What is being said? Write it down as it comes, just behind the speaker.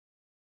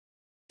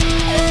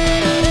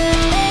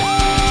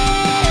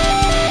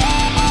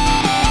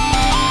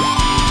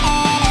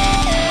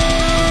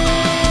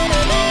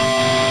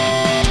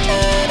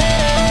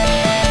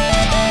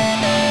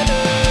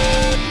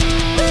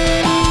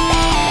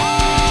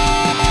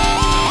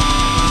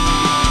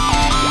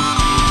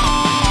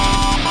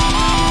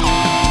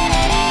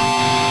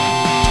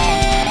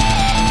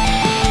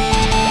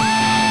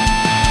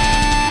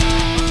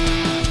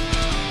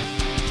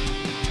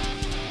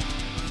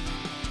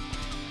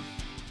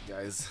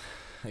Guys,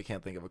 I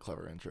can't think of a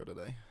clever intro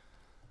today.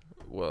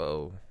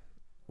 Whoa.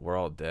 We're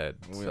all dead.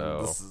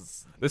 So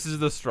this is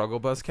the Struggle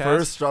Bus cast.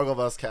 First Struggle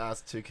Bus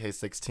cast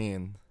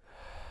 2K16.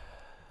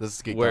 This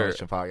is Geek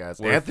Domination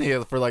Podcast.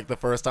 Anthony, for like the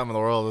first time in the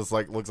world, is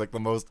like looks like the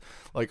most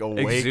like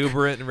awake,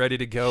 exuberant, and ready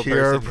to go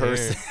pure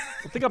person.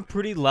 I think I'm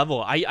pretty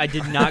level. I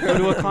did not go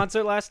to a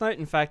concert last night.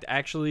 In fact,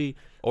 actually,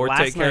 or last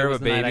take care night of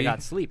was a the night baby. I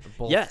got sleep.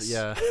 Both, yes.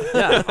 Yeah.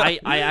 Yeah.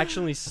 I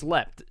actually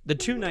slept. The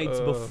 2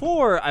 nights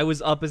before, I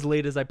was up as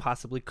late as I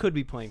possibly could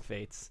be playing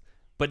Fates.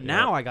 But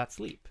now I got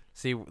sleep.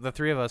 See, the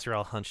three of us are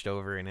all hunched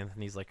over, and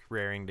Anthony's like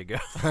raring to go.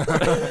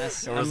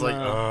 Yes, I was like,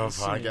 oh,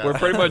 podcast. We're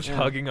pretty much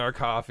hugging our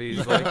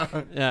coffees. Like,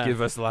 give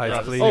us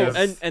life, please.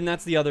 Oh, and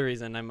that's the other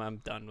reason I'm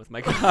done with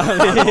my coffee.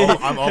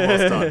 I'm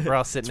almost done. We're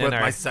all sitting with in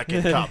my our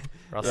second cup.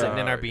 we're all sitting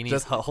in our beanies,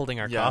 just holding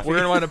our yeah. coffee. We're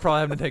gonna wind up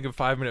probably having to take a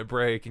 5-minute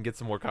break and get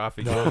some more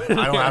coffee. I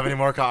don't have any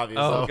more coffee.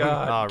 Oh so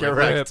God! get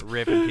wrecked.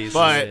 Rip in pieces.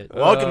 But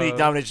welcome to the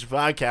Domination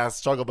Podcast,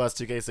 Struggle Bus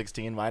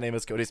 2K16. My name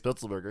is Cody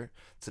Spitzelberger.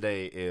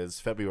 Today is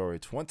February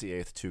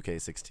 28th,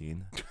 2K16.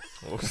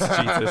 Oh, Jesus!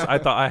 I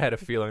thought I had a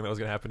feeling that was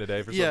gonna happen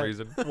today for some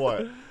reason.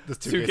 What? This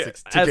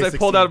 2K, as I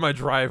pulled out of my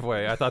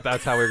driveway, I thought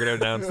that's how we were gonna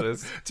announce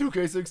this.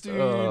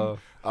 2K16.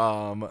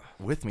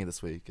 With me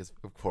this week is,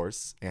 of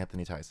course,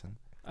 Anthony Tyson.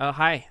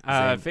 Hi,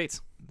 Zane.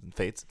 Fates.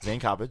 Fates. Zane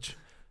Coppage.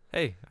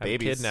 Hey, I'm a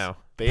Babies. kid now.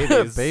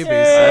 Babies. Babies. I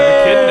have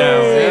a kid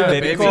now. Yeah,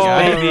 baby. baby Call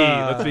guy. baby.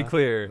 Let's be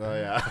clear. Oh,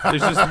 yeah.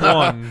 There's just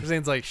one.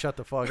 Zane's like, shut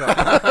the fuck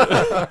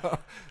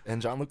up.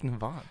 And John-Luc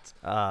Navant.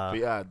 But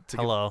yeah, to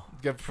hello.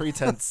 give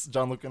pretense,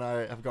 John-Luc and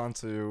I have gone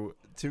to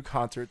 2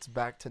 concerts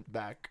back to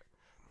back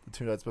the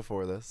 2 nights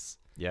before this.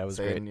 Yeah, it was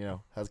Zane, great. you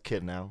know, has a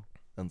kid now.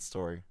 And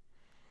story.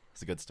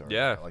 It's a good story.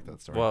 Yeah. I like that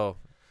story. Well,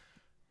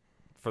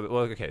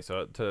 okay.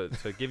 So to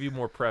give you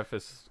more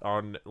preface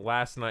on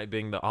last night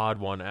being the odd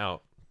one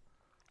out.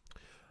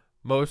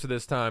 Most of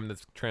this time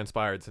that's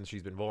transpired since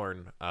she's been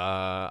born,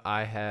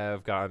 I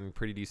have gotten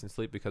pretty decent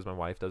sleep because my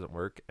wife doesn't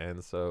work,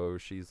 and so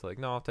she's like,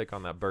 "No, I'll take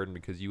on that burden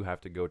because you have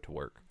to go to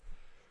work."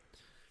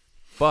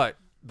 But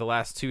the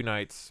last 2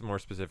 nights, more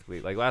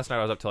specifically, like last night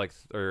I was up till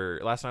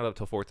last night I was up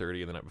till 4:30,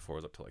 and the night before I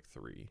was up till like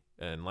 3.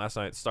 And last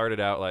night started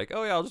out like,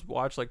 "Oh yeah, I'll just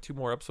watch like 2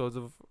 more episodes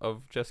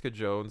of Jessica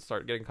Jones,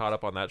 start getting caught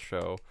up on that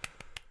show."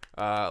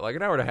 Like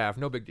an hour and a half,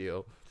 no big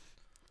deal.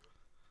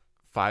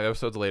 5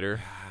 episodes later,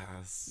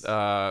 yes.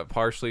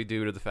 partially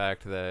due to the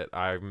fact that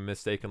I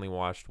mistakenly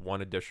watched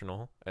 1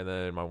 additional, and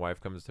then my wife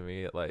comes to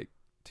me at like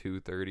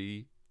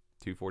 2:30,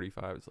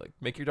 2:45. It's like,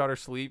 "Make your daughter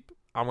sleep.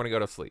 I'm gonna go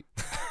to sleep."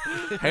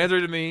 Hands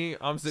her to me.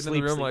 I'm sitting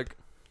in the room like,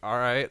 "All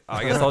right,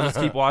 I guess I'll just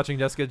keep watching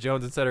Jessica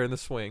Jones and set her in the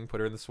swing. Put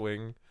her in the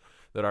swing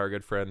that our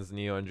good friends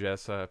Neo and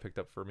Jess picked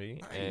up for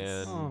me."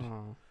 Nice.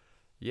 And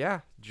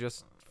yeah,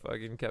 just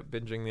fucking kept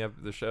binging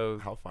the show.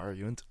 How far are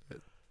you into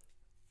it?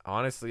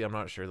 Honestly, I'm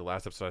not sure. The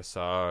last episode I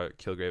saw,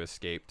 Kilgrave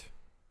escaped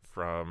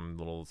from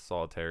the little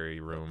solitary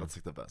room. That's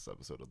like the best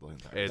episode of the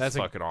entire It's That's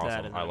fucking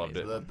awesome. I loved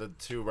it. The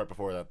 2 right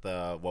before that,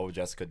 the What Would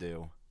Jessica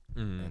Do?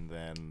 Mhm. And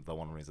then the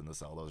One Reason to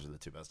Sell. Those are the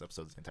 2 best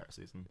episodes of the entire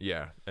season.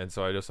 Yeah, and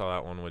so I just saw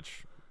that one,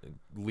 which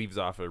leaves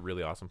off a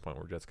really awesome point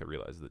where Jessica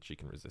realizes that she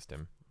can resist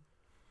him.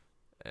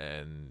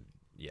 And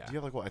yeah, Do you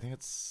have like what? I think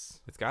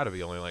it's it's got to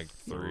be only like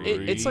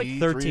 3. It's like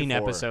 13 4.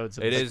 episodes.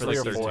 Of It this is for like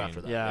the 3 or 4 13.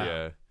 after that.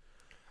 Yeah.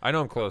 I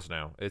know I'm close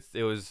now.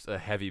 It was a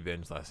heavy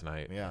binge last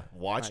night. Yeah.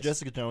 Watch Nice.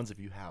 Jessica Jones if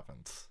you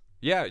haven't.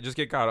 Yeah, just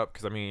get caught up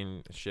because I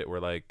mean, shit, we're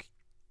like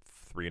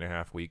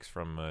 3.5 weeks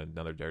from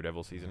another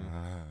Daredevil season.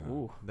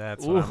 Ooh.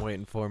 That's Ooh. what I'm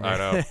waiting for, man.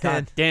 I know.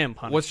 God damn,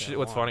 Punisher.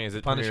 What's funny is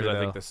it Punisher, premieres, I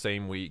think, though. the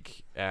same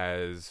week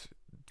as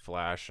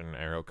Flash and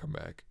Arrow come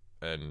back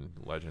and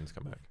Legends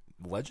come back.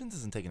 Legends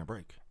isn't taking a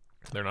break.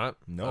 They're not?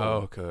 No.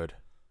 Oh, good.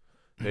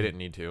 They didn't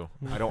need to.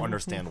 I don't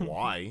understand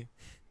why.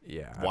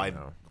 Yeah. I Why don't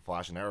know. the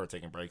Flash and Arrow are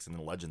taking breaks and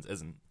then Legends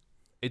isn't.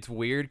 It's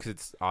weird because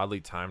it's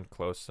oddly timed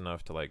close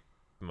enough to like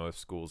most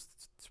schools'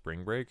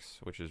 spring breaks,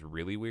 which is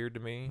really weird to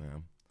me. Yeah.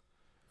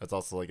 It's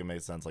also like it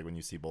makes sense like when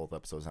you see both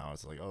episodes now.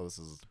 It's like, oh, this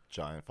is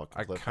giant fucking.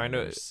 I kind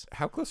of. cliffhangers.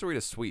 How close are we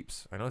to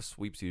sweeps? I know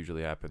sweeps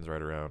usually happens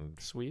right around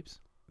Sweeps.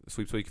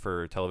 sweeps week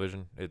for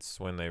television. It's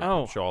when they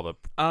Oh. show all the.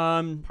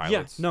 Yeah,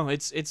 Pilots. no,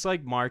 it's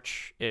like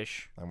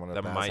March-ish. I wonder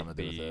if That has might something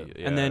to do be. with it.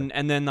 Yeah.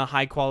 And then the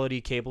high quality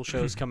cable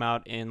shows come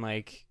out in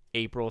like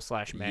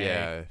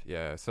April/May.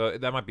 Yeah. So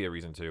that might be a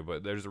reason too,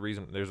 but there's a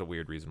reason. There's a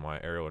weird reason why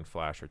Arrow and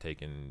Flash are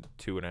taking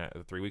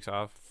 3 weeks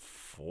off.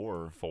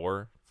 4.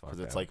 4. Because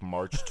it's like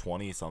March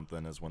 20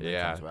 something is when they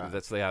yeah, comes back.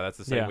 that's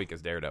the same Yeah. week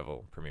as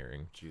Daredevil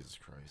premiering. Jesus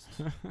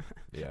Christ.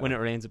 Yeah. When it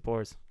rains, it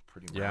pours.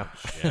 Pretty much. Yeah.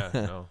 Yeah.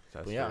 No,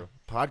 that's But yeah, true.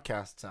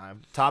 podcast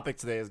time. Topic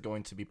today is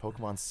going to be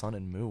Pokemon Sun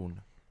and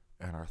Moon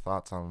and our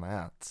thoughts on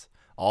that.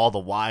 All the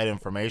wide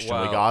information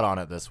we Wow. got on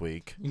it this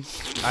week.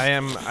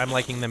 I'm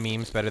liking the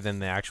memes better than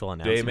the actual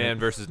announcement. Dayman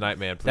versus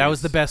Nightman. Please. That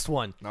was the best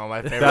one. No,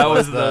 my favorite That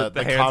was was the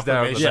the hands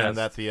down the confirmation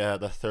best. that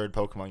the third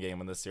Pokemon game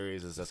in this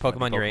series is just gonna be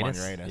Pokemon Uranus.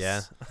 Uranus.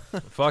 Yeah.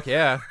 Fuck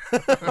yeah.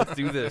 Let's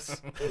do this.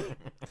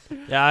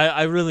 Yeah,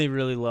 I really,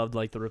 really loved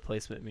like the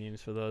replacement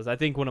memes for those. I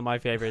think one of my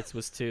favorites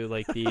was too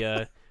like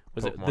the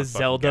Was it Pokemon the fucking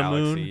Zelda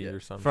Galaxy moon or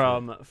some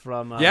shit.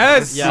 from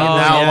Yes! yeah, See,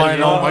 now I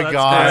know, oh my that's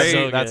God. great.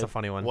 So That's good. a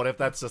funny one. What if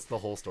that's just the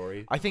whole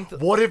story? I think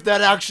What if that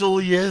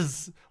actually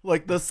is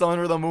like the sun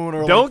or the moon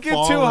or Don't like, get too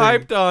falling?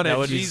 hyped on That it.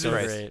 would be Jesus so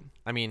Christ. great.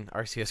 I mean,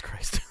 Arceus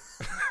Christ.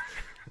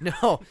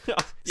 No.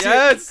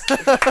 Yes.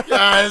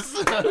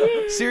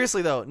 Yes.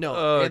 Seriously though, no.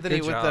 Oh, Anthony,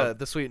 good with job.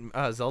 the sweet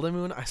Zelda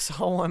moon, I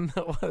saw one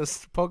that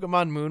was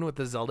Pokemon Moon with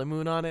the Zelda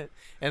moon on it,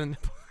 and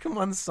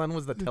Pokemon Sun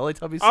was the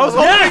Teletubby sun. I was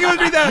hoping it would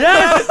be that.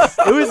 Yes,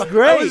 it was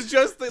great. I was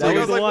just thinking, That I was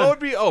was the like, one. what would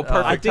be? Oh,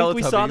 perfect. I think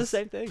we saw the Teletubbies.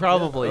 same thing.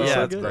 Probably, Yeah, yeah. so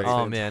That's good. great.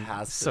 Oh man,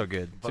 Fantastic. so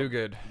good. Too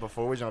good.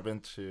 Before we jump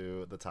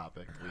into the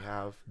topic, we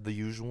have the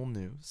usual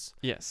news.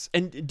 Yes,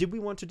 and did we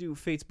want to do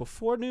Fates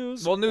before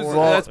news? Well, news. or-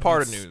 That's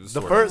part of news. The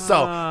sort first,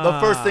 so the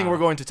first thing Ah. we're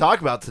going to talk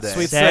about today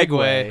Sweet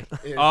segue.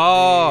 is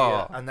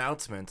Oh. the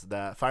announcement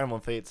that Fire Emblem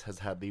Fates has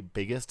had the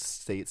biggest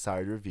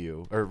stateside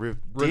review or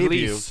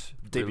Release.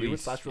 debut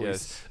Release. slash release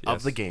Yes, of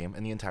yes. the game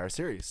in the entire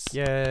series.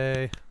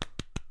 Yay!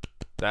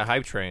 That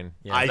hype train.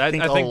 Yeah. I That-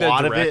 think I think a the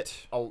lot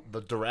direct- of it,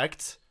 the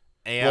direct,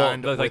 Well,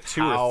 and there's like with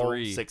 2 or how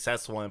 3.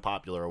 successful and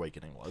popular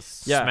Awakening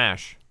was. Yeah.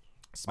 Smash.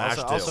 Smash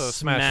Also too.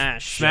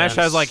 Smash. Smash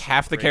has like Yes.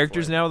 half the Great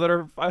characters play. now that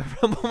are Fire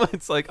Emblem.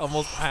 It's like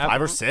almost half.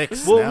 5 or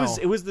 6. Well, now.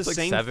 it was the It's like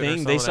same 7 or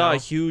thing. They so saw a now.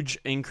 huge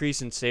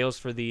increase in sales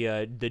for the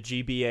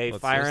GBA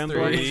Let's Fire see,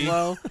 Emblem 3. as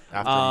well.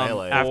 after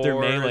Melee. After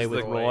Four Melee is with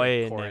the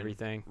Roy and Corrin.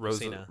 everything.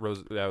 Lucina.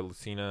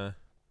 Lucina.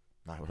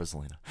 Not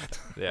Rosalina.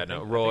 Yeah, no, I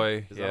think- Roy.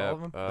 is that Yeah, all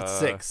of them? It's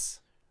 6.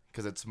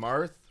 Because it's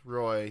Marth,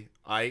 Roy,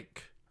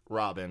 Ike,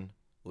 Robin,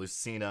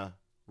 Lucina,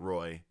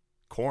 Roy,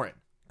 Corrin.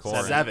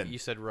 Corrin. 7. You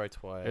said Roy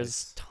twice.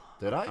 There's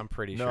Did I? I'm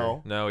pretty no.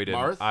 sure. No, he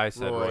didn't. Marth, I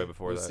said Roy, Roy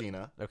before that.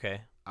 Lucina,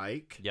 Okay.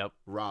 Ike, Yep.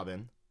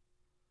 Robin,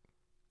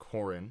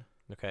 Corrin.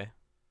 Okay.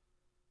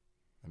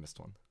 I missed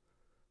one.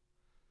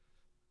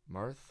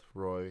 Marth,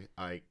 Roy,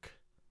 Ike,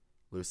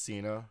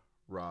 Lucina,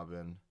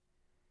 Robin,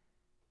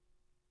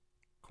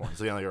 Corrin.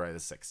 So yeah, you're right.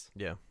 It's 6.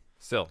 Yeah.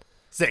 Still,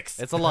 6.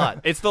 It's a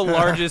lot. it's the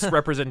largest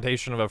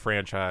representation of a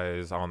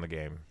franchise on the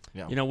game.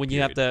 yeah. You know, when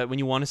you have to, when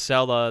you want to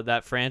sell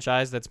that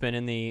franchise that's been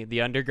in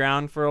the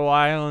underground for a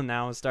while and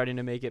now is starting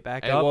to make it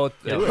back And, up. well,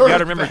 Yeah. you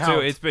gotta remember too,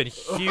 Bound. it's been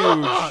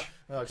huge,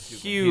 Oh,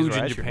 excuse me. huge He's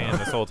in right, Japan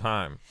this whole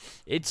time.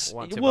 It's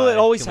Want to well, it buy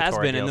always has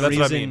Kumatora been, and the That's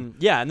what I reason, mean.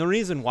 yeah, and the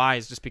reason why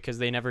is just because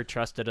they never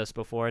trusted us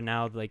before.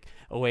 Now, like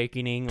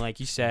Awakening, like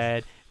you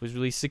said, was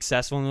really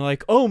successful, and they're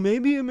like, oh,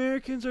 maybe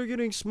Americans are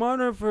getting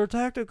smarter for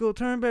tactical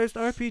turn-based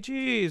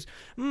RPGs.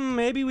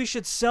 Maybe we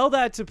should sell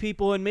that to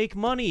people and make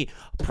money.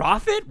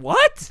 Profit?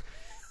 What?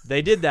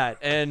 They did that,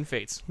 and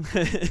Fates.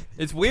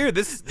 It's weird.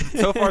 This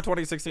so far,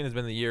 2016 has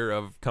been the year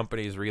of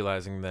companies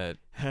realizing that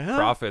Huh?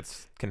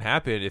 profits can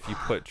happen if you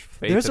put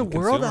faith There's a in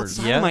world consumers.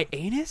 outside Yeah. of my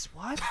anus?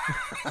 What?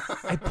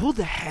 I pulled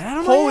the head out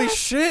of my Holy ass?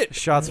 shit!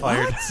 Shots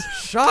fired.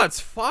 Shots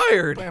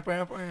fired.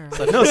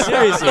 No,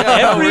 seriously.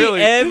 Yeah, every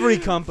really.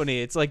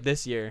 company, it's like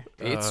this year.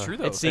 It's true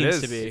though. It seems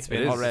is. to be It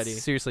is. already.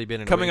 It's seriously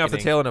been an Coming off the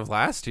awakening. tail end of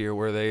last year,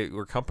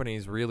 where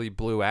companies really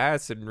blew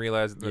ass and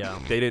realized that Yeah.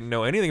 they didn't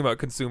know anything about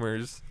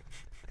consumers.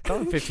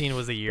 2015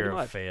 was a year Pretty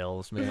of much.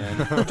 fails,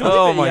 man.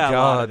 Oh my Yeah, a lot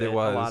God, of it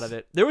was a lot of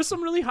it. There was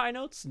some really high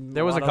notes.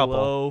 There was a lot of couple.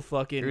 Low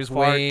fucking. There was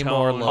fart way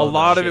more tone low A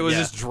lot of shit, it was yeah.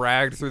 just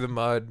dragged through the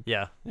mud.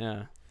 Yeah.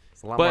 Yeah.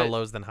 It's a lot But- more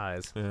lows than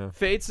highs. Yeah.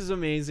 Fates is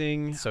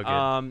amazing. So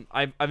good.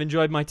 I've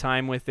enjoyed my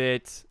time with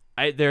it.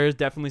 There's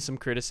definitely some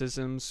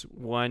criticisms.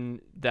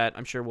 One that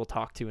I'm sure we'll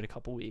talk to in a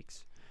couple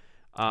weeks.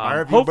 My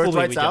review Hopefully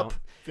Birthright's we up. don't.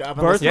 If you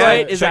haven't Birthright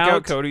listened to it, is check out.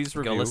 out Cody's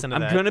review. Go listen to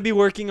I'm that. gonna be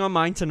working on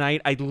mine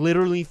tonight. I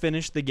literally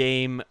finished the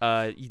game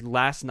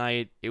last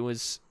night. It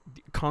was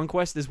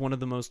Conquest is one of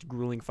the most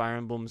grueling Fire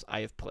Emblems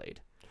I have played,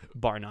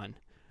 bar none.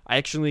 I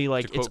actually To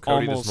like quote it's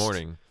Cody almost this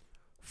morning.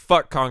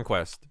 Fuck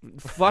Conquest.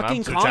 fucking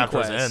I'm 2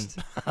 chapters Conquest.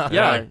 in.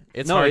 Yeah,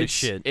 It's no, hard as it's,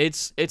 shit.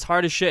 It's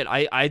hard as shit.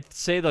 I'd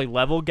say the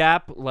level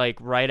gap like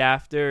right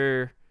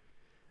after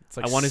It's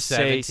like I want to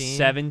say 17.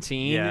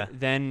 17. Yeah.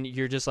 Then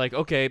you're just like,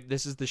 okay,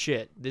 this is the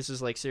shit. This is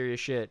like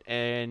serious shit,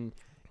 and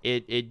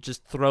it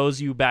just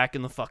throws you back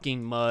in the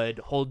fucking mud,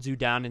 holds you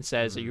down, and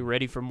says, "Are you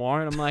ready for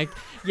more?" And I'm like,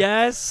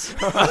 "Yes,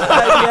 yes,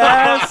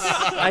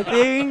 I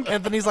think."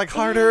 Anthony's like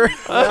harder.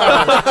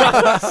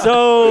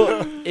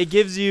 So it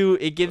gives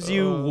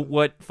you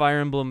what Fire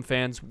Emblem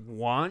fans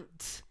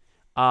want,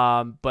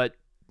 but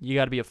you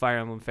got to be a Fire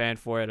Emblem fan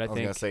for it. I I was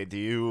think. gonna say, do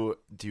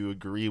you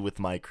agree with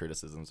my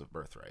criticisms of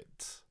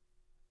Birthright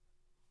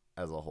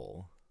as a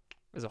whole?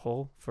 As a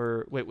whole,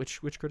 for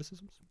which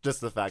criticisms?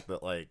 Just the fact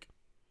that like,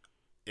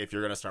 if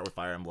you're gonna start with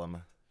Fire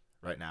Emblem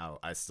right now,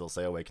 I still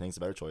say Awakening's a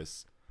better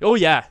choice. Oh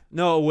yeah,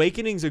 no,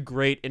 Awakening's a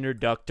great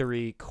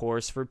introductory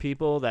course for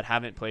people that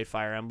haven't played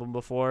Fire Emblem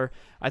before.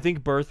 I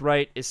think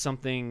Birthright is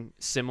something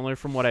similar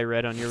from what I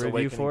read on your It's review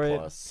Awakening for it.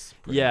 Plus,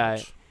 pretty Yeah.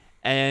 much.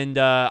 And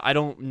I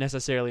don't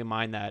necessarily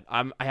mind that.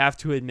 I have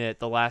to admit,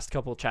 the last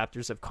couple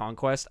chapters of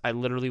Conquest, I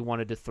literally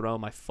wanted to throw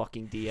my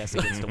fucking DS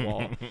against the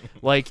wall.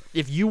 Like,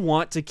 if you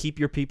want to keep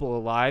your people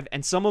alive,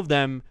 and some of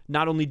them,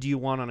 not only do you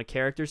want on a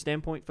character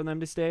standpoint for them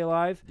to stay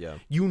alive, Yeah.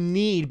 you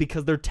need,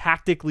 because they're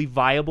tactically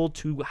viable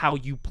to how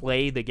you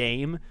play the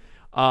game.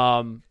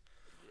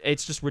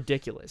 It's just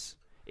ridiculous.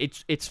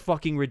 It's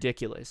fucking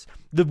ridiculous.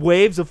 The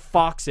waves of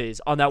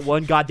foxes on that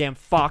one goddamn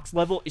fox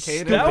level is Caden,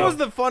 stupid. That was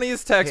the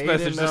funniest text Caden,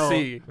 message no. to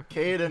see.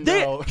 Caden,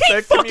 They- no. he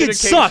That fucking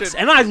communication- sucks,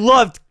 and I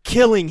loved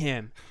killing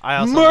him, I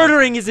also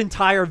murdering his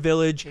entire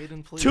village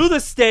Caden, please. to the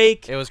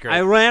stake. It was great.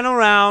 I ran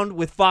around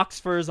with fox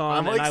furs on,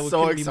 I'm and like I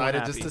so couldn't be more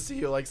excited just happy. to see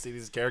you like see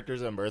these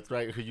characters in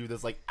Birthright who you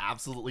just like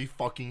absolutely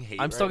fucking hate.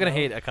 I'm still right gonna now.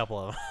 hate a couple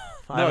of them.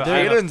 No,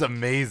 they're- Caden's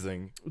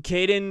amazing.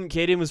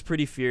 Caden was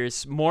pretty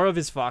fierce. More of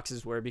his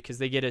foxes were because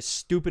they get a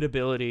stupid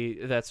ability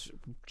that's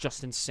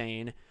just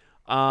insane.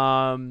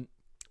 And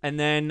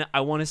then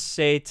I want to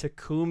say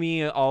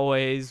Takumi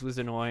always was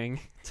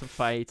annoying to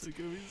fight. It's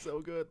gonna be so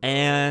good.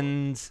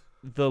 And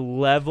the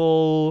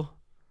level,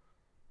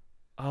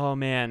 oh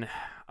man,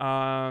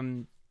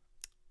 Ryoma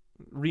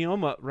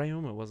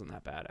wasn't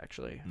that bad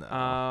actually.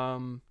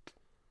 No.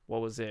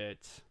 What was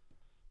it?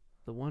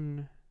 The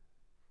one,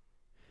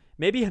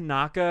 maybe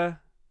Hanoka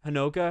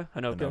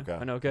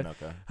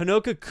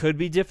could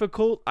be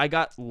difficult. I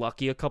got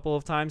lucky a couple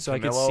of times, so I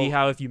could see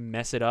how if you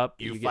mess it up,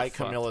 You get fight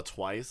fucked. Camilla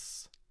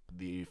twice.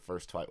 The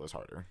first fight was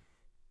harder.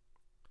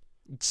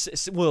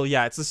 Well,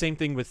 yeah, it's the same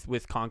thing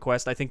with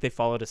Conquest. I think they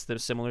followed a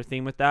similar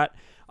theme with that.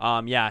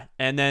 Yeah,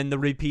 and then the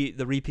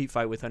repeat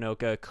fight with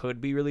Hanoka could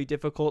be really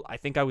difficult. I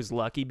think I was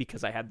lucky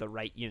because I had the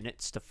right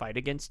units to fight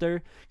against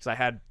her because I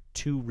had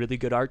 2 really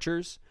good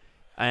archers,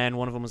 and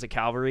one of them was a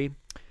cavalry.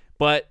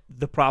 But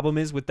the problem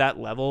is with that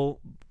level,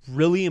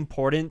 really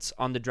important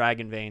on the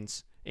dragon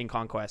veins in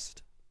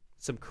Conquest.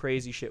 Some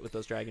crazy shit with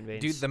those dragon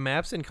veins. Dude, the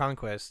maps in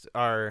Conquest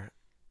are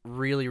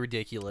really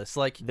ridiculous.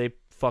 Like they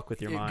fuck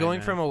with your mind. going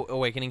man. from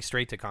Awakening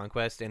straight to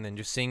Conquest, and then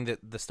just seeing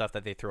the stuff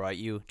that they throw at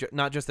you,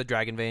 not just the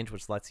dragon veins,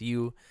 which lets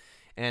you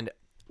and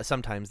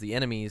sometimes the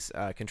enemies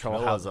control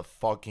Camilla's how. a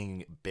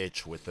fucking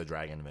bitch with the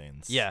dragon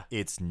veins. Yeah.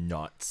 It's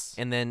nuts.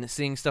 And then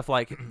seeing stuff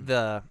like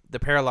the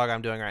paralog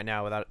I'm doing right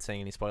now, without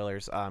saying any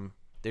spoilers.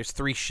 There's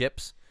 3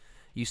 ships.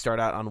 You start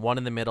out on one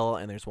in the middle,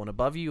 and there's one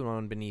above you and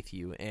one beneath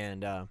you.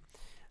 And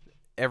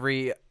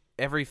every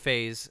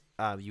phase,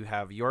 you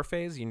have your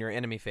phase and your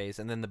enemy phase,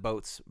 and then the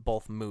boats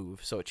both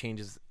move, so it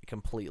changes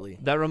completely.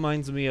 That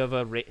reminds me of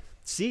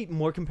see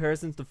more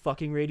comparisons to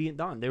fucking Radiant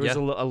Dawn. There was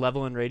Yeah. a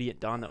level in Radiant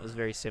Dawn that was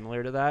very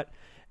similar to that,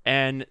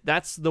 and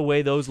that's the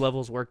way those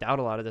levels worked out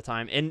a lot of the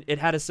time. And it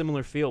had a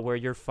similar feel where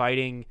you're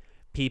fighting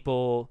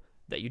people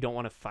that you don't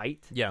want to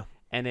fight, Yeah.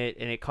 and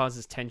it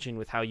causes tension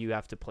with how you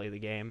have to play the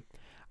game.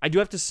 I do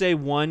have to say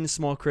one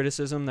small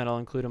criticism that I'll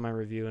include in my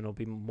review, and it'll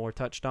be more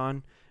touched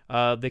on.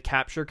 The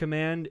capture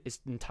command is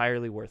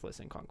entirely worthless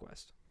in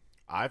Conquest.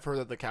 I've heard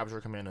that the capture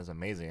command is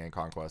amazing in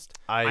Conquest.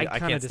 I kind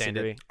can't of stand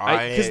disagree it.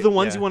 because the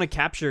ones yeah. you want to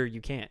capture,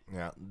 you can't.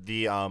 Yeah.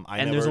 The I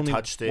And there's never only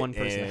touched it one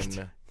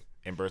person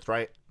in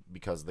Birthright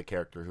because the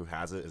character who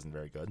has it isn't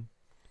very good.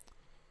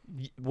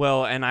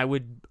 Well, and I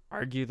would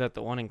argue that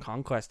the one in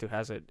Conquest who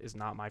has it is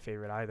not my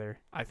favorite either.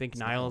 I think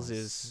Niles He's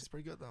is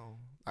pretty good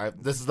though.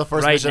 This is the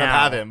first Right mission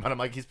now. I've had him, and I'm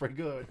like, he's pretty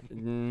good.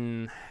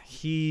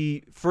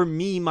 for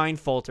me, mine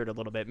faltered a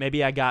little bit.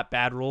 Maybe I got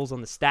bad rolls on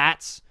the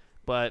stats,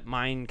 but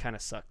mine kind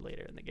of sucked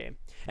later in the game,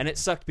 and it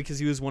sucked because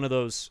he was one of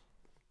those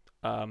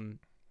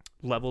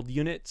leveled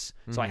units,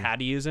 so I had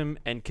to use him,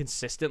 and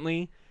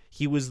consistently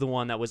he was the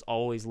one that was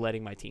always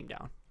letting my team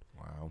down.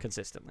 Wow.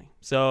 Consistently.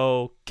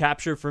 So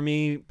capture for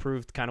me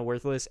proved kind of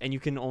worthless, and you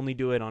can only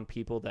do it on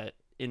people that,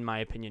 in my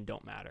opinion,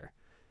 don't matter.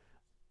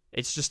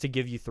 It's just to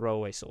give you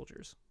throwaway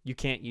soldiers. You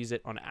can't use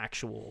it on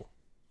actual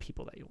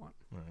people that you want.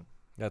 Right.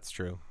 That's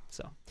true.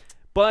 So,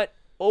 but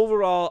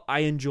overall, I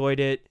enjoyed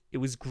it. It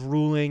was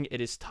grueling.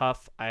 It is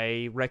tough.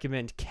 I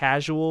recommend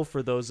casual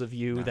for those of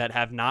you that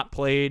have not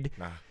played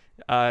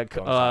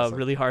classic.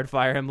 really hard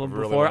Fire Emblem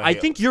Really before. wanna I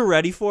get- think you're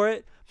ready for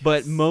it.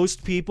 But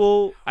most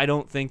people, I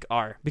don't think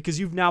are, because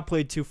you've now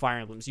played 2 Fire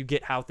Emblems. You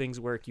get how things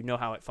work. You know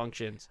how it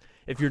functions.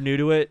 If you're new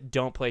to it,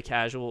 don't play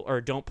casual or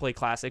don't play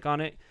classic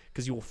on it,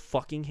 because you will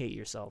fucking hate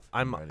yourself.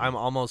 I'm Ready.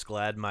 almost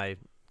glad my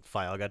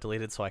file got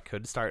deleted so I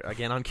could start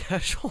again on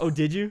casual. Oh,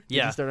 did you? Did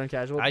Yeah. you start on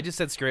casual? I just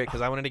said screw it because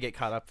I wanted to get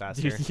caught up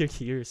faster.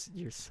 Dude, you're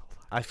so...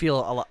 I feel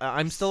a lot.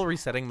 I'm still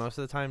resetting most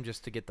of the time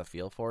just to get the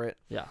feel for it,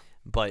 Yeah.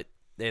 but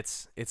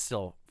it's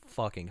still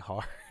fucking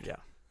hard. Yeah.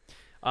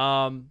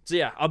 So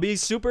yeah, I'll be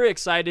super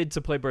excited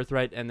to play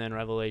Birthright and then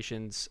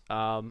Revelations.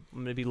 I'm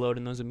gonna be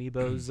loading those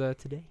amiibos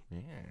today.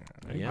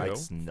 Yeah. go.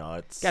 That's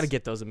nuts. Got to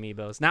get those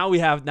amiibos. Now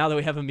that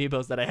we have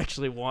amiibos that I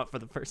actually want for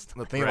the first time.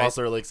 The thing I'm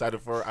also really excited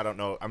for, I don't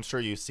know, I'm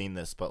sure you've seen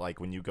this, but like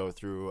when you go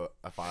through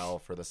a file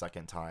for the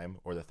second time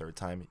or the third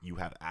time, you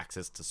have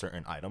access to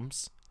certain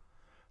items.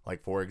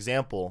 Like for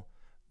example,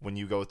 when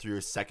you go through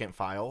your second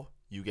file,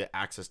 you get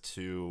access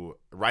to,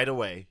 right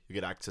away, you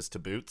get access to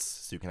boots,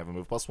 so you can have a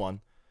move +1,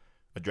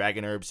 a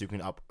dragon herb, so you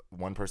can up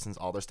one person's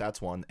all their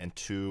stats 1, and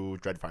 2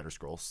 Dreadfighter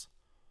scrolls.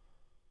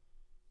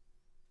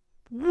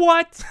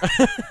 What?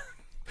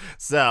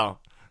 So,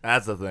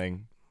 that's the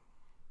thing.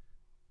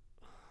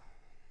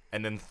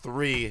 And then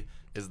 3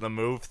 is the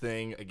move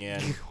thing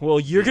again. Well,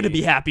 you're gonna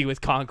be happy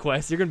with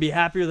Conquest. You're gonna be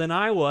happier than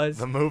I was.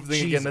 The move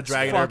thing again, the Jesus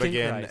dragon herb fucking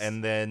again, Christ.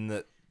 and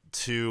then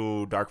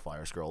 2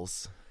 Darkfire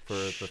scrolls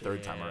for the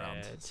third time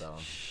around. Shit. So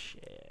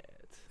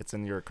Shit. it's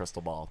in your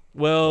crystal ball.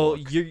 Well,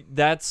 Look.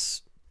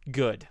 that's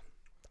good.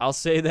 I'll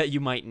say that you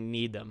might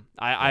need them.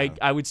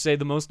 I would say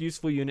the most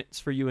useful units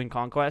for you in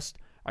Conquest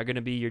are going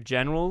to be your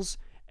generals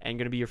and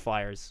going to be your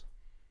flyers,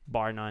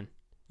 bar none.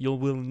 You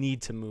will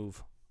need to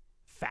move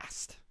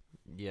fast.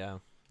 Yeah,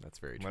 that's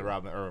very My true.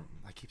 Robin, or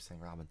I keep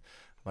saying Robin.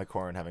 My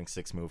Corrin having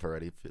 6 move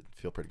already.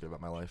 Feel pretty good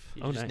about my life.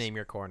 You Oh, just nice. name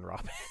your Corrin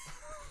Robin.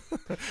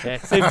 Yeah,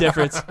 same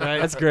difference.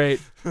 That's great.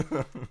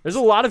 There's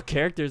a lot of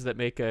characters that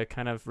make a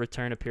kind of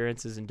return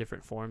appearances in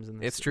different forms in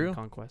this It's true. in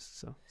Conquest,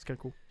 so it's kind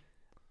of cool.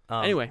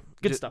 Um, Anyway,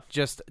 good stuff.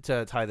 Just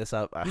to tie this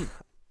up,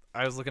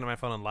 I was looking at my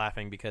phone and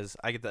laughing because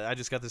I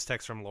just got this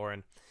text from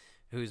Lauren,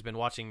 who's been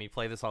watching me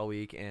play this all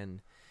week,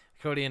 and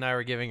Cody and I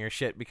were giving her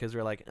shit because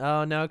we're like,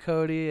 oh, now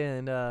Cody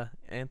and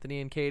Anthony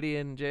and Katie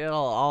and JL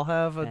all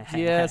have a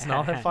DS and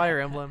I'll have Fire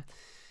Emblem,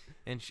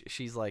 and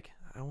she's like,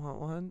 I want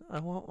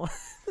one,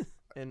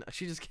 and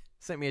she just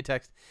sent me a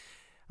text.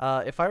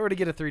 If I were to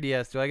get a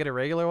 3DS, do I get a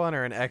regular one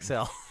or an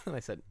XL? And I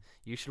said,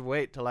 you should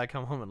wait till I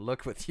come home and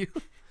look with you.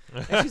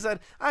 And she said,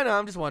 I know,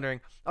 I'm just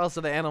wondering. Also,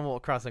 the Animal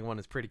Crossing one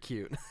is pretty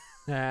cute.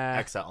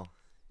 XL.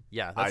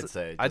 Yeah, I'd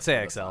say. I'd just say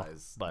for the XL,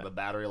 size. but- the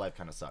battery life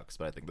kind of sucks.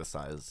 But I think the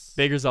size.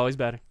 Bigger's always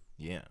better.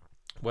 Yeah.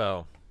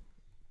 Well,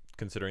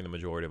 considering the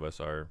majority of us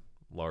are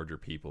larger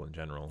people in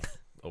general,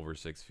 over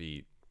 6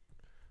 feet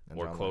And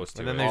or John close likes to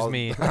And then it. there's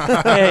me.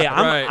 Hey,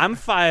 Right. I'm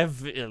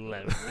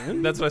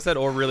 5'11". That's what I said,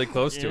 or really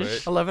close to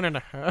it. 11 and a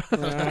half.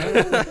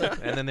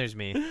 And then there's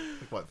me.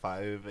 What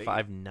 5'8"?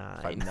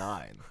 5'9".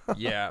 5'9".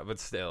 Yeah, but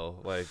still,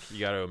 like, you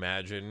got to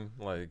imagine,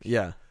 like,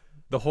 Yeah.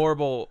 the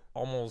horrible,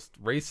 almost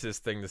racist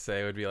thing to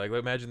say would be like,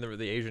 imagine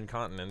the Asian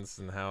continents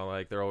and how,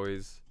 like, they're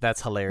always.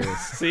 That's hilarious.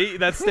 See,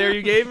 that stare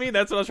you gave me.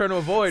 That's what I was trying to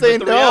avoid. Say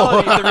but the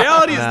no.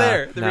 reality is Nah,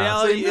 there. The nah.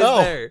 reality Say is no.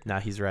 there. Nah,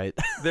 he's right.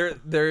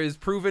 There is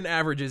proven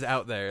averages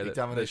out there that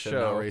Examination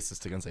show. no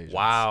racist against Asians.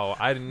 Wow,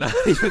 I did not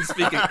even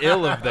speak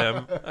ill of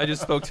them. I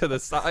just spoke to the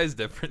size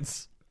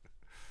difference.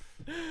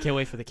 Can't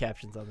wait for the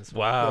captions on this one.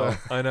 Wow,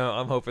 I know.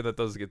 I'm hoping that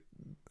those get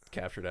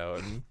captured out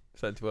and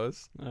sent to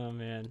us. Oh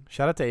man.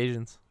 Shout out to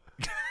Asians.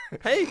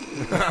 Hey,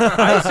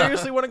 I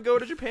seriously want to go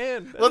to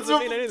Japan. That Let's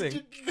doesn't mean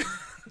anything.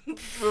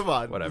 Move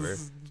on. Whatever.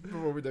 This is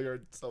before we dig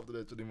ourselves to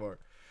ditch anymore.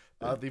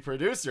 The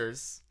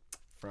producers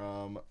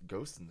from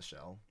Ghost in the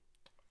Shell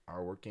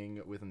are working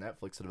with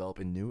Netflix to develop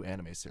a new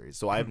anime series.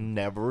 So I've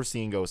never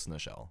seen Ghost in the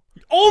Shell.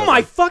 Oh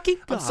my fucking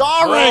god. I'm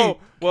sorry.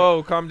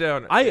 Whoa, calm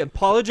down. I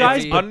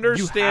apologize, It's but you have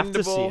to see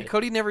understandable. it.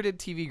 Cody never did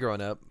TV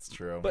growing up, It's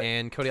true.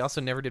 and Cody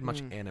also never did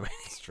much anime.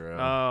 It's true.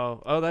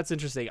 Oh, that's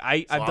interesting.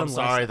 I've So done I'm less.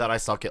 sorry that I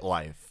suck at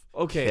life.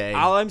 Okay, Okay.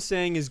 all I'm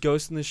saying is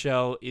Ghost in the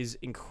Shell is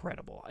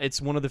incredible.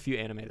 It's one of the few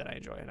anime that I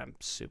enjoy, and I'm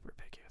super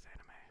picky with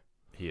anime.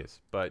 He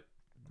is, but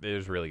it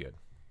is really good.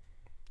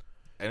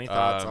 Any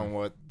thoughts on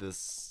what this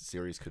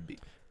series could be?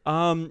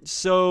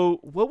 So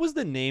what was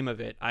the name of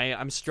it? I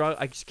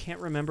just can't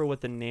remember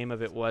what the name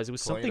of it was. It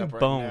was Pulling it something up right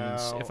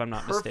Bones, now. if I'm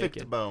not Perfect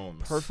mistaken.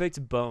 Bones.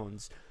 Perfect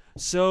Bones.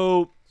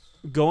 So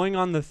going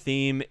on the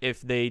theme,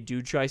 if they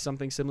do try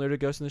something similar to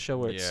Ghost in the Shell,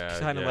 where it's Yeah,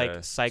 kind of yeah.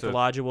 like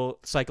psychological,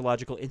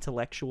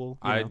 intellectual.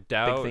 I big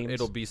doubt themes.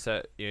 it'll be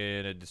set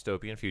in a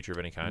dystopian future of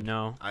any kind.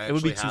 No, I it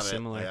would be actually too have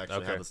similar. I actually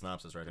Okay. have the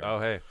synopsis right here. Oh,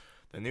 hey.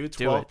 The new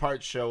Do it.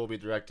 12-part show will be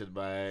directed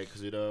by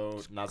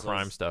Kazuto Nazo.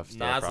 Crime stuff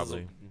still, Nazo-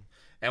 probably.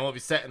 And will be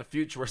set in a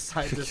future where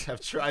scientists have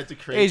tried to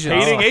create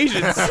Asians. Hating Oh.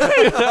 Asians.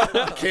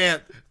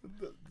 Can't.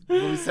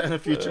 Will be set in a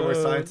future where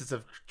scientists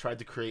have tried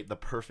to create the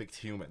perfect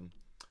human.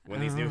 When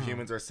these new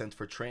humans are sent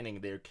for training,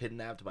 they are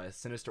kidnapped by a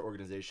sinister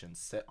organization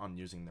set on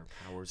using their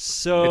powers.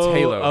 So It's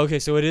Halo. Okay,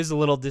 so it is a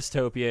little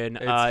dystopian.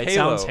 It's It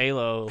sounds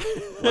Halo.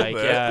 Like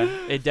bit. yeah,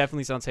 it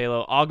definitely sounds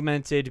Halo.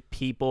 Augmented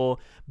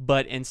people,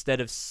 but instead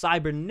of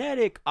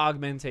cybernetic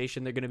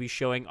augmentation, they're going to be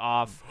showing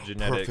off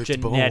Genetic.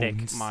 Perfect genetic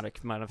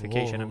bones.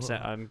 modification. Whoa.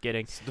 I'm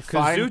getting.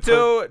 Define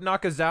Kazuto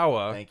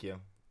Nakazawa. Thank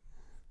you.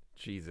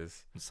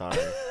 Jesus. I'm sorry.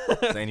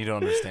 Saying you don't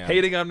understand.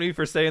 Hating on me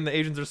for saying the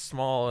Asians are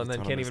small and You then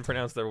don't can't even understand.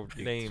 pronounce their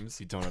You- names.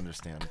 You don't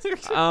understand.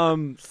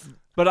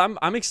 But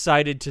I'm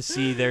excited to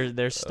see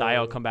their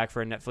style come back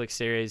for a Netflix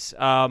series.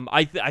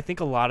 I think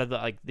a lot of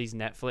the these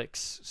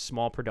Netflix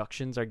small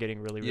productions are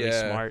getting really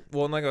smart.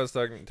 Well, and like I was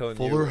telling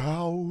Fuller you,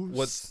 House.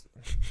 what's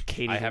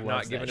Katie I have not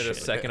loves given that it a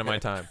shit. second of my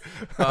time.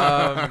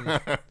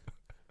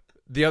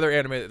 The other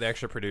anime that they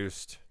actually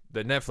produced,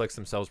 that Netflix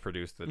themselves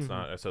produced, that's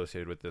not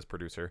associated with this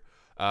producer,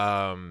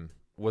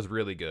 was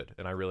really good,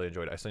 and I really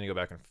enjoyed it. I still need to go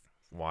back and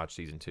watch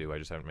season 2. I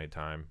just haven't made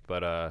time,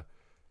 but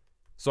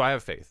so I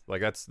have faith.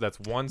 Like that's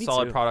one Me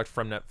solid too. product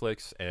from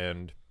Netflix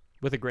and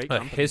with a great a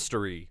company.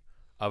 history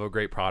of a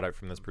great product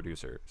from this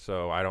producer.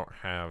 So I don't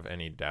have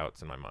any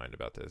doubts in my mind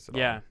about this at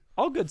Yeah,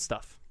 all good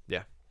stuff.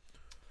 Yeah.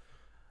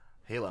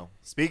 Halo.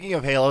 Speaking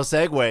of Halo,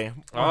 segue.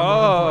 Oh.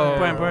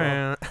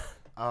 Bwah,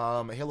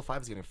 bwah. Halo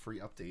 5 is getting a free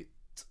update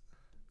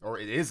Or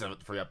it is a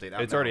free update.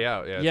 It's already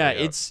out. Yeah. Yeah,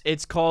 already out.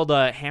 it's called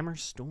Hammer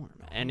Storm,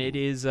 and it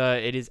is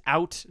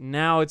out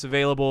now. It's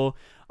available.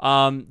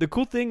 The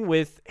cool thing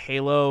with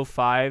Halo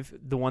 5,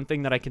 the one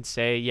thing that I can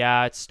say,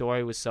 yeah, its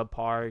story was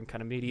subpar and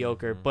kind of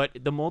mediocre, but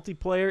the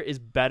multiplayer is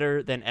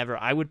better than ever.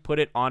 I would put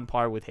it on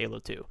par with Halo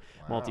 2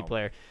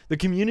 multiplayer. The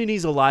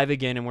community's alive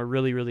again, and we're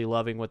really, really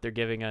loving what they're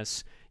giving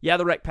us. Yeah,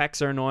 the rec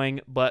packs are annoying,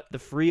 but the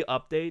free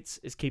updates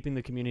is keeping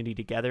the community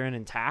together and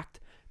intact,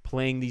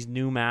 playing these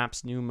new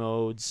maps, new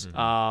modes,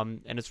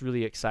 and it's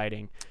really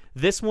exciting.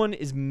 This one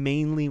is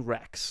mainly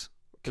Rex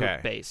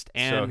based,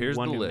 and so here's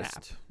one the new list.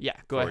 map. Yeah,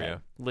 go for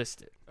ahead.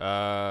 List it.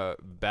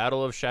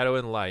 Battle of Shadow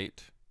and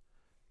Light,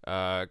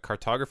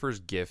 Cartographer's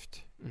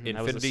Gift, That was the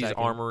Infinity's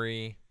second.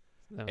 Armory,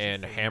 That was the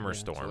and third, Hammer yeah.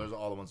 So Storm. those are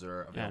all the ones that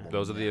are available.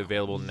 Those are the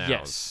available now.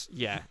 Yes,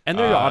 yeah, and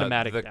they're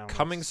automatic. The downloads.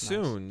 coming Nice.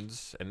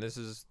 soons, and this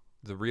is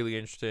the really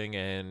interesting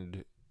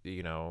and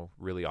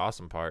really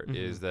awesome part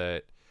is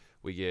that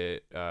we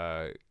get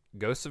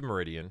Ghosts of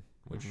Meridian,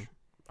 which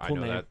I Cool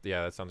know name. that.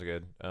 Yeah, that sounds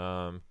good.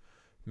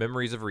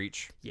 Memories of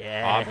Reach,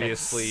 Yeah,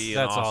 obviously,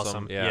 That's an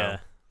awesome. Yeah.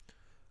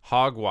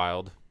 Hog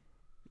Wild,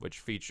 which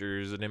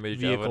features an image of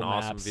Vehicle an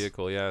awesome maps.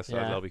 vehicle. Yeah, so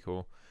Yeah. that'll be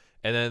cool.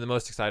 And then the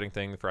most exciting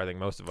thing for I think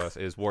most of us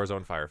is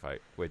Warzone Firefight,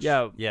 which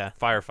Yeah, Yeah.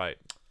 Firefight.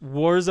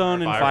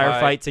 Warzone and Firefight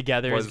Firefight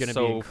together is was going to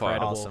so be fun.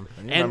 incredible. Awesome.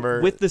 And you And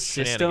remember with the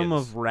system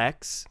shenanigans. of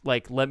Rex,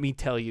 like, let me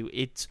tell you,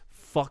 it's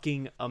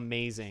fucking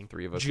amazing.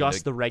 Three of us just need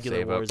to the regular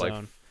save up, Warzone.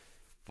 like,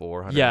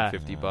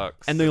 $450.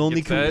 And the to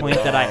only get that.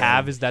 complaint that I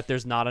have is that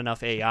there's not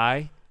enough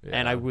AI,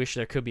 and I Yeah. wish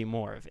there could be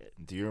more of it.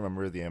 Do you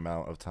remember the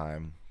amount of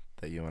time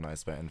that you and I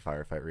spent in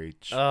Firefight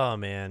Reach? Oh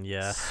man,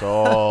 yeah.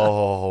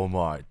 So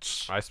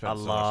much. I spent A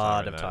so much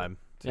lot in of that, time.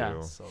 too.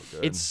 Yeah. So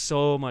good. It's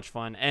so much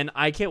fun, and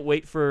I can't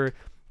wait for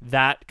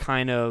that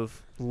kind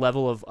of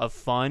level of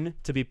fun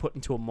to be put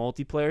into a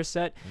multiplayer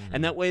set,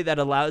 and that way that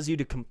allows you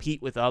to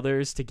compete with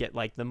others to get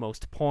like the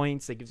most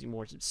points. That gives you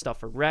more stuff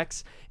for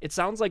Rex. It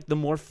sounds like the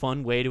more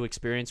fun way to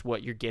experience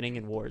what you're getting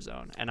in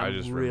Warzone, and I I'm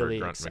just remember really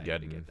Grunt excited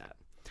to Mageddon. get that.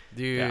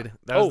 Dude, Yeah.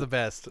 that was Oh. the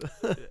best.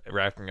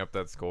 Racking up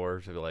that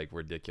score to like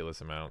ridiculous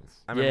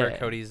amounts. I remember Yeah.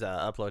 Cody's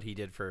upload he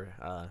did for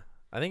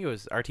I think it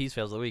was RT's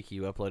Fails of the Week.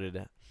 You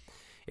uploaded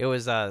it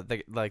was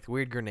the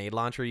weird grenade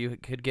launcher you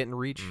could get in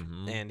Reach,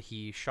 and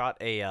he shot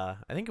a I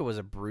think it was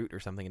a brute or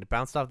something, and it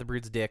bounced off the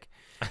brute's dick,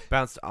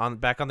 bounced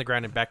back on the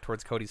ground and back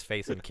towards Cody's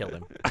face and killed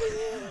him.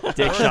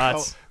 Dick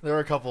shots. There were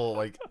a couple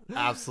like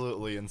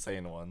absolutely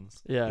insane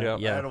ones. Yeah. Yeah.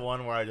 Yeah. I had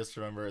one where I just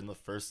remember in the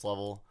first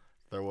level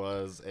there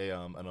was a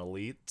an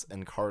elite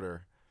and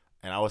Carter,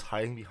 and I was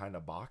hiding behind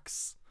a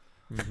box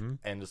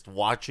and just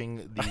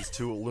watching these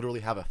two literally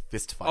have a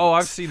fist fight. Oh,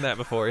 I've seen that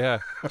before. Yeah,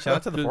 Shout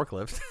out to the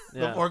forklift. the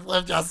Yeah.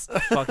 forklift just.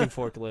 Fucking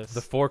forklifts.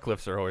 the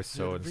forklifts are always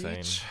so insane.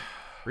 Reach.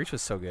 Reach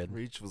was so good.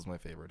 Reach was my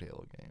favorite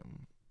Halo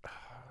game.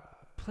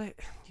 Play.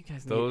 You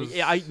guys. Those- Need,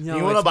 yeah, I know.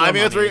 You want to it's buy more me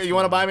a money, three? it's You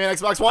want to more buy me an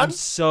Xbox money. One? I'm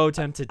so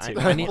tempted to.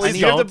 I need- Please, I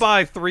you have to don't.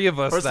 buy 3 of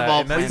us. First of that,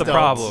 all, and that's please the don't.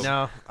 problem.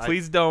 No,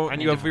 Please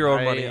don't. You have your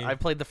own money. I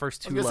played the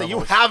first I two was gonna say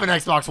levels. you have an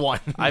Xbox One.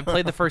 I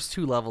played the first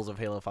 2 levels of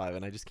Halo 5,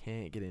 and I just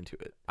can't get into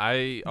it.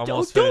 I Don't-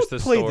 almost don't finished the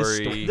play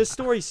story. The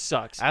story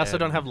sucks. I also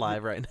don't And- have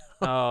live right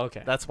now. Oh,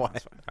 okay. That's why.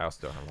 I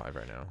also don't have live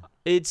right now.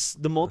 It's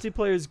the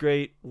multiplayer is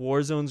great.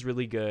 Warzone's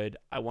really good.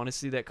 I want to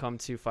see that come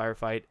to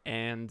Firefight,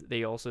 and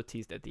they also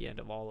teased at the end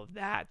of all of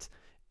that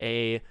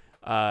a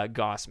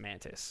Gauss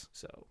Mantis.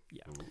 So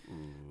yeah,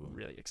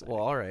 really excited. Well,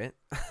 all right.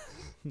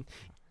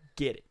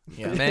 Get it.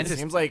 Yeah, Mantis- it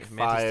seems like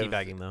Mantis 5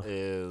 teabagging, though.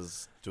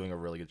 is doing a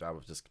really good job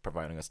of just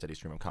providing a steady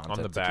stream of content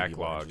On the to keep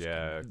people backlog,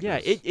 interested. yeah.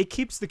 Yeah, it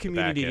keeps the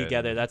community end.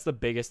 together. That's the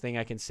biggest thing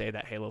I can say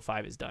that Halo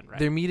 5 has done right.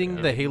 They're meeting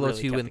Yeah. the Halo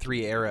Really 2 kept and the 3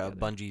 community era of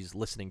together. Bungie's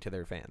listening to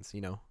their fans,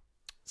 you know?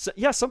 So,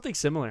 yeah, something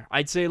similar.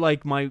 I'd say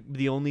like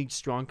the only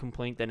strong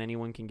complaint that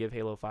anyone can give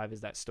Halo 5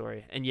 is that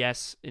story. And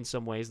yes, in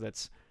some ways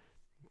that's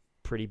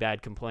pretty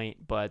bad complaint,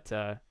 but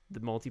the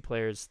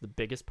multiplayer is the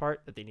biggest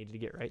part that they needed to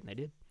get right, and they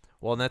did.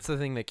 Well, and that's the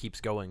thing that keeps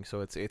going.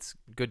 So it's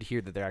good to hear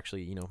that they're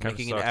actually, you know, Kind of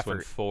making an sucks when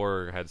effort.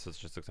 4 had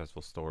such a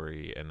successful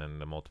story, and then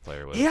the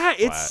multiplayer was Yeah, flat.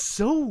 it's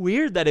so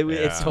weird that Yeah.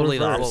 it's Totally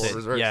the reversed. opposite.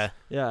 Reverse. Yeah.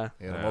 Yeah.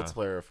 Yeah, the Yeah.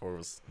 multiplayer 4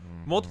 was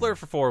Multiplayer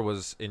for 4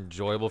 was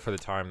enjoyable for the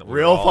time that we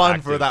real were all fun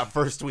active. for that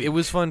first week. It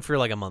was fun for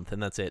like a month,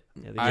 and that's it.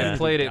 Yeah, the I community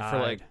played it for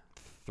died. like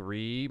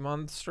 3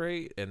 months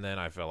straight, and then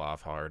I fell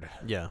off hard.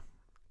 Yeah.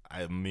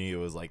 Me, it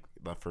was like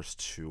the first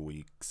 2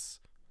 weeks.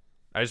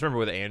 I just remember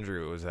with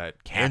Andrew, it was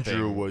that capping,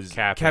 Andrew was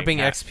Capping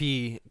cap-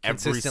 XP every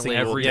consistently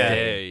single every Yeah.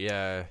 day.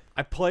 Yeah.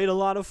 I played a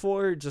lot of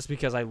 4 just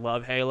because I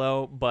love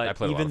Halo, I but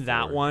played a lot even of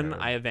that 4, one yeah.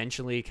 I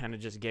eventually kind of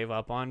just gave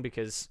up on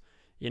because,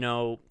 you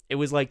know, it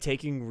was like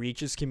taking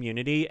Reach's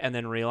community and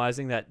then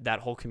realizing that that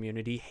whole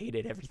community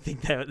hated everything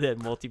that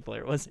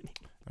multiplayer was in.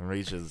 And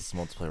Reach's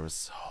multiplayer was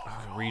so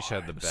Reach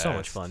had the best. So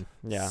much fun.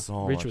 Yeah,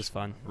 So Reach much was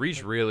fun.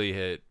 Reach really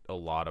hit a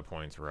lot of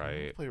points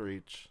right. Let's play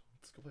Reach.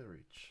 Let's go play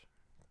Reach.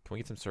 Can we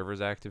get some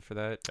servers active for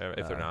that?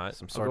 If they're not,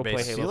 Some I'll go play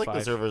sword-based. I Halo feel like the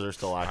 5. servers are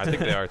still I active. think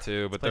they are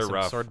too, but play they're some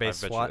rough.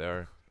 sword-based I bet SWAT. you they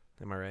are.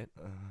 Am I right?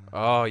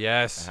 Oh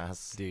yes,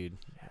 Yes. Dude.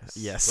 Yes.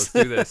 Yes.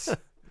 let's do this.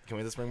 Can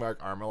we just bring back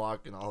Armor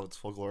Lock in all its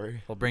full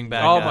glory? We'll bring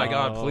back. Oh my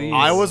God, please!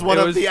 I was one It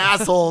of was- the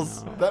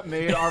assholes that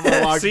made Armor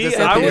Lock See,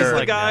 disappear. I was the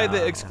Like, guy no.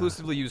 that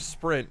exclusively used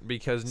Sprint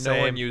because no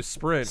Same. one used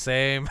Sprint.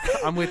 Same.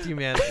 I'm with you,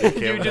 man.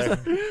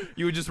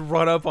 You would just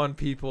run up on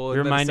people.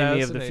 You're and then reminding me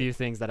of the assassinate. few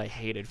things that I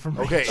hated from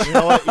Okay, Reach. you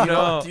know what? You know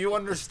No. what? Do you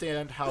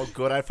understand how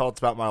good I felt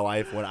about my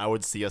life when I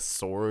would see a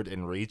sword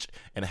in Reach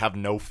and have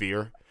no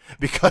fear?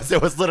 Because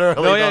it was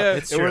literally No, yeah,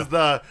 it was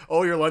the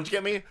your lunch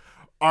get me,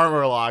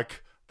 Armor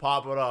Lock,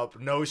 pop it up,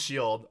 no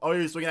shield. Oh,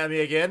 you're swinging at me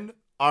again?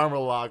 Armor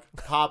Lock,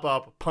 pop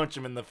up, punch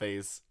him in the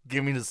face,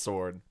 give me the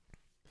sword,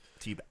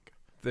 teabag.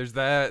 There's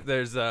that.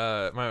 There's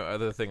my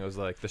other thing was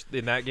like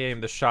in that game,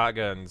 the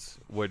shotguns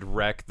would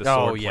wreck the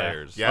Oh, sword yeah.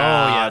 players.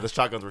 Yeah, the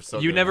shotguns were so.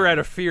 You good. never had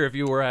a fear if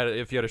you had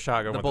a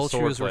shotgun The with bull a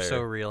sword chews were player.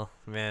 so real,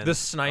 man. The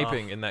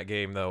sniping in that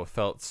game though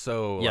felt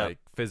so Yep. like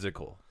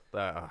physical.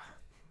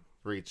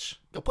 Reach.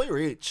 Go play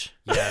Reach.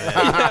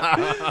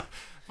 Yeah.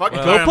 Fucking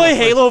Well, Go Dynamo play Fight.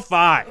 Halo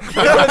 5.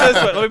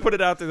 Let me put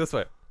it out there this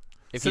way.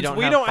 If Since you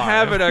we don't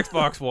have five, an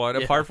Xbox One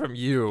Yeah. apart from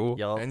you,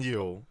 Yup. And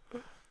you.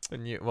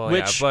 and you, well,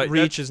 Which yeah, but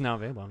Reach is now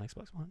available on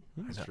Xbox One.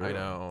 I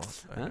know,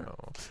 Huh?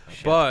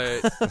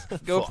 but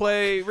go Fuck.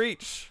 play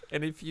Reach,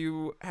 and if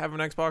you have an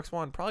Xbox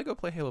One, probably go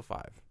play Halo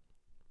 5.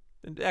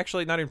 And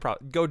actually, not even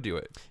probably. Go do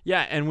it.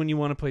 Yeah, and when you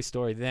want to play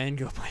story, then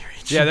go play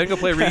Reach. Yeah, then go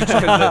play Reach.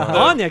 'cause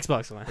on the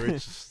Xbox One.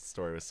 Reach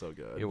story was so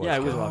good. Yeah,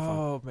 it was a lot of fun.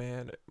 Oh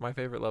man, my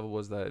favorite level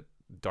was that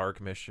dark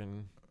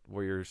mission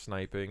where you're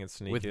sniping and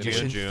sneaking With in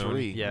Mission June.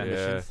 3. Yeah.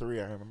 Mission 3.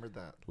 I remember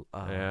that.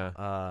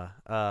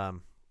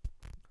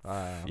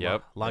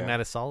 Yep. Long Yeah. Night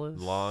of Solace.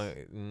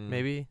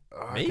 Maybe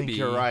I Maybe. think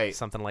you're right.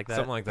 Something like that.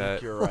 something like I think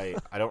that. you're right.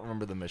 I don't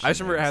remember the mission. I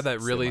just remember it had that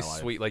names. really Saved my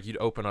life. sweet, like you'd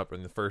open up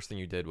and the first thing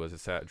you did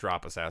was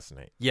drop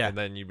assassinate. Yeah. and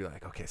then you'd be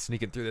like, okay,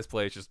 sneaking through this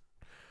place,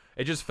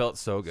 it just felt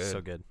so good.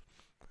 So good.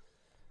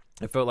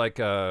 It felt like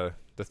the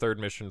third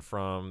mission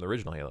from the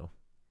original Halo.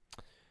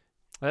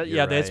 Yeah,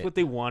 You're that's right. what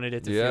they wanted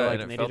it to Yeah, feel like,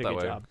 and and it they did a felt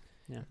good that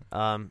way.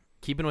 job.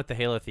 Keeping with the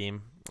Halo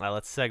theme,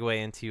 let's segue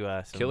into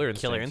some Killer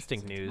Killer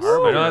Instinct. Instinct news.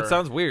 Woo! I know that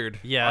sounds weird.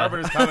 Yeah.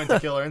 Arbiter's coming to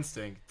Killer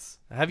Instinct.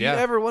 Have you Yeah.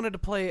 ever wanted to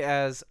play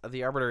as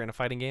the Arbiter in a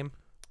fighting game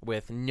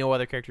with no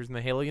other characters in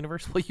the Halo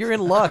universe? Well, you're in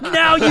luck.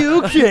 Now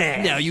you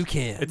can. Now you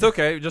can. It's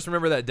okay. Just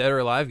remember that Dead or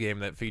Alive game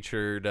that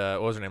featured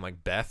what was her name,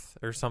 like Beth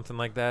or something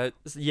like that.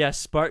 Yeah,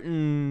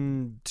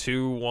 Spartan.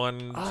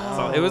 2-1.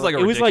 Oh. It was like a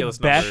It was like ridiculous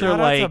Beth number. or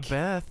like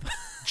Beth.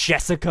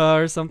 Jessica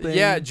or something.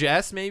 Yeah,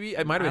 Jess maybe.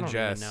 It might I have don't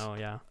been even Jess. know,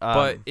 yeah.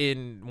 But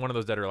in one of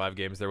those Dead or Alive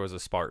games, there was a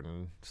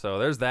Spartan. So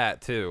there's that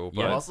too.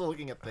 But I'm also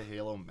looking at the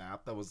Halo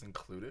map that was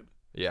included,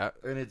 yeah.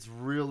 and it's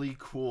really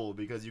cool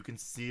because you can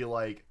see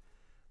like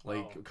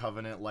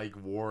Covenant like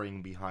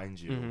warring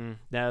behind you. Mm-hmm.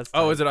 That's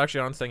Oh, is it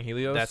actually on Sang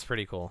Helios? That's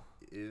pretty cool.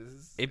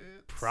 Is It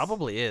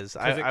probably is.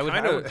 I, 'Cause it I would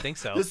kinda- think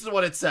so. This is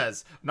what it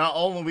says. Not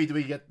only do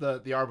we get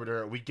the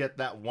Arbiter, we get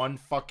that one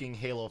fucking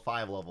Halo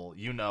 5 level.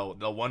 You know,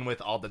 the one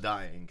with all the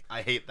dying.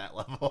 I hate that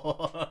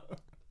level.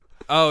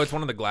 Oh, it's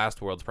one of the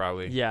glassed worlds,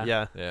 probably. Yeah.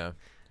 Yeah.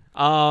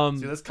 Yeah.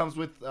 See, this comes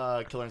with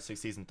Killer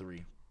Instinct Season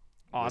 3.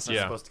 Awesome. This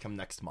is Yeah. supposed to come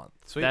next month.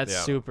 Sweet. That's yeah.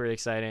 super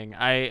exciting.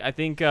 I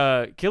think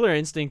Killer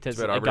Instinct has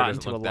Too bad Arbiter gotten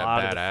doesn't to a look that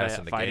lot of badass the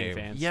in the fighting game.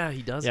 fans. Yeah,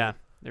 he does. Yeah,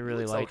 they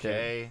really Looks liked it.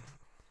 okay.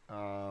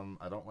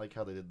 I don't like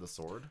how they did the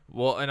sword.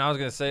 Well, and I was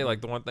gonna say,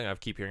 like, the one thing I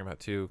keep hearing about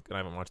too, and I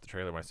haven't watched the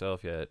trailer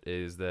myself yet,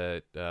 is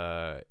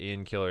that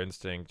in Killer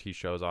Instinct he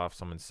shows off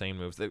some insane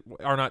moves that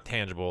are not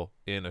tangible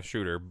in a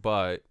shooter,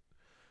 but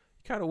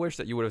you kind of wish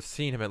that you would have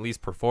seen him at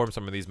least perform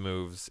some of these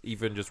moves,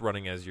 even just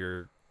running as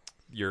your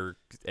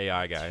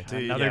AI guy.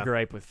 Dude, Another yeah.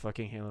 gripe with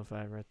fucking Halo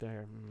 5 right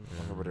there.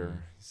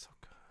 Arbiter. He's so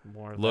good.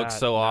 More of Looks that,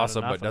 so not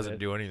awesome, enough but of doesn't it.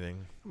 do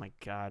anything. Oh my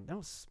god, that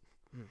was.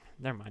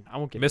 Never mind. I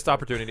won't get Missed into it.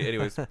 opportunity.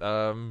 Anyways,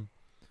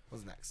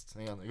 What's next?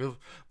 Hang on. Go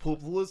pull up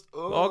the list.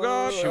 Oh,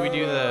 God. Should we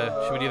do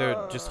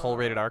the just whole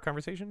rated R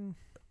conversation?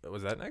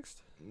 was that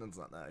next? That's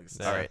not next.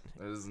 Yeah. All right.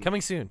 There's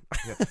Coming soon.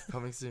 yeah,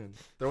 coming soon.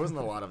 There wasn't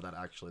a lot of that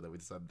actually. That we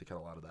decided to cut a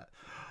lot of that.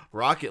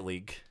 Rocket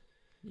League.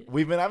 Yeah.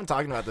 We've been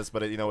talking about this,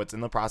 but it's in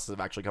the process of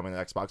actually coming to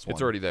Xbox One.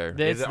 It's already there. It's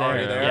Is it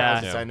already there? Yeah.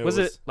 I just- I knew Was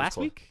it it last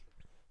close. week?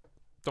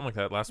 Something like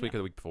that. Last week or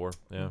the week before.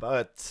 Yeah.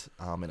 But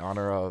in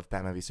honor of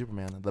Batman v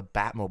Superman, the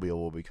Batmobile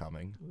will be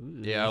coming.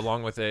 Yeah,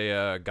 along with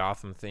a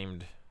Gotham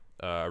themed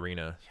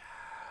arena.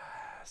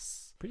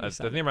 Yes. Pretty I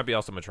exciting. think there might be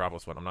also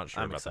Metropolis one. I'm not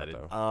sure I'm about excited.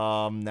 that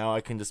though. Now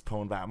I can just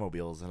pwn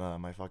Batmobiles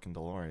in my fucking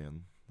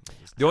DeLorean.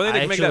 The only thing that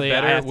can make that Actually, I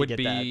better have to would get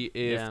be that.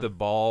 if Yeah. the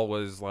ball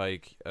was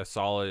like a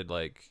solid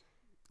like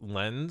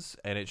lens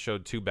and it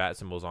showed two bat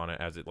symbols on it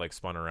as it like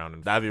spun around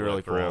and That'd be really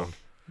flipped cool. around.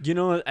 You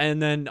know,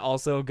 and then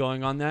also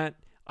going on that,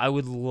 I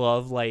would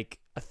love like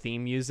a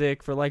theme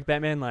music for like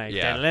Batman, like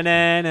Yeah.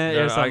 da-da-da-da,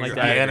 No, or something like I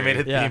The that. agree.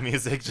 animated Yeah. theme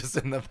music just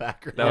in the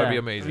background. That would be Yeah,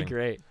 amazing. That'd be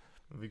great.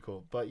 That'd be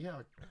cool. But yeah,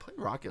 play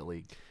Rocket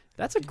League.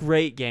 That's a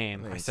great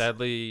game. Nice.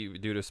 Sadly,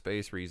 due to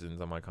space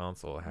reasons on my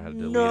console, I had to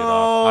delete No. it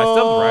off. I still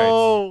have the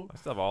rights. I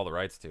still have all the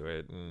rights to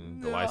it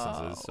and the No.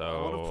 licenses, I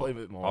wanna so play a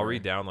bit more. I'll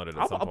re-download it at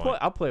I'll, some I'll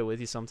point. play it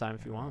with you sometime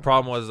if you want.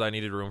 Problem was I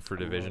needed room for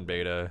Division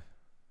beta,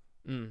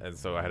 Mm. and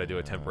so I had to do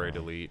a temporary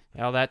delete.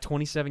 All that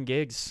 27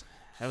 gigs.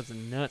 That was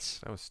nuts.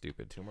 That was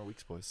stupid. 2 more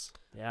weeks, boys.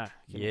 Yeah.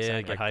 getting Yeah,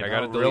 excited. get I hyped.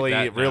 gotta delete Really,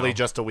 that really, now.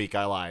 just a week.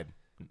 I lied.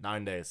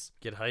 9 days.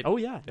 Get hyped. Oh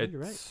yeah, no,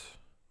 you're right.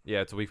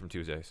 Yeah, it's a week from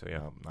Tuesday, so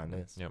yeah. 9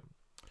 days. Yep.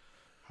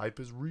 Hype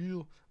is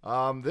real.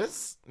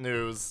 This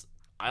news,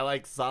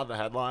 I saw the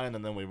headline,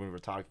 and then when we were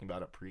talking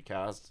about it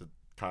precast, it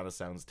kind of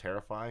sounds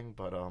terrifying.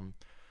 But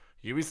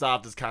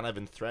Ubisoft is kind of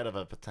in threat of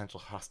a potential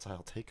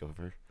hostile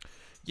takeover.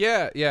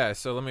 Yeah.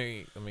 So let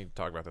me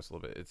talk about this a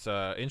little bit. It's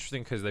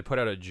interesting because they put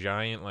out a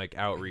giant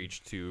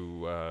outreach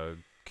to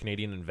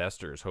Canadian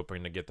investors,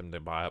 hoping to get them to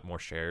buy up more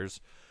shares.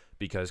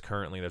 Because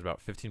currently there's about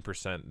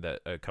 15% that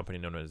a company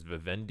known as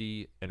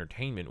Vivendi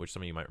Entertainment, which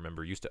some of you might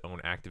remember used to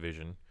own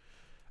Activision,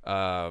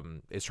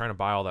 is trying to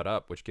buy all that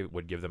up, which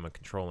would give them a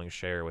controlling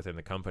share within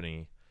the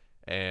company.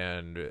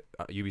 And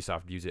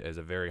Ubisoft views it as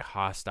a very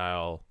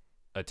hostile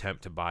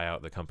attempt to buy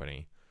out the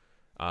company.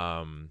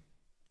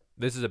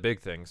 This is a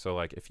big thing. So,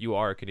 if you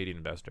are a Canadian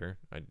investor,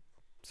 I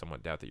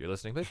somewhat doubt that you're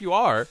listening, but if you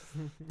are,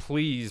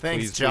 please,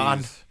 Thanks, please, John.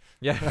 please.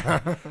 Yeah.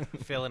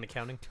 Fail in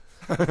accounting.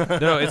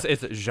 No,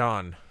 it's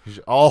Jean.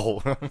 Oh,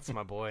 That's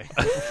my boy.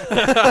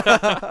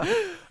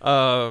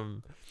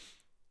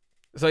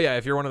 So yeah,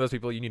 if you're one of those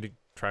people, you need to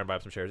try and buy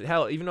up some shares.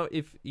 Hell, even though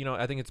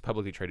I think it's a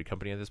publicly traded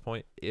company at this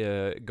point,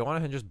 go on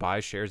ahead and just buy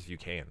shares if you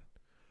can.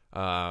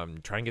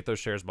 Try and get those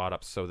shares bought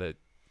up so that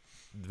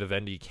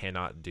Vivendi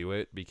cannot do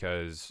it,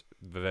 because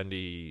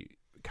Vivendi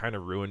kind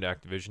of ruined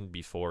Activision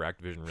before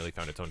Activision really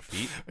found its own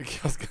feet. I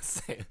was gonna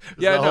say.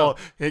 Yeah, no,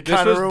 it this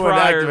kind of was ruined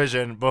prior-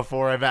 Activision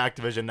before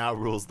Activision now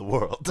rules the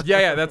world.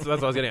 Yeah, that's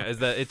what I was getting at. Is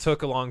that it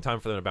took a long time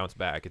for them to bounce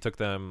back. It took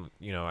them,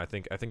 I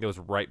think it was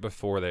right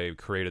before they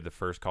created the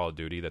first Call of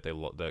Duty that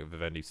that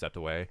Vivendi stepped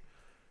away,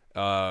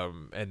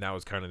 and that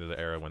was kind of the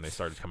era when they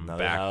started coming Now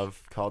back. they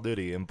have Call of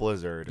Duty and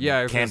Blizzard. And Yeah,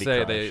 I was gonna Candy say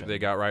Crush they and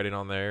got right in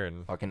on there,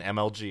 and fucking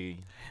MLG.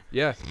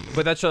 yeah,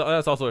 but that's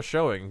also a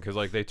showing because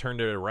they turned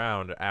it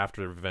around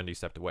after Vivendi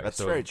stepped away. That's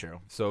so, very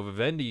true. So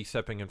Vivendi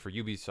stepping in for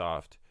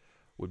Ubisoft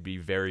would be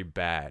very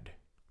bad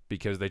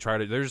because they try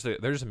to. There's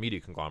a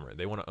media conglomerate.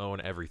 They want to own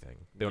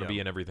everything. They want to Yeah.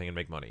 be in everything and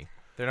make money.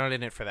 They're not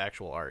in it for the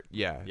actual art.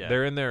 Yeah, Yeah.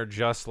 they're in there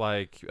just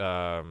like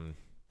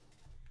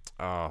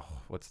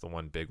what's the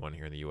one big one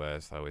here in the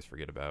U.S. I always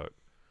forget about.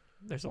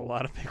 There's a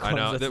lot of big I ones.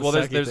 know. That's the Well,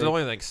 there's sucky thing.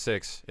 only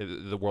 6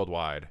 the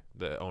worldwide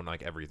that own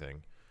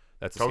everything.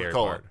 That's the scary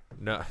Coca-Cola. part.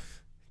 No,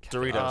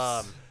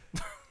 Doritos.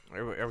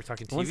 Are we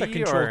talking TV The ones that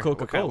control or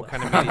Coca-Cola. What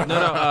kind of media?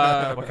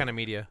 No. What kind of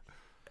media?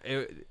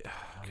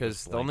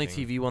 Because the only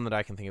TV one that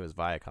I can think of is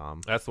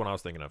Viacom. That's the one I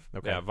was thinking of.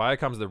 Okay. Yeah,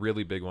 Viacom's the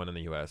really big one in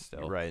the U.S.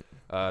 still. Right.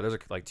 There's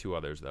 2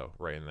 others though,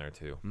 right in there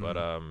too. Mhm.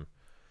 But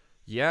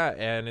yeah,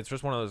 and it's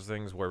just one of those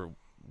things where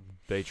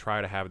they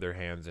try to have their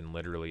hands in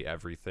literally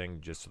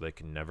everything just so they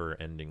can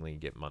never-endingly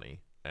get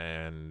money,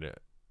 and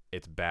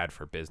it's bad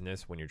for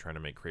business when you're trying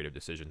to make creative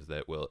decisions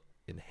that will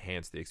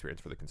enhance the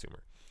experience for the consumer.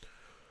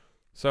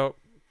 So,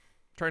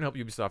 try and help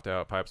Ubisoft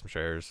out, buy up some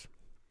shares.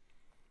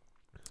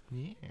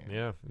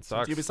 Yeah, it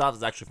sucks. Ubisoft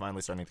is actually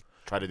finally starting to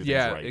try to do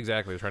Yeah, things right.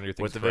 exactly. They're trying to do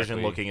things With Division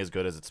correctly. looking as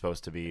good as it's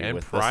supposed to be. And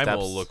with Primal the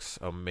steps, looks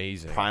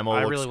amazing. Primal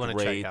I looks really want to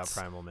great. check out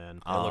Primal, man.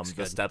 It The looks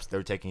good. steps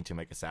they're taking to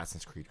make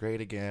Assassin's Creed great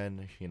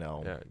again.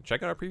 Yeah,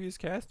 check out our previous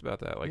cast about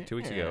that 2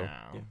 weeks ago.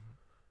 Yeah. I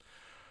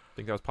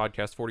think that was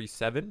podcast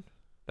 47.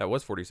 That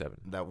was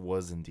 47. That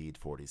was indeed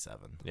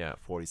 47. Yeah.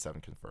 47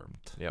 confirmed.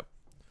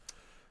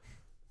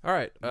 All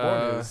right.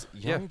 More news.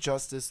 yeah. Young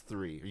Justice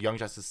 3. Or Young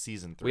Justice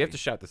Season 3. We have to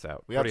shout this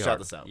out. We have to pretty shout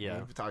hard. this out. Yeah.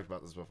 We've talked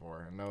about this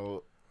before. I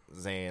know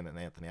Zane and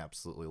Anthony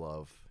absolutely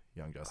love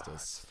Young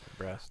Justice.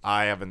 Breast.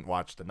 I haven't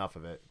watched enough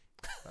of it.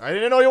 I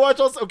didn't know you watched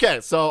us. Okay,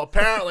 so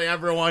apparently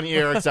everyone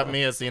here except me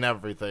has seen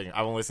everything.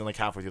 I've only seen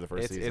halfway through the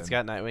first season. It's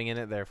got Nightwing in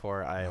it,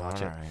 therefore I watch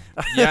it. Alright.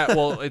 Yeah,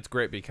 well, it's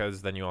great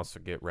because then you also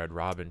get Red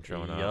Robin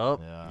showing up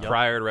Yup. Yeah.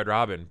 prior to Red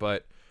Robin.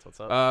 But What's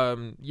up?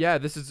 yeah,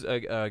 this is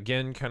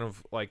again kind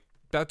of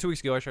about 2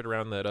 weeks ago. I shared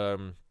around that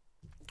one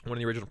of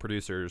the original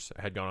producers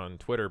had gone on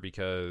Twitter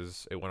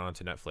because it went on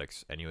to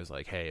Netflix, and he was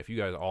like, "Hey, if you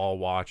guys all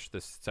watch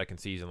this second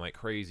season like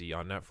crazy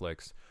on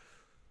Netflix,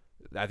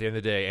 at the end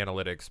of the day,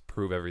 analytics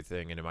prove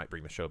everything, and it might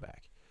bring the show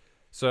back."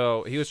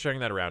 So he was sharing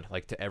that around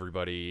to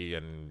everybody,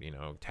 and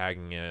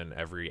tagging in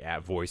every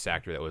voice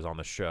actor that was on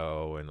the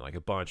show, and a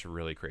bunch of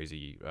really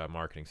crazy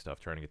marketing stuff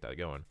trying to get that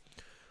going.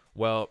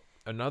 Well,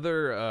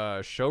 another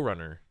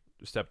showrunner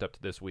stepped up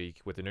to this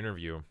week with an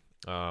interview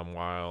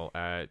while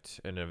at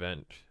an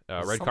event,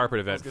 red carpet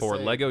event for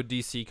Lego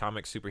DC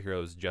Comics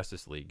Superheroes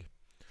Justice League.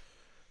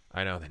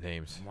 I know the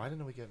names, Why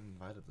didn't we get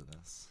invited to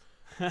this?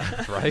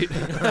 right?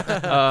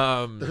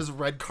 There's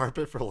red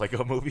carpet for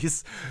Lego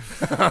movies.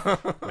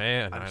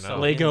 Man, I'm I so know.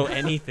 Lego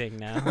anything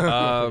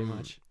now. Pretty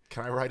much.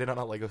 Can I ride it on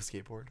a Lego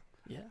skateboard?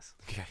 Yes.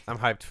 Okay. I'm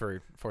hyped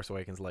for Force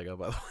Awakens Lego,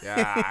 by the way.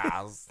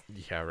 Yeah.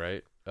 Yeah,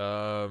 right.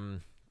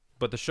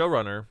 But the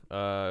showrunner,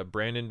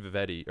 Brandon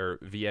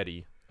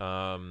Vietti,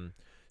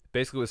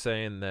 basically was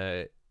saying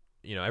that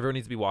everyone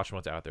needs to be watching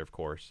what's out there, of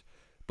course,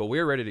 but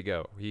we're ready to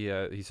go.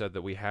 He said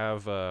that we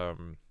have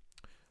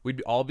we'd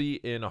all be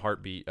in a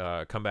heartbeat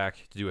come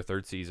back to do a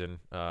third season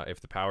if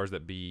the powers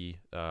that be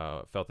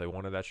felt they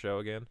wanted that show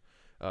again.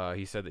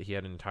 He said that he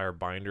had an entire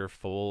binder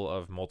full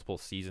of multiple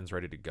seasons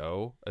ready to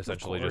go,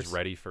 essentially just course.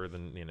 ready for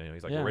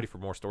he's like, Yeah. we're ready for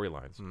more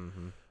storylines.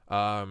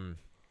 Mm-hmm.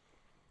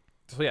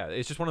 So yeah,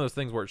 it's just one of those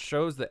things where it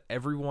shows that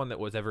everyone that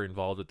was ever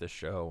involved with this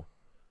show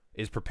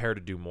is prepared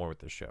to do more with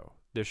this show.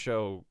 This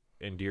show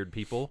endeared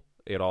people.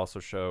 It also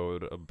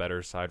showed a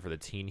better side for the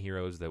teen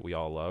heroes that we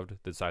all loved.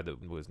 The side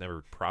that was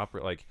never proper.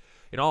 Like,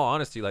 in all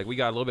honesty, like we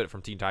got a little bit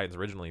from Teen Titans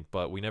originally,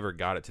 but we never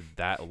got it to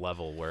that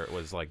level where it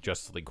was like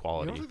Justice League You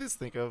quality. know what I just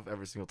think of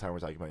every single time we're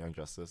talking about Young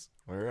Justice?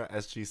 We were at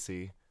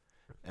SGC,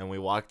 and we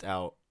walked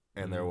out,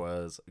 and there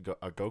was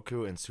a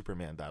Goku and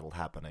Superman battle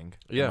happening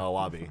Yeah. in the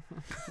lobby.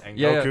 And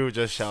Yeah, Goku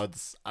just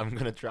shouts, "I'm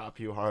going to drop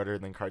you harder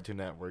than Cartoon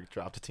Network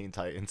dropped Teen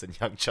Titans and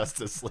Young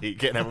Justice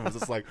League." And everyone's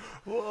just like,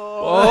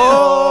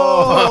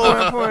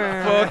 Oh,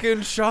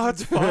 fucking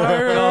shots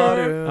fired!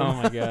 Oh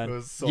my It god.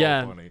 was so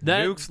Yeah, funny.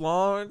 that Nukes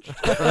launched.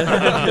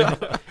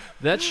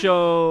 that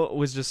show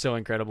was just so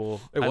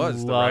incredible. It I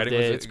was. The loved writing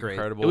was it. It's great.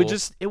 incredible.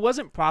 It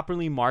wasn't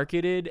properly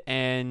marketed,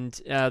 and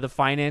the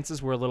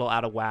finances were a little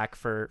out of whack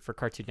for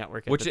Cartoon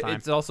Network at Which the time.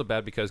 it's also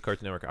bad because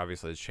Cartoon Network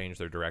obviously has changed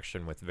their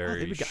direction with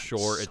very they've gotten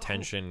short so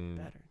attention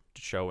better.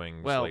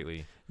 showings Well,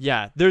 lately.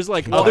 Yeah, there's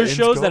like Teen other Titans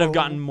shows that have Go.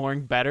 gotten more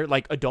better.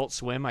 Like Adult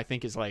Swim, I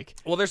think is like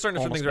Well, they're starting to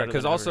turn almost things around better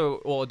because than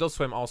also, Adult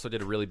Swim also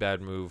did a really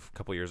bad move a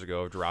couple years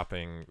ago of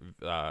dropping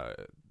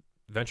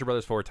Venture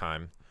Brothers 4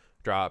 Time,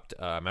 dropped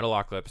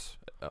Metalocalypse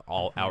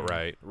all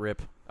outright.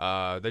 Rip.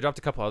 They dropped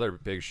a couple other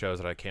big shows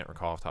that I can't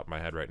recall off the top of my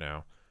head right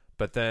now.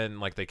 But then,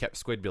 like, they kept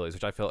Squidbillies,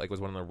 which I felt like was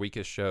one of their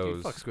weakest shows.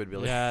 Dude, fuck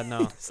Squidbillies. yeah, no.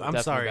 I'm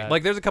definitely sorry. bad.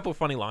 Like, there's a couple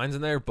funny lines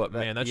in there, but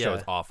man, that show yeah.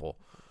 is awful.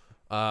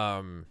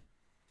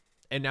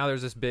 And now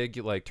there's this big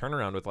like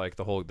turnaround with like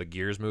the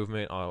Gears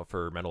movement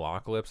for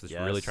Metalocalypse. That's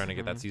really Yes. trying to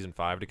get that season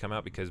 5 to come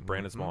out because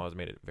Brandon Small has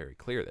made it very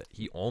clear that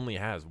he only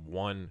has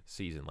one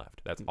season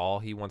left. That's all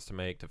he wants to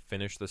make to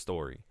finish the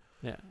story.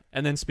 Yeah,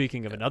 and then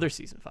speaking of another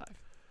season 5.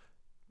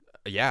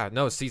 Yeah,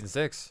 no, it's season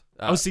 6.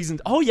 Season.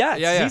 Oh yeah,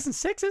 it's yeah, yeah. season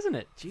 6, isn't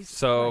it? Jesus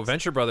So Christ.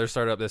 Venture Brothers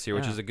started up this year,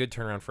 which Yeah. is a good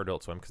turnaround for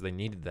Adult Swim because they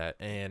needed that,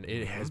 and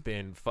it has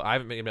been. I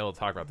haven't been able to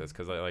talk about this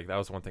because like that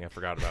was one thing I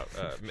forgot about.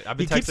 I've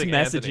been He keeps texting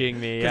messaging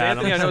me. because Yeah, and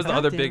Anthony I'm I know just is the like,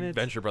 other "God big damn it."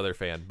 Venture Brother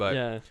fan, but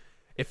Yeah.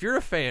 if you're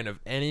a fan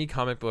of any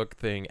comic book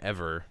thing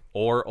ever,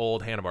 or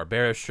old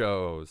Hanna-Barbera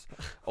shows,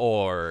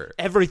 or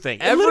Everything.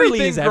 It literally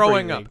everything is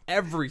growing everything. up,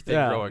 everything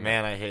Yeah. growing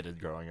Man, I hated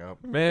growing up.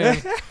 up,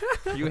 man,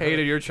 you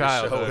hated your This show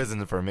childhood.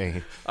 isn't for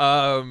me.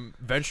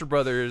 Venture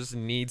Brothers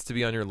needs to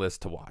be on your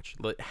list to watch.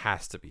 It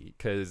has to be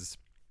because,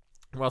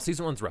 well,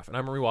 season 1's rough, and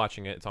I'm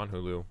rewatching it. It's on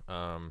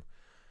Hulu.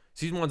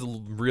 Season 1's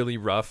really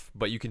rough,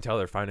 but you can tell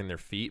they're finding their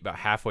feet. About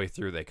halfway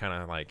through, they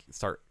kind of like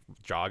start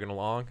jogging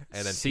along,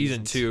 and then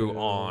season 2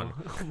 on.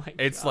 Oh my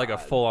It's like a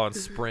God. full-on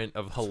sprint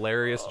of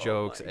hilarious Oh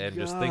jokes my and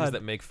just things God.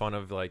 that make fun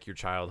of like your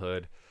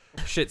childhood.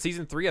 Shit,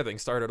 season 3 I think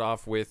started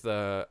off with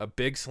a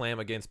big slam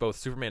against both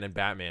Superman and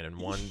Batman in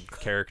one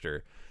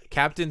character,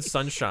 Captain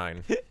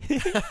Sunshine.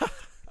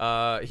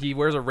 He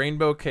wears a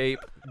rainbow cape,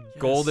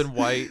 gold and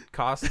white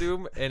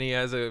costume, and he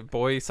has a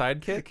boy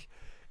sidekick.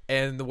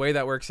 And the way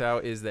that works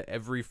out is that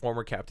every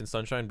former Captain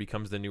Sunshine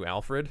becomes the new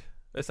Alfred,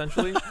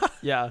 essentially.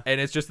 Yeah.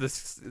 And it's just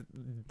this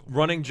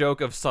running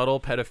joke of subtle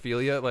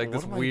pedophilia, like What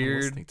this am I even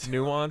weird listening to?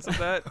 nuance of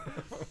that.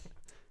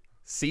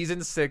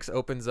 Season 6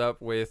 opens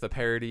up with a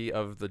parody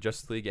of the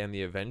Justice League and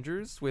the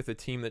Avengers with a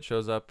team that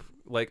shows up.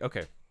 Like,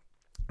 okay, I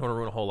don't want to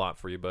ruin a whole lot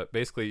for you, but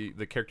basically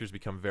the characters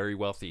become very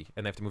wealthy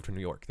and they have to move to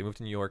New York. They move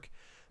to New York.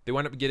 They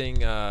wind up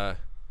getting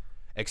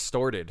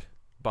extorted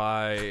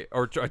by,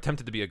 or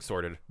attempted to be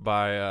extorted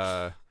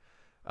by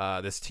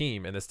this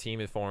team, and this team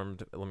is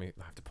formed. I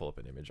have to pull up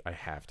an image. I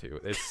have to.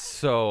 It's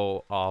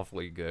so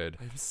awfully good.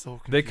 I'm so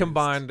confused. They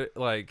combined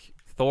like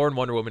Thor and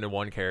Wonder Woman in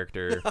one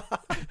character.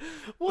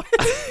 What?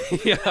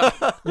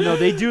 Yeah. No,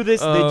 they do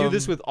this. They do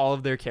this Um, with all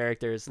of their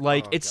characters.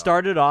 Like Oh, it God.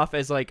 started off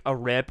as like a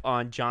rip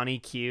on Johnny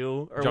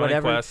Q or Johnny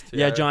whatever. Quest,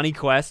 yeah, yeah. Johnny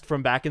Quest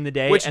from back in the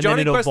day, Which and Johnny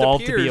then it Quest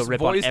evolved to be a appears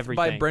rip on voiced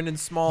everything. by Brendan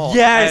Small.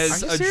 Yes!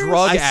 as Are you a serious?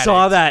 drug I addict.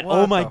 saw that. What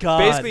Oh my the god!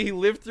 Basically, he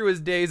lived through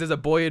his days as a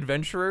boy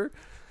adventurer,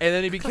 and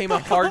then he became a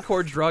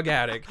hardcore drug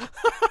addict,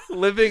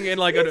 living in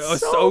like an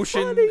It's so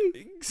ocean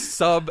funny.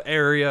 sub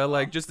area,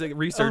 like just a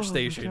research Oh my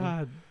station.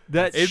 God.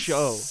 That It's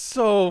show.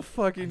 so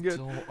fucking I good.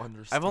 don't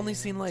understand. I've only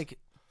seen like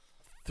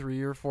 3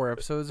 or 4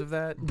 episodes of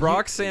that.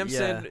 Brock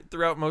Sampson Yeah.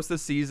 throughout most of the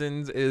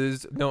seasons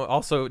is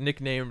also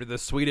nicknamed the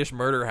Swedish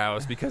Murder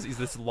House because he's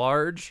this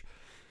large,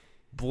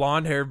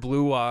 blonde-haired,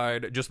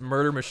 blue-eyed, just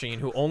murder machine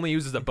who only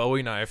uses a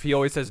Bowie knife. He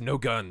always says no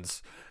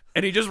guns,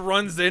 and he just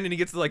runs in and he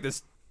gets like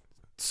this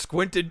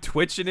squinted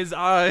twitch in his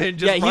eye and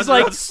just Yeah, runs he's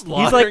like around he's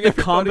slaughtering like the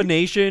everybody.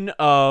 combination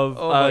of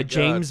Oh my God.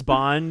 James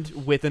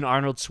Bond with an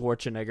Arnold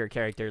Schwarzenegger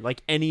character,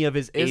 like any of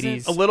his Isn't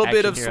 80s. A little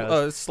bit of action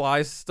heroes. Sly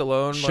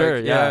Stallone. Sure,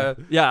 like,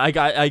 yeah.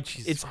 I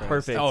it's Christ.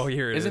 perfect. Oh,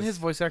 here it Isn't is. his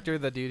voice actor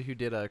the dude who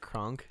did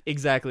Kronk?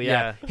 Exactly,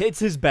 yeah. It's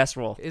his best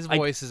role. His I-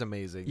 voice is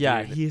amazing.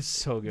 yeah, dude. he is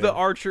so good. The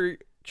archer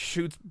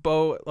shoots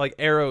bow like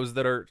arrows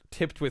that are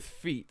tipped with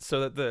feet so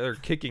that they're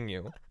kicking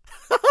you.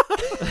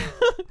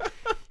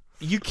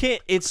 You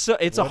can't. It's a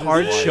What is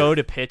hard life? show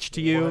to pitch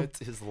to you, What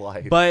is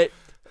life? but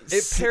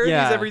It parodies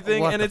Yeah,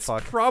 everything, what and the it's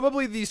fuck?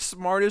 probably the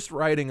smartest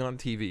writing on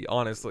TV.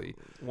 Honestly,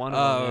 One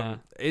of them,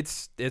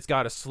 it's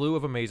got a slew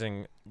of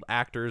amazing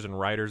actors and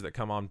writers that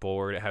come on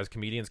board. It has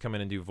comedians come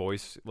in and do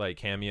voice like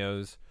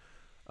cameos.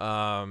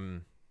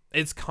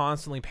 It's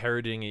constantly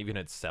parodying even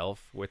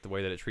itself with the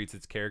way that it treats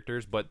its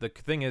characters. But the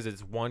thing is,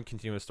 it's one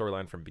continuous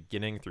storyline from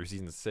beginning through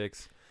season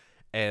 6.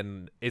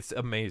 And it's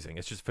amazing.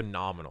 It's just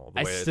phenomenal.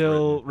 I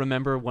still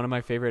remember one of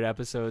my favorite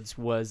episodes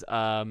was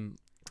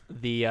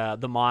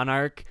the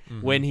Monarch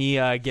when he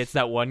gets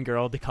that one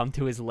girl to come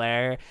to his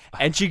lair,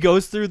 and she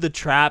goes through the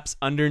traps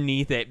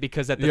underneath it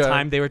because at the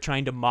time they were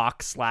trying to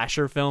mock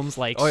slasher films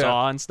like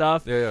Saw and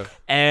stuff. Yeah.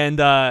 And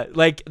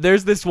like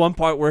there's this one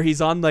part where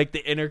he's on like the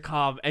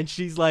intercom and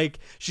she's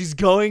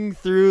going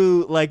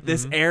through like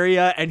this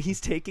area and he's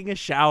taking a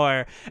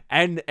shower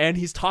and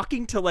he's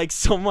talking to like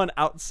someone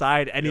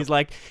outside and he's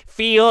like,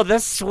 feel the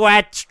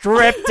sweat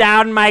drip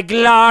down my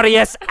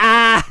glorious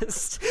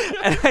ass.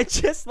 And I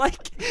just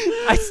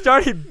I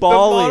started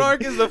bawling. The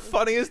Monarch is the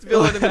funniest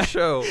villain in the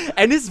show.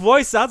 And his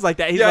voice sounds like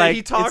that. He's like,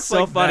 he talks it's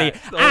so like funny.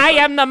 that. I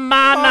am the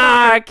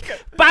monarch.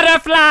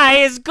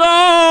 Butterflies,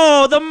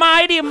 go. The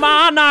mighty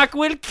monarch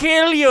will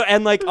kill you.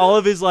 And like all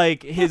of his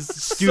his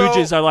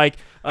stooges are like,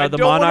 I the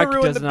don't wanna monarch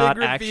ruin does the not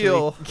big actually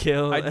reveal.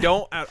 kill. I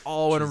don't at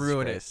all want to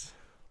ruin it.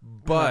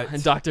 But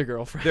and Dr.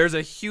 Girlfriend. there's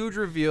a huge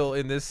reveal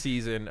in this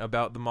season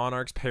about the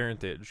Monarch's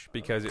parentage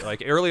because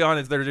early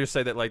on they're just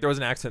say that there was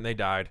an accident and they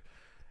died.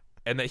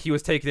 And that he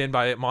was taken in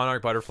by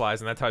monarch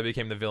butterflies, and that's how he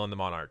became the villain, the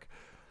Monarch.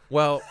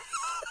 Well,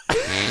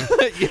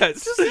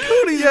 yes.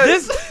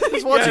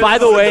 By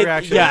the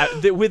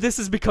way, this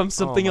has become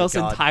something else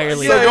God.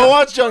 entirely. So go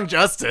watch Young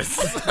Justice.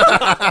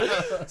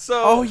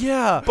 So,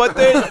 yeah. but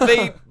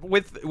they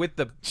with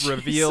the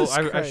reveal, Jesus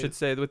I Christ. should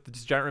say, with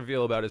this giant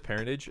reveal about his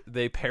parentage,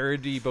 they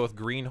parody both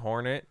Green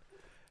Hornet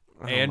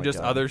and my just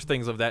God. other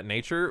things of that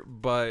nature.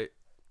 But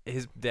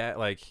his dad,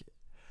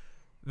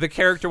 the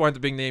character winds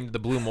up being named the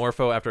Blue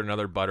Morpho after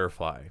another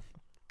butterfly.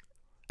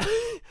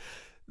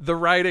 The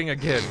writing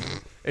again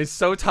is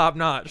so top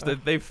notch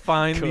that they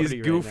find Cody these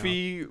right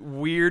goofy,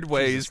 weird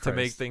ways to make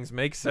Christ. things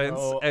make sense,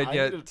 No, and I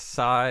yet need-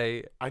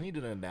 sigh. I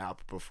needed a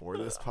nap before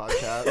this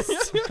podcast.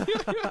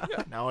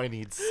 Now I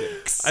need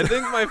 6. I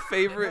think my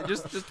favorite,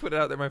 just put it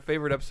out there, my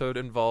favorite episode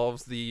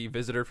involves the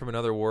visitor from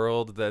another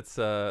world. That's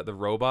the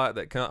robot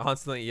that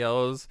constantly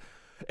yells,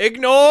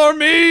 "Ignore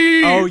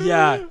me!" Oh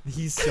yeah,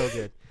 he's so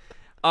good.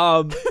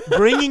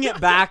 Bringing it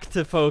back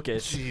to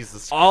focus.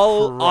 Jesus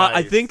I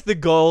Christ. think the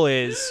goal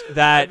is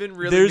that I've been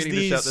really there's meaning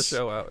these to shout the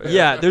show out.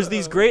 Yeah, there's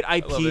these great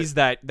love IPs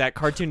it. that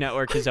Cartoon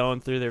Network has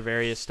owned through their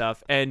various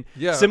stuff, and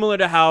Yeah. similar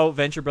to how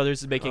Venture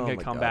Brothers is making Oh a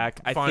my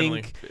comeback. I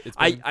Finally. think It's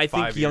been I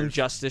think 5 Young years.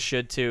 Justice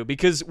should too,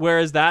 because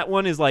whereas that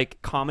one is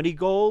like comedy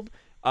gold,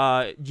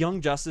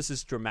 Young Justice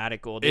is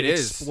dramatic gold. It It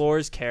is.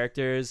 explores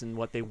characters and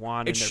what they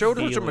want. It and their showed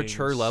such a mature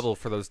feelings. level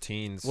for those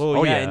teens. Well,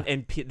 Oh, yeah, yeah.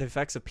 and the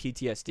effects of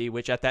PTSD,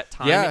 which at that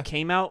time Yeah. it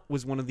came out,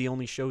 was one of the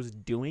only shows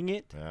doing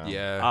it.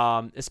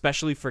 Yeah.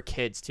 Especially for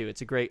kids too.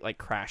 It's a great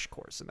crash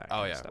course in that. Oh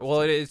kind yeah. of stuff,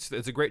 Well, too.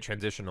 it's a great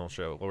transitional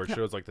show where it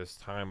shows this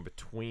time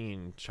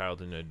between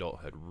childhood and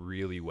adulthood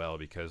really well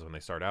because when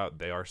they start out,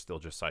 they are still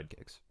just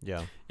sidekicks.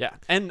 Yeah. Yeah,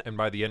 and And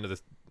by the end of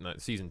this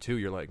season 2,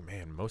 you're like,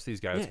 man, most of these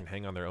guys Yeah. can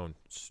hang on their own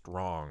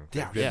strong.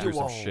 Yeah, They've been through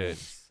some yeah.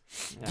 shit.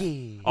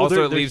 Well, Also,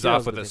 they're it leaves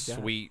off heroes, with but a they've got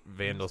it. sweet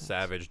Vandal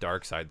Savage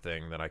dark side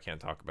thing that I can't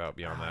talk about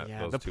beyond that. Yeah,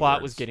 those the two plot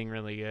words. was getting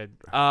really good.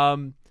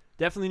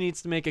 Definitely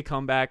needs to make a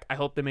comeback. I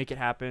hope they make it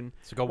happen.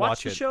 So go Watch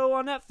watch the it. show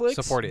on Netflix.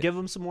 Support it. Give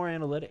them some more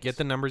analytics. Get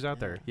the numbers out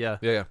there. Yeah.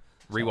 Yeah.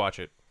 Rewatch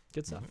it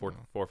good stuff. 4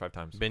 or 5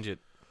 times. Binge it.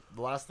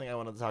 The last thing I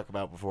wanted to talk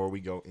about before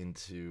we go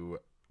into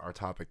our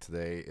topic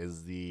today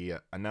is the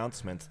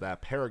announcement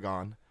that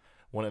Paragon,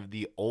 one of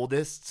the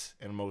oldest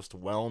and most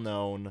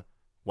well-known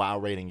WoW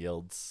rating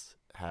guilds,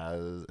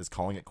 is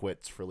calling it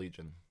quits for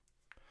Legion.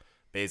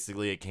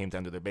 Basically, it came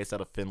down to they're based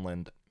out of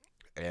Finland,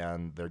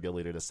 and their guild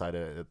leader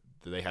decided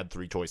they had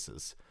 3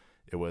 choices.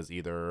 It was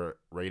either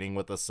raiding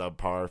with a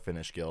subpar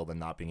Finnish guild and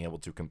not being able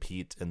to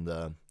compete in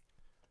the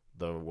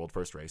World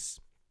First race,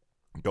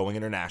 going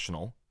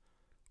international,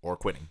 or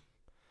quitting.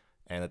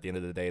 And at the end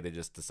of the day, they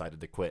just decided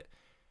to quit.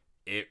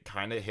 It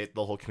kind of hit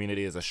the whole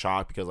community as a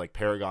shock because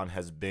Paragon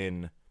has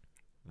been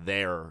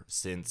there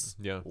since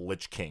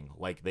Lich King.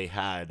 They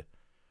had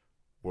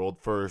World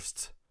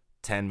First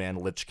 10-man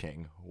Lich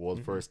King,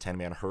 World First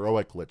 10-man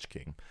Heroic Lich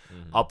King.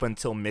 Up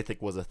until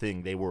Mythic was a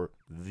thing, they were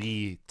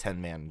the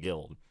 10-man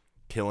guild,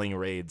 killing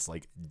raids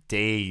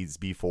days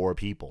before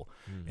people.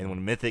 And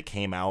when Mythic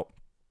came out,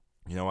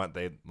 you know what,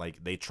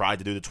 they tried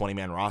to do the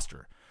 20-man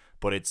roster.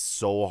 But it's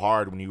so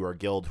hard when you are a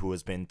guild who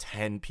has been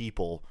 10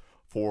 people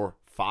for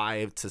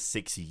 5 to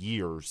 6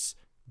 years,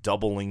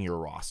 doubling your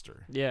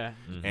roster. Yeah,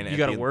 And you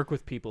got to work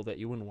with people that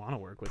you wouldn't want to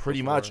work with.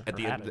 Pretty before, much or at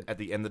the haven't.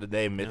 end of the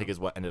day, Mythic is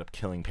what ended up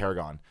killing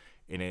Paragon,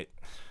 and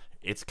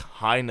it's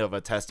kind of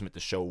a testament to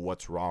show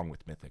what's wrong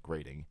with Mythic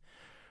rating.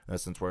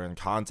 Since we're in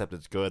concept,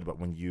 it's good, but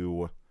when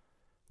you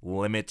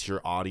limit your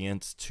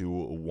audience to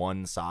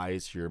one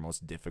size for your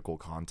most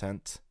difficult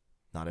content,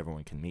 not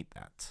everyone can meet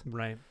that.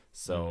 Right.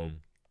 So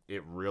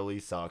It really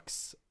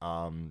sucks.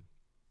 I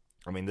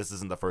mean, this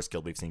isn't the first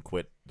guild we've seen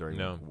quit during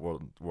No.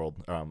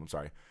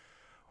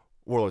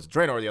 Warlords of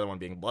Draenor, the other one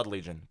being Blood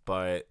Legion,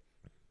 but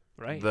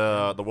Right.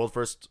 the world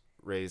first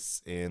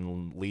race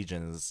in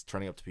Legion is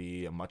turning up to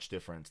be much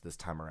different this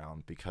time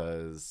around,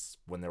 because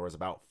when there was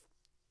about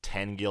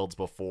 10 guilds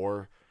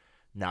before,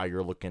 now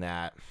you're looking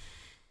at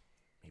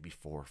maybe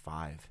 4 or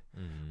 5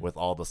 with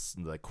all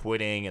the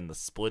quitting and the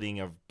splitting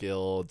of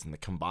guilds and the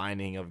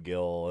combining of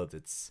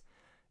guilds.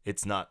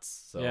 It's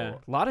nuts. So yeah,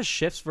 a lot of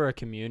shifts for a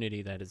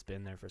community that has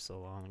been there for so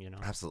long.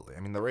 absolutely. I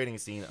mean, the rating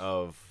scene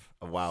of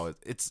WoW,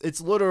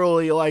 it's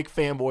literally like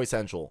fanboy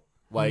central.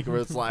 Like, where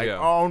it's like, Yeah.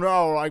 oh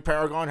no, like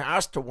Paragon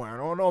has to win.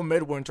 Oh no,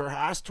 Midwinter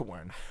has to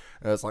win.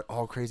 And it's like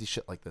all crazy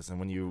shit like this. And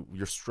when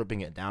you're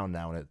stripping it down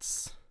now, and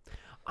it's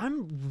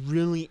I'm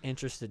really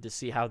interested to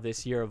see how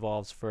this year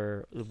evolves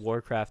for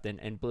Warcraft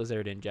and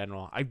Blizzard in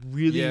general. I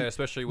really, Yeah,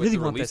 especially with really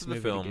the want release this of the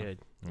movie film. to be good.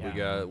 We Yeah.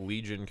 got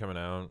Legion coming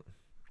out.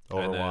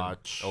 and then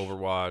Overwatch.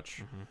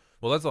 Overwatch.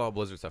 Well, that's all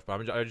Blizzard stuff,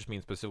 but I just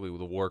mean specifically with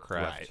the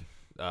Warcraft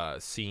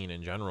Right. scene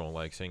in general,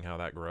 like seeing how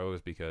that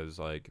grows, because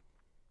like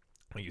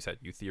you said,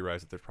 you theorize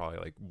that there's probably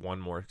like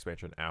one more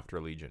expansion after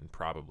Legion,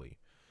 probably.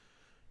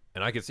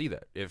 And I could see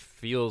that. It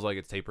feels like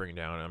it's tapering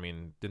down. I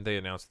mean, didn't they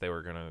announce that they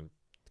were going to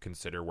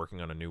consider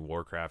working on a new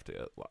Warcraft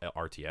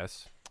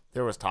RTS?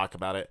 There was talk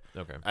about it,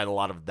 Okay. and a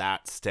lot of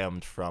that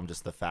stemmed from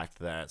just the fact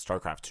that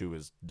StarCraft 2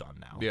 is done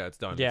now. Yeah, it's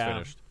done. Yeah. It's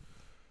finished.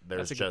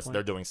 There's That's a good just point.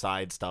 they're doing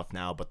side stuff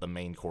now, but the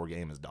main core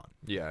game is done.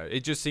 Yeah,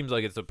 it just seems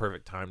like it's the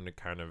perfect time to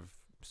kind of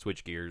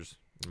switch gears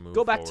and move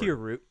Go back forward. to your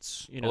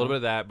roots. A little bit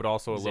of that, but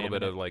also a little Examine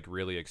bit of it. like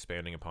really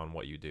expanding upon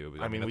what you do.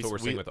 I I mean, mean, that's what we're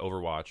seeing with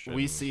Overwatch.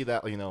 We and- see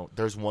that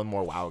there's one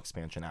more WoW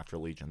expansion after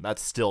Legion.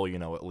 That's still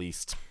at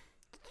least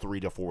 3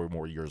 to 4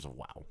 more years of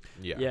WoW.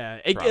 Yeah,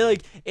 it probably.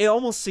 like it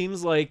almost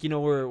seems like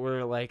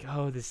we're like,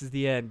 oh, this is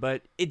the end,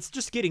 but it's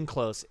just getting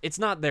close. It's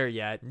not there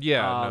yet.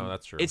 Yeah, no,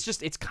 that's true.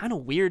 It's kind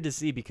of weird to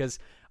see, because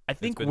I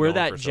think been we're known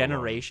that for so long.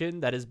 generation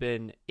that has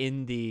been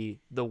in the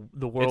world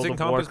It's of encompassed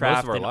most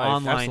Warcraft of our and life.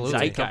 online Absolutely.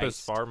 It's encompassed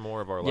zeitgeist. far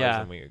more of our lives Yeah.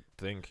 than we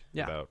think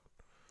Yeah. about.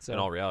 So In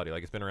all reality,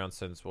 like it's been around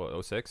since what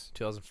 06,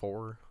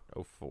 2004.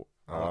 04.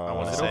 I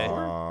want to say. I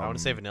want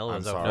to say Um, vanilla I'm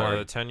is sorry. 04.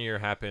 The 10-year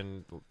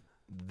happened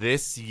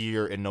This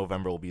year in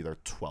November will be their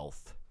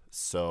 12th,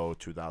 so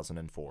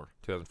 2004.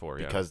 2004.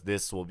 Yeah. Because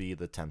this will be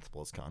the 10th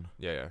BlizzCon.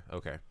 Yeah.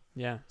 Okay.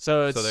 yeah,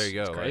 so it's So there you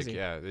go. It's Like, crazy.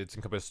 yeah, it's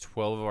encompassed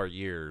 12 of our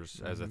years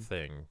as a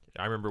thing.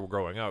 I remember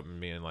growing up and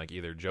being like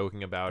either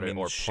joking about I it mean,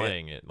 or shit,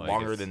 playing it. Like,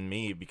 longer it's- than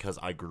me, because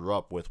I grew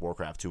up with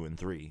Warcraft 2 and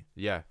 3.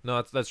 Yeah,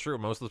 no, that's true.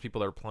 Most of those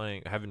people that are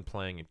playing have been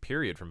playing it,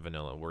 period, from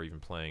vanilla. We're even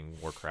playing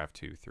Warcraft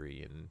 2,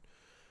 3, and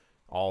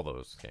all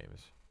those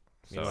games.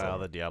 So Meanwhile,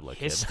 the Diablo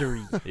kid.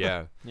 History.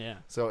 yeah, Yeah.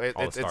 So All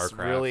it's StarCrafts,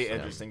 really yeah.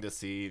 interesting to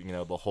see,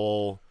 the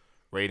whole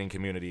rating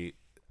community.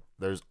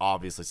 There's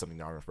obviously something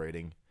wrong with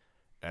rating,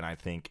 and I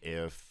think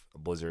if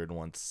Blizzard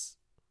wants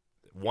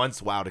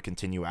WoW to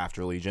continue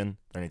after Legion,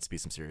 there needs to be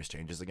some serious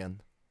changes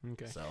again.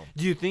 Okay. So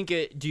Do you think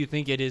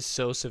it is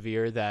so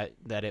severe that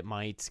it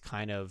might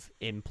kind of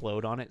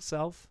implode on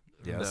itself?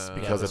 yes, No,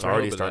 because there's it's a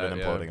already little bit of started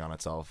that, imploding yeah. on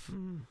itself.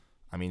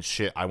 I mean,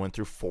 shit, I went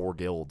through 4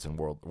 guilds in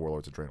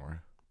Warlords of Draenor.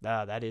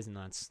 That is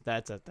nuts.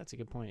 That's a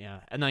good point.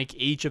 Yeah, and like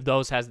each of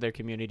those has their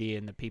community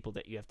and the people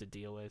that you have to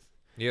deal with.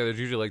 yeah. There's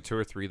usually like 2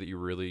 or 3 that you're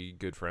really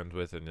good friends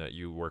with and that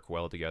you work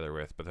well together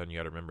with. But then you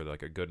got to remember that,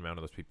 like, a good amount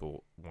of those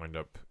people wind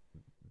up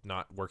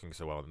not working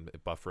so well and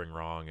buffering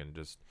wrong, and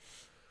just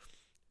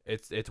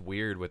it's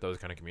weird with those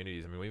kind of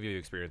communities. I mean, we've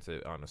experienced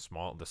it on the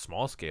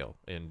small scale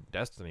in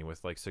Destiny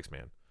with like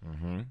 6-man.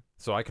 Mm-hmm.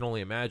 So I can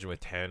only imagine with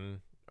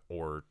 10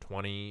 or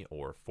 20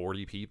 or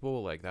 40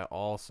 people, like that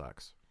all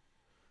sucks.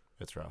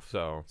 It's rough.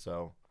 So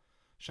So,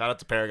 shout out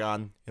to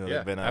Paragon. Yeah,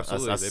 They've been a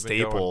absolutely. They've been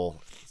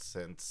staple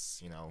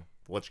since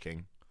Lich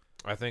King.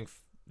 I think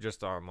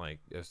just on like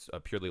a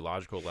purely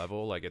logical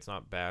level, like it's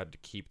not bad to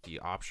keep the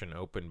option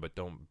open, but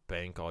don't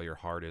bank all your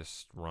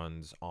hardest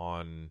runs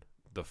on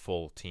the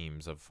full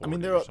teams of 40. I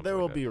mean, or something there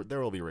like that.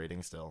 will be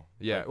ratings still.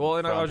 Yeah, Like, well,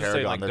 and I from was just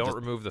saying, Paragon, like, they're don't just-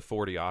 remove the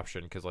 40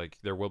 option, because like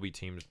there will be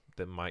teams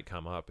that might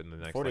come up in the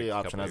next 40 like,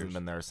 option couple hasn't years.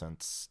 been there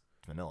since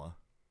vanilla.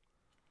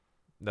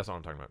 That's what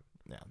I'm talking about.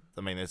 Yeah,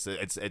 I mean it's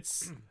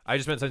I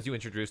just meant since you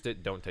introduced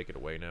it, don't take it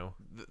away now.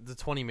 The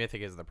 20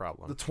 mythic is the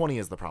problem. the 20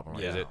 is the problem.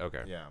 Right Is now. it?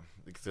 Okay. Yeah,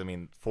 because I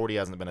mean 40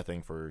 hasn't been a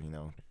thing for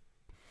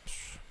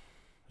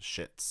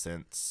shit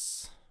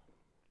since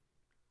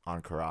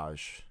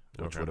Encourage,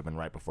 which Okay. would have been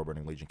right before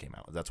Burning Legion came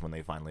out. That's when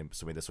they finally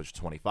made the switch to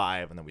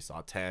 25, and then we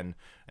saw 10,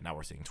 and now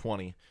we're seeing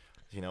 20.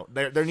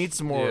 There needs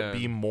to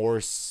be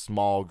more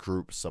small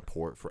group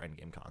support for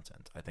endgame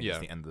content. I think Yeah.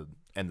 it's the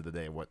end of the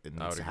day what it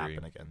I needs would to agree.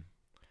 happen again.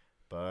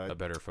 But A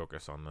better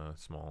focus on the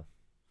small.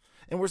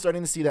 and we're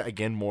starting to see that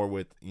again more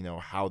with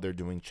how they're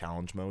doing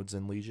challenge modes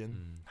in Legion,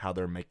 Mm. how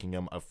they're making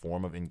them a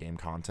form of in-game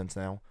content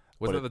now.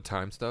 Wasn't But it the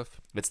time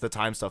stuff? It's the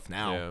time stuff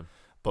now, Yeah.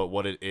 but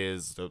what it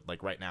is,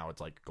 like right now,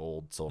 it's like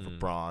gold, silver, Mm.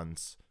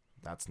 bronze.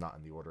 That's not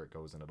in the order it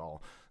goes in at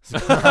all.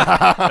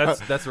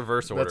 That's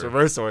reverse order. That's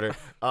reverse order.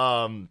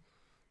 And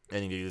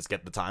you just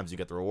get the times, you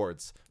get the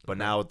rewards. But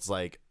now it's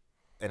like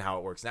And how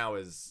it works now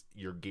is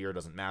your gear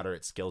doesn't matter.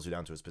 It scales you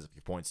down to a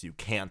specific point, so you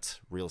can't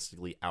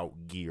realistically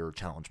out-gear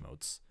challenge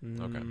modes.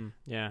 Okay.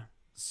 Yeah.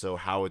 So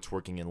how it's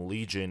working in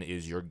Legion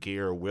is your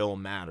gear will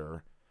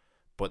matter,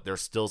 but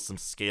there's still some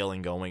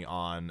scaling going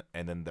on,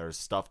 and then there's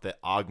stuff that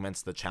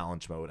augments the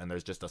challenge mode, and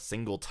there's just a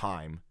single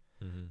time.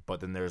 But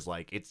then there's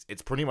like it's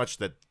pretty much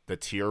the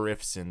tier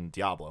riffs in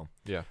Diablo.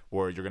 Yeah.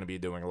 Where you're gonna be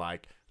doing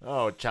like,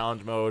 oh,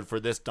 challenge mode for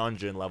this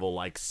dungeon level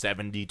like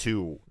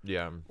 72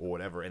 Yeah. or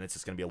whatever, and it's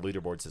just gonna be a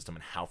leaderboard system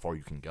and how far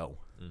you can go.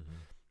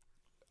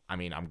 I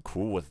mean, I'm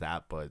cool with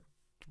that, but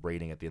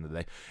rating at the end of the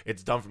day,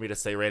 it's dumb for me to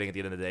say rating at the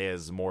end of the day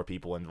is more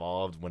people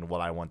involved when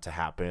what I want to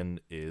happen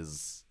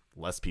is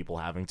less people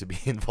having to be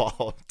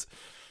involved.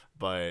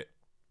 But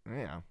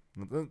yeah,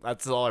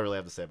 that's all I really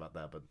have to say about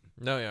that. But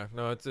No, yeah,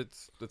 no, it's a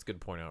good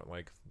point out.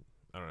 Like,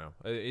 I don't know,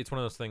 it's one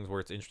of those things where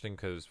it's interesting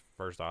because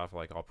first off,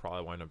 like, I'll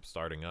probably wind up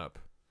starting up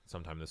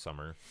sometime this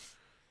summer.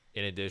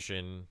 In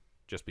addition,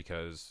 just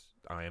because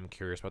I am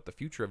curious about the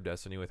future of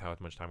Destiny with how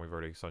much time we've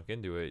already sunk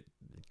into it,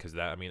 because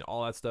that, I mean,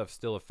 all that stuff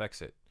still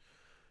affects it.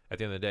 At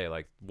the end of the day,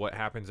 like, what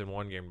happens in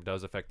one game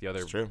does affect the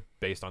other it's true.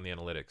 based on the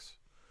analytics.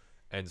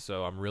 And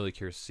so I'm really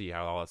curious to see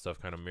how all that stuff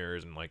kind of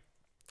mirrors, and like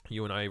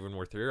you and I even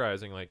were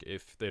theorizing, like,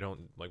 if they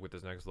don't, like, with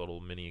this next little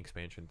mini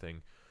expansion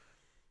thing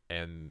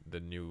and the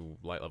new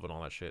light level and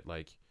all that shit,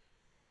 like,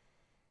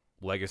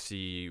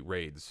 legacy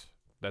raids,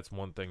 that's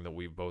one thing that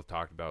we've both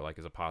talked about, like,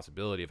 as a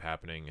possibility of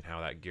happening, and how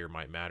that gear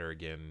might matter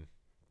again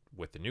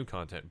with the new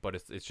content. But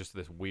it's just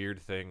this weird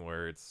thing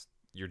where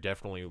you're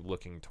definitely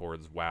looking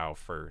towards WoW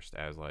first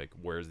as, like,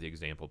 where's the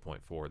example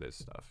point for this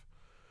stuff.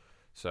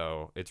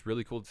 So it's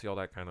really cool to see all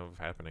that kind of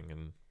happening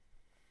and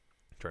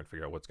trying to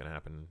figure out what's going to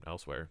happen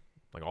elsewhere.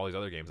 Like, all these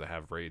other games that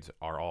have raids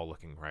are all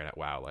looking right at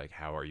WoW. Like,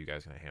 how are you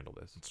guys going to handle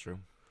this? It's true.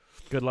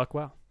 Good luck,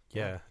 WoW.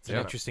 Yeah, it's an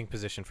Yeah. interesting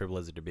position for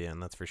Blizzard to be in,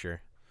 that's for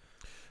sure.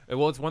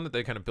 Well, it's one that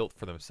they kind of built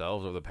for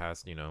themselves over the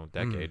past,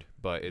 decade.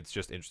 But it's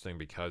just interesting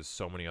because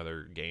so many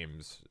other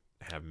games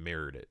have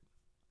mirrored it.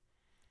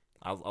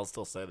 I'll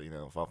still say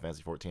that Final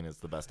Fantasy 14 is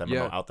the best MMO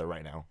Yeah. out there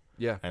right now,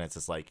 Yeah. and it's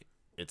just like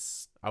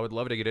it's I would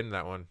love to get into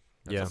that one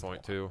at Yeah. some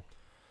point, too.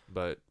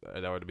 But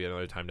that would be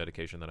another time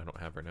dedication that I don't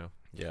have right now.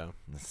 Yeah.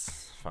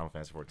 Final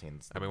Fantasy 14.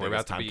 Is I the mean, we're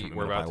biggest about time to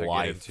commitment of my get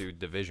life. into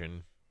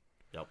Division.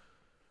 Yep.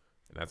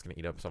 And that's going to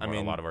eat up I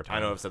mean, a lot of our time. I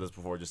know I've said this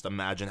before. Just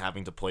imagine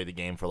having to play the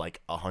game for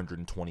like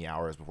 120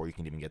 hours before you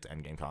can even get to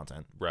end game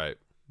content. Right.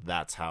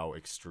 That's how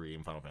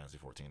extreme Final Fantasy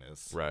 14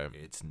 is. Right.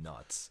 It's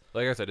nuts.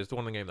 Like I said, it's the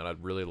one game that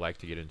I'd really like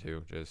to get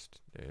into. Just,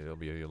 it'll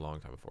be a long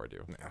time before I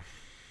do. Yeah.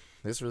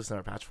 They just released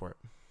another patch for it.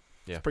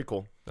 Yeah. It's pretty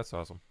cool. That's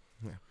awesome.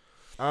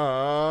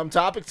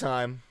 Topic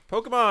time.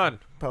 Pokemon!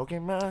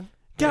 Pokemon.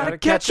 Gotta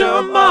catch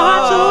 'em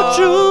all,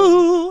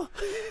 so true.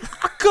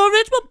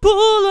 Courage will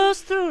pull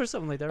us through, or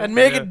something like that. Right? And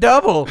make it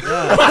double.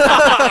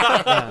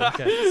 Yeah,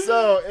 okay.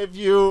 So, if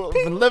you've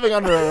been living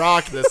under a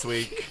rock this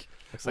week,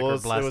 Looks like Well, we're it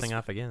was- blasting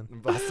off again.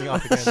 blasting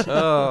off again.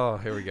 Oh,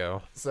 here we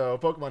go. So,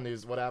 Pokemon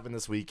news. What happened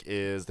this week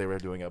is they were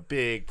doing a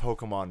big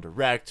Pokemon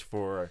Direct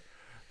for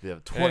the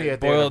 20th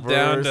boiled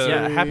down to- anniversary.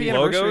 Yeah, happy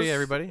Logos? anniversary,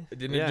 everybody.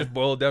 Didn't Yeah. it just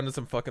boil down to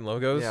some fucking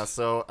logos? Yeah,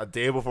 so a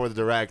day before the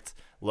Direct,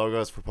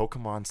 logos for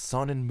Pokemon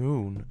Sun and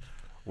Moon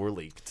were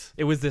leaked.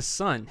 It was the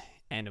sun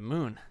and a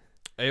moon.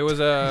 It was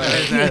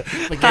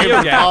The game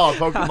is called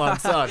Pokemon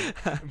Sun,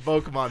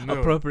 Pokemon Moon.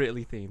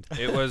 Appropriately themed.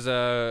 it was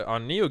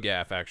on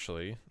NeoGAF,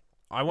 actually.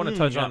 I want to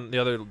touch yeah. on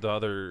the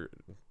other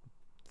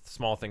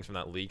small things from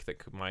that leak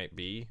that might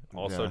be.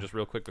 Also, Yeah. just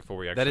real quick before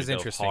we That actually is delve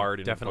interesting, hard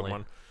into definitely.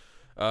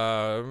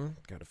 Pokemon.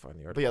 Gotta find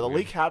the article. But yeah, the again.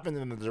 leak happened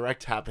and the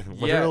Direct happened.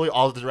 Yeah. Literally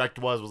all the Direct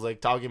was like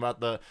talking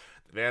about the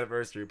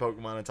anniversary of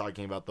Pokemon and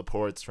talking about the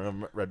ports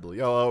from Red, Blue,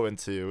 Yellow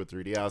into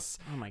 3DS.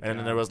 Oh my god. And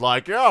then there was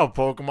like, yo,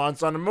 Pokemon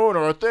Sun and Moon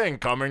are a thing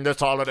coming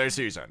this holiday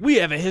season. We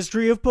have a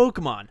history of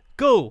Pokemon.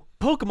 Go!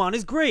 Pokemon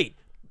is great.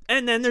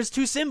 And then there's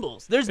two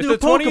symbols. There's It's new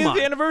the 20th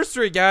Pokemon.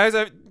 anniversary, guys.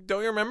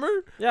 Don't you remember?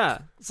 Yeah,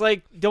 it's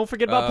like don't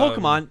forget about Um,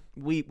 Pokemon.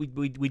 We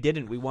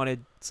didn't. We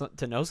wanted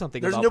to know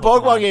something. There's a about new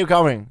Pokemon game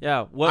coming.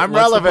 Yeah, I'm what's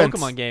relevant. the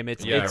Pokemon game?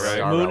 It's Yeah, it's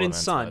right. Are Moon and relevant,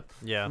 Sun.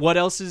 Yeah. What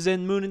else is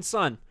in Moon and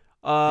Sun?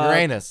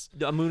 Uranus.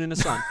 A Moon and a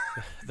Sun.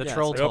 The Yeah,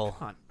 Troll it's like, Toll.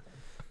 come on.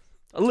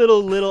 A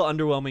little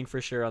underwhelming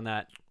for sure on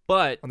that,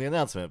 but On the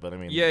announcement, but I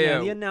mean, Yeah.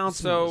 the announcement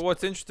So was-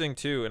 what's interesting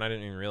too, and I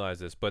didn't even realize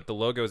this, but the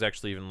logos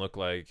actually even look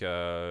like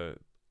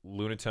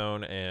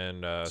Lunatone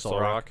and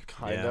Solrock.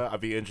 kinda. Yeah.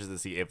 I'd be interested to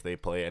see if they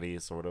play any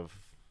sort of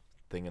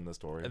thing in the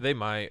story. They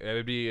might. It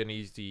would be an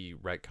easy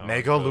retcon.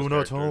 Mega for those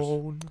characters.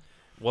 Lunatone.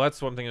 Well, that's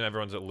one thing that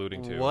everyone's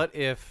alluding to. What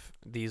if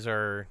these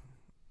are?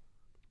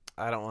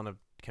 I don't want to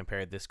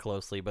compare this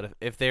closely, but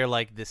if they're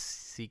like the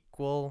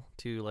sequel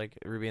to like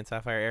Ruby and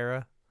Sapphire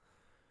era,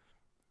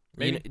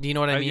 Maybe. do you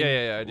know what I mean?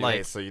 Yeah, I do. Like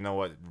Okay, so you know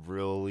what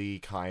really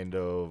kind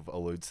of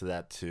alludes to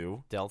that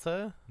too?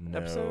 Delta No.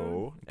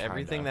 episode,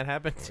 everything kinda. that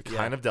happened.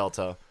 Kind of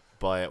Delta,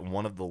 but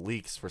one of the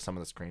leaks for some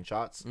of the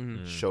screenshots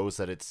Mhm. shows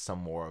that it's some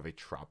more of a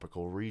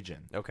tropical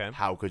region. Okay.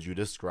 How could you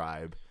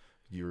describe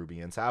Ruby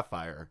and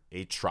Sapphire,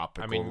 a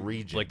tropical I mean,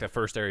 region? like the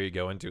first area you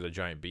go into is a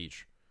giant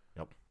beach.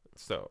 Yep.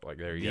 So like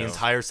there you The go.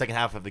 entire second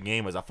half of the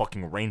game was a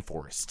fucking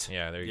rainforest.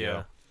 Yeah, there you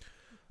Yeah.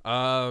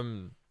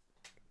 go.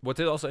 What's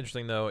also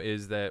interesting though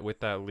is that with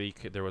that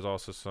leak, there was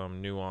also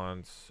some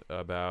nuance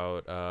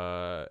about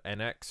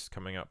NX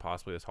coming out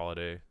possibly this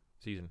holiday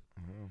season,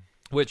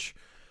 which,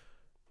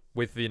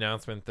 with the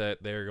announcement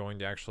that they're going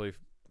to actually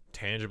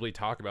tangibly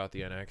talk about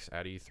the NX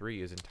at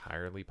E3, is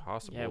entirely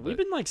possible. Yeah, that- we've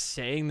been like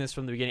saying this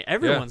from the beginning.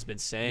 Everyone's been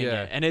saying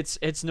Yeah. it, and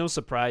it's no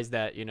surprise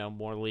that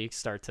more leaks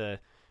start to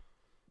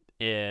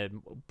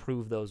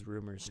prove those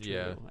rumors true.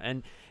 Yeah.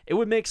 And it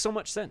would make so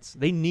much sense.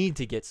 They need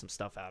to get some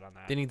stuff out on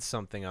that. They need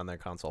something on their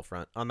console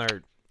front, on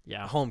their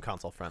yeah. home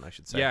console front, I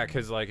should say. Yeah,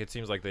 because like it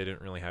seems like they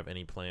didn't really have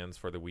any plans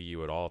for the Wii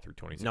U at all through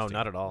 2016. No,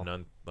 not at all.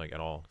 None, like at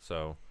all.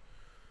 So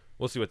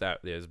we'll see what that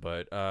is.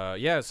 But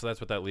yeah, so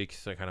that's what that leak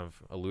kind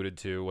of alluded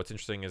to. What's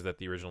interesting is that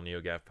the original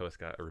NeoGAF post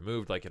got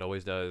removed, like it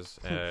always does,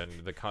 and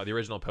the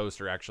original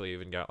poster actually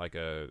even got like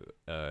an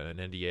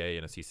NDA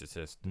and a cease and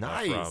desist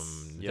Nice.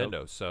 from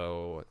Nintendo.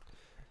 So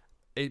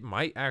it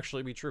might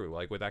actually be true.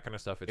 Like with that kind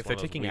of stuff, it's if one they're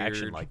of those taking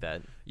action weird- like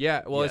that.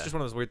 Yeah, well, it's Yeah. just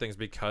one of those weird things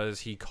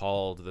because he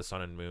called the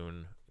Sun and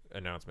Moon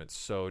announcement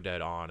so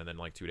dead on, and then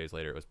like 2 days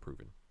later it was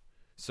proven.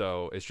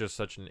 So it's just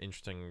such an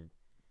interesting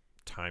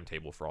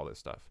timetable for all this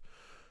stuff.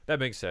 That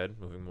being said,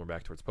 moving more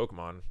back towards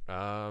Pokemon,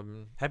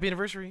 Happy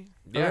anniversary.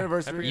 yeah,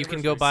 anniversary. happy You can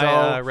anniversary. go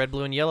buy So- red,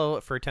 blue, and yellow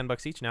for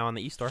 $10 each now on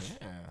the eStore.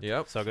 Yeah.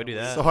 Yep. So go do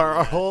that. So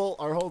our whole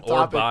Or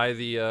topic, buy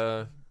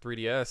the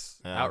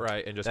 3DS Yeah.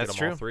 outright and just That's get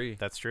them all true. three.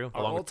 That's true.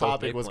 our along whole with both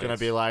topic was gonna nameplates.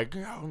 be like,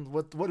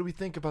 what do we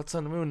think about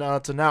Sun and Moon? Now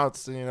it's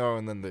announced,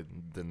 and then they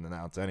didn't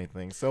announce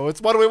anything. So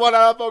it's what do we want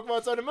out of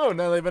Pokemon Sun and Moon?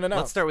 Now they've been Let's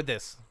announced. start with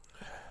this.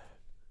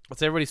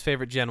 What's everybody's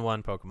favorite Gen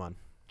 1 Pokemon?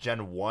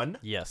 Gen 1?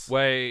 Yes.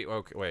 Wait,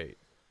 okay, wait.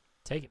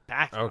 Take it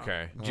back. bro.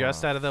 Okay.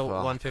 Just out of the fuck.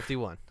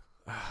 151.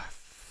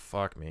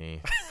 Fuck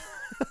me.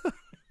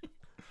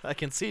 I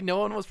can see no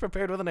one was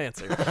prepared with an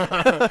answer.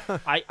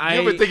 I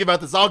You've been thinking about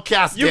this all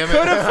cast, You damn it.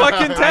 could have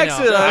fucking I know.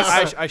 texted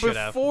us I should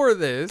have. before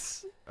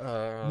this.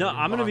 No,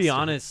 I'm gonna be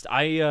honest.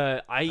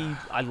 I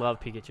love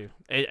Pikachu.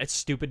 It's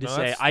stupid to No,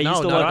 say. that's- I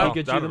used to not love at all.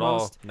 Pikachu Not the at all.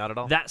 most. Not at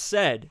all. That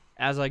said,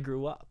 as I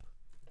grew up,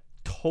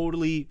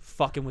 totally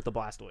fucking with the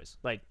Blastoise.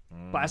 Like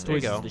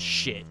Blastoise go. is the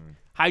shit.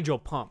 Hydro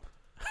Pump.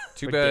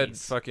 Too for bad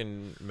days.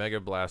 fucking Mega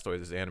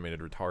Blastoise is animated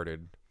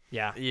retarded.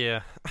 Yeah.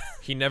 Yeah.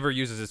 He never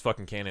uses his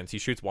fucking cannons. He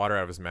shoots water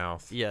out of his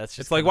mouth. Yeah, it's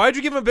just It's like, why'd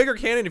you give him a bigger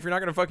cannon if you're not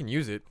gonna fucking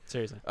use it?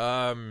 Seriously.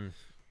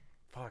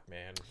 Fuck,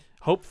 man.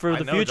 Hope for I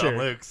the know future. John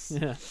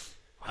Lukes. Yeah.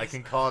 I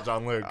can call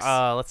John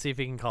Lukes. Let's see if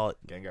we can call it.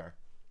 Gengar.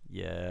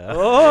 Yeah.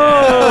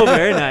 Oh,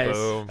 very nice.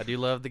 Boom. I do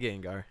love the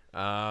Gengar.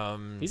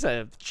 He's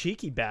a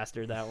cheeky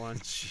bastard. That one.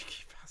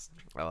 Cheeky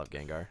bastard. I love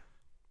Gengar.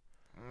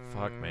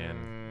 Fuck,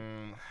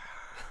 man.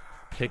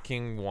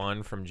 Picking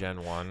one from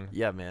Gen 1.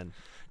 Yeah, man.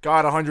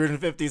 God,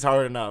 150 is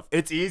hard enough.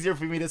 It's easier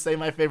for me to say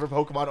my favorite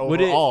Pokemon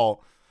Would it-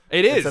 overall.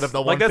 It is. Instead of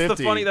the like, that's the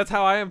 150. funny, that's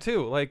how I am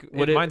too. Like,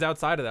 Would it- mine's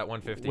outside of that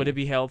 150. Would it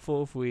be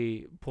helpful if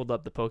we pulled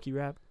up the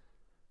Pokérap?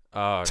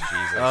 Oh, Jesus.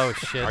 Oh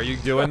shit. Are you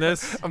doing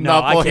this? I'm No,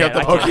 not pulling up the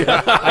I can't.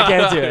 Pokemon. I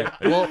can't do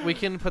it. Well, we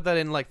can put that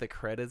in like the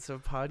credits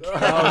of podcast.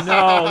 Oh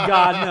no,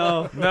 God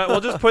no. No,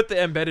 we'll just put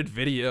the embedded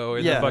video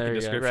in Yeah, the fucking there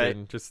you go.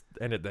 description. Just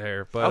end it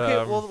there. But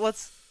Okay, well,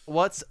 what's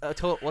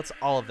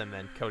all of them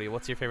then, Cody?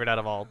 What's your favorite out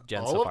of all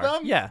gens so All far? of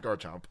them? Yeah.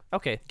 Garchomp.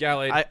 Okay.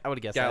 Gallade. I would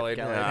have guessed Gallade.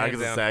 that. Yeah, I hands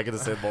could down. say I could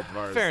have said both of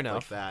ours. Fair like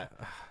enough. that.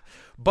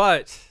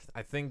 But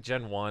I think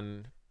Gen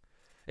 1,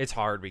 it's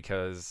hard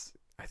because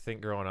I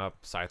think growing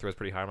up, Scyther was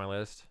pretty high on my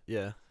list.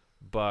 Yeah.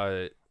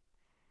 But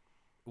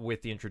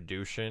with the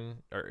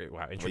introduction,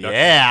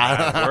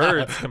 Yeah.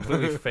 words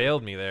completely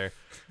failed me there.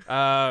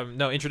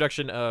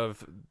 Introduction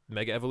of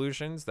Mega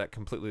Evolutions that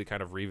completely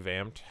kind of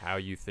revamped how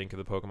you think of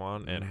the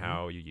Pokemon and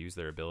how you use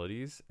their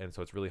abilities. And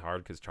so it's really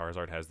hard because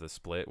Charizard has the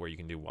split where you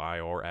can do Y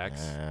or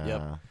X.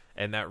 Yep.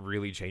 And that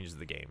really changes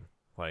the game,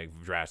 like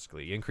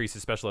drastically.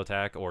 Increases special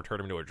attack or turn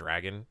him into a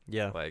dragon.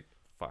 Yeah. Like,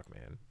 fuck,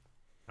 man.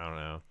 I don't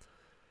know.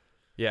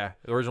 Yeah,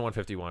 the original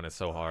 151 is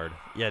so hard.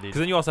 Yeah, dude. Because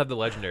then you also have the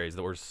legendaries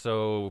that were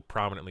so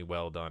prominently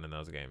well done in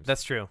those games.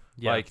 That's true.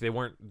 Yeah. Like, they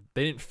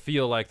didn't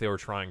feel like they were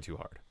trying too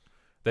hard.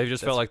 They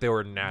just felt like they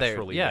were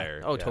naturally yeah.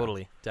 there. Oh,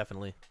 totally.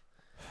 Definitely.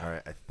 All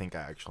right, I think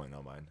I actually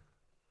know mine.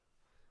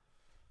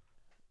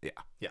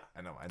 Yeah,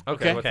 I know mine.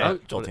 Okay, Okay. what's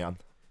that? Jolteon.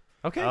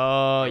 Okay.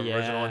 Oh Original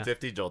yeah.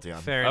 150, Jolteon.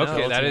 Fair enough.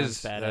 Okay, that Jolteon's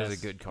is a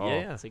badass. good call.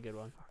 Yeah. That's a good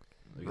one.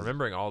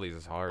 Remembering all these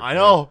is hard. I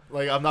know.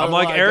 Like I'm not. I'm gonna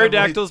like lie, I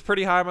definitely- Aerodactyl's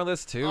pretty high on my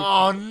list too.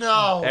 Oh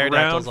no. Air-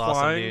 Aerodactyl's Ground awesome,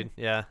 flying. dude.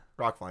 Yeah.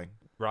 Rock flying.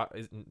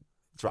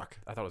 It's rock.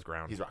 I thought it was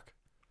ground. He's rock,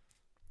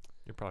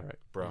 You're probably right.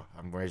 bro.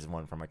 I'm raising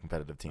one for my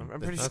competitive team. I'm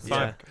pretty That's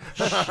yeah.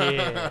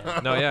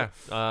 Shit. No, yeah.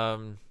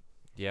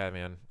 Yeah,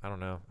 man. I don't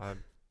know.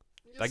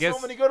 I guess-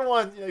 so many good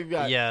ones. You know, you've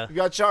got Yeah. You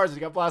got Charizard. You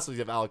got Blastoise. You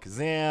have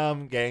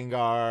Alakazam,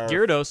 Gengar,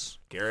 Gyarados.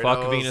 Gyarados, Fuck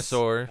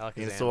Venusaur.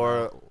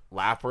 Venusaur,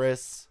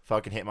 Lapras,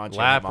 fucking Hitmonchan,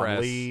 Lapras.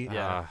 Hitmonlee.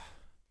 Yeah.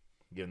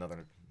 Give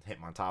another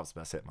Hitmontop's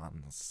best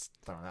Hitmon. Let's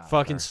throw it out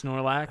Fucking there.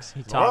 Snorlax.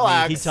 He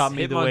Snorlax. taught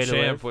me the way to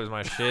Hitmonchamp live. was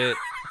my shit.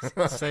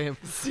 Same.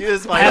 See,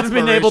 this is I my haven't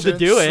been able to inspiration.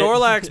 do it.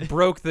 Snorlax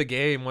broke the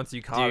game once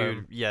you caught Dude,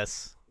 him.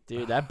 yes.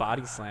 Dude, that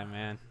body slam,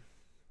 man.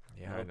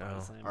 Yeah, I Love body know.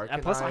 slam.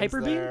 Arcanine's Plus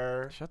hyper beam.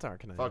 there. Shut the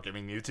Arcanine. Fuck, I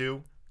mean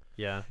Mewtwo.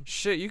 Yeah.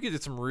 Shit, you could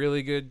get some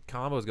really good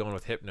combos going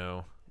with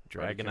Hypno.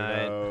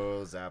 Dragonite.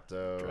 Articuno,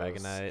 Zapdos.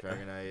 Dragonite.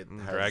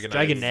 Dragonite. has Dragonite.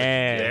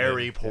 Dragonite.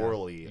 Very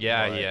poorly.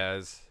 Yeah, but, he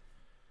has.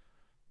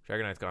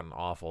 Dragonite's gotten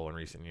awful in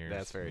recent years.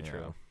 That's very Yeah.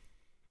 true.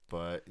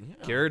 But yeah,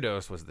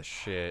 Gyarados was the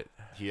shit.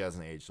 he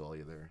hasn't aged well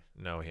either.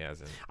 No, he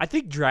hasn't. I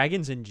think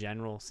dragons in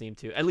general seem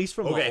to, at least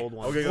from the old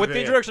ones. With the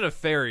introduction of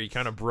Fairy,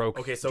 kind of broke.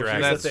 Okay, so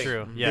Dragon. here's That's the thing.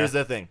 true. Yeah. Here's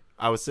the thing.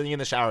 I was sitting in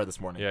the shower this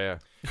morning. Yeah,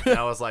 And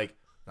I was like,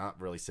 not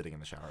really sitting in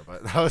the shower,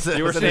 but I was. yeah. You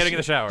I were was standing in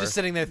the shower. Just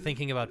sitting there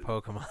thinking about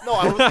Pokemon. No,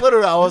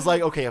 I was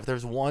like, okay, if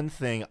there's one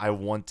thing I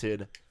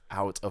wanted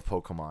out of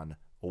Pokemon,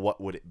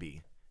 what would it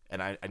be?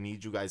 And I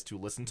need you guys to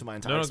listen to my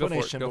entire No, go for it,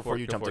 explanation go for before it,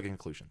 you go jump for to it.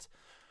 conclusions.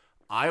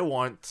 I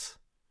want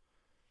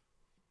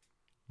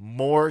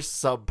more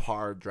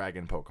subpar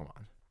dragon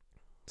Pokemon.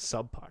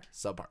 Subpar.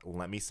 Subpar.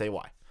 Let me say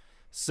why.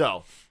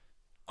 So,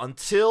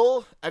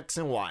 until X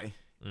and Y,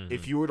 Mhm.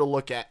 if you were to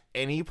look at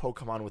any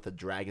Pokemon with a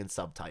dragon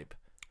subtype,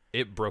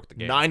 It broke the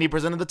game.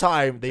 90% of the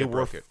time they It were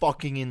broke it.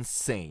 fucking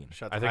insane.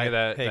 Shut I the- think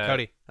that. Hey, that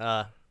Cody.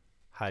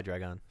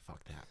 Hydreigon.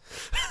 Fuck that.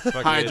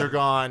 fucking-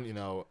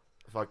 Hydreigon,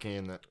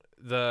 fucking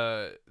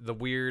the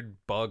weird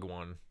bug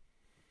one.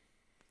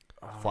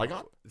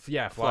 Flygon?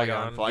 Yeah,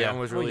 Flygon. Flygon. Flygon Yeah.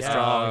 was really yeah.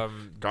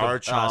 strong. The,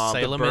 Garchomp, the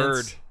Salamence.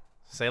 bird.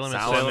 Salem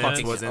Salamence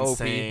is was OP.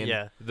 insane.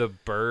 Yeah. The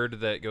bird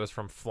that goes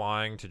from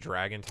flying to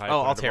dragon type.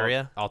 Oh, whatever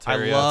Altaria.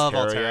 Altaria. I love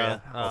Altaria.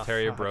 Altaria. Oh,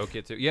 Altaria fuck. broke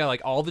it too. Yeah,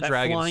 like all the That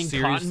dragons flying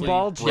seriously. cotton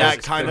ball broke Yeah,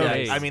 just kind of. the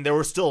game. I mean, there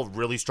were still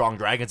really strong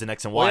dragons in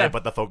X and Y, Well, yeah.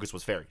 but the focus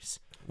was fairies.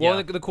 Well,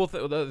 Yeah. the cool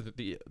thing,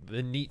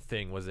 the neat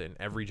thing was in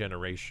every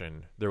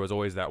generation there was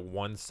always that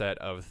one set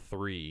of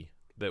 3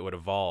 that would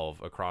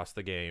evolve across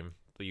the game.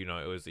 So,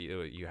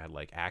 you had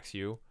like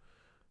Axew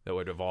that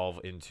would evolve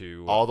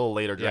into All the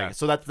later dragons.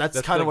 So that's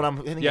That's kind the of what thing.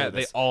 I'm hitting Yeah, at.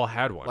 they all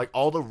had one. Like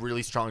all the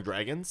really strong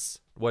dragons.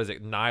 What is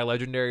it? Nigh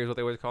Legendary is what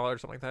they always call it, or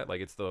something like that. Like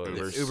it's the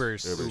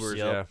Ubers. Ubers,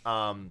 Yep.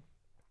 yeah,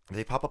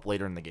 They pop up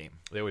later in the game,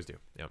 they always do.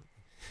 Yeah,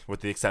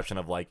 with the exception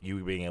of like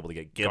you being able to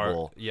get Gar-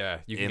 Gibble yeah,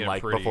 you can in get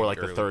like pretty before like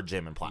the early. 3rd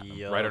gym in Platinum.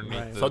 Yep. right underneath.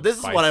 Right. The So this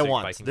is what I Viking-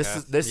 want. Viking This Path.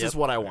 is this Yep. is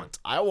what I want.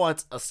 I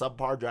want a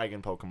subpar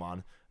dragon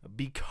Pokemon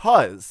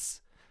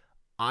because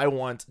I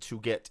want to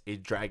get a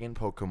dragon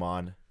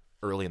Pokemon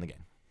early in the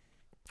game,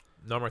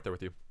 No, I'm right there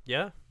with you.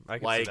 Yeah, I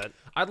can Like, see that.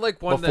 I'd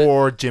like one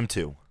before Gym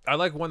 2. I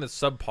like one that's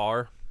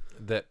subpar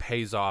that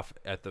pays off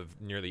at the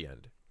near the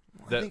end.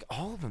 I think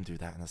all of them do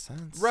that in a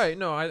sense. Right,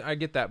 no, I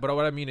get that, but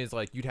what I mean is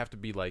like you'd have to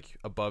be like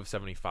above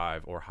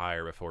 75 or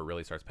higher before it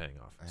really starts paying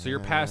off. So you're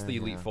past the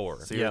Elite Yeah. Four,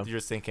 So Yeah. you're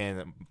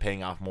thinking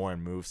paying off more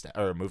in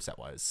moveset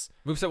wise.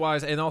 moveset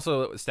wise, and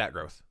also stat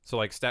growth. So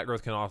like stat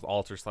growth can also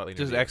alter slightly. near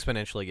Just the end.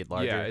 exponentially get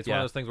larger. Yeah, it's one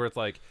of those things where it's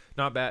like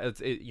not bad.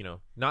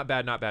 Not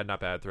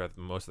bad throughout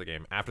most of the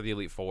game. After the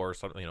Elite Four,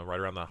 something right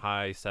around the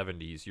high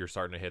 70s, you're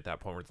starting to hit that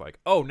point where it's like,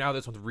 oh, now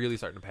this one's really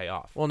starting to pay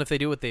off. Well, and if they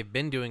do what they've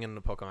been doing in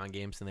the Pokemon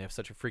games and they have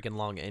such a freaking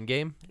long end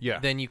game, Yeah.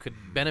 then you could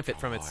benefit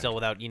from it still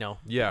without,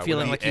 Yeah,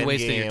 feeling The like you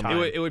wasted your endgame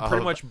time. It would pretty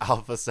of much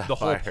Alpha the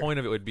Sapphire. whole point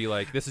of it would be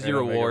like, this is And your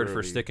Omega reward for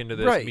Ruby. sticking to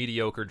this Right.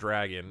 mediocre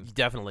dragon.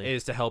 Definitely.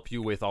 Is to help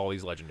you with all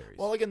these legendaries.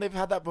 Well, again, they've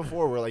had that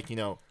before where, like,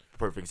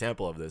 perfect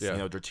example of this. Yeah.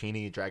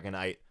 Dratini,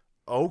 Dragonite,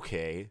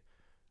 okay.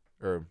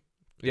 Or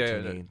yeah,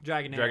 Dratini,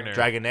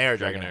 Dragonair.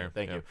 Dragonair.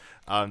 Thank yeah. you.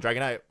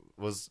 Dragonite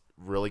was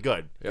really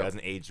good. Yep. It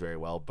hasn't aged very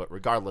well, but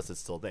regardless,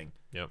 it's still a thing.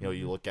 Yep.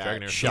 You look at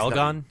Dragonair. he's not-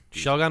 Shelgon?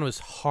 Shelgon was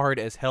hard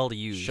as hell to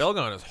use.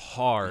 Shelgon is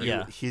hard.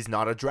 Yeah. He's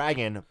not a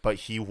dragon, but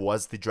he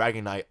was the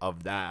Dragonite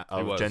of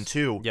was. Gen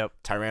 2. Yep.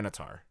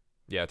 Tyranitar.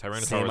 Yeah,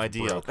 Tyranitar Same was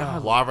idea. broke.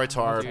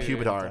 Larvitar, Dude.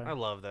 Pupitar. I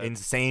love that.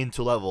 Insane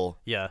to level.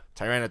 Yeah.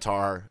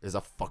 Tyranitar is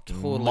a fucking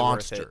Totally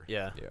monster. worth it.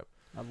 Yeah. Yep.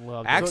 I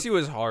love Axew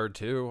is hard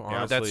too. Yeah,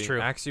 Honestly. that's true.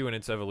 Axew and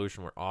its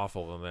evolution were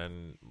awful, and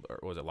then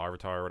was it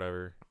Larvitar or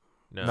whatever?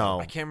 No.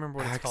 I can't remember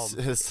what it's called.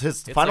 His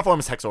It's final like- form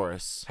is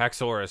Hexorus.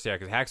 Haxorus, yeah,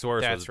 because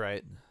Haxorus That's was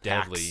right.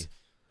 deadly.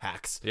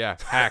 Hacks. Yeah,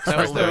 Hax. That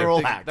was, right the, there.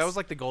 literal the- hacks. that was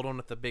like the gold one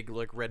with the big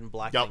like red and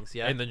black Yup. things.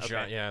 Yeah. And the Okay.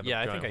 giant- yeah, the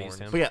yeah, I giant think I used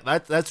horns. him. But yeah,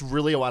 that's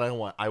really what I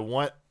want. I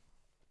want,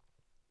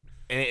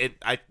 and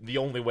the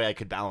only way I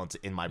could balance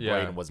it in my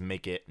Yeah. brain was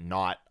make it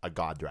not a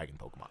god dragon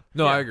Pokemon.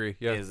 No, Yeah. I agree.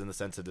 Yeah, Is in the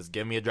sense of just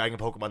give me a dragon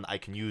Pokemon that I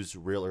can use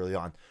real early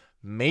on.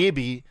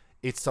 Maybe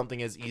it's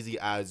something as easy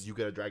as you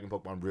get a dragon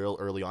Pokemon real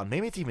early on.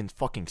 Maybe it's even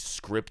fucking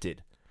scripted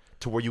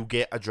to where you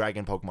get a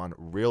dragon Pokemon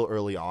real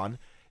early on,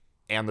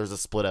 and there's a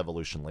split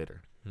evolution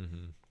later.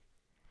 mm-hmm.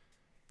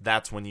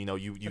 That's when you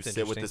That's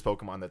sit with interesting. this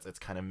Pokemon that's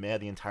kind of meh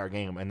the entire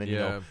game, and then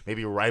Yeah.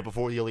 maybe right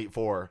before the Elite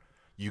Four,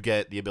 you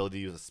get the ability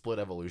to use a split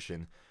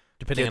evolution.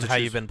 Depending Get on to how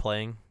choose- you've been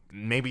playing.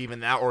 Maybe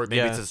even that, or maybe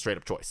Yeah. it's a straight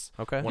up choice.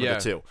 Okay. One Yeah.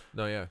 of the two,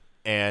 No, yeah.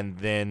 and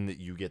then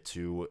you get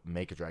to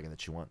make a dragon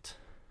that you want.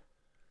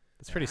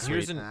 It's pretty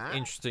Here's sweet. an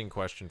interesting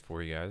question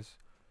for you guys.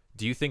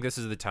 Do you think this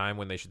is the time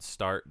when they should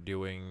start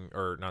doing,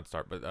 or not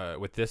start, but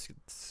with this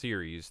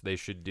series, they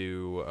should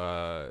do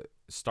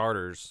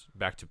starters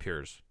back to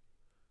pures?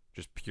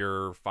 Just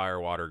pure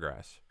fire, water,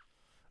 grass.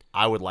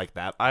 I would like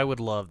that. I would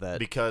love that.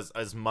 Because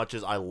as much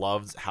as I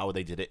loved how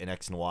they did it in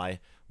X and Y,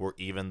 where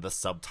even the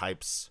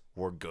subtypes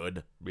were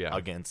good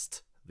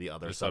against the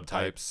other The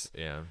subtypes,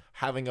 Yeah.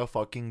 having a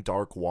fucking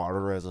Dark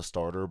Water as a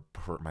starter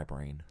hurt my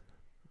brain.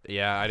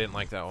 Yeah, I didn't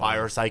like that one.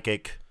 Fire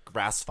Psychic,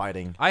 Grass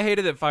Fighting. I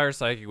hated that Fire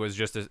Psychic was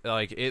just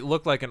like it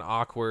looked like an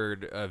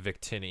awkward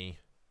Victini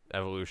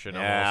evolution.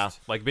 Yeah.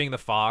 Almost. Like being the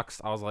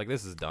fox, I was like,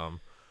 this is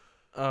dumb.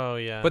 Oh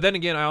yeah. But then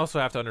again, I also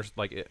have to understand.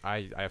 Like,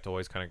 I have to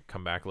always kind of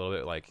come back a little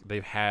bit. Like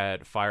they've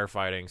had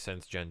firefighting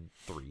since Gen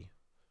 3.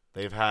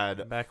 They've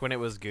had Back when it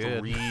was good.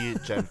 3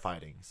 Gen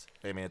Fightings.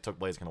 I mean, it took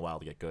Blaziken a while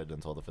to get good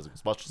until the physical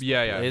special.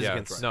 Yeah.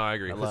 Blaziken's- No, I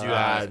agree. I Because love you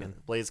had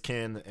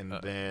Blaziken. Blaziken and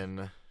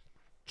then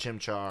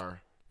Chimchar,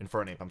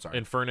 Infernape, I'm sorry,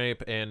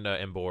 Infernape and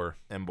Embor.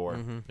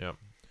 Embor. Mhm.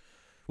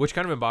 Which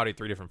kind of embodied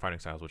 3 different fighting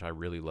styles, which I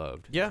really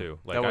loved. Yeah, too.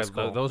 that Like was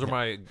cool. those are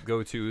my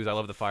go-tos. I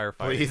love the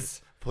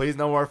firefighting. Please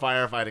no more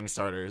firefighting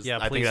starters. Yeah,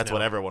 I think please that's no.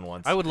 what everyone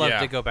wants. I would love Yeah.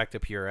 to go back to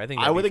pure. I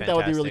think I would that'd think that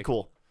would be really fantastic.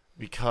 cool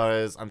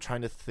because I'm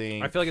trying to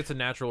think. I feel like it's a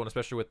natural, and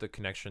especially with the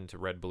connection to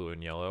red, blue,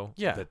 and yellow.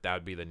 Yeah. that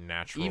would be the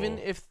natural. Even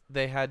if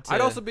they had to,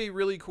 I'd also be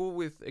really cool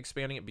with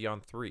expanding it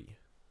beyond 3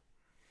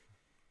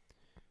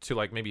 to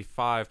like maybe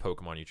 5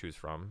 Pokemon you choose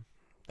from.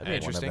 that'd be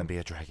and one of them interesting. be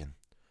a dragon.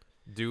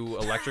 Do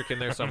electric in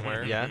there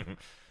somewhere. Yeah,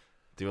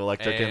 Do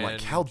electric and like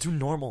And- Cal, do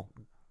normal.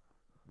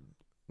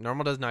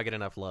 normal does not get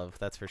enough love.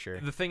 That's for sure.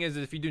 The thing is,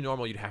 if you do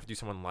normal, you'd have to do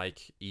someone like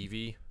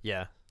Eevee.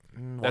 Yeah,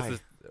 That's Why?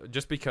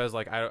 just because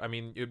like I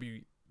mean it'd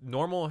be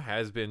normal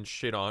has been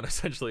shit on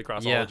essentially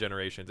across all Yeah. the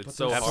generations. It's But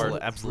so there's hard.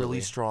 some Absolutely.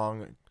 really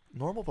strong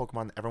normal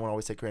Pokemon that everyone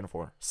always take credit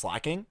for.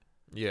 Slacking.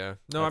 Yeah.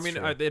 No, That's I mean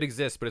true. it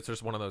exists, but it's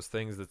just one of those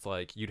things that's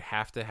like you'd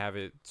have to have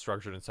it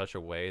structured in such a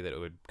way that it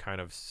would kind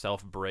of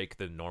self-break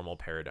the normal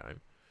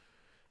paradigm.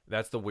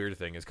 That's the weird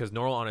thing is because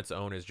normal on its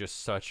own is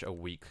just such a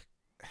weak.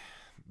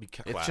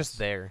 Because it's Class. just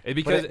there.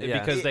 Because But it- yeah.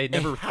 because they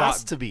never it has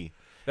thought to be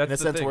that's in a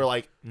the sense thing. where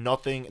like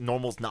nothing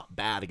normal's not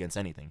bad against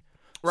anything.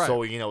 Right.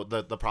 So you know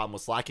the problem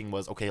with slacking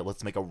was okay.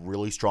 Let's make a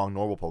really strong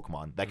normal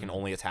Pokemon that can Mhm.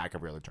 only attack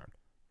every other turn.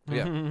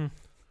 Yeah.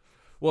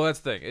 Well, that's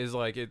the thing is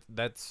like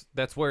that's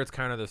where it's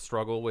kind of the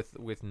struggle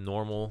with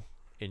normal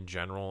in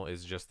general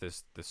is just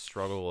this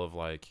struggle of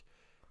like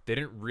they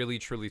didn't really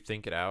truly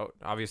think it out.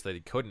 Obviously, they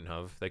couldn't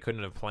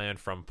have planned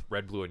from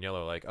red, blue, and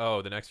yellow like,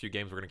 oh, the next few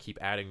games we're going to keep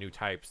adding new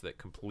types that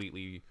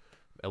completely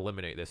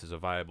eliminate this as a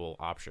viable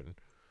option.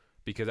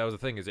 Because that was the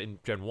thing is in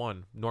Gen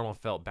 1, normal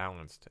felt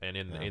balanced and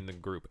in the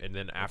group, and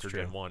then after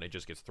true. Gen 1, it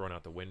just gets thrown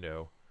out the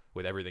window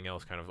with everything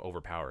else kind of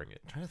overpowering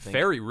it. trying to think.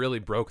 Fairy really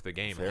broke the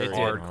game Fairy-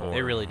 hardcore.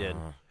 It really did.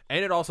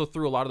 And it also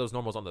threw a lot of those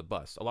normals on the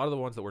bus. A lot of the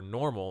ones that were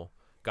normal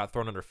got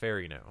thrown under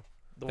fairy now.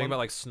 Think about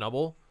like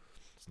Snubble.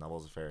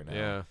 Snubble's a fairy now.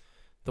 Yeah.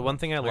 The one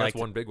thing I Like, liked,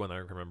 that's one big one I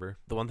remember.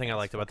 the one thing I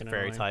liked about the fucking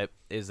fairy annoying. type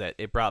is that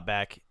it brought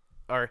back,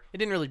 or it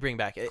didn't really bring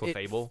back. It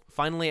Clefable?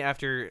 finally,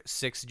 after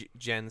 6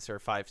 gens or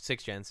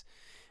 6 gens,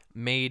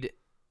 made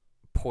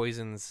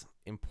poisons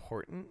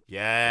important.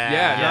 Yeah.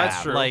 Yeah,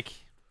 that's true. Like,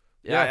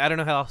 Yeah. I don't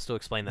know how else to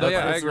explain that. No, but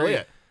yeah, I that's really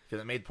agree. it.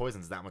 Because it made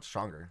poisons that much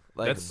stronger.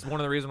 like, That's one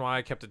of the reasons why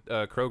I kept it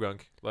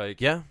Krogunk. Like,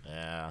 yeah,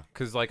 Yeah.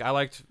 because like I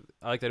liked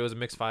that it was a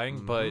mixed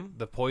fighting, Mhm. but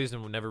the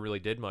poison never really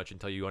did much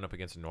until you went up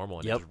against a normal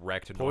and Yep. it just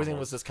wrecked a Poison normal.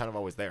 was just kind of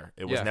always there.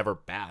 It was Yeah. never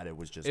bad. It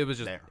was just It was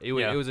just there. it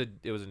was Yeah.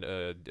 it was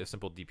a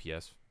simple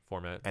DPS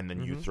format. And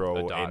then you Mhm.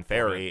 throw A dot in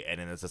fairy, and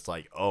then it's just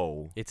like,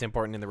 oh, it's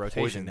important in the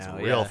rotation poison's now.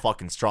 real yeah.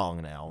 fucking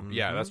strong now.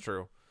 Yeah, Mhm. that's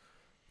true.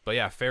 But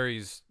yeah,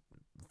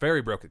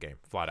 Fairy broke the game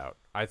flat out.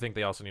 I think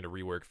they also need to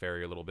rework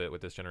Fairy a little bit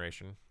with this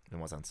generation. In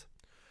what sense?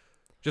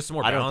 Just some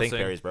more I don't balancing. think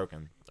fairy's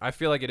broken. I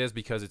feel like it is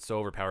because it's so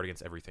overpowered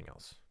against everything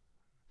else.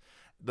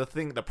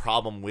 The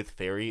problem with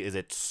fairy is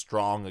it's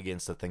strong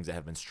against the things that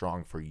have been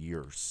strong for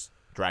years.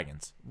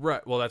 Dragons.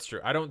 Right. Well, that's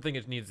true. I don't think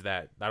it needs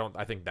that.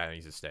 I think that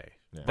needs to stay.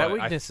 Yeah. That But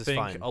weakness I is think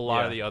fine. a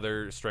lot of Yeah. the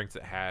other strengths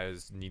it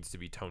has needs to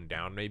be toned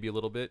down maybe a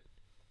little bit,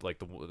 like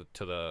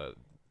the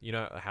you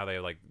know how they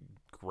have like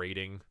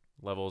grading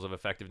levels of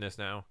effectiveness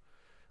now,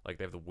 like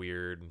they have the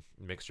weird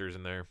mixtures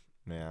in there.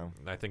 Yeah.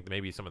 And I think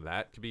maybe some of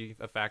that could be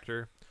a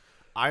factor.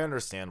 I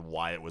understand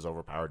why it was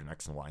overpowered in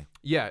X and Y.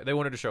 Yeah, they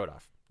wanted to show it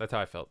off. That's how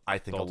I felt. I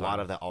think the a whole lot time.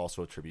 of that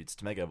also attributes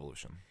to Mega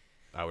Evolution.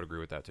 I would agree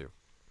with that too.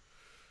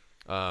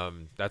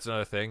 That's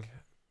another thing.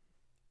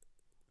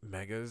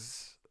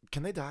 Megas.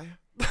 Can they die?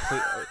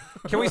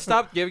 Can we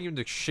stop giving them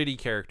the shitty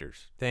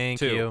characters? Thank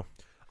Two. you.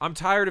 I'm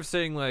tired of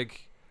saying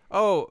like,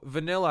 oh,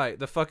 Vanillite,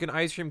 the fucking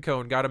ice cream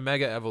cone got a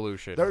mega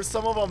evolution. There's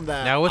some of them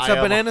that Now what's I a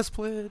am- banana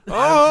split?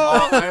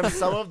 Oh!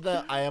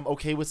 I am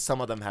okay with some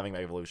of them having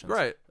Mega Evolutions.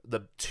 Right.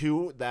 The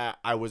two that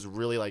I was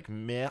really like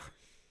meh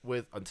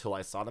with until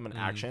I saw them Mm-hmm.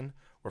 in action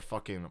were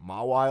fucking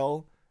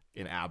Mawile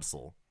and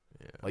Absol.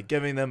 Yeah. Like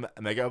giving them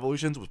Mega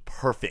Evolutions was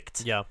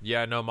perfect. Yeah.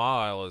 Yeah, no,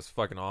 Mawile is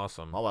fucking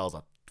awesome. Mawile's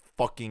a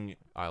fucking.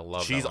 I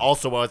love She's that one.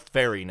 also a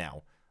fairy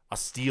now, a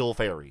steel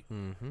fairy,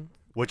 Mm-hmm.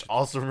 which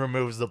also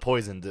removes the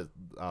poison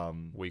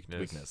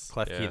Weakness.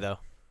 Clef Yeah. Key though.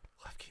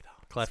 Left key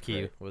though. Clef Key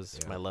great. was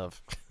Yeah. my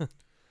love. Do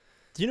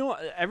you know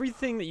what?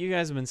 Everything that you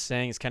guys have been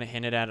saying is kind of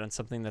hinted at on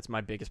something that's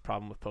my biggest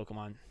problem with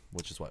Pokemon.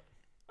 Which is what?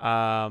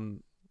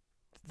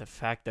 the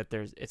fact that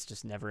it's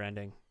just never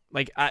ending.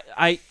 Like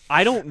I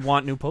don't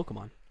want new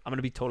Pokemon. I'm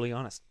gonna be totally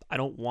honest. I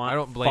don't want. I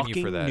don't blame you for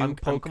fucking that. New I'm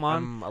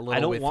Pokemon. a little I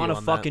don't with want you a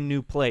on that. fucking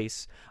new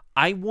place.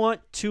 I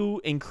want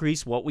to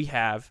increase what we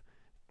have,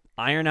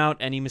 iron out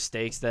any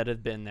mistakes that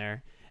have been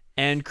there,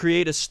 and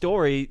create a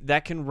story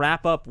that can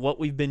wrap up what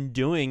we've been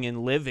doing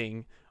and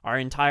living our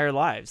entire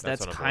lives.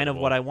 That's That's kind of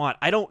unavoidable. what I want.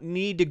 I don't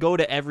need to go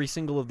to every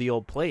single of the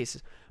old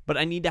places, but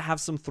I need to have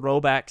some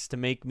throwbacks to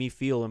make me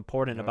feel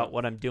important about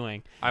what I'm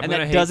doing. I'm And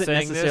gonna that hate doesn't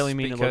saying necessarily this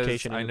mean a because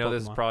location in I the know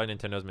this is Pokemon. probably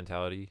Nintendo's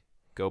mentality.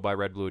 Go buy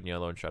red, blue, and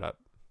yellow and shut up.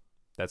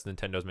 That's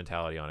Nintendo's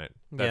mentality on it.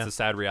 That's Yeah. the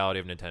sad reality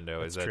of Nintendo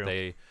That's is that true.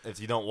 they If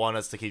you don't want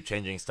us to keep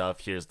changing stuff,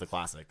 here's the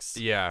classics.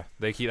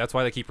 they keep. That's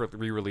why they keep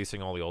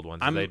re-releasing all the old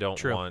ones. They don't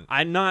true. want.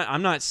 I'm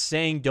not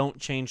saying don't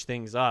change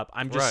things up.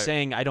 I'm just Right.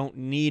 saying I don't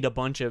need a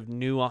bunch of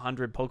new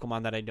 100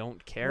 Pokemon that I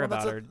don't care Well,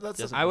 about. that's a- Or that's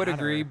a- doesn't I would matter.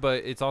 agree,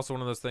 but it's also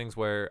one of those things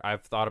where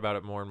I've thought about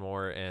it more and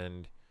more,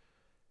 and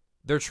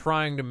they're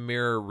trying to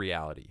mirror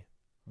reality.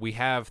 We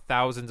have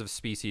thousands of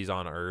species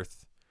on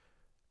Earth,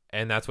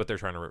 and that's what they're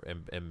trying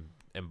to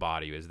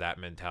embody is that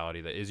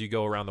mentality that as you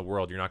go around the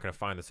world, you're not going to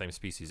find the same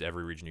species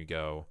every region you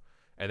go,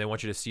 and they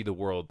want you to see the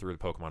world through the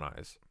Pokemon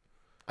eyes.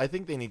 I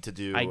think they need to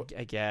do. I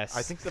guess.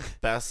 I think the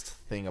best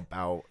thing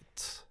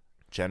about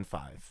Gen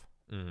 5,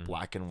 Mm.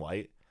 Black and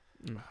White,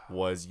 Mm.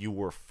 was you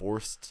were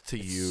forced to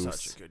use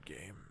Such a good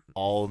game.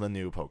 all the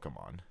new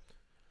Pokemon.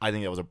 I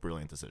think that was a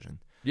brilliant decision.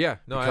 Yeah,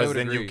 no, I because would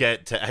then agree. you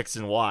get to X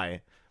and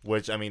Y,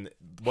 which, I mean,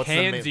 what's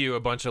hands the you a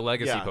bunch of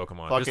legacy yeah,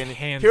 Pokemon. fucking, Just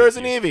hands here's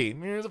it an to you.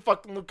 Eevee. Here's a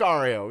fucking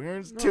Lucario.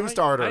 Here's No, two I-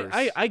 starters.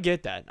 I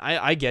get that.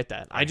 I get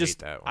that. I I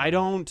just hate that I one.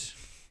 don't.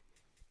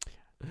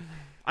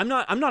 I'm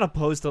not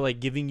opposed to like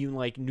giving you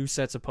like new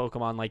sets of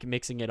Pokemon, like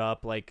mixing it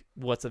up, like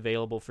what's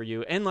available for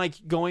you, and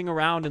like going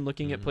around and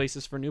looking at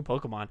places for new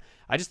Pokemon.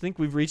 I just think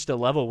we've reached a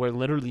level where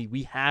literally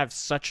we have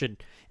such an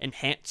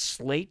enhanced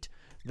slate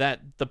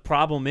that the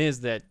problem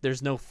is that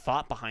there's no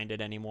thought behind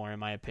it anymore. In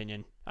my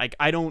opinion, like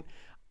I don't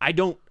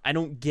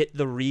get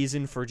the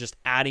reason for just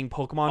adding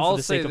Pokemon I'll for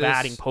the sake say of this-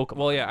 adding Pokemon.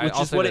 well, yeah, which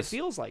I'll is say what this. it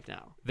feels like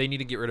now. They need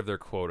to get rid of their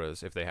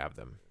quotas if they have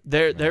them.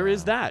 There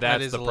is that.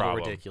 That's is the a little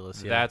problem.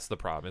 ridiculous, yeah. That's the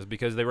problem is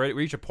because they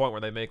reach a point where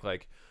they make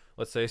like,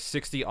 let's say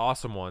 60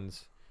 awesome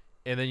ones,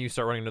 and then you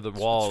start running into the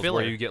walls where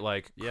filler. you get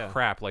like Yeah.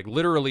 crap, like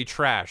literally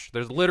trash.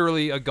 There's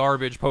literally a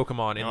garbage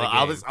Pokemon in the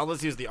game. I'll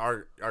just use the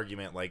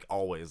argument like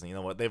always. You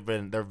know what? There have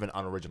been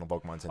unoriginal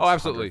Pokemon since Oh,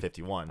 absolutely.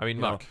 151. I mean,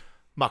 you know? Muck.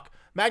 Muck.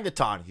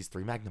 Magneton. He's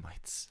 3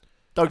 Magnemites. I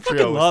Doug Trio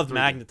fucking is loved 3.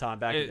 Magneton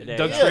back in the day.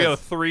 Doug Yes. Trio,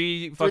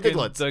 three fucking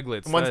Diglets.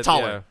 Diglets. One's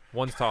taller. Yeah,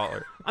 one's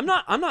taller. I'm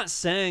not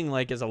saying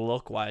like as a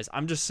look wise.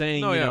 I'm just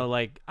saying No, you yeah. know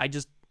like I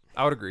just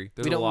I would agree.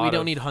 There's We a don't. lot We don't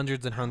of- need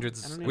hundreds and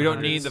hundreds. We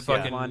don't need the hundreds of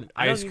fucking Pokemon.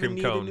 I don't ice even cream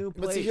need a cone. new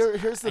But see,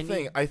 place. here's the I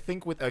thing. need- I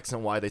think with X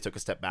and Y they took a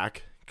step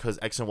back because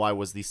X and Y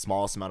was the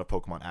smallest amount of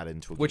Pokemon added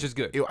into a Which game. is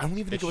good. I don't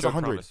even think it was showed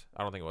 100. promise.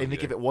 I don't think it was. I think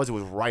if either. it was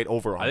right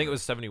over 100. I think it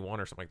was 71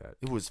 or something like that.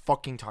 It was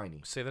fucking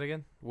tiny. Say that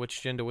again.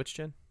 Which gen to which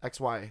gen?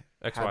 XY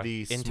XY. had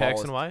the Into X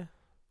smallest, and Y.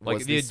 Like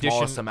was the addition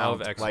smallest of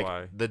amount, XY.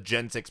 like the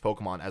Gen 6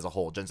 Pokemon as a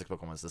whole. Gen 6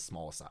 Pokemon is the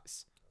smallest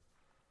size.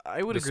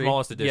 I would The agree.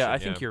 smallest edition, Yeah, I yeah.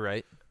 think you're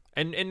right.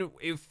 And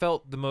it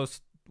felt the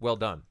most well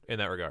done in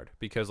that regard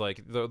because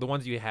like the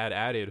ones you had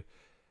added,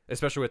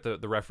 especially with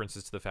the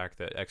references to the fact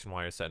that X and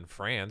Y is set in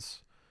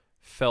France,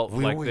 felt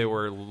Oui, like oui. they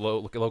were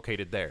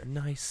located there.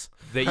 Nice.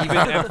 They even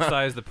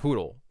emphasized the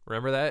poodle.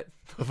 Remember that?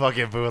 The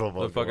fucking poodle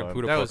Pokemon. The fucking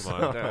poodle That was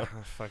Pokemon.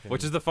 fucking.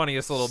 Which is the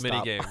funniest little mini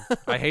Stop. game.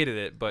 I hated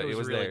it, but it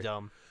was really there.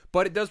 dumb.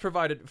 But it does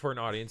provide it for an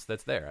audience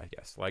that's there, I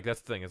guess. Like that's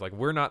the thing is like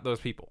we're not those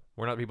people.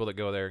 We're not people that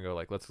go there and go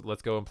like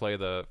let's go and play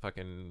the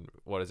fucking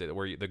what is it?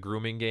 Where the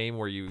grooming game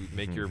where you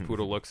make your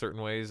poodle look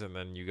certain ways and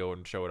then you go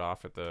and show it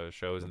off at the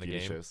shows in the TV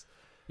game. shows.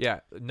 Yeah,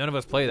 none of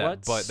us play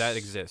that, but What's- that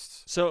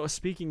exists. So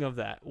speaking of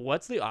that,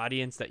 what's the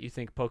audience that you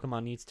think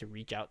Pokemon needs to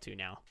reach out to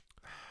now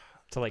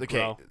to like Okay,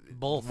 grow?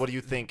 Both. What do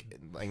you think?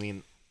 I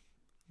mean,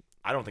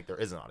 I don't think there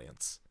is an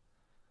audience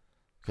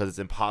because it's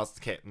impossible.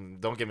 Okay,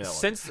 don't give me that one.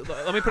 Since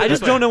let me put it I this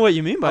just way. don't know what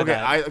you mean by Okay,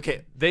 that.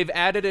 okay, They've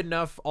added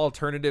enough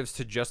alternatives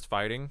to just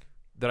fighting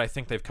that I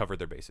think they've covered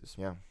their bases.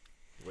 yeah.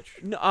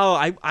 No,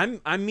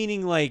 I'm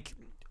meaning like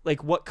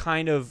what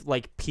kind of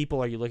like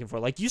people are you looking for?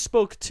 Like you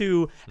spoke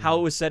to how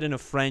it was set in a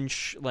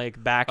French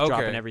like backdrop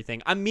Okay. and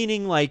everything. I'm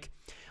meaning like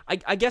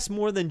I guess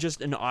more than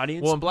just an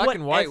audience. Well, in Black What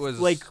and White eth- was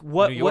like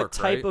what New York, what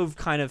type right? of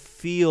kind of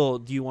feel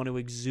do you want to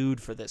exude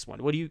for this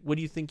one? What do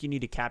you think you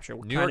need to capture?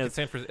 What New kind York of and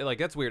San Francisco, like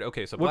that's weird.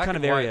 Okay, so what Black kind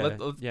and of White. area, Let's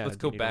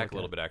do go you need to back look a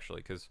little at? bit actually,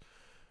 because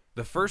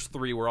the first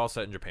three were all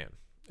set in Japan.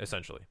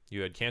 Essentially,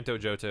 you had Kanto,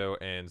 Johto,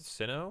 and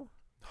Sinnoh.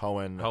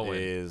 Hoenn Hoenn,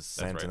 is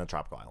sent right. in the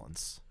tropical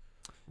islands.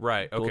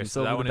 Right. Okay, Golden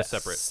so Silver that the one is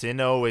best. separate.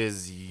 Sinnoh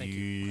is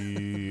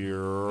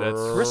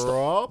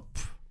Europe.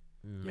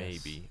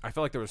 Maybe. I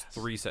felt like there was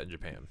 3 set in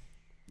Japan.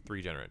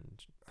 3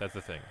 generations. That's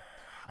the thing.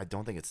 I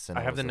don't think it's Sinnoh.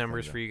 I have the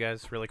numbers for you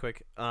guys really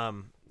quick. They pull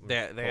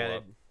added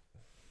up.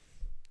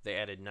 they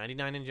added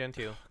 99 in Gen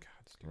 2,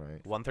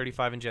 Right.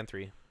 135 in Gen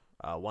 3,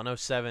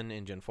 107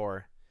 in Gen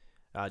 4.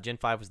 Gen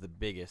 5 was the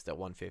biggest at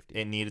 150.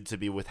 It needed to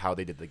be with how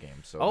they did the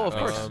game. So Oh, of that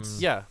course. makes Um,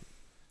 sense. Yeah.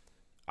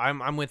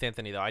 I'm with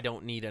Anthony though. I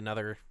don't need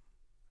another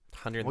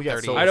 130. Well, yeah,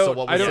 so- I don't.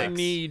 what I was don't six?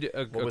 need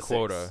a What was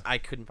quota. six? I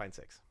couldn't find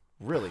 6.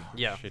 Really?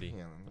 Yeah. Shitty.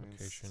 Yeah,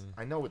 Location.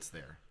 I know it's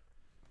there.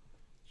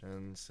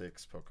 Gen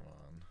 6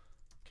 Pokemon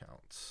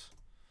counts.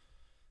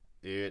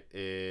 It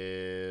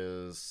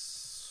is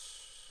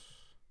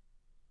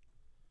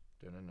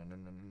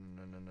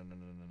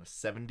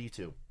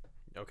 72.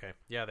 Okay.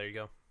 Yeah, there you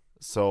go.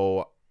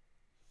 So,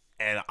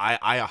 and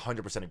I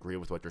 100% agree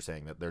with what you're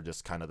saying, that they're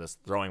just kind of this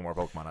throwing more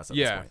Pokemon at us at this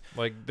Yeah, point.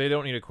 like they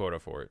don't need a quota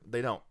for it.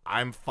 They don't.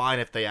 I'm fine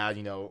if they add,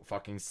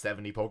 fucking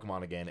 70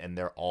 Pokemon again and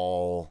they're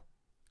all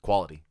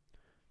quality.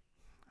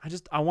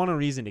 I want a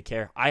reason to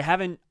care. I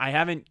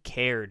haven't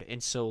cared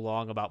in so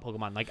long about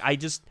Pokemon. Like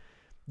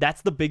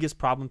that's the biggest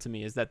problem to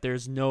me, is that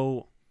there's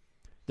no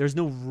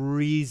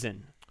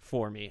reason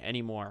for me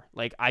anymore.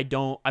 Like I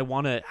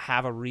want to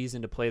have a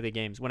reason to play the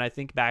games. When I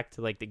think back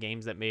to like the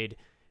games that made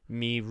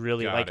me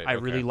really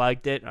really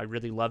liked it, I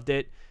really loved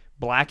it.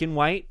 Black and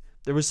White,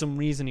 there was some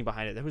reasoning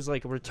behind it. There was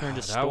like a return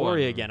to that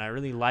story one- again. I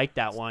really liked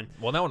that one.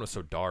 Well, that one was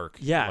so dark.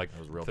 Yeah. like It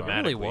was real dark.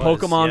 thematically. It really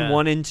was. Pokemon yeah.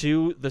 1 and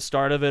 2, the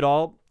start of it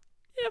all.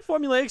 Yeah,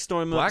 formulaic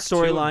Black 2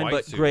 and storyline, White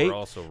but 2 great. were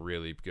also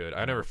really good.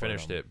 I never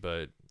finished it,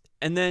 but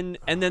And then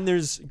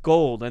there's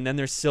Gold, and then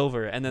there's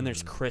Silver, and then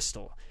there's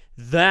Crystal.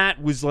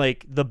 That was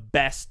like the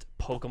best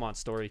Pokemon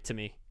story to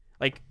me,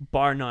 like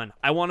bar none.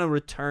 I want to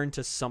return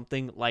to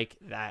something like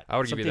that. I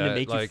would give you something that, to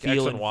make like, you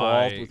feel X and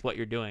involved Y. with what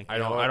you're doing. I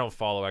don't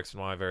follow X and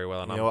Y very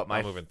well. And You I'm, know what my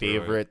I'm moving through it.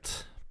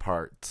 favorite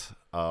part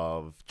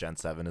of Gen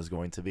 7 is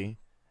going to be?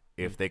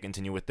 If they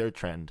continue with their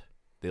trend,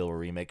 they'll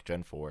remake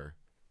Gen 4,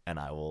 and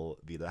I will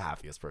be the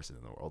happiest person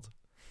in the world.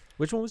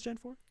 Which one was Gen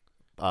 4?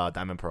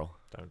 Diamond Pearl.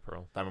 Diamond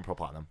Pearl. Diamond Pearl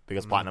Platinum.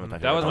 Because Platinum is my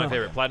favorite. That was my Pokemon.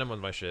 favorite. Platinum was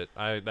my shit.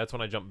 That's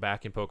when I jumped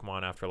back in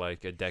Pokemon after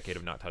like a decade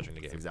of not touching the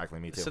game. That's exactly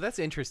me too. So that's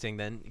interesting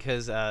then,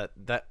 because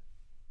that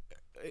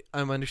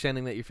I'm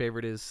understanding that your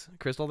favorite is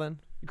Crystal then.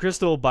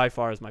 Crystal by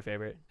far is my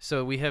favorite.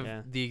 So we have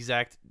Yeah. the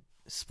exact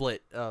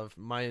split of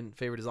my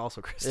favorite is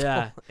also Crystal.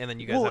 Yeah. And then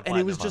you guys Well, have and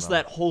it was Platinum. just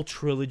that whole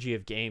trilogy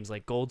of games,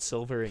 like Gold,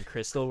 Silver, and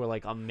Crystal, were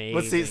like amazing.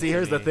 But see, to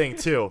here's the me. thing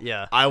too.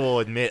 Yeah. I will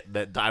admit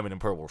that Diamond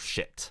and Pearl were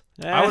shit.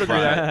 I would agree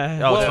with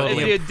that. Oh, well,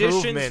 totally. the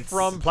additions Improvements.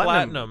 from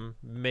Platinum- Platinum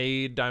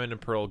made Diamond and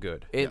Pearl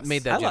good. It Yes.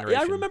 made that Yeah,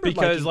 generation. I remember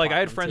Because like I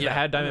had Platinum, friends too. that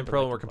had I Diamond and remember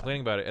Pearl and were liking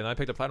complaining about it, and I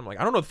picked up Platinum. Like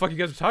I don't know what the fuck you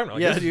guys are talking about.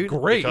 Like, Yeah, this dude. is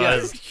great.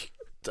 Because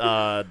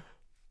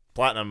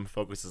Platinum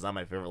focuses on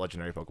my favorite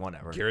legendary Pokemon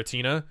ever.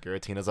 Giratina.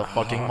 Giratina's a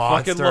fucking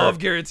monster. Fucking love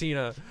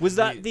Giratina. Was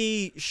that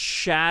the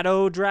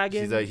Shadow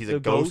Dragon? He's a The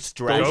ghost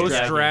dragon.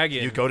 Ghost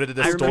Dragon. You go to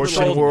the I remember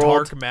distortion called world.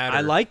 Dark Matter.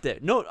 I liked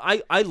it. No,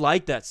 I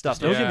like that stuff.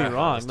 Don't get Yeah. me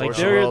wrong. Like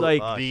Distortion there are World,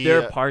 like the,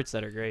 there are parts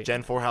that are great.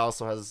 Gen 4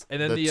 also has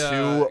And then the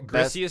the two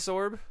best, Grisius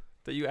orb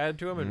that you add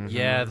to him. And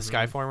Yeah, the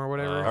Skyform or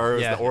whatever. or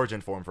is yeah. the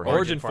origin form for him.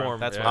 Origin form.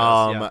 That's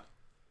yeah. what it was.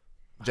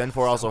 Gen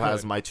 4 also So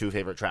has good. my two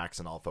favorite tracks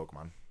in all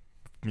Pokemon.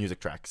 Music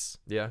tracks.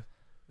 Yeah.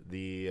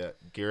 The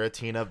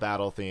Giratina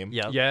battle theme.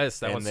 Yep. Yes,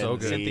 that and one's then so the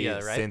good. Cynthia,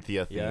 right?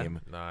 Cynthia Yeah.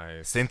 theme.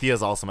 Nice. Cynthia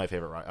is also my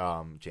favorite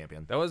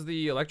champion. That was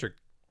the electric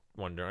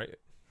one, right?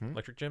 Hmm?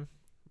 Electric gym.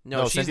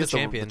 No, she's the Cynthia's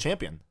champion. The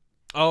champion.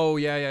 Oh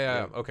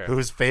yeah. Okay.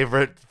 Whose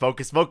favorite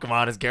focus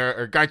Pokemon is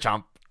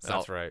Garchomp. So,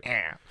 That's right.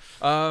 eh.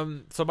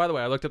 So by the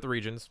way, I looked at the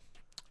regions.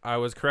 I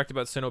was correct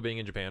about Sinnoh being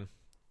in Japan.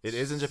 It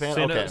is in Japan?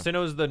 Sinnoh, Okay.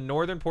 Sinnoh is the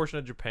northern portion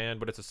of Japan,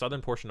 but it's a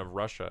southern portion of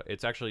Russia.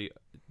 It's actually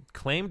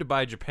claimed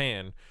by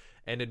Japan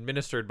and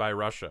administered by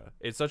Russia.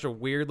 It's such a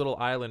weird little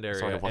island area.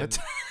 Sorry, what? and-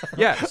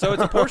 yeah, so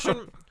it's a portion.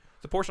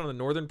 It's a portion on the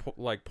northern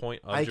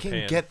point of I Japan,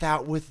 can get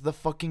that with the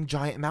fucking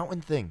giant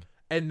mountain thing.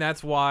 and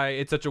that's why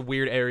it's such a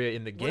weird area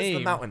in the Where's game. the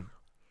mountain?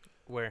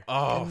 Where?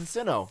 Oh In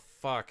Sinnoh.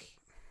 fuck.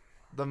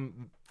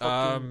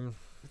 Fucking,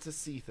 it's a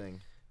sea thing.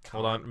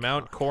 Hold on,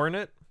 Mount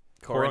Coronet.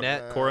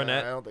 Coronet.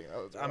 Coronet. I don't think that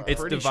was I'm right. It's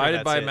pretty sure divided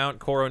that's by it. Mount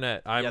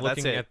Coronet. I'm Yeah, that's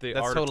looking it. at the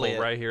That's article totally it.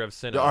 right here of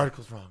Sinnoh. The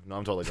article's wrong. No,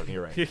 I'm totally joking.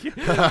 You're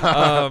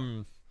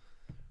right.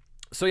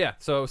 So yeah,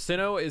 so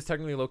Sinnoh is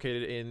technically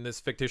located in this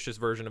fictitious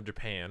version of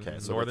Japan, Okay,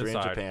 so northern we're in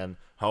side. Japan.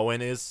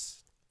 Hoenn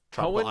is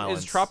tropical Hoenn islands.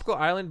 is tropical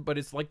island, but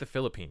it's like the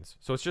Philippines,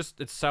 so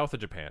it's south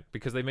of Japan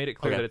because they made it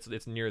clear Okay. that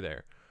it's near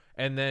there.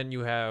 And then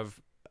you have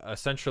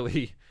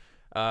essentially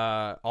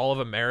all of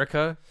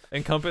America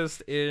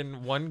encompassed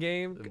in one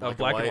game In of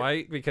Black and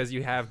White because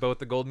you have both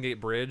the Golden Gate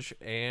Bridge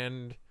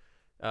and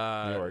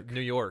New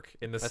York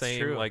in the That's same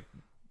true.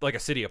 like a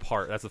city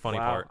apart. That's the funny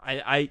Wow.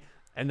 part.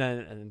 And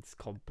it's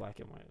called Black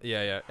and White.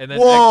 Yeah. And then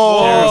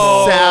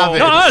Whoa, savage.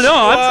 No, I'm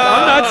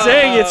not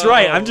saying it's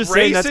right. I'm just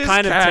saying that's Racist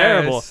kind of cast.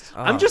 terrible.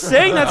 I'm just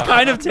saying that's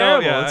kind of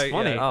terrible. yeah, it's yeah.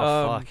 funny.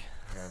 Oh, Um, fuck.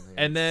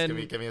 and then-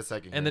 give me a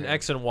second. And then here.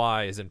 X and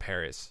Y is in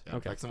Paris. Yeah,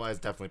 X and Y is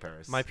definitely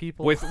Paris. My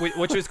people. With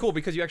which is cool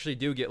because you actually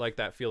do get like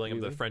that feeling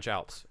of the French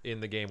Alps in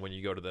the game when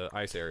you go to the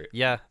ice area.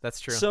 Yeah, that's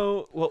true.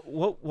 So what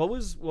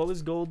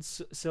was gold,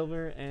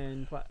 silver,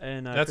 and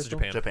That's crystal?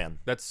 Japan. Japan.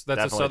 That's a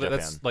Definitely southern. Japan.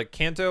 That's like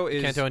Kanto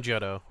is Kanto and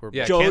Johto.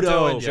 yeah. Johto,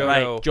 Kanto and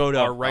right, Johto,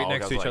 Johto. are right Oh,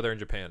 next to okay, each like- other in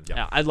Japan.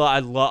 Yeah, I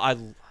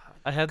love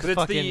I had the Because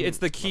fucking. it's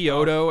the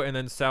Kyoto and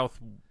then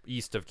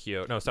southeast of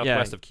Kyoto. No,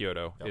 southwest of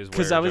Kyoto Yep. is where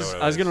Because I was Johto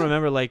gonna is.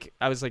 remember, like,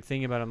 I was like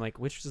thinking about it, I'm like,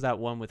 which was that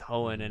one with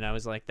Hoenn, and I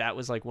was like, that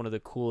was like one of the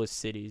coolest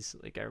cities,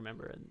 like I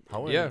remember. And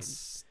Hoenn Yeah.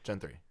 is Gen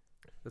 3.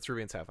 That's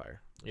Ruby and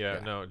Sapphire. Yeah, Yeah.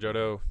 no,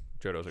 Johto's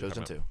are Joe's coming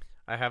Gen up. 2.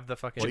 I have the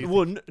fucking. What do you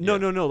well, think?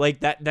 no,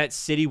 like that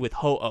city with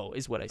Ho-Oh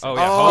is what I said. Oh,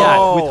 yeah, yeah,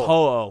 Ho-Oh. with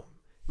Ho-Oh.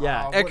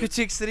 Yeah. Oh,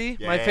 Ecruteak City,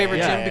 my Yeah. favorite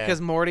Yeah. gym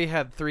because Morty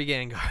had 3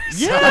 Gengars.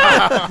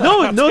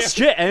 Yeah. no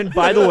shit. And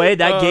by the way,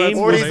 that Oh, game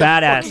that's was funny.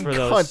 badass for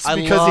those. Cunts I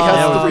because he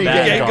love has 3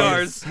 that.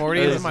 Gengars. Morty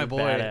Those is was my boy.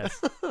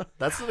 badass.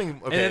 That's something.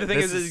 Okay, And then the thing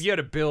this is, you had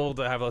to build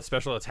to have a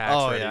special attacks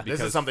Oh, ready. yeah. this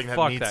because is something that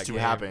fuck needs to game.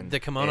 happen The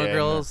kimono in-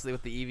 girls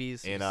with the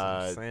EVs. in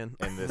just saying.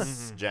 in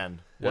this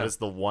gen. Yeah. What is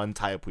the one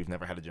type we've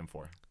never had a gym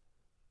for?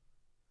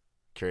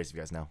 Curious if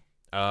you guys know.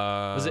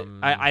 Was it?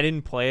 I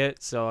didn't play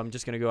it, so I'm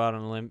just gonna go out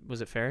on a limb.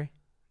 Was it fairy?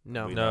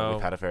 No. No.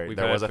 We've had a fairy. We've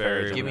There had was a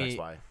fairy fairy. gym Give in me-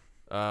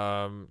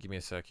 XY. Give me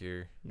a sec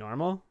here.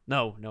 Normal?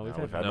 No, we've No, had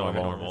we've had No,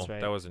 normal. normal. That's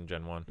right. That was in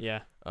Gen 1. Yeah.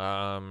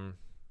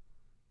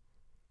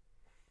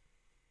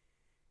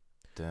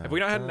 Have we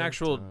not had an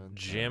actual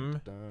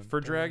gym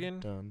for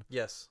Dragon?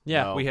 Yes.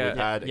 Yeah. No, we we've had-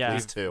 had yeah. at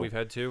least 2. We've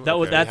had 2. That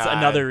was Okay. We that's had-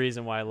 another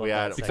reason why I love we that.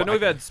 had- Because I second. know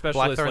we've had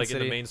specialists Blackthorn like in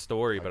City. the main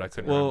story, but I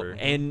couldn't Yeah. remember.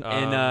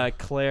 And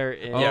Claire.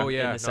 In, Oh, in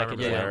yeah, no, the I second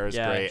remember gym. that. Claire is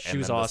Yeah, great, she and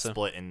was then awesome. the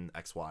split in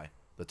XY,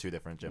 the 2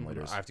 different gym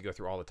leaders. I have to go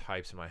through all the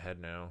types in my head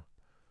now.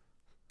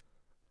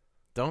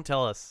 Don't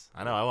tell us.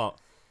 I know, I won't.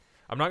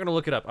 I'm not gonna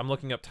look it up. I'm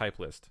looking up type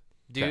list.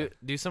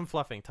 Do some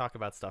fluffing. Talk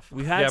about stuff.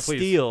 We had Yeah, please.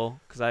 Steel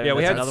because I Yeah,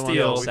 we that's had another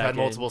Steel. one. We've had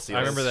multiple seals. I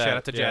remember that. Shout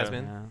out to yeah.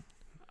 Jasmine.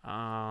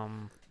 Yeah.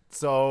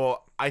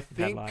 So I Had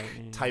think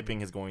lightning.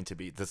 typing is going to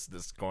be this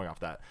going off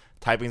that.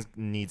 Typing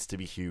needs to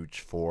be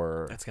huge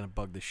for That's gonna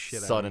bug the shit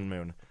Sun out of and me.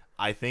 Moon.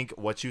 I think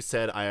what you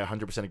said, I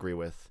 100% agree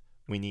with.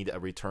 We need a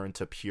return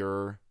to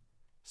pure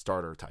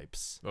starter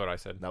types. What I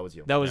said. That was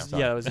you. That was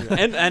sorry. that was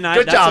and I.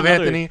 Good that's job,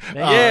 another- Anthony. Thank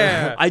you.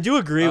 Yeah. I do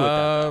agree with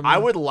that. I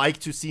would like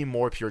to see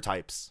more pure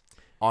types.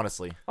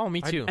 Honestly, Oh,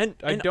 me too. And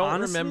I don't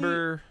honestly,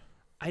 remember.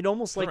 I'd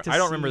almost like to. I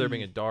don't remember there see-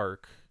 being a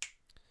dark.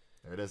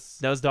 there it is.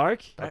 That was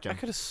dark. I Dark gym.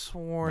 could have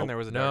sworn Nope. there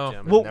was a No. dark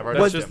gym. Well, Never but,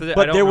 That's just gym. the- I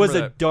but don't there was a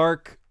remember that.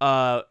 dark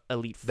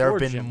Elite Four. There have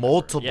been gym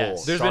multiple. member.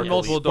 Yes. There's Dark been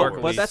multiple Elite dark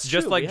Four. But elites, that's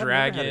just true. like We have never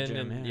had a Dragon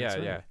gym, and yeah,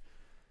 that's yeah. right.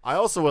 I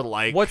also would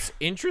like. What's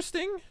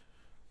interesting?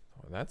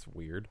 Oh, that's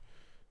weird.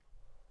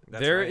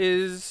 There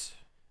is.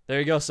 There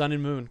you go. Sun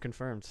and Moon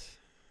confirmed.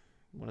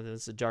 One of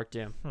those, a dark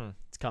gym. Hmm.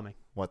 It's coming.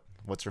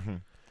 What's your?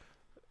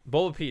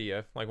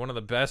 Bulbapedia, like one of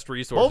the best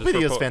resources.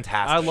 Bulbapedia for is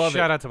fantastic. I love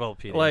Shout it. out to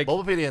Bulbapedia. Like,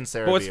 Bulbapedia and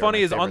Sarah. but what's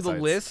funny is on the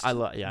list I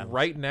love. Yeah.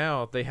 right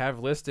now they have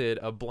listed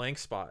a blank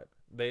spot.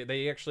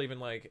 They actually even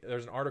like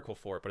there's an article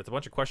for it, but it's a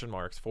bunch of question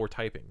marks for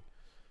typing.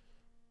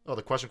 Oh,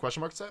 the question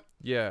mark set.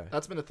 Yeah.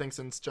 That's been a thing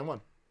since Gen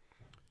 1.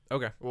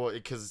 Okay. Well,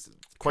 because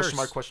Curse.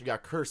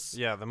 curse.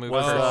 yeah, the movie.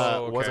 Was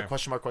Oh, was a okay.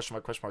 question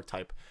mark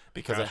type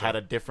because it Gotcha. had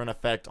a different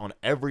effect on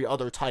every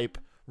other type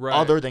Right.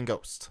 other than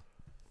ghost.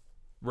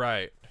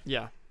 Right.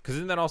 Yeah. Because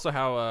isn't that also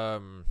how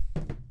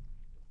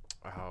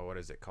what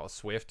is it called?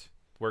 Swift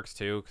works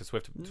too. Because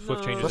Swift No.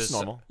 changes. That's its-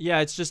 normal. Yeah.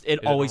 It's just it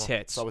it always normal?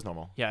 hits. It's always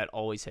normal. Yeah, it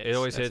always hits. It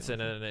always That's hits, it.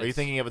 and then Are you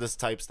thinking of this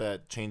types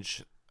that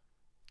change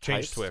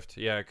types? Swift?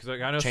 Yeah, because I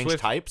know change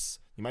Swift. types?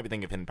 You might be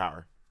thinking of hidden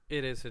power.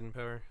 It is hidden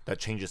power. That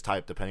changes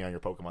type depending on your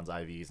Pokemon's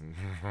IVs and.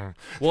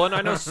 Well, and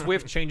I know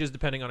Swift changes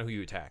depending on who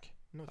you attack.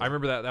 No, it I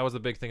remember that was the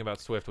big thing about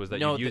Swift was that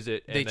No, you use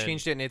it. And They then,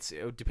 changed it, and it's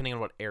depending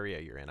on what area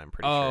you're in. I'm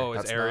pretty Oh, sure.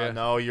 it's That's area. not,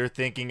 no, you're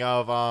thinking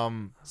of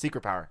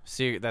secret power.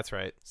 See, that's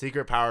right.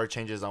 Secret power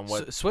changes on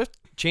what. Swift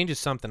changes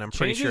something. I'm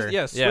pretty changes, sure.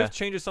 Yeah, Swift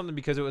changes something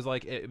because it was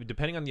like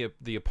depending on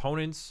the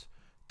opponent's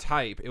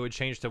type, it would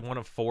change to one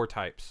of 4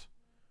 types.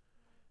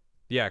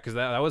 Yeah, because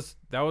that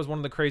was one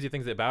of the crazy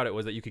things about it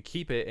was that you could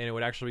keep it and it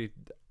would actually be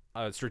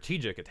a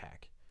strategic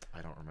attack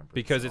I don't remember.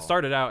 because this it at all.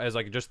 started out as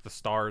like just the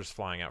stars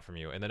flying out from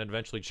you and then it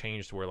eventually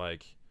changed to where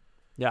like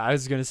Yeah, I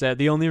was gonna say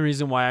the only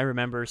reason why I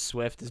remember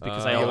Swift is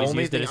because I The always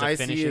only used it thing as a I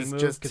see finishing is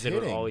move just because it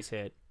would hitting. always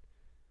hit.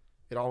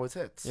 It always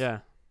hits. Yeah.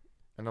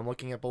 And I'm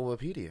looking at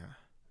Bulbapedia.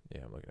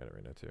 yeah, I'm looking at it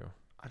right now too.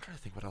 I'm trying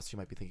to think what else you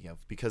might be thinking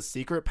of because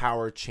secret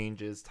power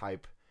changes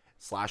type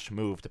 /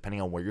 move depending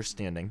on where you're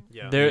standing.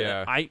 Yeah. There,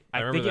 Yeah, I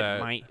remember think that. it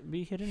might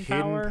be hidden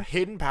Hidden power.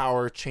 hidden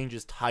power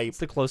changes type It's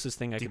the closest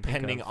thing I can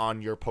depending think of.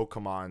 on your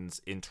Pokemon's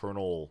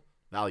internal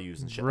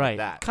values and shit right, like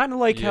that. kind of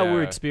like how we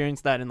Yeah.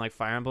 experienced that in like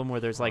Fire Emblem,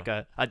 where there's like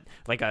a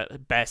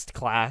best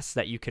class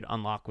that you could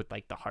unlock with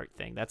like the heart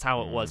thing. That's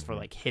how it was for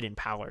like hidden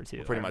power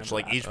too. Pretty I much, remember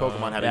like that. each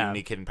Pokemon had a Yeah.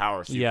 unique hidden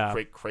power, so you Yeah. could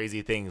create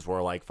crazy things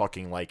where like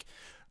fucking like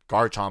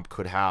Garchomp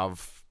could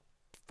have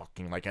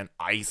fucking like an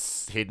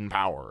ice hidden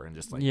power and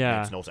just like Yeah.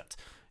 makes no sense.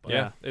 But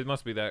Yeah, it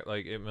must be that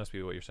like it must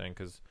be what you're saying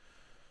because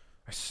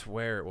I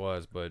swear it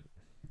was, but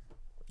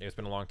it's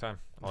been a long time.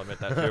 I'll admit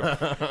that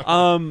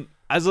too.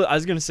 I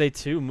was gonna say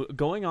too,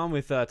 going on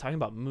with talking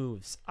about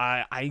moves,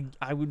 I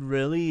would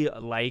really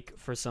like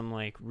for some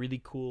like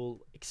really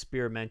cool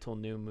experimental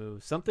new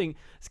moves,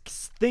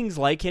 things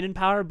like hidden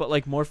power, but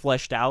like more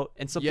fleshed out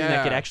and something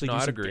that could Yeah, actually no, do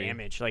I'd some agree.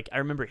 damage. Like I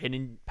remember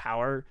hidden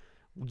power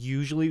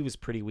usually was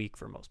pretty weak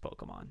for most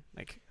Pokemon.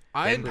 Like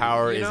And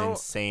power you is know,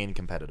 insane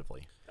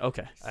competitively.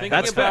 Okay, I- Thinking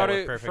that's about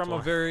fair. it Perfect from a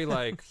one. very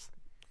like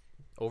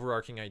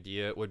overarching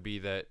idea would be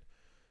that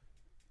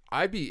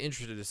I'd be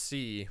interested to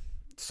see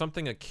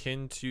something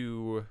akin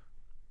to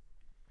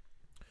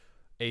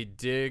a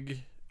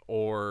dig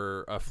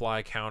or a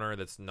fly counter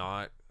that's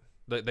not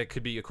that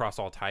could be across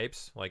all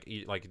types, like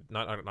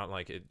not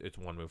like it's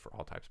one move for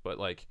all types, but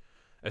like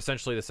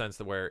essentially the sense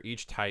that where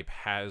each type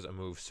has a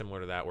move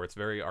similar to that, where it's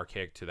very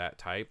archaic to that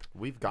type.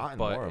 We've gotten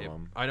But more of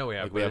them. I know we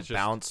have, Like but we have it's just,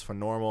 bounce for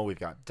normal. We've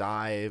got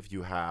dive.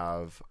 You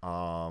have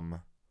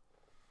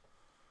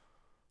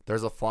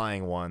there's a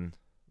flying one.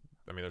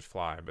 I mean, there's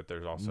fly, but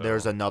there's also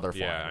There's another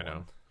flying yeah, I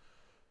know.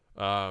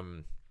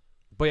 one.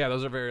 But yeah,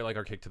 those are very like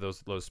archaic to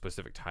those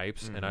specific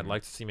types, and I'd Mhm.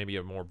 like to see maybe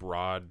a more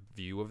broad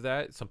view of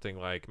that. Something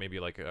like maybe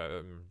like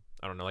I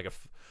don't know, like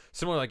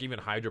similar like even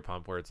Hydro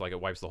Pump, where it's like it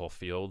wipes the whole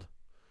field.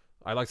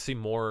 I'd like to see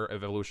more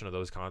evolution of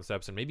those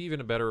concepts, and maybe even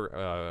a better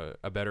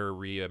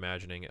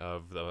reimagining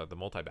of the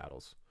multi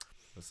battles.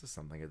 This is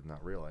something I did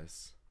not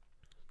realize.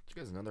 Did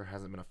you guys know there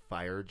hasn't been a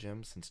fire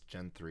gym since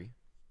Gen 3?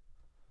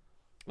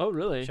 Oh,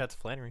 really? Shout out to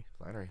Flannery.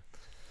 Flannery.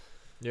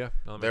 Yeah,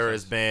 no, that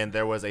makes There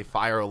sense. was a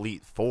Fire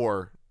Elite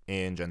 4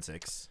 in Gen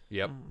 6.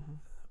 Yep.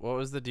 What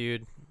was the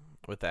dude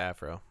with the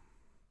afro?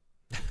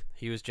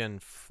 He was Gen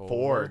 4.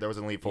 4. There was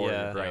an Elite 4.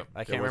 Yeah, right. I There can't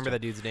was remember Gen- that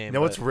dude's name. You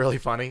know what's but- really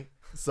funny?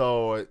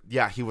 So,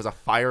 yeah, he was a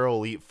Fire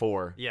Elite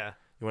 4. Yeah.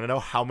 You want to know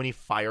how many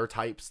fire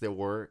types there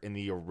were in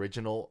the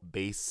original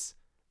base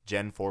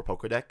Gen 4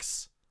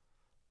 Pokedex?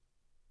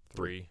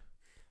 3.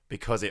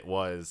 Because it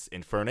was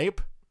Infernape,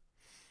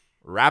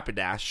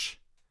 Rapidash,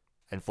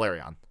 and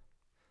Flareon.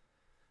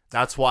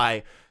 That's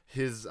why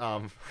his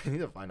I need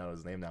to find out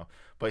his name now.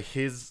 But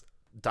his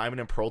Diamond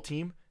and Pearl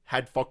team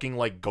had fucking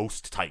like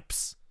ghost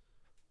types.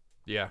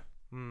 Yeah.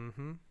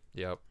 Mm-hmm.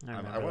 Yep. I I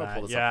remember wanna that.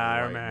 pull this up Yeah, I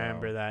right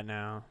remember now. that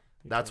now.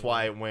 That's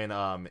why when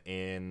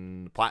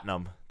in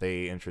Platinum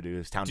they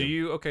introduced Town Do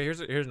you okay? Here's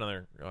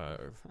another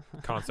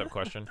concept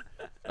question.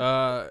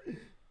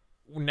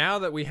 Now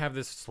that we have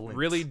this Flint.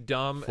 really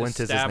dumb Flint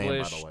is his name, by the way.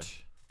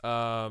 established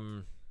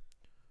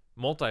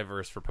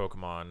multiverse for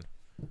Pokemon,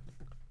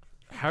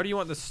 how do you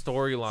want the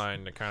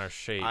storyline to kind of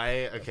shape?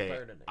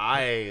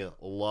 I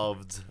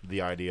loved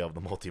the idea of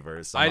the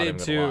multiverse. I I'm not did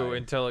even too gonna lie.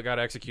 until it got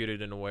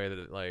executed in a way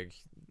that like It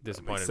makes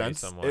disappointed me sense.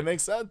 somewhat. It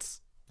makes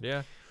sense.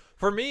 Yeah.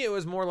 For me, it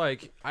was more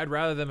like I'd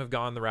rather them have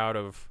gone the route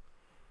of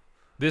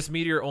this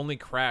meteor only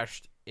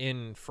crashed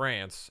in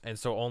France, and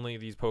so only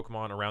these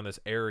Pokemon around this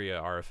area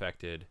are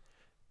affected.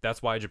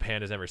 That's why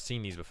Japan has never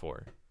seen these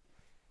before.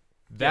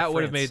 That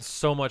would have France. made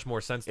so much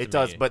more sense to me. It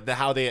does, but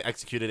how they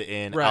executed it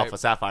in Right. Alpha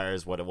Sapphire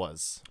is what it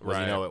was.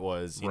 Right. You know, it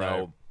was, you Right.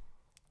 know,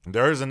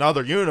 there's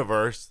another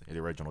universe, the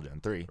original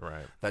Gen 3,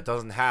 Right. that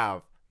doesn't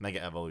have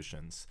Mega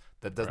Evolutions,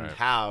 that doesn't Right.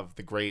 have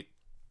the Great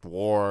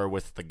War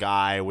with the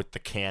guy with the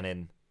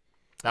cannon.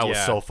 That was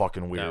Yeah. so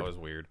fucking weird. That was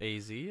weird.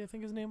 AZ, I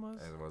think his name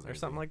was, It was or AZ.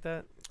 something like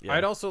that.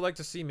 I'd also like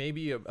to see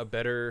maybe a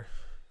better,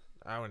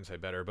 I wouldn't say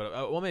better, but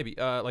well, maybe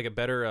like a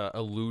better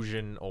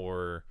illusion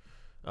or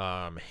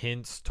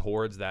hints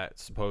towards that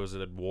supposed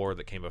war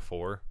that came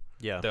before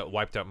Yeah. that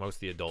wiped out most of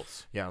the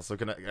adults. Yeah, so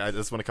I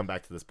just want to come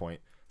back to this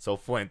point. So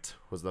Flint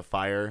was the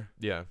Fire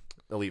Yeah.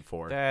 Elite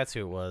Four. That's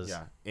who it was.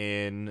 Yeah.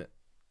 In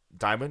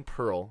Diamond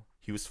Pearl,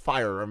 he was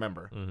Fire,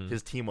 remember. Mhm.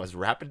 His team was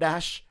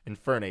Rapidash,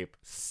 Infernape,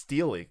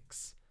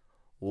 Steelix,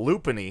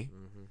 Lopunny,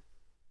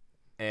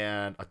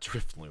 and a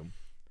Drifloom.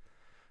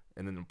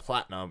 And then in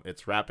Platinum,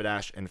 it's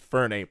Rapidash,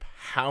 Infernape,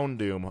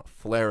 Houndoom,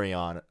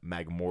 Flareon,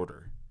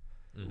 Magmortar.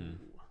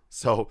 Mm-hmm.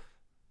 So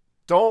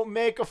don't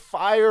make a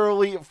Fire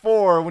Elite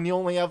Four when you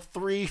only have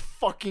 3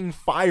 fucking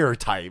fire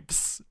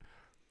types.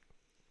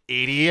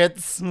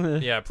 Idiots.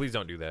 Yeah, please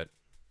don't do that.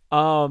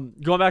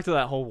 Going back to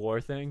that whole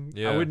war thing,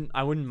 Yeah.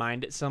 I wouldn't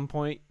mind at some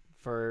point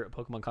for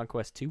Pokemon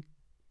Conquest 2.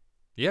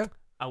 Yeah.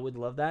 I would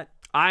love that.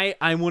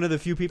 I'm one of the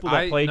few people that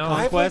I played know.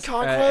 I played Conquest,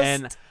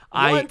 Conquest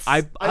and Once,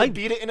 I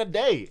beat it in a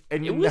day,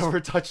 and you It was- never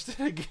touched it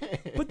again.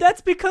 But that's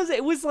because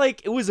it was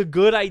a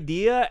good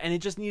idea, and it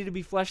just needed to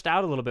be fleshed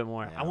out a little bit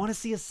more. Yeah. I want to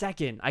see a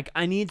second.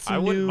 I need some. I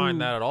wouldn't new,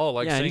 mind that at all.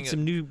 Like yeah, I seeing need some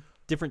it new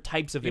different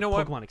types of You know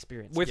what? Pokemon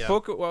experience. with Yeah.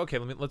 Well, okay,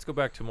 let's go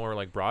back to more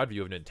like broad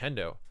view of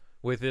Nintendo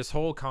with this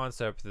whole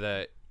concept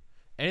that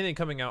anything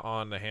coming out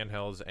on the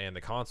handhelds and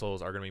the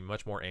consoles are going to be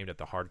much more aimed at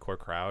the hardcore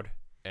crowd,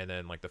 and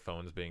then like the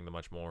phones being the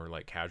much more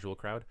like casual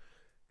crowd.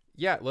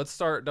 Yeah, let's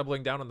start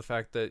doubling down on the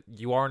fact that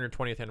you are on your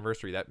 20th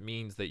anniversary. That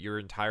means that your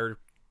entire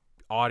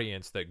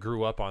audience that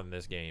grew up on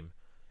this game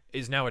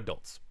is now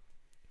adults.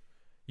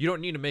 You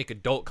don't need to make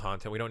adult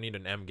content. We don't need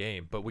an M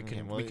game, but we can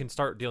Yeah, well, we can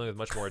start dealing with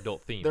much more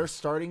adult themes. They're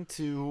starting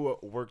to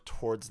work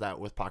towards that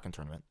with Pokken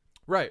Tournament.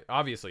 Right,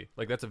 obviously.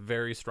 Like that's a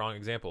very strong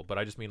example, but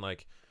I just mean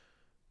like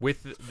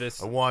with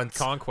this I want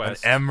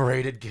Conquest. an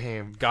M-rated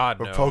game God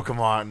for no.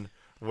 Pokemon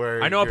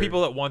where I know you're-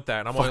 people that want that,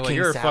 and I'm only like, fucking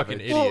you're a savage.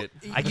 fucking Well, idiot.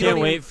 I You can't don't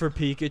wait even- for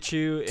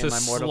Pikachu to in my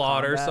Mortal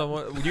slaughter Kombat.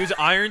 someone. Use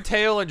Iron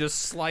Tail and just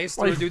slice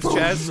through a dude's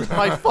chest.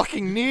 My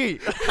fucking knee.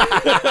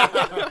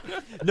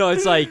 No,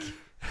 it's like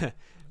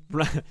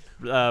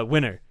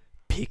winner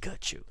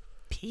Pikachu.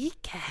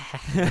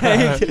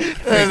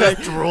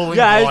 That's drooling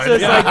Yeah, blood.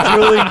 it's just like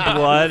drooling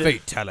blood.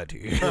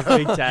 Fatality.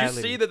 Fatality.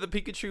 You see that the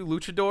Pikachu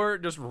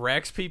Luchador just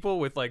wrecks people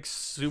with like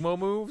sumo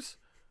moves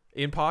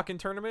in Pokken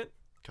tournament?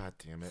 God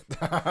damn it.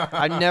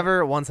 I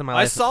never once in my I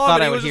life saw him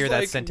thought and I he would was hear just that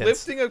like sentence.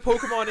 lifting a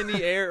Pokemon in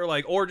the air,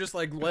 or just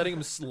like letting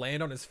him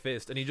land on his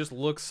fist, and he just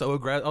looks so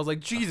aggressive. I was like,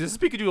 Jesus, this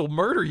Pikachu will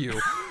murder you.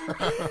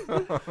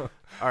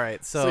 All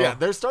right, So yeah,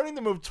 they're starting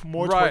to move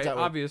more towards Right, that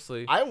way.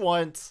 obviously. I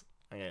want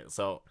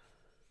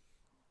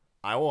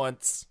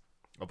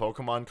a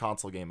Pokemon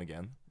console game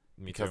again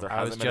Me because too. there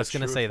I was hasn't been just a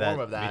gonna true say form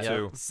that. of that Me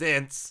too.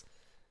 since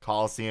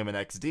Coliseum and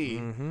XD.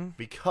 Mm-hmm.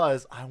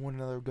 Because I want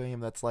another game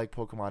that's like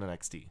Pokemon and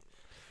XD.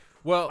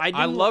 Well, I I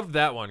didn't- loved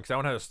that one because that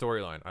one had a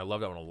storyline. I love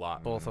that one a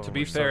lot. Both of To them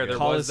be were so fair, good. there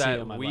was that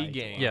Coliseum I Wii liked.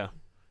 game Yeah.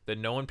 that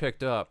no one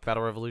picked up.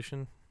 Battle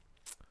Revolution.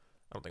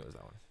 I don't think it was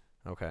that one.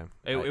 Okay.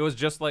 It was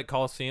just like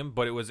Coliseum,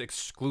 but it was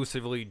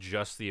exclusively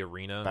just the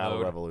arena Battle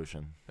mode.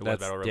 Revolution. It was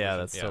Battle Revolution. Yeah,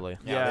 that's totally.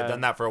 Yeah, Yeah. they've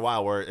done that for a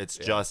while where it's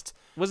just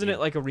Wasn't it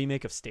like a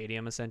remake of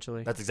Stadium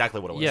essentially? that's exactly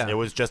what it was. Yeah. It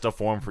was just a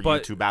form for you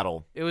But- to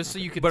battle. It was so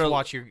you could But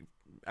watch your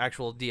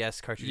actual DS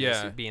cartridges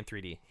Yeah. be in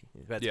 3D.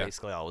 That's Yeah.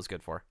 basically all it was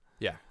good for.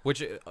 Yeah,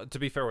 which to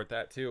be fair with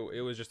that too,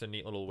 it was just a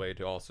neat little way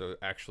to also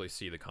actually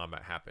see the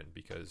combat happen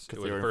because it Because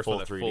was they were the in first full one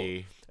that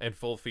 3D. and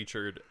full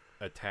featured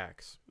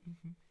attacks,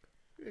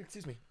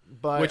 Excuse me.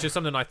 But which is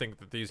something I think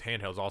that these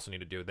handhelds also need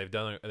to do. They've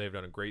done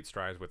a great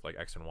strides with like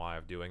X and Y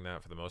of doing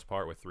that for the most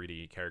part with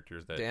 3D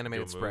characters that The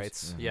animated do moves.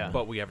 sprites. Yeah.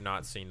 But we have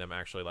not seen them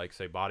actually like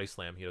say body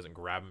slam. He doesn't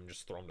grab him and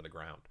just throw him to the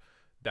ground.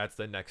 That's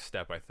the next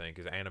step I think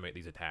is animate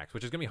these attacks,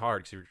 which is gonna be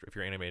hard because if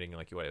you're animating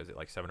like what is it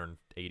like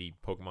 780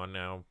 Pokemon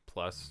now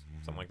plus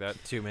something like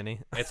that. Too many.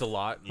 It's a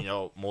lot,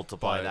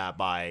 multiply But- that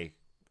by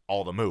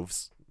all the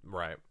moves.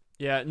 right?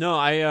 Yeah, no,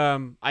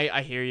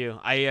 I hear you.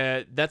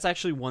 That's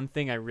actually one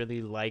thing I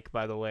really like,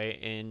 by the way,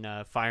 in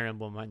Fire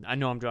Emblem. I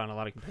know I'm drawing a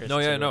lot of comparisons. No,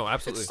 yeah, here, no,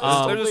 absolutely. It's There's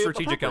a totally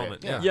strategic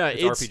appropriate. element. Yeah,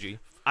 it's it's-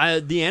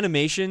 RPG. The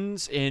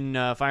animations in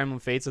Fire Emblem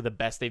Fates are the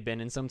best they've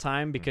been in some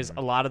time because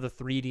a lot of the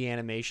 3D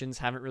animations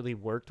haven't really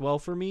worked well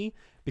for me.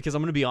 Because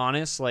I'm gonna be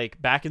honest,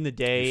 like back in the You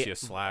day, see a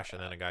slash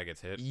and then a guy gets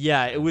hit.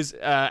 yeah, it was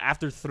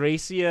after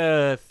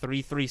Thracia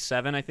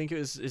 337, I think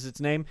is its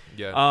name.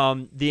 Yeah.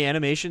 The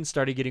animation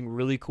started getting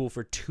really cool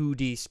for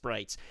 2D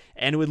sprites,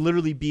 and it would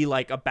literally be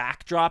like a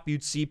backdrop.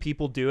 You'd see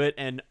people do it,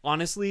 and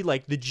honestly,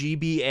 like the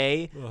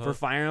GBA for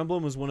Fire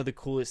Emblem was one of the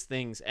coolest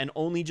things. And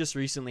only just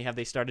recently have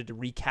they started to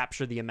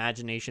recapture the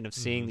imagination of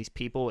seeing these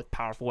people with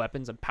powerful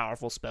weapons and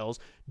powerful spells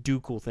do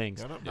cool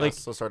things. I Like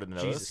also started to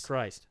Jesus notice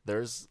Christ,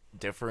 there's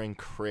differing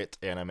crit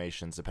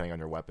animations depending on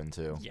your weapon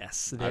too.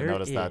 yes, I've there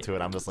noticed that is. too,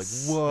 and I'm just like,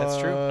 what?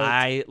 That's true.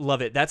 I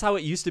love it. That's how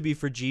it used to be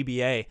for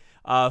GBA.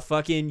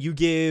 Fucking, you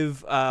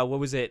give what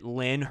was it,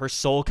 Lynn, her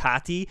soul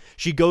Kati.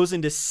 She goes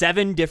into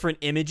 7 different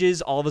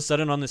images all of a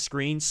sudden on the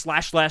screen.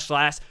 Slash,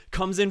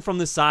 comes in from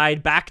the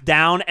side, back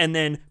down, and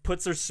then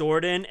puts her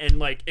sword in and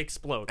like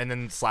explode. And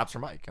then slaps her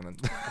mic, and then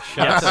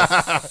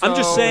I'm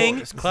just saying,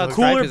 Cloud Strife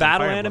cooler is in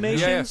battle Fire Emblem.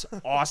 animations,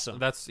 awesome.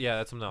 That's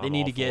something I'm They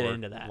need all to get for.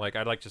 into that. Like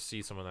I'd like to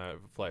see some of that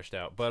fleshed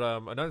out. But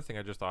another thing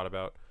I just thought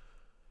about,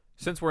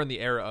 since we're in the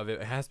era of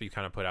it, it has to be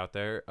kind of put out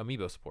there.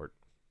 Amiibo support.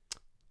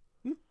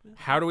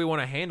 How do we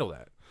want to handle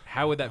that?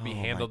 How would that be Oh my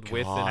handled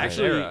with in God. this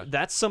Actually, era?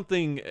 that's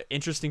something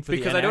interesting for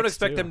Because the I don't NX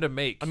expect too. them to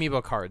make.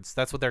 Amiibo cards.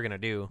 That's what they're gonna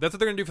do. That's what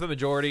they're gonna do for the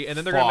majority, and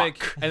then they're gonna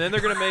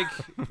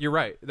Fuck. make. You're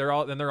right. They're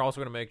also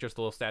gonna make just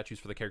little statues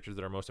for the characters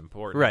that are most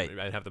important, Right.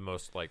 And have the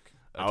most like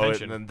oh,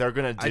 attention. and then they're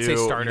gonna do. I'd say You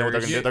know what they're starters.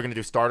 gonna do? They're gonna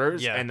do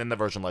starters, Yeah. and then the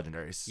version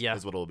legendaries. Yeah.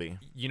 is what it'll be.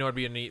 You know, it'd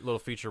be a neat little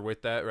feature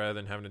with that, rather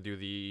than having to do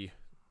the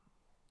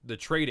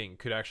trading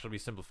could actually be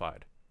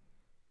simplified.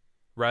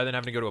 Rather than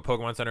having to go to a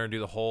Pokemon Center and do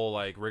the whole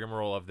like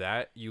rigmarole of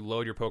that, you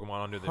load your Pokemon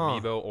onto the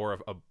Amiibo or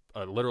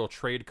a literal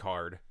trade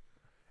card,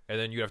 and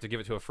then you have to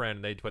give it to a friend.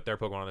 And they put their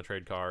Pokemon on the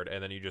trade card,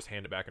 and then you just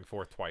hand it back and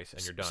forth twice,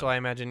 and you're done. So I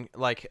imagine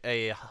like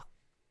a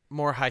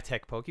more high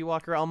tech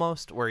Pokewalker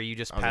almost, where you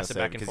just I was pass it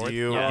gonna back say, and 'cause forth.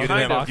 You, Yeah. you Kind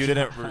didn't. of. You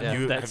didn't. Yeah.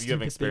 You, That have you have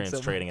stupid experience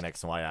thing trading in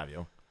X and Y? Have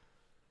you?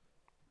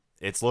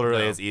 It's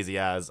literally No. as easy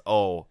as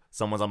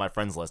someone's on my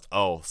friends list.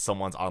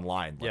 Someone's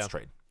online. Let's Yeah.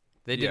 trade.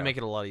 They did Yeah. make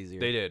it a lot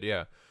easier. They did,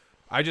 yeah.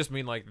 I just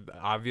mean like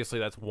obviously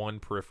that's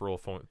one peripheral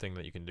thing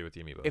that you can do with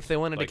the Amiibo. If they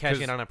wanted Like, to cash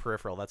 'cause- in on a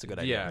peripheral, that's a good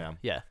idea.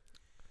 Yeah. Yeah.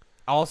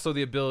 Also,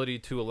 the ability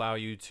to allow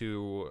you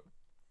to,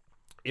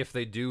 if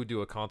they do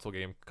a console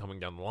game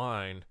coming down the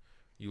line,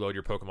 you load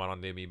your Pokemon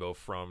on the Amiibo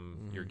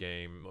from your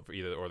game,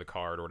 or the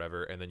card or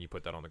whatever, and then you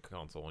put that on the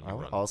console and you I run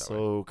would it that way.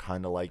 also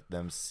kind of like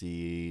them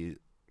see.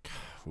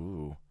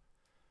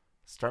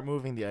 Start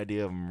moving the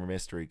idea of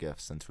mystery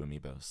gifts into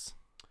amiibos.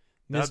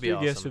 That'd be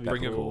Mystery gifts awesome. would be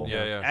Bring it- cool.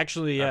 yeah, yeah.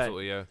 Actually, yeah.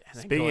 Absolutely, yeah. And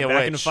then Speaking going of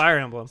back into which- Fire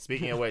Emblem.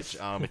 Speaking of which,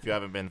 if you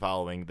haven't been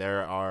following,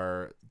 there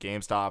are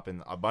GameStop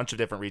and a bunch of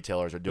different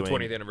retailers are The doing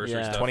 20th anniversary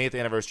Yeah. stuff. 20th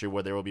anniversary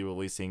where they will be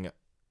releasing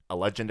a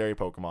legendary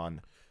Pokemon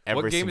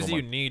every What games single do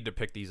you month. need to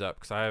pick these up?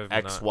 Because I have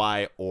X, not-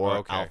 Y, or Oh,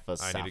 okay. Alpha.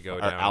 I need to go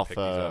or down and pick these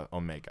Alpha up.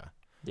 Omega.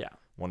 Yeah.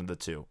 One of the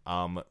two.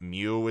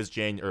 Mew was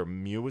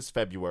Mew was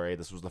February.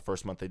 This was the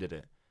first month they did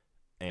it.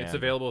 And It's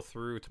available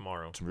through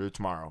tomorrow. through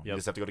tomorrow. You Yep.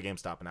 just have to go to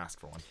GameStop and ask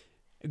for one.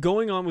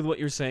 Going on with what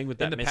you're saying with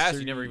that In the mystery, past,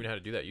 you never even had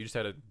to do that. You just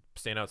had to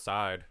stand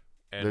outside.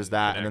 And There's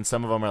that, and then connect.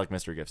 some of them are like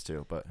mystery gifts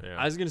too. But Yeah.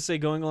 I was gonna say,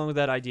 going along with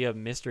that idea of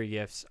mystery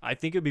gifts, I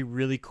think it'd be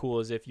really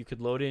cool is if you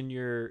could load in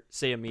your,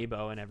 say,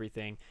 amiibo and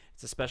everything.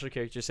 It's a special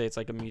character, say it's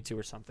like a Mewtwo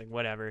or something,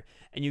 whatever,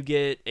 and you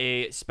get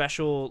a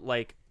special,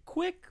 like,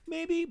 quick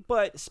maybe,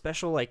 but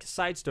special like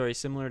side story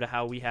similar to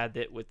how we had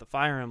that with the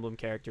Fire Emblem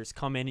characters.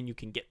 Come in and you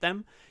can get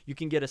them. You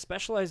can get a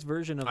specialized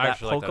version of I that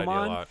actually like that idea a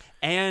Pokemon lot.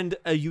 and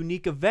a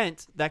unique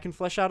event that can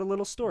flesh out a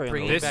little story. on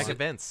Bringing the This- back Pokemon.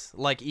 events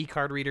like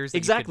e-card readers. That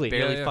Exactly. You could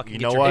barely Yeah, yeah. fucking you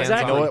get know your what? hands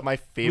Exactly. You know on. what? My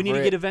favorite. We need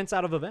to get events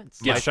out of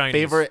events. Get my shinies.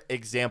 favorite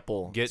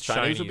example. Get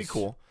shinies would be shinies.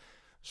 cool.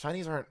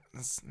 Shinies aren't.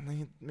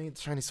 They made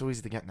shinies so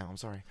easy to get now. I'm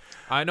sorry.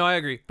 I know, I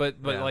agree, but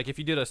Yeah. like if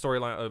you did a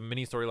storyline, a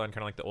mini storyline, kind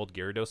of like the old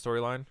Gyarados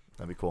storyline,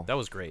 That'd be cool. That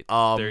was great.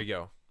 there you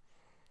go.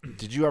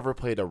 Did you ever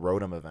play the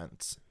Rotom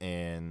event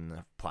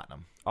in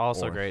Platinum?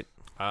 Also or- great.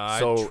 I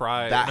So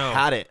tried. that no,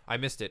 had it. I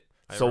missed it.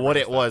 I So remember what I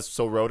it missed that. was,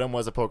 so Rotom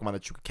was a Pokemon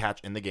that you could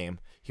catch in the game.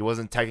 He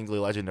wasn't technically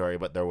legendary,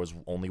 but there was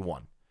only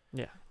one.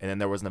 Yeah. And then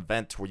there was an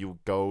event where you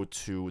go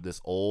to this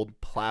old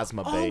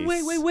plasma base.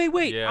 Oh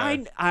wait! Yeah.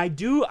 I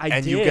do.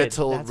 and did. you get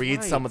to That's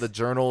read some of the right.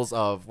 journals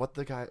of what's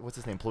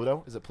his name?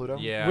 Pluto? Is it Pluto?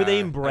 Yeah. Were they in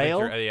I think Braille?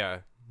 you're- yeah.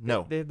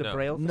 No. They have the No.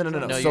 Braille. No, no, no,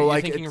 thing? No, So, you're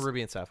like, thinking it's- of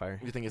Ruby and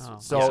Sapphire. You think it's Oh,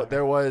 so yeah.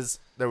 there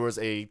was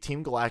a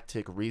Team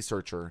Galactic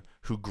researcher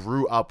who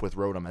grew up with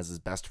Rotom as his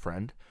best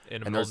friend. In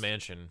And an there's- old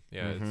mansion.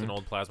 Yeah, it's Mhm. an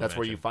old plasma That's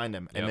where you mansion. find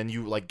him, and Yep. then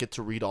you like get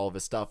to read all of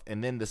his stuff.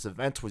 And then this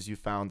event was you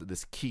found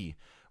this key,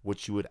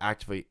 which you would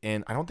activate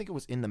in. I don't think it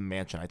was in the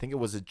mansion. I think it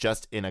was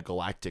just in a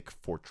galactic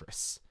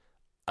fortress.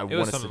 I It was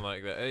want to something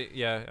like that.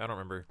 Yeah, I don't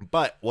remember.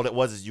 But what it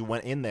was is you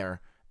went in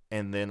there,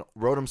 and then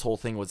Rotom's whole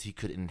thing was he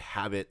could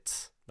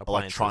inhabit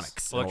Appliances.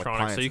 electronics. and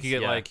Electronics. So you could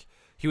get Yeah. like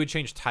he would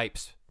change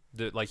types.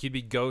 Like he'd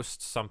be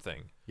ghost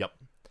something. Yep.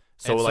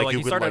 So, So like he you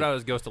could started like, out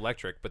as ghost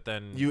electric, but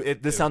then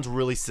this sounds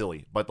really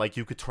silly, but like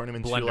you could turn him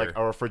into Blender. like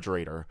a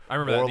refrigerator. I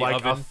remember or that, the like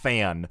oven. a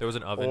fan. there was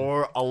an oven.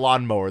 Or a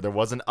lawnmower. There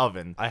was an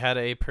oven. I had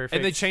a perfect.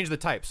 And they changed the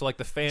type. So like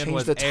the fan Change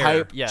was the air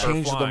type, yeah, or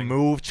change the flying.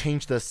 move,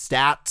 change the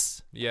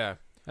stats. Yeah.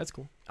 That's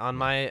cool. on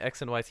my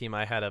X and Y team.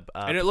 I had a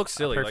And it looks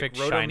silly. perfect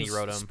like, shiny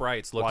Rotom's Rotom.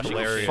 sprites look Washing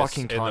hilarious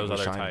fucking in those cunt with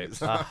other shinies.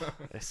 types.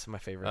 It's my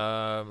favorite.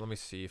 Let me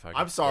see if I can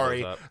I'm pull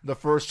sorry. those up. The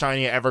first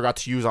shiny I ever got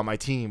to use on my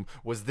team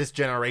was this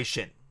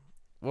generation.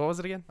 What was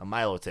it again? A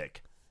Milotic.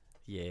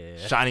 Yeah.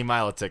 Shiny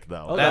Milotic,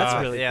 though. Oh, that's Ah,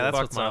 really yeah. cool.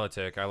 That's Fuck what's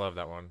up. Milotic. I love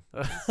that one.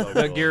 So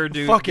The cool.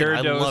 Gyarados. Fucking, I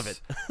Gyarados, love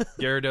it.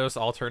 Gyarados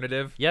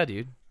alternative. Yeah,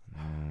 dude.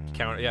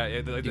 Count. Yeah,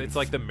 it's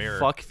like the mirror.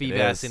 Fuck It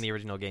Feebas is. in the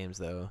original games,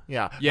 though.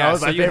 Yeah. Yeah, that was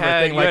so my you favorite had,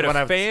 thing. you Like had when a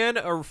I fan,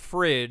 a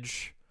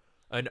fridge,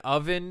 an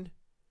oven,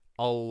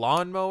 a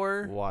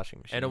lawnmower, Washing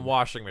machine. and a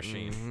washing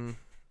machine. Mhm.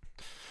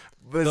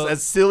 was, the-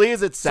 as silly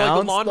as it So like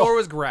sounds, the lawnmower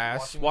was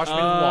grass, washing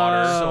machine was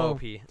water. So Oh.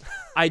 OP.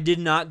 I did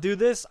not do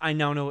this. I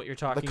now know what you're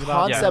the talking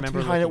about. Yeah, I concept remember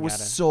behind it looking was at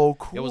so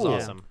cool. It was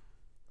awesome.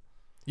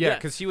 Yeah, Yeah.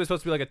 because he was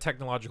supposed to be like a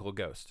technological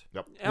ghost,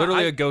 Yep. Yeah,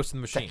 literally I- a ghost in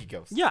the machine. Techie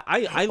ghost. Yeah,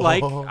 I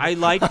like Oh. I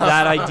like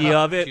that idea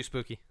of Too it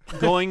spooky.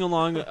 going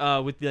along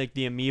with like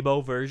the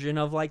amiibo version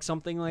of like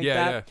something like Yeah,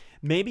 that. yeah.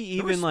 Maybe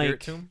Remember even Spirit like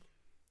Tomb?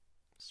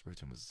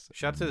 Spiritomb was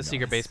Shout out to the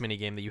secret nuts. base mini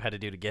game that you had to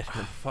do to get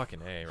him.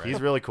 Fucking A, right? He's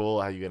really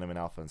cool how you get him in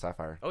Alpha and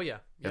Sapphire. Oh yeah.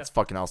 It's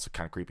fucking also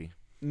kind of creepy.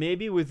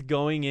 maybe with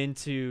going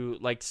into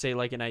like say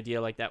like an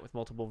idea like that with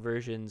multiple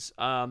versions,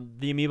 the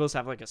amiibos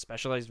have like a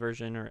specialized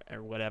version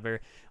or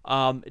whatever.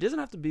 It doesn't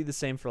have to be the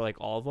same for like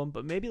all of them,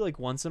 but maybe like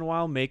once in a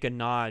while make a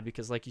nod,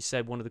 because like you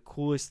said, one of the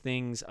coolest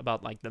things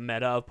about like the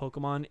meta of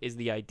Pokemon is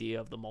the idea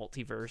of the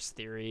multiverse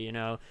theory, you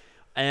know.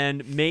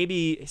 And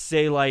maybe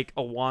say like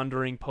a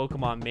wandering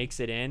Pokemon makes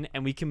it in,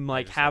 and we can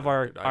like just have had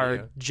a good our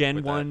idea Gen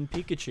with that. 1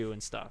 Pikachu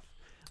and stuff.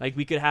 Like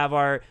we could have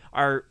our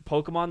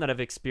Pokemon that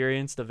have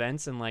experienced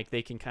events, and like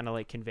they can kind of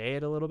like convey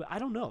it a little bit. I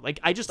don't know. Like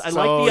I like the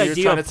you're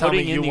idea trying of to tell me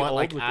putting in you the want old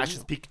like with the Ash's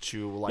new.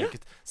 Pikachu, like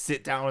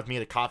sit down with me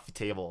at a coffee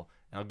table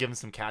and I'll give him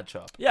some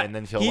ketchup. Yeah. And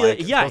then he'll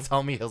Yeah. he'll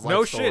tell me his No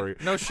life story.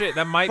 shit, no shit.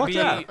 That might Fuck be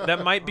yeah.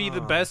 that might be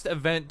the best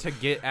event to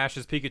get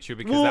Ash's Pikachu,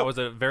 because Well- that was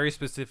a very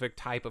specific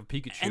type of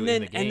Pikachu. And in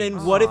then the game. and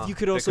then what if you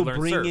could That also could learn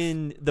bring surf.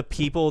 in the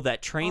people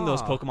that train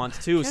those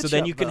Pokemon too? So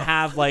then ketchup, you can though.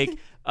 have like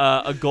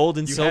a gold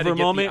and You had to silver get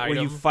the moment where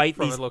you item fight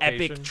from a these location.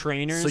 epic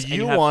trainers So and you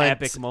you have want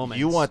epic moments.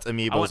 you want I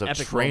amiibos want of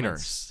epic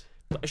trainers.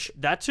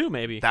 that too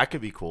maybe. That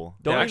could be cool.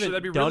 don't actually, even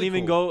that'd be don't really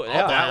even cool. go. I'll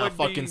Yeah. buy a would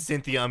fucking be-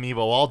 Cynthia amiibo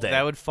all day.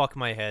 That would fuck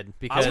my head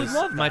because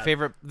love my that.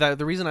 favorite.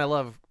 The reason I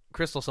love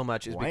Crystal so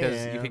much is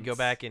because you could go Whams.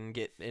 back and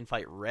get and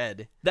fight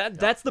Red.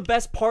 That's the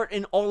best part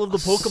in all of the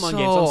Pokemon So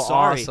games. I'm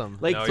sorry. awesome.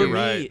 Like No, for you're me,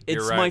 right. it's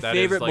You're right. my That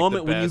is, favorite like, the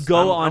moment when you best.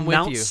 go I'm on with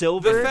Mount you.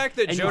 Silver. The fact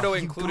that and Johto you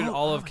included go-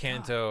 all of oh my God.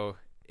 Kanto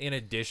in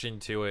addition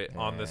to it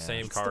on the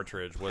same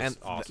cartridge was And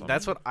awesome.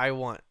 that's what I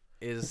want.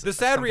 Is the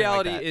sad something like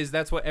reality that. is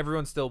that's what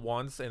everyone still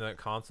wants in a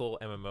console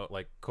MMO,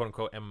 like quote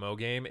unquote MMO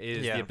game,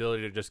 is Yeah. the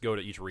ability to just go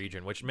to each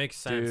region, which makes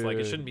sense. Like it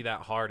Dude. shouldn't be that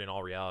hard in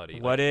all reality.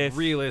 What Like, if-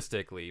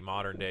 realistically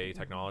modern day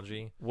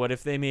technology? What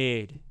if they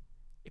made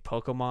a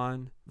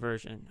Pokemon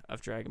version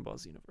of Dragon Ball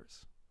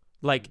Xenoverse?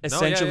 Like No, yeah,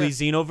 essentially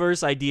yeah.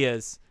 Xenoverse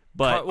ideas,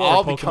 but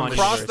I'll for become Pokemon the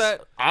cross universe.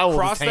 that I will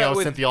cross hang that out with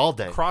with Cynthia all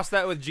day. Cross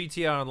that with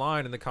GTA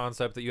Online and the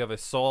concept that you have a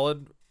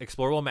solid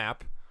explorable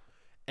map,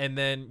 and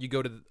then you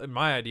go to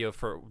my idea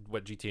for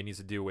what GTA needs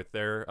to do with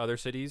their other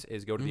cities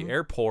is go to the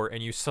airport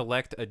and you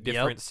select a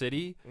different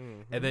city,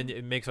 and then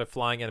it makes a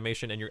flying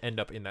animation and you end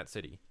up in that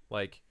city.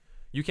 Like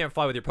you can't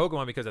fly with your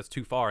Pokemon because that's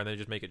too far, and then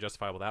just make it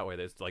justifiable that way.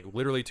 That's like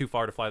literally too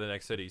far to fly to the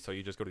next city, so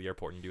you just go to the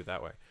airport and you do it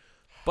that way.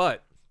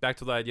 But back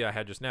to the idea I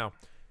had just now,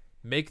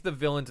 make the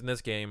villains in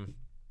this game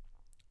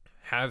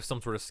have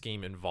some sort of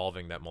scheme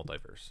involving that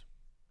multiverse.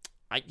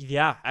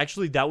 Yeah,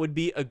 actually, that would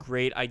be a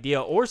great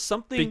idea, or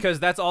something. Because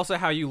that's also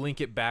how you link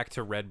it back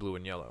to red, blue,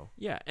 and yellow.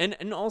 Yeah,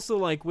 and also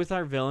like with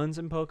our villains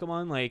in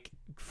Pokemon, like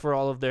for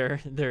all of their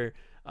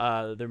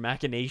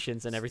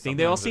machinations and everything,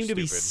 they all Sometimes seem they're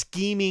to be stupid.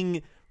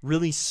 scheming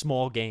really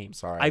small games.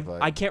 Sorry,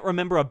 but- I can't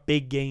remember a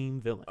big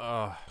game villain.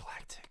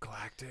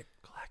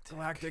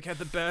 Galactic had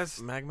the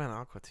best. Magma and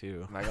Aqua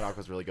too. Magnock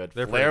was really good.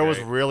 They're Flare pretty was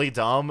great. really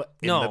dumb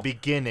in No. the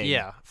beginning.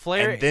 Yeah,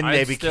 Flare. And then I'm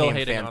they still became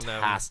hating on them.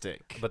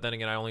 fantastic. But then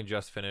again, I only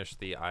just finished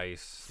the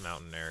Ice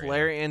Mountain area.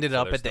 Flare ended so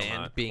up they're at the still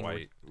end not being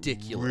quite-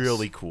 ridiculous.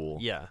 Really cool.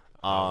 Yeah.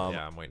 Um,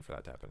 I'm waiting for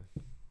that to happen.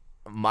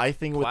 My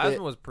thing with Plasma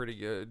it, was pretty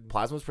good.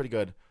 Plasma was pretty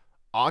good.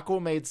 Aqua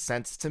made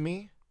sense to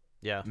me.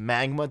 Yeah.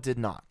 Magma did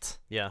not.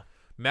 Yeah.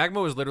 Magma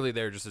was literally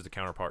there just as a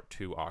counterpart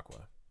to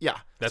Aqua. Yeah,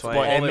 That's why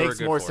all but they it were makes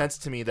good more for. sense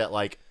to me that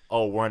like,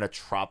 oh, we're in a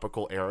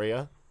tropical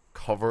area,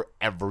 cover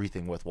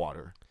everything with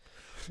water.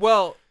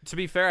 Well, to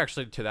be fair,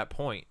 actually, to that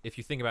point, if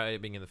you think about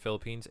it being in the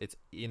Philippines, it's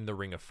in the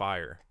Ring of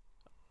Fire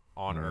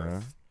on Yeah.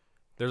 Earth.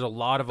 There's a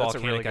lot of That's a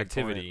volcanic really good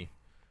activity.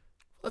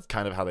 That's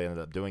kind of how they ended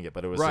up doing it,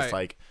 but it was Right. just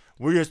like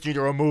we just need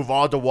to remove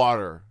all the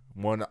water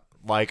when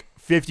like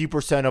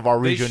 50% of our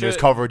They region is should-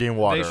 covered in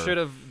water. They should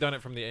have done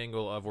it from the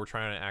angle of we're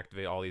trying to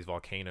activate all these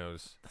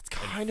volcanoes. That's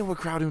kind of what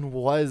Groudon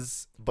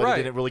was, but Right.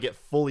 it didn't really get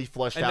fully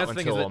fleshed And out that's the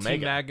thing is until that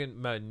Team Omega.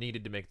 Magma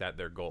needed to make that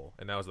their goal,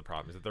 and that was the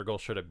problem. Is that their goal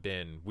should have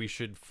been we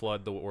should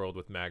flood the world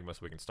with magma so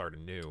we can start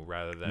anew,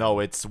 rather than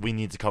No, it's we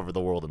need to cover the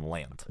world in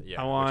land.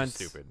 yeah, I want-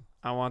 which is stupid.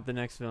 I want the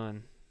next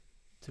villain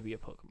to be a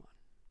Pokemon.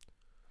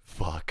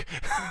 Fuck,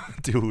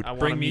 dude. I want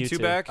Bring a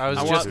Mewtwo back. I was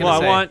I just want,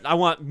 gonna well, say. I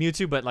want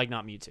Mewtwo, but like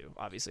not Mewtwo,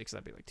 obviously, because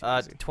that'd be like too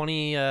easy.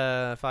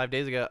 25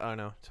 days ago. Oh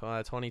no,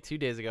 22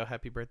 days ago.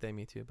 Happy birthday,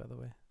 Mewtwo, by the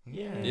way.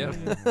 Yeah.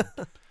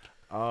 That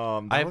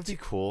I have would be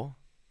cool.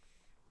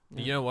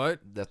 You know what?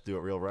 Let's do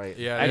it real right.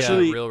 Yeah,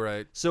 Actually- yeah, real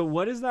right. So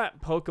what is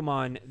that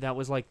Pokemon that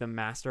was like the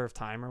Master of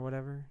Time or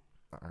whatever?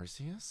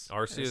 Arceus.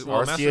 Arceus,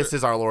 Arceus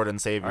is our Lord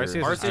and Savior.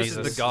 Arceus Arceus is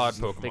Jesus. the god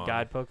Pokemon. The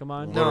God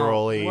Pokemon?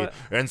 Literally, What-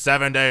 in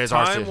 7 days.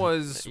 Time Arceus.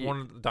 was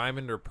one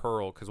Diamond or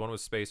Pearl because one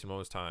was space and one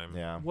was time.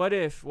 Yeah. What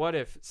if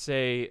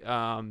say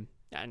and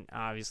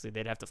obviously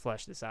they'd have to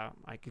flesh this out.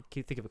 I could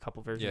think of a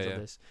couple versions Yeah, of yeah.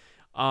 this.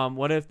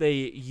 What if they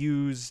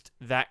used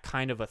that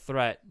kind of a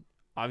threat,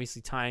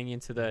 obviously tying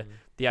into the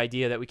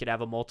idea that we could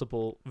have a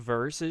multiple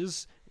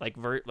verses, like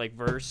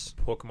verse.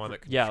 Pokemon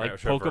that can Yeah, like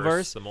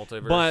traverse Pokeverse, the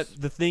multiverse. But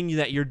the thing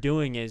that you're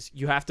doing is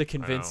you have to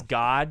convince know.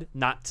 God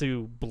not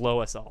to blow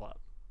us all up.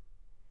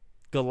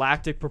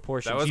 Galactic that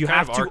proportions. was You kind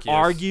have of to Arceus.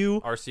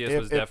 argue. Arceus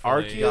was If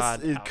definitely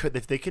God, Arceus out.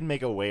 if they could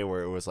make a way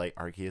where it was like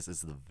Arceus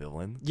is the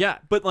villain. Yeah,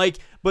 but then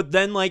it I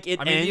mean,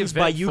 the ends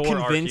by event you for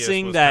Arceus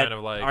convincing was that kind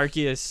of like-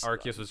 Arceus.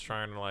 Arceus was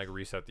trying to like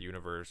reset the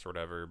universe or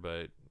whatever,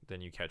 but then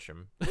you catch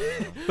him.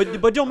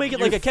 But don't make it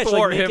You like a catch.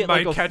 thwart Like make him it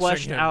like by a catching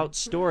fleshed him. out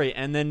story,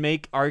 and then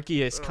make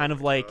Arceus kind of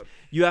like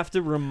you have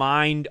to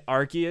remind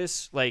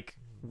Arceus like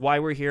why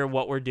we're here,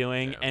 what we're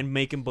doing, Yeah. and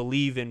make him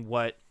believe in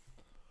what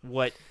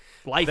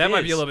life That is.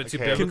 might be a little bit too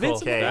biblical.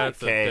 Convince him of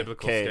That's a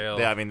biblical scale.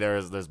 Yeah, I mean,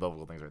 there's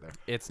biblical things right there.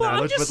 It's Well,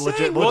 not. I'm just legit-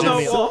 saying. Well, no,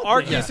 legitimately- well,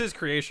 something. Arceus'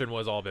 creation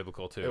was all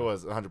biblical too. It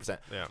was 100%.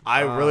 Yeah.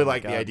 I Oh really my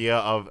like the God. idea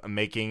of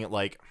making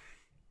like,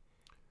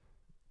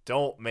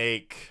 don't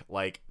make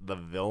like the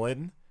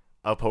villain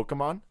a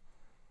Pokemon.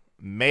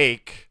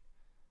 Make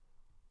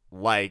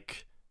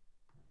like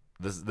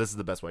this is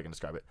the best way I can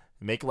describe it.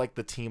 Make like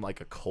the team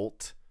like a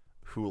cult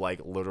who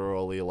like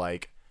literally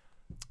like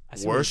I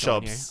see where you're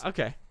going worships here.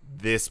 Okay,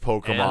 this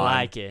Pokemon. And I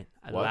like it.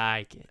 I What?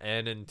 like it.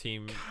 And in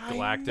Team Kinda.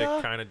 Galactic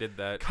kind of did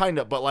that. Kind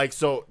of, but like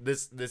so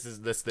this is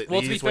the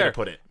Well, to be easiest way fair, to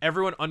put it.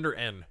 everyone under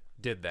N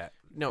did that.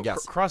 No,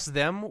 Yes. cross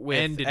them And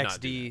with did not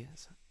do XD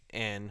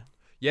and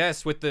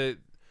Yes, with the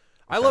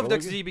I Shadow loved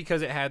League? XD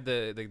because it had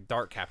the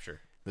dark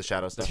capture. The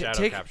shadow stuff. Shadow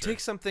take capture. take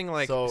something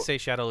like So- say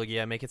Shadow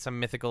League, make it some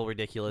mythical,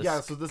 ridiculous.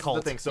 Yeah, so this cult.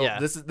 is the thing. So Yeah.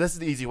 this is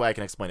the easy way I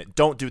can explain it.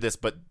 Don't do this,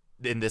 but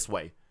in this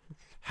way.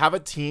 Have a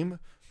team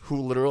who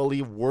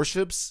literally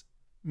worships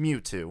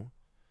Mewtwo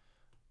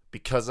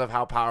because of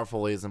how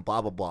powerful he is and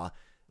blah blah blah.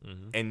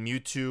 And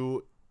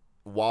Mewtwo,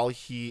 while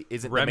he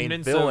isn't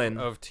Remnants the main villain,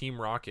 of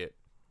Team Rocket.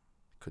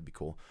 could be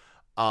cool.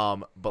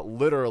 But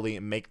literally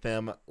make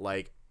them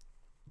like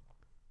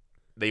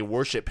they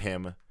worship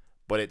him,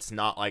 but it's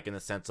not like in the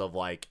sense of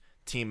like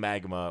Team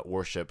Magma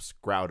worships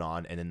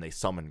Groudon and then they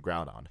summon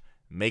Groudon.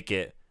 Make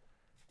it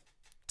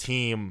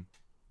Team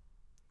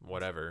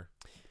Whatever.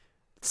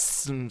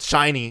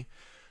 Shiny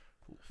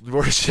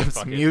worships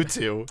Fuck it.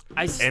 Mewtwo,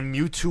 I s- and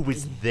Mewtwo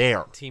was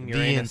there Team the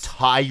Uranus.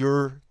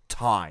 entire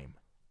time.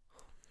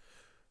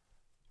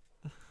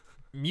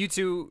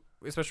 Mewtwo,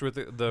 especially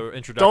with the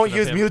introduction. Don't of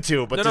use him.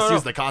 Mewtwo, but just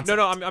use the concept.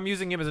 No, I'm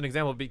using him as an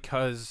example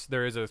because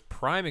there is a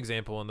prime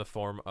example in the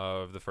form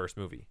of the first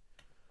movie.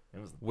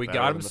 We better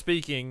got than him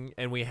speaking,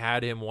 and we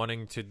had him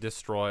wanting to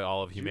destroy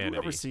all of Did humanity.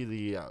 you ever see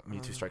the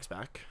Mewtwo Strikes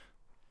Back?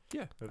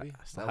 Yeah. Movie?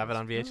 I still have it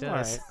on VHS.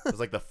 Alright. It was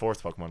like the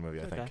fourth Pokemon movie,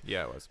 I think. Okay.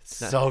 Yeah, it was. It's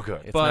not- so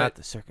good. It's But- not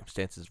the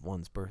circumstances of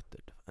one's birth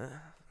that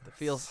the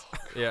feels.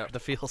 Yeah. The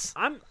feels.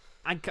 I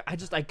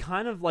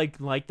kind of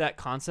like that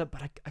concept,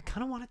 but I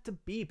kind of want it to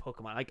be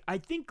Pokemon. Like I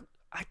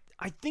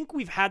think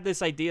we've had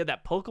this idea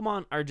that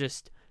Pokemon are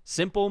just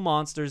simple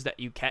monsters that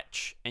you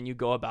catch and you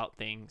go about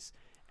things.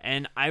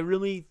 And I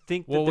really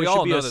think that Well, there we should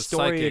all be know a that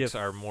story psychics to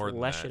are more than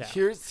flesh that. it out.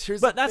 Here's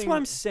But the that's thing, what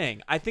I'm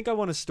saying. I think I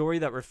want a story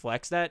that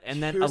reflects that,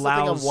 and then Here's the thing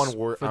I'm allows one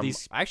wor- for I'm-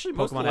 these. Actually,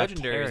 most of Pokemon the have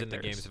legendaries in the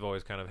characters. games have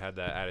always kind of had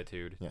that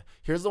attitude. Yeah.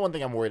 Here's the one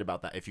thing I'm worried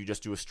about that if you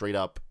just do a straight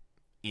up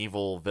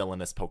evil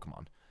villainous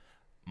Pokemon.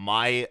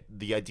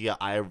 The idea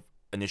I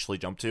initially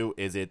jumped to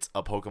is it's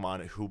a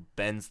Pokemon who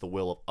bends the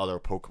will of other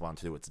Pokemon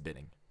to do its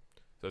bidding.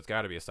 So it's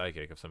got to be a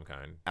psychic of some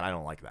kind. And I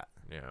don't like that.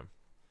 Yeah.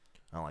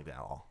 I don't like that at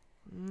all.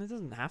 It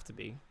doesn't have to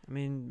be. I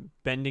mean,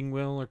 bending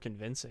will or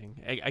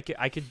convincing.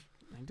 I could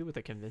do with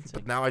a convincing.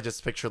 But now I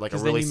just picture like a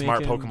 'Cause then really you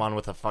smart make him- Pokemon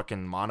with a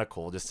fucking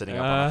monocle just sitting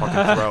up on a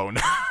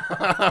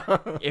fucking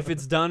throne. If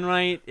it's done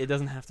right, it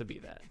doesn't have to be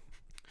that.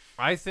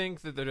 I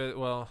think that there.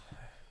 Well,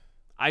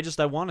 I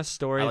want a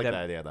story I like that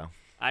that idea though.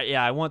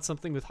 I want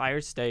something with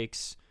higher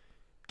stakes,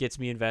 gets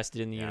me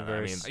invested in the Yeah, I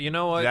universe. mean, you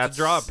know what? That's-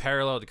 To draw a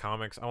parallel to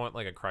comics, I want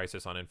like a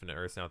Crisis on Infinite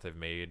Earths now that they've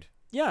made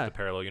yeah, the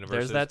parallel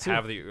universes. that too.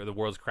 Have the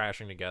worlds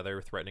crashing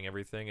together, threatening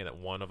everything, and that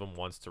one of them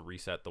wants to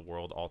reset the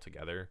world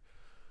altogether.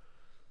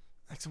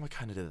 X and Y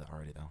kind of did that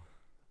already though.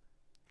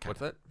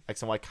 What's that?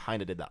 X and Y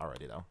kind of did that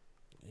already though.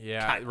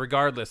 Yeah.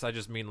 Regardless, I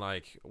just mean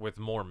like with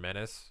more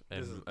menace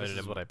and. This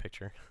is what I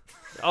picture.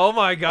 Oh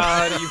my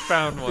God! You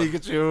found one.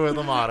 Pikachu with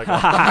a monocle.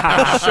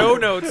 Show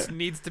notes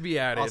needs to be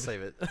added. I'll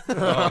save it.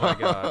 Oh my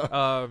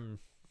God.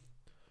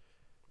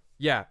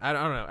 Yeah, I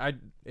don't know.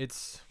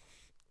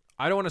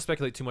 I don't want to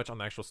speculate too much on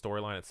the actual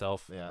storyline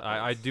itself. Yeah,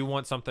 I do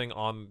want something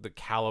on the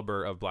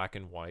caliber of Black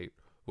and White,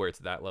 where it's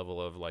that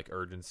level of like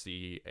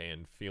urgency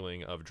and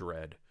feeling of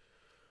dread.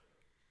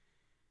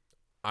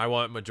 I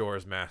want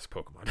Majora's Mask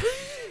Pokemon.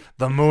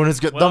 The moon is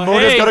good. Well, the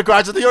moon is hey. gonna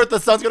crash into the earth. The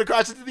sun's gonna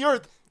crash into the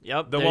earth.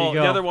 Yep. The there you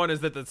go. other one is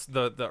that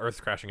the Earth's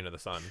crashing into the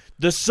sun.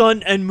 The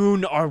sun and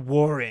moon are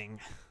warring.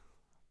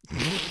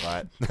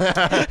 But you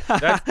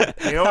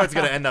know what it's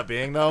gonna end up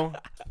being though?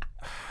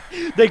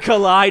 They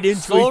collide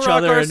into Solrock, each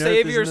other. our and Earth is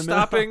savior, in the middle.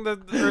 stopping the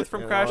Earth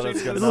from You know crashing what it's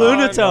into the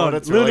gonna sun. be? Lunatone. You know what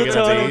it's really Lunatone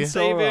gonna and be?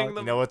 saving Solrock. the.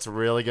 You know what's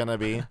really gonna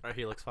be? Our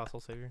Helix Fossil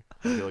Savior.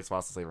 Felix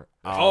Fossil Saver.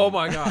 Oh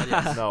my God!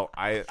 Yes. No,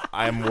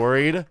 I'm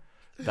worried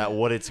that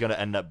what it's gonna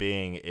end up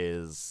being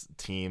is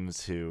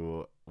teams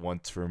who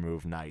want to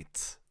remove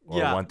night. Or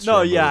Yeah. want to No.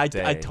 remove Yeah. I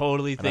day.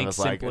 totally And I think was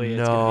like, simply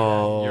it's no.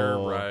 gonna be that.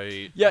 You're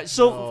right. Yeah.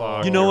 So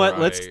No. you know You're what?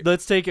 right.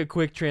 Let's take a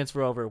quick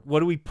transfer over. What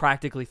do we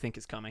practically think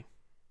is coming?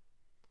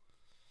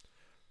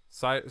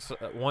 One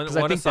Because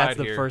I think aside that's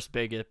the here. first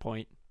big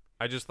point.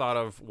 I just thought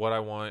of what I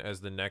want as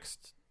the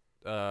next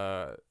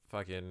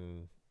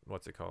fucking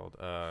what's it called?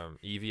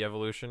 Eevee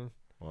evolution.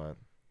 What?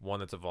 One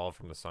that's evolved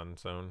from the Sun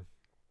Zone.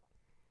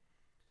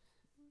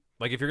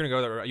 Like if you're gonna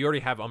go there, you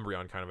already have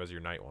Umbreon kind of as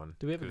your night one.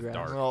 Do we have a 'cause it's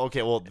grass? dark? Well,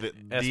 okay. Well, the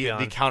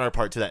Espeon.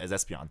 counterpart to that is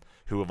Espeon,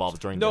 who evolves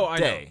during No, the I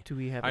know. day. Do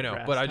we have? I a know,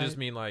 grass but I type? just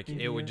mean like it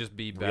Eevee would yet? just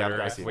be We have better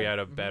grass if we had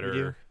a We better.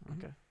 do?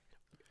 Okay.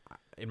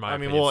 In my I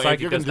mean, opinion, well, if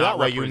Psychic you're gonna does do that not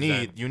way,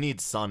 represent- you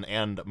need sun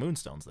and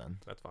moonstones. Then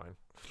That's fine.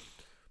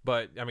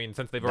 But I mean,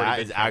 since they've already that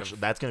is been kind actually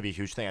that's gonna be a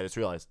huge thing. I just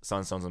realized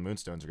sunstones and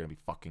moonstones are gonna be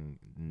fucking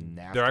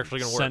nasty. they're actually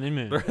gonna work. Sun and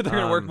moon. They're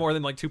gonna work more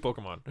than like 2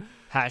 Pokemon,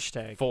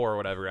 Hashtag. 4 or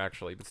whatever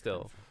actually, but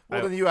still.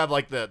 Well, then you have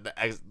like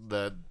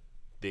the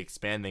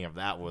expanding of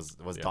that was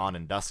Yeah. Dawn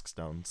and Dusk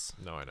stones.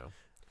 No, I know.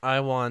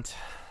 I want.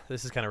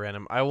 This is kind of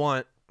random. I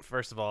want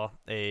first of all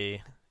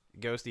a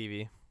Ghost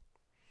Eevee.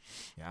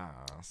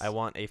 Yes. I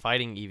want a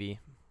Fighting Eevee.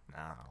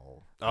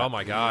 No. Oh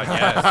my God,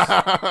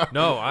 yes.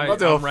 No, I'm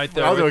right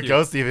there I'll do a with you.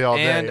 Ghost Eevee all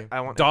day. And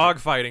I want Dog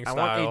fighting I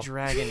style. want a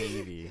Dragon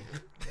Eevee.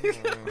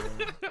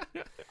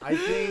 I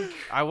think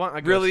I want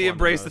a Really Ghost one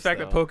embrace the most, fact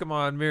though. that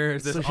Pokemon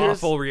mirrors this So here's-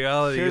 awful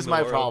reality. here's in the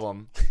my world.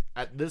 problem.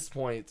 At this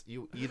point,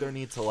 you either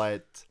need to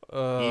let Oh,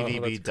 Eevee that's be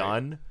great.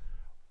 done,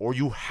 or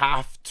you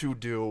have to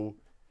do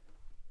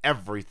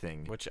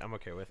everything. which I'm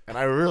okay with. And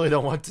I really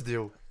don't want to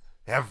do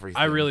everything.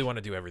 I really want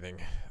to do everything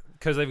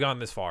because they've gone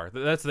this far.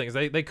 That's the thing. Is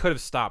they could have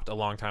stopped a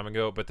long time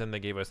ago, but then they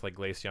gave us like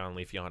Glaceon,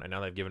 Leafeon, and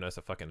now they've given us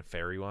a fucking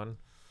fairy one.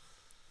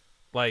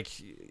 Like,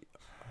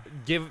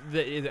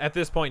 at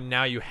this point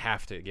now you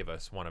have to give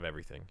us one of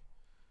everything.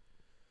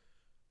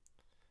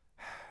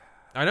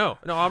 I know.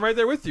 No, I'm right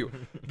there with you.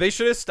 They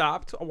should have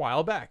stopped a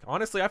while back.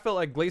 Honestly, I felt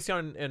like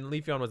Glaceon and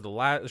Leafeon was the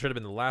last. Should have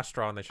been the last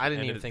straw, and they should. I didn't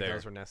ended even it think there.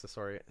 those were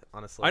necessary.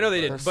 Honestly, I know they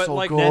They're did, but so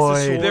like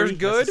good. they're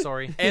good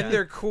Necessary. and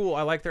they're cool.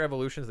 I like their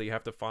evolutions that you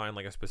have to find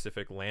like a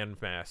specific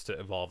landmass to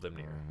evolve them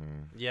near.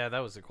 Mhm. Yeah, that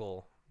was a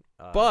cool.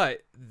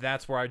 But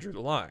that's where I drew the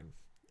line.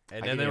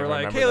 And I then can't they were even like,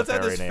 remember "Hey, the let's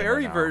add this fairy name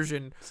fairy right now.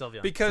 version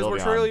Sylveon. because we're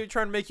Sylveon. really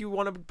trying to make you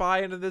want to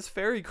buy into this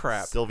fairy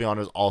crap." Sylveon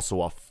is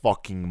also a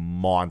fucking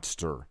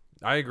monster.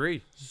 I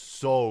agree.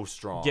 So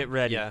strong. Get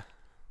ready. Yeah.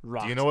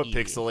 Rock Do you know what Eevee.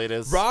 Pixelate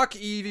is? Rock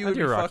Eevee would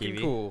do be Rock fucking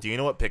Eevee. cool. Do you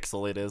know what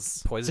Pixelate is?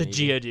 It's Poison a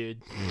Eevee.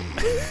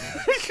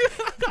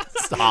 Geodude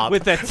Stop.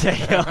 with a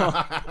tail.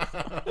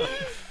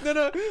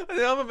 No,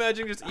 I'm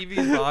imagining just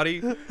Eevee's body,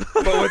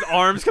 but with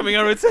arms coming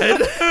out of its head,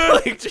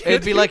 like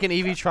It'd be like an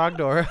Eevee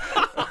Trogdor.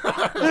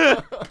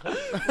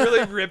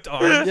 really ripped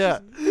arms. Yeah.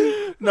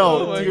 No,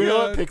 Oh my do you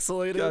know what God.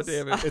 Pixelate God is?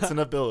 damn it. It's an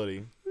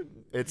ability.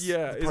 It's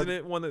Yeah, part- isn't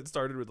it one that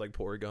started with like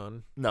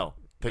Porygon? No,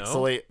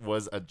 Pixelate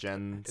was a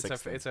Gen It's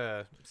 6 a It's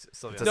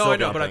Sylveon. a No, I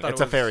know, Sylveon but I thing. thought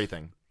it's it a was- fairy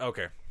thing.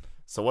 Okay.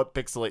 So what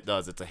Pixelate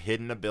does, it's a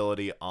hidden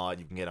ability you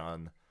can get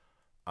on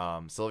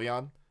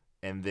Sylveon,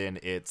 and then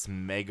it's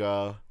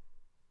Mega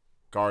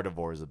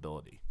Gardevoir's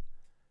ability.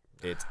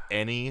 It's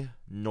any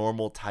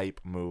normal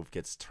type move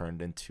gets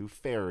turned into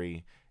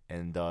fairy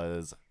and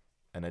does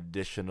an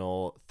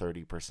additional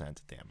 30%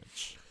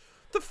 damage.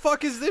 The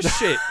fuck is this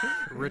shit?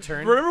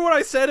 Return. Remember what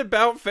I said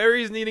about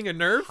fairies needing a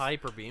nerf?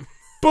 Hyper Beam.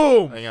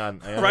 Boom! Hang on.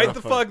 Right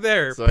the fuck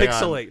there. So hang on.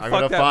 Pixelate. I'm Fuck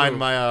gonna that find move.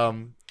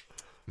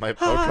 my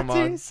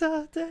Pokemon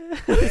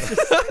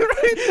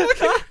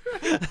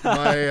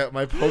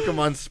my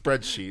Pokemon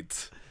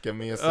spreadsheet. Give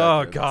me a second.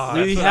 Oh, God.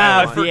 We That's what I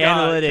have want. the Forgot.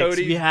 analytics.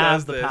 Cody We have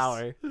does the this.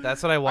 power.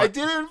 That's what I I want.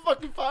 did it in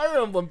fucking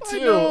Fire Emblem too.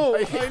 know,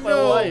 I hate I my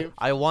know. life.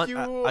 I want You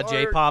a are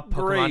J-pop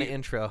Pokemon great.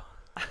 intro.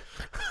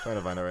 Trying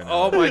to find it right now.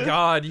 Oh my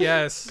god,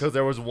 yes. Because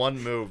there was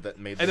one move that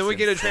made. And then this we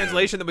get a insane.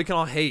 translation that we can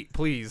all hate,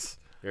 please.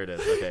 Here it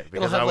is. Okay, It'll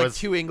because have I like was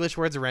 2 English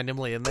words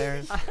randomly in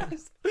there.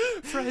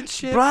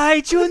 Friendship.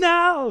 Right, you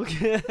now.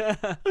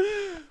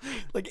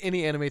 Like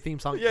any anime theme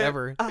song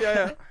ever.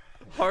 Yeah.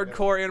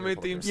 Hardcore anime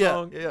theme Yeah.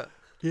 song. Yeah.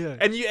 Yeah.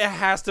 And it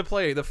has to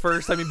play the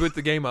first time you boot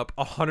the game up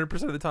 100%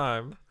 of the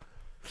time.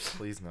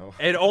 please no.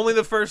 And only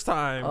the first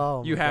time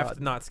Oh you my have God.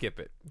 to not skip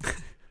it.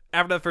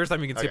 After that first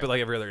time, you can skip Okay. it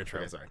like every other intro.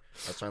 Okay, sorry.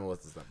 I was trying to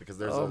list this up because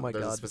there's Oh a my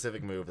there's a God.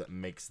 specific move that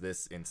makes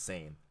this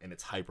insane, and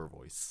it's Hyper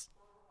Voice.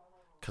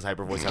 Because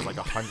Hyper Voice has like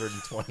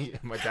 120.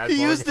 My dad's He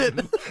blowing used it.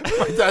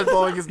 My dad's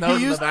blowing his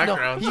nose in the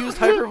background. he used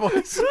Hyper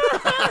Voice.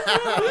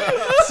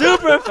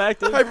 Super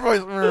effective. Hyper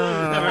Voice.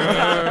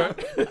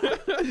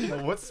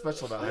 No, what's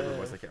special about Hyper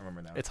Voice? I can't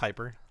remember now. It's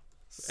hyper.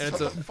 And it's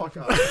Shut a- the fuck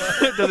up.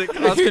 Does it I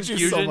cause hate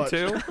you so confusion much.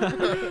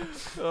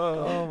 too?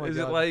 Oh my Is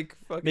God. it like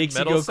fucking Makes you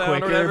metal go sound or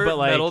quicker, whatever? but,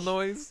 like- metal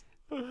noise?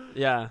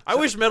 Yeah. I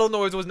wish metal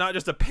noise was not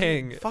just a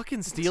ping.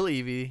 Fucking Steel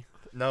Eevee.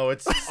 No,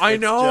 it's. I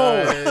it's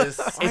know. just-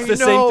 It's I the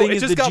same know, thing it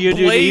as just the got Geodude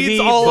blades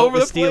Eevee, all but over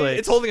with the place. Steelix.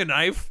 It's holding a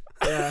knife.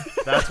 Yeah.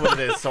 that's what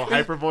it is. So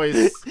Hyper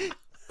Voice.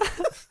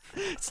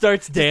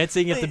 Starts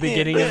dancing at the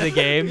beginning of the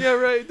game. Yeah,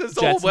 right. This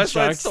whole Jets and West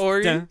Side Sharks.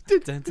 Story. Dun,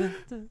 dun, dun,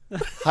 dun.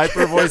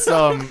 Hyper Voice.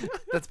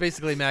 That's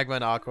basically Magma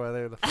and Aqua.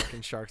 They're the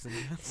fucking sharks.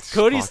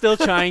 Cody's still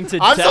trying to,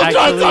 I'm to still trying to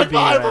actually talk be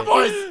about Hyper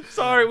right. Voice.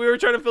 Sorry, we were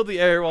trying to fill the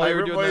air while you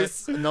were Hyper doing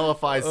Voice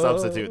nullifies Oh.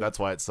 substitute. That's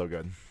why it's so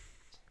good.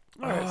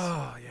 that.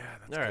 Oh, yeah,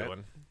 that's a Alright. good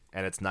one.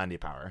 And it's 90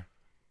 power.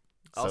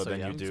 So Also, then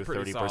yeah, you it's do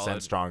pretty 30%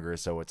 solid. stronger,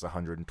 so it's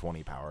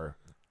 120 power.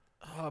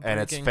 Oh, And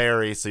it's breaking.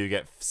 fairy, so you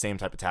get same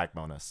type attack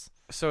bonus.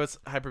 So it's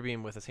Hyper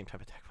Beam with the same type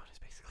of attack bonus,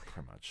 basically.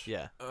 Pretty much.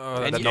 Yeah. Oh,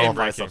 And that's That you- nullifies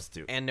game-breaking.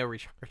 substitute. And no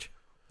recharge.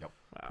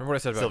 Remember what I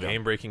said about Sylveon.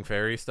 game-breaking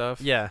fairy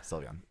stuff? Yeah.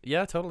 Sylveon.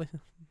 Yeah, totally.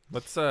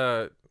 Let's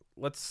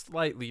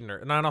slightly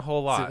not a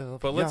whole lot,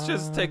 but let's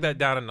just take that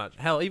down a notch.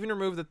 Hell, even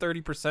remove the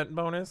 30%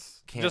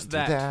 bonus. Can't just do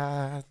that.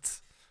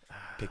 that.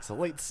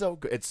 Pixelate's so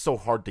good. It's so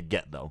hard to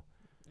get, though.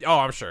 Oh,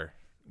 I'm sure.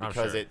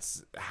 Because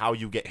it's how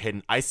you get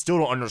hidden. I still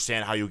don't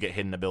understand how you get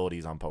hidden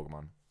abilities on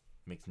Pokemon.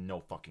 Makes no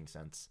fucking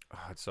sense.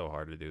 Oh, it's so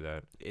hard to do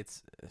that.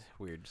 It's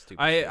weird,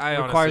 stupid. I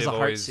Requires honestly a have heart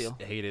always seal.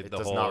 hated It the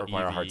does whole not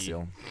require EV. a heart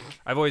seal.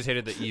 I've always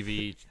hated the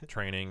EV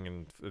training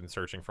and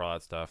searching for all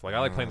that stuff. Like I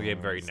like playing the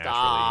game very naturally.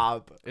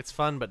 Stop. It's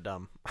fun but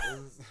dumb.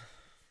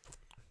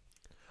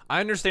 I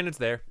understand it's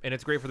there and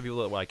it's great for the people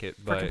that like it,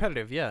 For but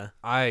competitive, yeah.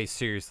 I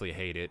seriously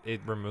hate it.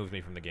 It removes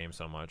me from the game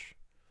so much.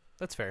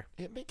 That's fair.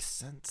 It makes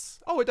sense.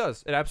 Oh, it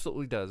does. It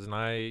absolutely does. And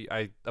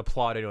I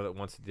applaud anyone that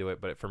wants to do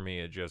it, but for me,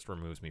 it just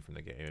removes me from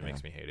the game. It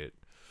makes me hate it.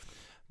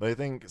 But I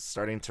think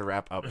starting to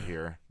wrap up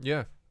here,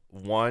 Yeah.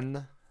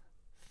 one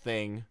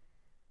thing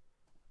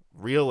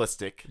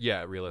realistic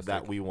Yeah, realistic.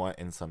 that we want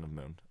in Sun and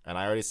Moon. And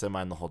I already said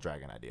mine, the whole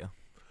dragon idea.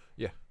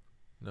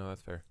 No,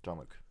 that's fair. John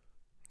Luke.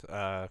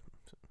 I'll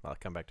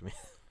come back to me.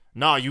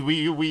 No,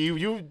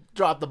 you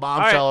dropped the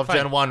bombshell of fine.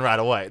 Gen 1 right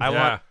away. I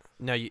Yeah. want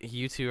no.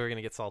 You two are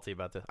gonna get salty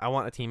about this. I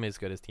want a team as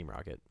good as Team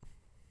Rocket.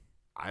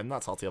 I'm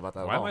not salty about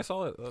that Why at am all. I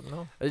solid?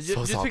 No. So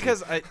Just salty.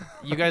 because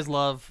you guys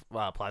love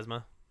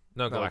Plasma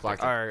No, No, Galactic.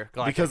 Galactic. or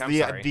Galactic. Because I'm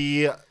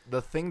sorry.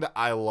 the thing that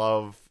I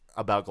love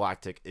about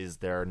Galactic is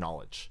their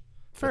knowledge.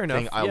 Fair the enough.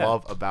 thing I yeah.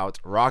 love about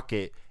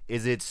Rocket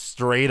is it's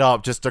straight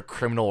up just a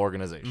criminal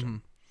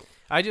organization.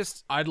 I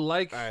just I'd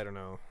like I don't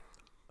know.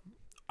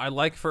 I'd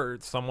like for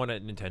someone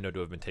at Nintendo to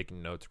have been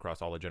taking notes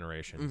across all the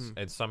generations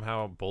and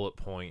somehow bullet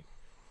point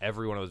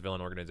every one of those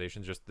villain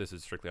organizations. Just this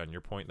is strictly on your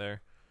point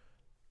there.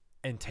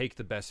 and take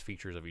the best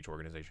features of each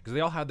organization because they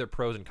all have their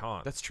pros and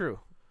cons. That's true.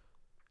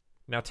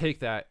 Now take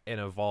that and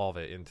evolve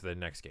it into the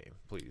next game,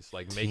 please.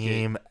 Like make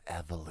Team it.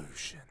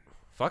 Evolution.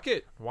 Fuck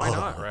it. Why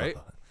not? Right?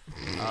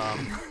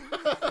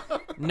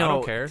 No,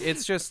 don't care.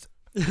 It's just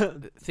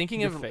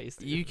thinking Your of face,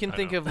 dude. you can I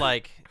think know. of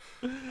like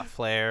a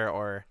Flare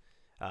or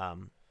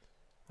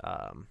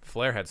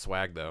Flair had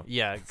swag though.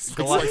 yeah,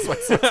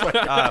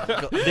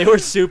 They were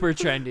super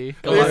trendy.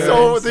 They're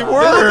so- they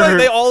were.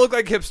 They all look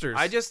like hipsters.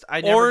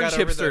 I never Orange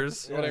got over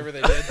hipsters. the, whatever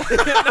they did.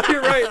 No,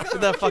 you're right.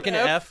 The fucking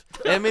F.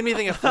 It made me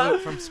think of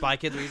Flute from Spy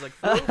Kids where he's like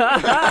Flute.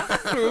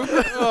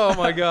 Oh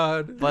my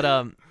god. But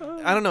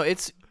I don't know.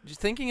 It's just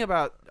thinking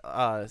about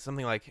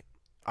something like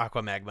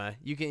Aqua Magma.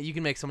 You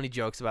can make so many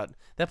jokes about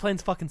that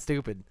plane's fucking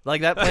stupid.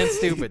 Like that plane's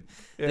stupid.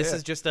 This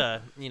is just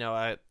a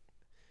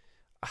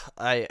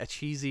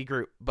cheesy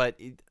group. But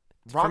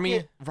for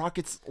me,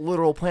 Rocket's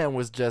literal plan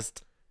was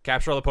just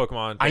Capture all the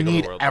Pokemon. I take over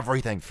need the world.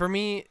 everything. for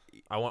me,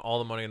 I want all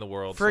the money in the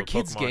world. For so a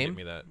kid's Pokemon, game, give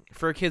me that.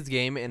 for a kid's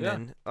game, and Yeah.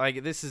 then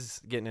like this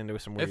is getting into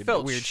some weird, It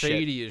felt weird shit.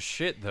 shady as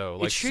shit though.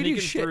 Like shady as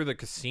sneaking shit. through the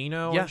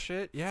casino Yeah. and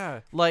shit.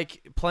 Yeah.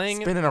 Like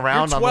playing, Spinning You're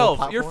around on 12.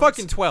 little You're platforms.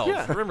 fucking 12.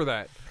 Yeah. Remember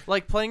that.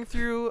 like playing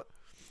through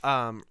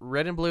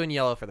Red and Blue and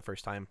Yellow for the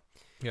first time.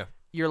 Yeah.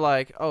 You're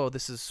like, oh,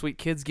 this is a sweet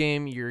kids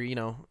game.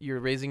 You're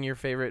raising your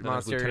favorite Then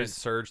there's Lieutenant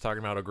monsters. Surge talking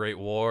about a great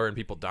war and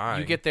people dying.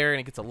 You get there and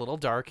it gets a little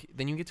dark.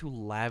 Then you get to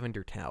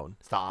Lavender Town.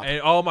 Stop.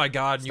 and oh my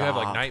god, you have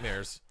like Stop.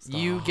 nightmares.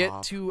 You get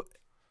Stop. to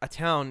a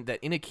town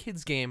that in a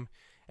kids game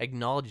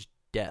acknowledged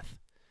death.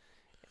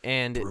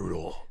 And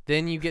Brutal.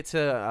 then you get to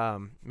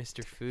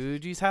Mr.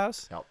 Fuji's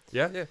house,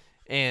 Yeah, yeah.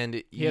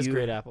 and He has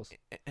great apples.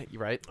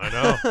 You're right. I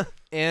know.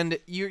 And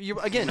you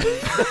again,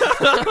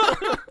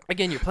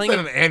 you're playing It's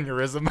an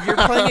aneurysm. you're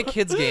playing a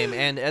kid's game,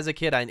 and as a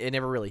kid, it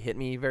never really hit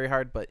me very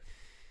hard. But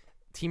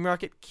Team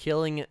Rocket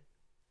killing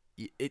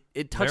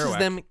it touches Marowak.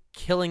 them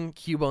killing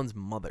Cubone's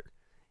mother.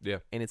 Yeah.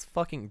 And it's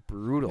fucking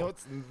brutal.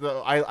 You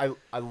know, I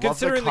love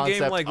Considering the the game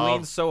concept like of,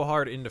 leans so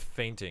hard into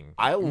fainting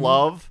I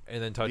love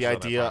and then touches the on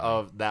that idea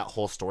problem. of that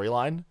whole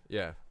storyline.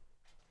 Yeah,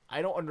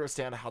 I don't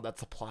understand how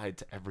that's applied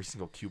to every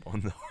single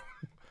Cubone though.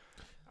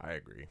 I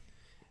agree.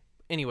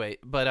 Anyway,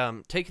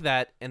 but take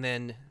that, and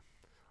then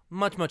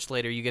much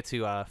later you get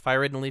to Fire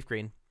Red and Leaf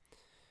Green.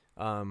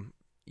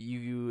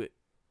 You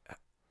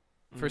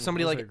for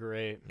somebody Those like are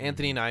great.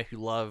 Anthony and I who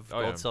love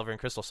Oh, Gold, yeah. Silver, and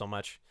Crystal so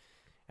much,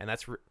 and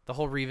that's the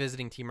whole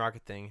revisiting Team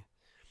Rocket thing.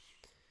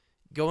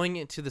 Going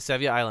into the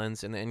Sevia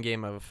Islands in the end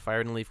game of Fire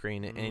Red and Leaf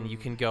Green, and you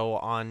can go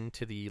on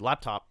to the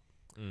laptop.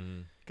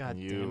 Mm. God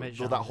And damn it,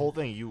 so that whole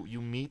thing,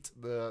 you meet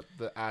the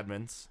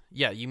admins.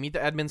 Yeah, you meet the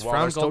admins While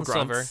from they're still Gold and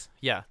Silver. grunts.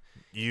 Yeah,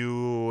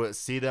 You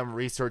see them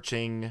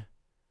researching,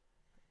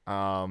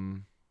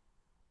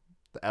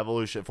 the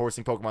evolution,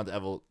 forcing Pokemon to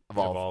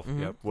evolve, Mhm.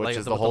 Yep. which Like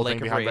is the- the with the whole Lake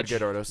thing of behind Red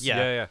Rage. Gyarados. Yeah.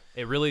 Yeah.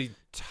 It really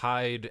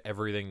tied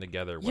everything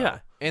together. Well. yeah.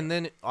 And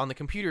then on the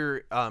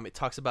computer, it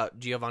talks about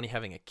Giovanni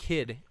having a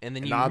kid, and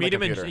then you Not on the meet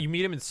him in computer. you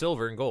meet him in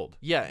Silver and Gold.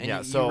 yeah, and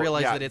you so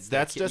realize yeah, that it's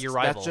that's the, just your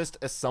rival. that's just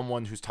as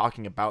someone who's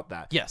talking about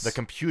that. Yes. the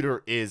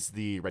computer is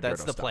the Red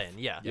That's Gyarados the stuff. plan.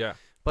 Yeah, Yeah.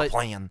 but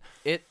Plan.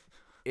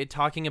 it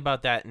talking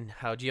about that and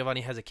how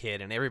Giovanni has a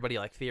kid, and everybody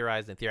like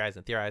theorized that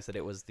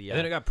it was And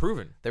then it got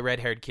proven. the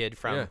red-haired kid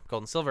from Yeah.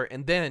 Gold and Silver,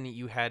 and then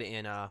you had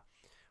in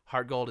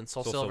Heart Gold and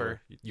Soul, Soul Silver,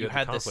 Silver. you You had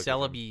had the the conflict with him.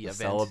 Celebi The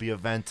event Celebi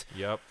event.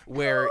 Yep.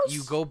 where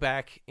you go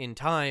back in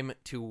time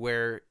to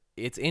where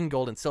it's in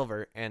Gold and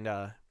Silver, and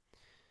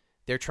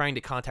they're trying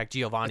to contact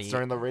Giovanni, It's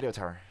during the radio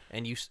tower.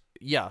 and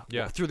Yeah.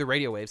 through the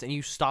radio waves, and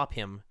you stop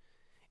him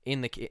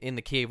in the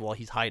cave while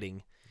he's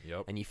hiding,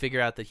 Yep. and you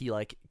figure out that he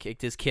like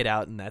kicked his kid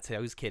out, and that's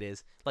how his kid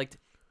is. Like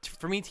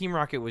for me, Team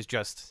Rocket was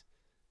just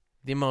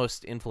the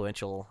most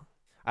influential.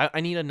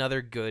 I need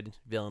another good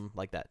villain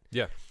like that.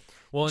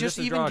 Well, and Just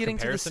to even draw a getting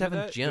to the comparison 7th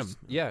that,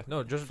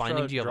 gym. just Finding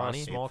draw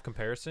Giovanni. a small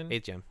comparison.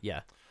 8th gym,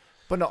 yeah.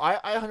 But no, I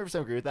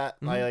 100% agree with that.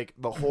 I Mhm. like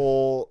the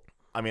whole.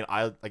 I mean,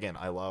 I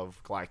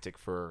love Galactic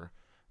for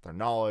their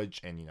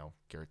knowledge and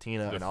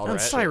Giratina The and all And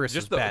that. Cyrus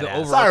Just is the badass.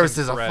 overall Cyrus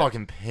is a threat.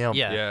 fucking pimp.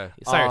 Yeah, Yeah.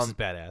 Cyrus is Um,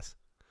 badass.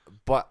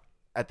 But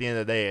at the end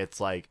of the day, it's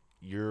like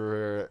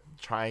you're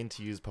trying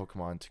to use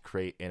Pokemon to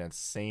create an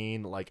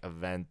insane like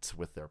event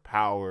with their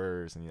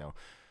powers, and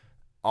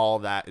all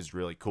that is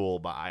really cool.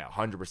 But I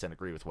 100%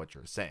 agree with what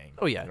you're saying.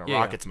 Oh, yeah. Yeah,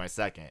 Rocket's my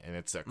second, and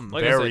it's a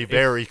Like I very said,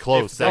 very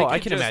close If they Oh, second. I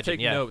could can just imagine, Take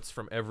yeah. notes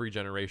from every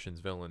generation's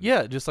villain.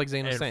 Yeah, just like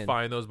Zane was and saying.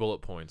 find those bullet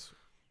points.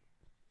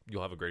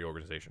 You'll have a great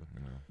organization.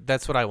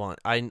 That's what I want.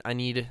 I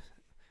need,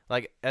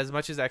 like, as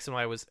much as X and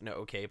Y was an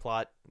okay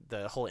plot,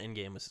 the whole end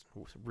game was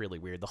really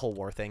weird. The whole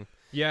war thing.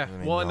 Yeah.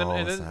 Doesn't Well, make and then, no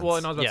and I was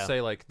about sense. to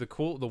say like the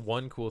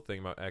one cool thing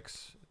about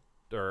X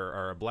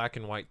or Black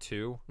and White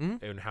 2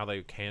 Mhm. and how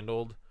they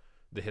handled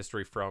the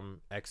history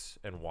from X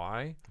and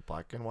Y.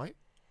 Black and white.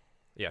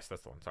 Yes,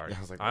 that's the one. Sorry, Yeah,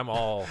 I was like, I'm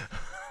all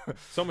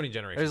so many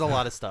generations. There's a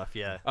lot of stuff.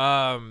 Yeah.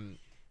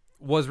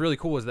 Was really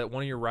cool was that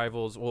one of your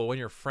rivals, well, one of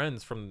your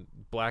friends from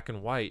Black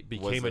and White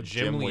became a a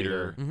gym gym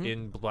leader leader. Mhm.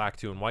 in Black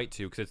 2 and White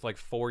 2 because it's like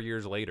 4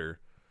 years later,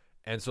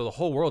 And so the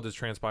whole world has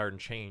transpired and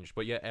changed,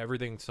 but yet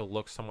everything still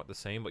looks somewhat the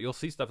same. But you'll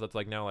see stuff that's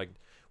like now, like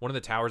one of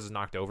the towers is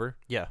knocked over.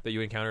 Yeah. That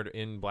you encountered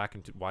in Black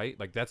and White.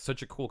 Like that's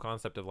such a cool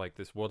concept of like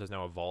this world has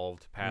now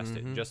evolved past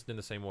it, just in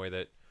the same way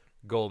that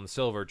Gold and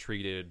Silver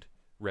treated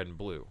Red and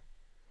Blue.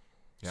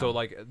 Yeah. So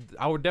like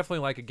I would definitely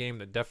like a game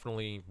that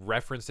definitely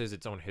references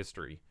its own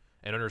history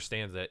and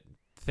understands that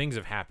things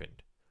have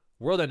happened.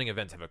 World-ending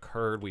events have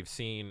occurred. We've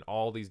seen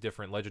all these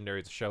different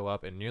legendaries show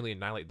up and nearly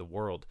annihilate the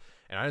world.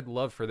 And I'd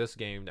love for this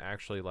game to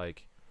actually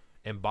like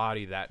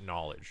embody that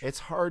knowledge. It's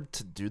hard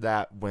to do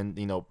that when,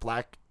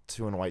 Black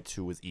 2 and White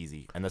 2 was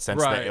easy in the sense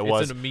Right, that it it's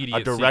was an a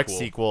immediate direct sequel.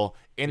 sequel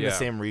in the Yeah.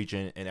 same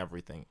region and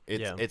everything.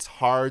 Yeah. It's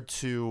hard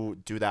to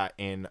do that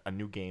in a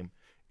new game,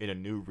 in a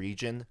new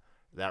region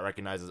that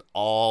recognizes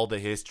all the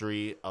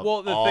history of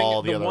Well, the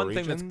all thing, the other one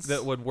regions. thing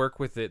that would work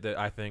with it that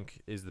I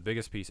think is the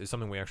biggest piece is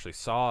something we actually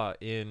saw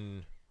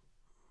in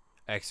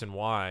X and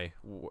Y.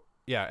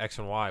 X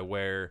and Y,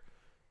 where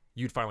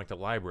you'd find like the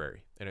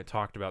library and it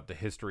talked about the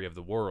history of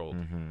the world.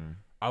 Mhm.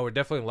 I would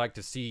definitely like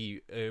to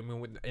see. I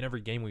mean, in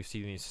every game we've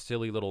seen these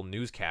silly little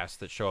newscasts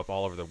that show up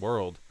all over the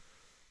world.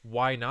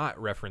 Why not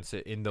reference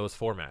it in those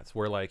formats?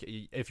 Where like,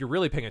 if you're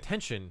really paying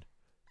attention,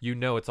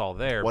 it's all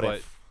there. What but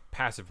if?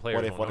 passive players,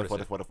 What if? won't What if?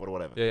 notice What it. if?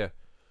 Whatever. Yeah.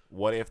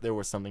 What if there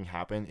was something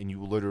happen and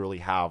you literally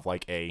have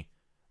like a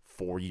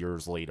 4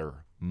 years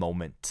later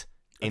moment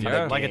in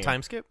Yeah. the Like a game?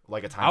 time skip?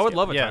 Like a time. I would skip.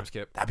 love a Yeah. time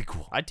skip. That'd be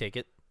cool. I'd take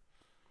it.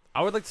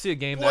 I would like to see a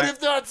game What that. if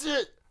that's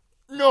it?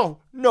 No.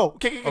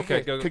 Okay.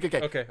 Okay, go.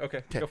 Okay.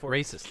 Okay. Go for it.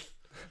 Racist.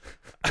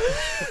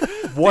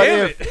 What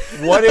Damn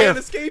if? What Can't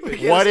if? escape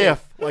it. What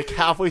if? Like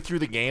halfway through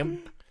the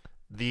game,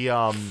 the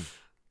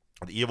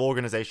evil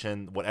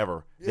organization,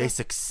 whatever, they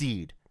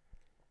succeed,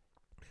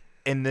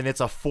 and then it's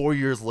a 4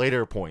 years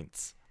later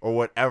points or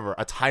whatever,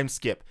 a time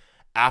skip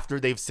after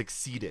they've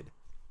succeeded.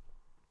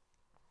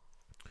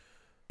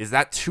 Is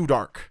that too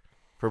dark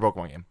for a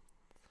Pokemon game?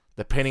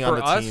 Depending on For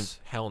the us,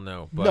 team. hell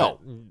no. But No,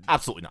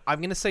 absolutely not.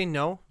 I'm gonna say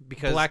no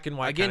because Black and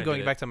White again, kinda going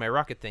did back it. to my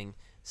Rocket thing,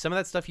 some of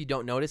that stuff you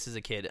don't notice as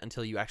a kid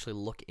until you actually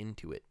look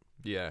into it.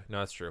 Yeah, no,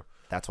 that's true.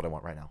 That's what I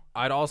want right now.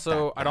 I'd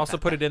also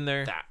put it in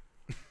there. that.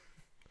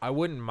 I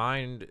wouldn't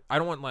mind. I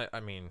don't want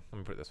let me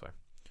put it this way.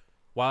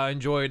 While I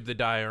enjoyed the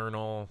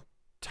diurnal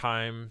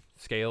time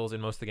scales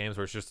in most of the games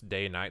where it's just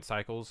day and night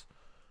cycles,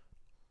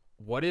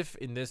 what if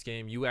in this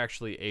game you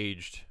actually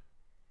aged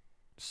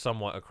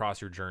somewhat across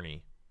your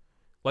journey?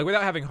 Like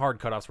without having hard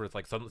cutoffs where it's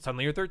like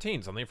suddenly you're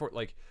 13, suddenly you're 14,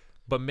 like,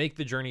 but make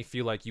the journey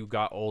feel like you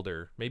got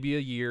older. Maybe a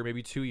year,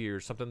 maybe 2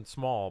 years, something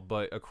small,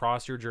 but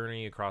across your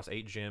journey, across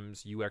 8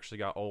 gyms, you actually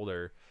got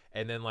older.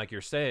 And then like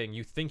you're saying,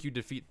 you think you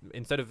defeat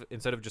instead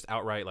of just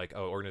outright like,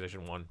 oh,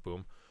 organization won,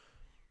 boom.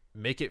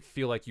 Make it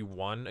feel like you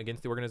won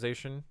against the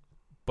organization,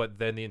 but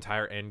then the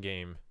entire end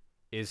game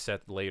is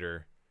set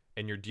later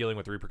and you're dealing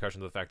with the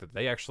repercussions of the fact that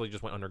they actually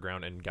just went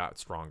underground and got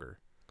stronger.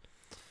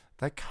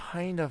 That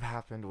kind of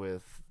happened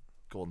with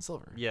Gold and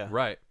Silver. Yeah.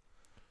 Right.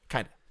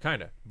 Kind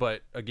Kind of.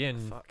 But again,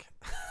 Fuck.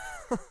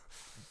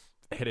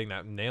 hitting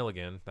that nail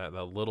again, that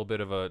little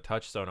bit of a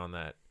touchstone on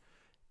that,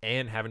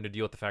 and having to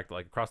deal with the fact that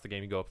like across the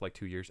game you go up like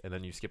 2 years and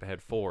then you skip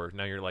ahead 4.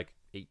 Now you're like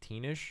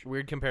 18-ish.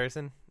 Weird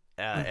comparison.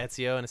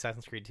 Ezio in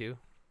Assassin's Creed 2.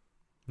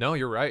 No,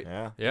 you're right. of.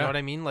 Yeah. You know what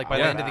I mean? Like by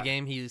Yeah. the end of the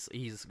game, he's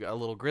a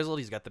little grizzled.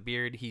 He's got the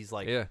beard. He's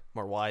like Yeah.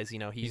 more wise. You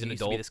know, he He's an used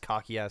to be adult. this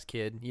cocky ass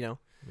kid. You know,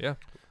 Yeah.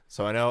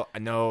 So I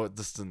know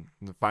this is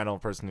the final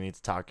person who needs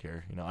to talk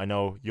here. I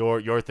know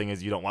your thing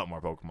is you don't want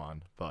more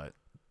Pokemon, but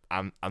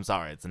I'm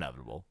sorry, it's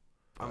inevitable.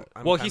 I'm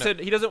Well, he kinda- said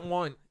he doesn't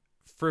want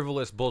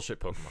frivolous bullshit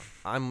Pokemon.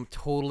 I'm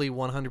totally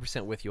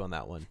 100% with you on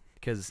that one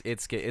because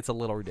it's a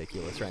little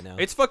ridiculous right now.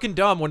 It's fucking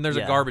dumb when there's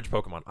a Yeah. garbage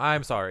Pokemon.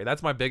 I'm sorry.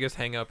 That's my biggest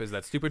hang up is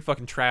that stupid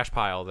fucking trash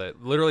pile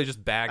that literally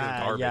just bags of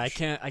garbage.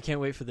 Yeah, I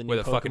can't wait for the new With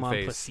a fucking Pokemon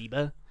face.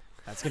 Placebo.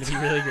 That's gonna be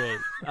really great.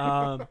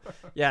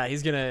 Yeah,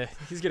 he's gonna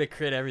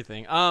crit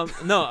everything.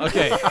 No,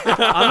 okay.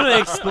 I'm gonna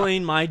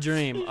explain my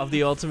dream of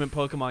the ultimate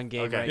Pokemon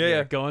game Okay. right Yeah, here,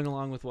 yeah. going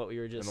along with what we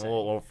were just And saying.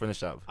 we'll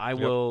finish up. I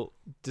will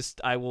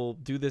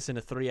do this in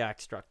a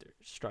 3-act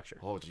structure.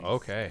 Oh, geez.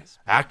 Okay.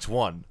 Act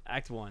 1.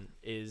 Act 1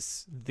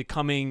 is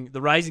the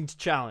rising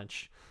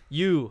challenge.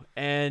 You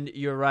and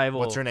your rival.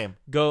 What's your name?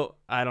 Go.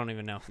 I don't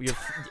even know. Your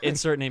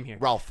insert name here.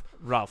 Ralph.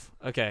 Ralph.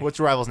 Okay. What's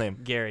your rival's name?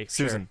 Gary.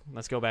 Susan. Sure.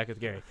 Let's go back with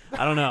Gary.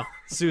 I don't know.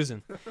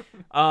 Susan.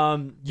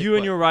 You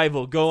and your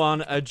rival go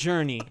on a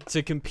journey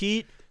to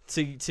compete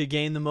to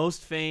gain the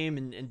most fame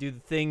and do the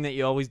thing that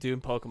you always do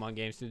in Pokemon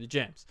games through the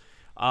gyms.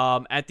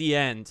 At the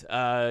end,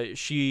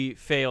 she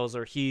fails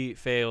or he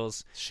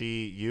fails.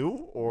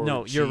 You or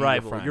No, she, your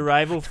rival. friend?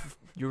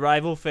 Your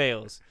rival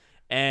fails,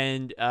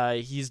 and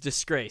he's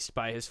disgraced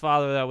by his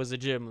father that was a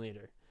gym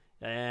leader,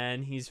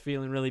 and he's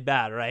feeling really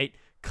bad. Right?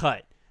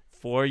 Cut.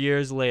 4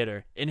 years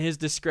later, in his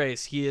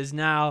disgrace, he is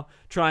now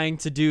trying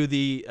to do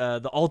the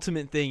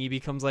ultimate thing. He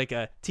becomes like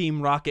a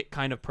Team Rocket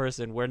kind of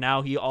person, where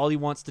now all he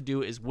wants to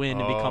do is win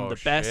and become Oh,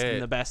 the best shit.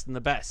 and the best and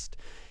the best.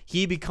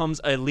 he becomes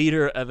a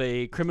leader of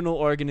a criminal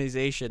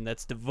organization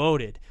that's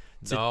devoted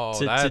to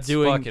that's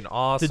doing fucking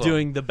awesome. to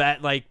doing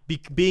the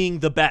being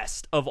the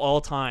best of all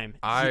time.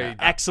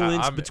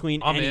 Excellence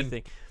between I'm in.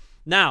 anything.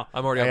 Now,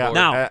 I'm already on board.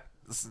 Now-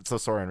 so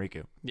sorry,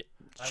 Enrique.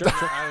 sure.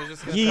 I was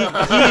just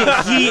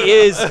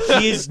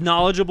he is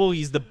knowledgeable.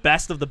 He's the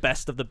best of the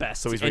best of the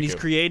best, So he's and he's Riku.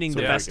 creating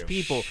the he's best Riku.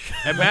 people.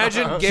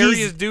 Imagine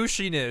Gary's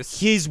douchiness.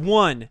 He's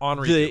won On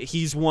the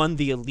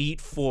Riku.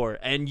 Elite Four,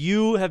 and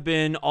you've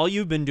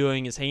been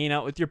doing is hanging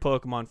out with your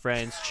Pokemon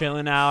friends,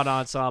 chilling out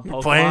on some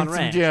Pokemon Playing some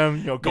Ranch.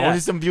 gym, going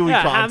to some beauty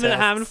contests.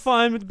 having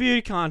fun with the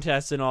beauty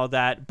contests and all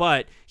that.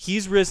 But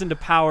he's risen to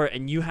power,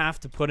 and you have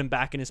to put him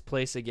back in his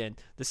place again.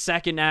 The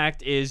second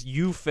act is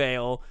you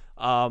fail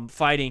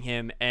fighting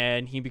him,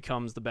 and he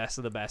becomes the best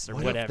of the best, or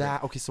whatever.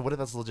 So what if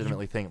that's a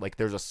legitimately thing? Like,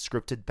 there's a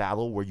scripted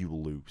battle where you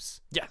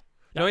lose. Yeah.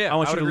 No, yeah, I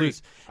want I you would to agree.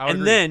 lose. I would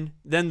And agree.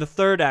 then the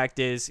third act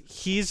is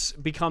he's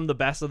become the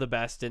best of the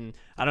best, and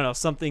I don't know,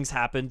 something's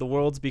happened. The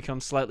world's become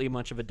slightly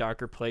much of a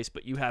darker place,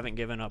 but you haven't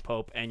given up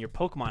hope, and your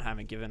Pokemon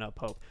haven't given up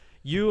hope.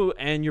 You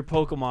and your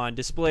Pokemon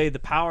display the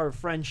power of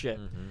friendship.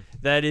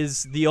 That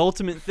is the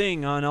ultimate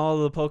thing on all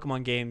of the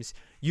Pokemon games.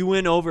 You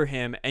win over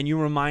him, and you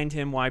remind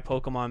him why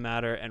Pokemon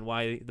matter and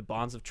why the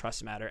bonds of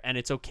trust matter. And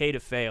it's okay to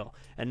fail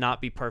and not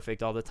be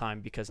perfect all the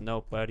time, because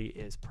nobody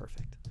is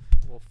perfect.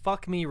 well,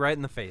 fuck me right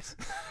in the face.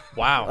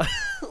 Wow.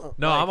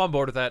 No, I'm on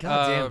board with that.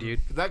 God damn, dude.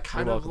 That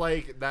kind You're of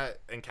like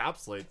that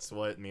encapsulates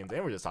what me and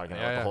Dan were just talking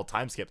about, Yeah, the yeah. whole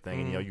time skip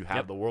thing. And you have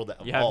Yep. the world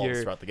that You have evolves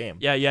your- throughout the game.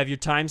 Yeah, you have your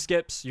time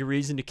skips, your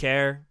reason to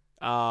care,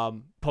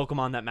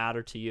 Pokemon that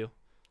matter to you.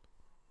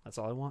 That's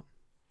all I want.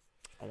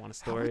 I want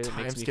a How story do that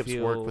time makes me skips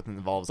feel. work with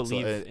involves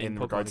believe in in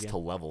Pokemon regards again. to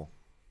level?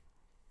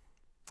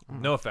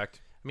 No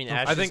effect. I mean,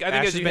 I Ash think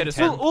has as you been hit a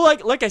 10. Well,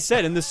 like I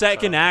said, in the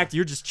second act,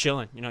 you're just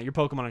chilling. You know, your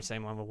Pokemon are the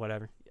same level,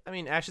 whatever. I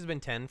mean, Ash has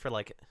been 10 for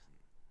like,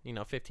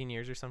 15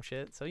 years or some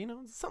shit. So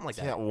something like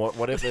that. Yeah.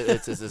 What if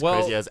it's as Well-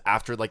 crazy as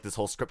after like this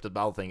whole scripted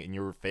battle thing and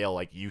you fail,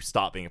 like you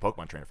stop being a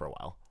Pokemon trainer for a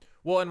while?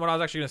 Well, and what I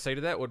was actually going to say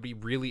to that would be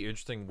really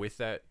interesting with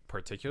that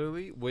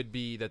particularly would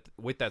be that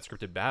with that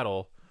scripted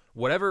battle,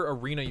 whatever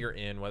arena you're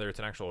in, whether it's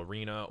an actual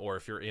arena or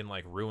if you're in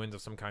like ruins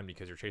of some kind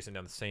because you're chasing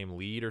down the same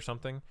lead or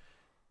something,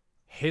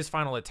 his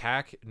final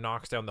attack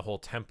knocks down the whole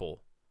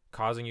temple,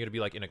 causing you to be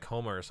like in a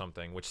coma or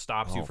something, which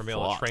stops you Oh, from being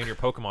able to fuck. train your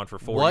Pokemon for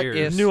 4 What years.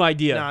 if- New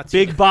idea. Not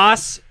Big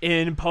boss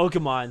in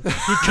Pokemon.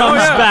 He comes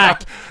yeah.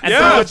 back and Yeah.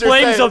 through So the what you're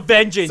flames saying- of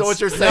vengeance. so what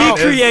you're he saying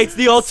is- creates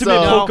the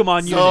ultimate so-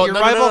 Pokemon so- unit. Your no,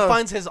 no, rival no.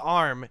 finds his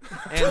arm,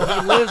 and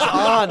he lives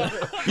on.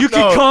 You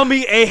can call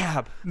me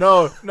Ahab.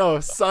 No,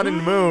 Sun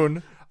and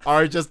Moon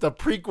are just a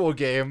prequel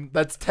game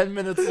that's 10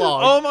 minutes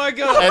long. Oh my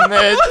god! And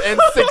then in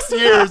 6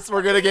 years,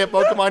 we're gonna get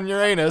Pokemon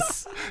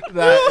Uranus.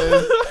 That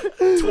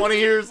is 20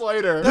 years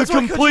later. The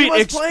complete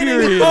Kojima's planning.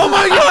 experience. Oh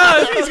my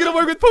god! He's gonna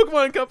work with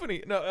Pokemon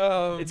Company.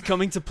 No, It's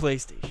coming to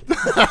PlayStation.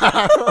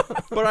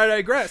 but I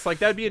digress. Like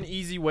that'd be an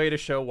easy way to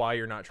show why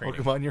you're not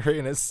training. Pokemon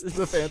Uranus,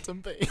 the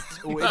Phantom Pain.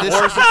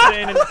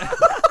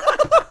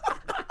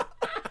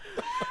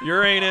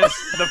 Uranus,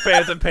 the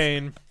Phantom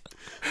Pain.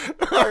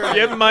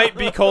 It might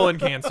be colon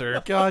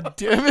cancer. God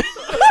damn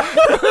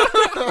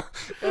it.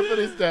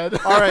 Anthony's dead.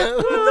 All right.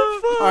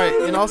 All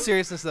right. In all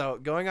seriousness, though,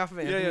 going off of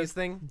yeah. Anthony's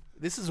thing,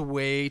 this is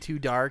way too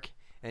dark.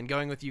 And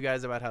going with you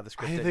guys about how the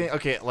script. I think,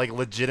 okay, like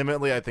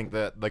legitimately, I think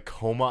that the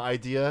coma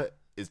idea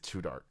is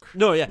too dark.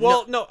 No, yeah.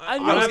 Well, no, I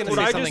what was I, gonna what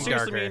say I just something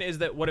seriously darker. mean is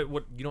that what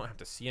you don't have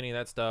to see any of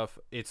that stuff.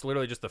 It's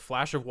literally just a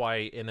flash of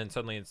white, and then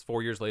suddenly it's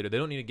 4 years later. They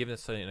don't need to give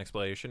us an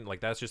explanation.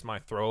 Like that's just my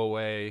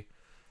throwaway.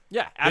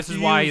 Yeah, This is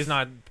why he's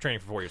not training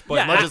for 4 years. But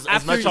Yeah, much as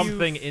as much much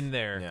something in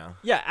there. Yeah.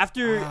 Yeah,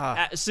 after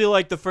Ah. so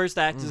like the first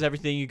act is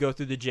everything. You go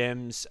through the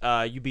gyms.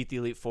 You beat the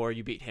Elite Four.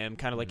 You beat him.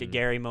 Kind of like a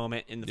Gary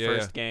moment in the Yeah,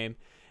 first game.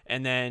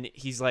 And then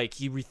he's like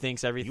he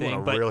rethinks You everything.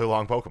 want a But really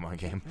long Pokemon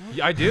game.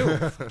 Yeah, I do.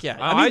 yeah,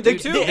 I mean do the,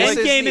 too. the This end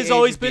is game the has age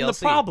always of been the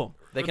DLC. problem.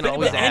 They can The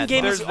always end add.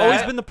 game has There's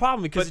always that, been the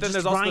problem because But then it's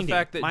there's just also the grinding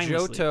fact that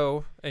mindlessly.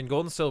 Johto and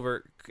Gold and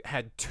Silver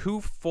had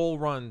 2 full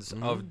runs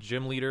of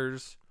gym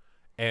leaders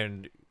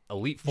and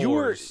Elite You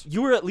were Fours.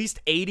 at least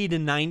 80 to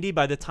 90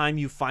 by the time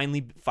you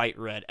finally fight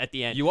Red at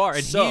the end. You are,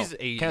 and So- he's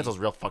 80. Kanto's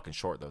real fucking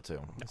short though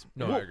too.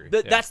 No, Well, I agree.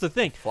 Yeah. That's the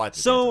thing. Fly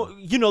through So,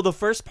 Kanto. the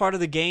first part of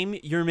the game,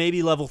 you're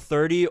maybe level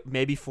 30,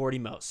 maybe 40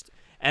 most.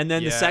 And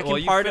then the Yeah, second well,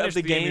 you part of finished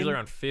the game game, usually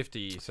around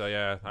 50. So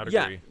yeah, I'd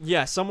yeah, agree.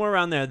 yeah, somewhere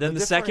around there. Then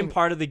The the second differing-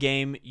 part of the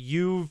game,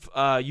 you've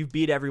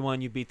beat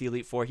everyone. You beat the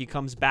Elite Four. He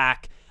comes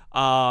back,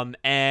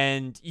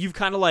 and you've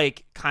kind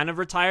of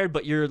retired,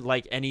 but you're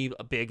like any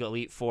big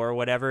Elite Four or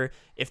whatever.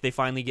 If they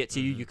finally get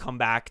to you, you come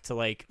back to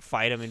like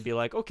fight him and be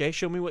like, okay,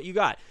 show me what you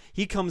got.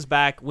 He comes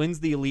back, wins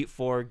the Elite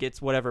Four,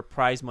 gets whatever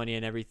prize money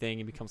and everything,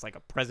 and becomes like a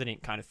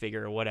president kind of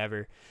figure or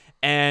whatever.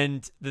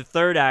 And the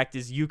third act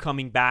is you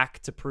coming back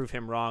to prove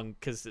him wrong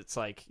because it's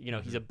like,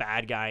 he's a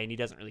bad guy and he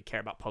doesn't really care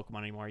about Pokemon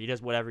anymore. He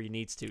does whatever he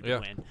needs to Yeah.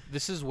 win.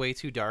 This is way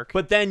too dark.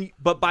 But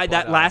by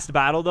that last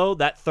battle, though,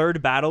 that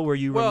third battle where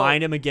you Well-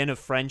 remind him again of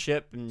friendship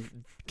friendship and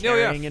Oh,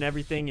 yeah. caring and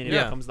everything, and it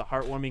Yeah. becomes the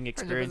heartwarming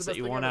experience the that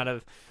you best want thing out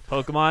of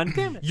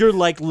Pokemon. You're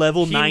like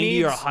level He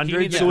 90 or needs- he 100,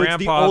 needs a so it's the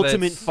grandpa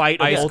ultimate that's fight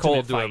of ice ultimate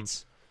cold to him.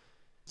 fights.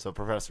 So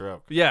Professor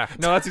Oak. Yeah,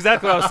 no, that's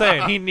exactly what I was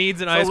saying. He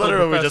needs an So ice cold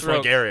literally, we Professor just want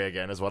Oak. Gary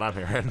again, is what I'm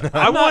hearing.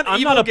 I'm not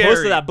evil opposed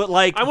Gary. to that, but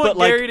like, I want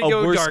but Gary to like go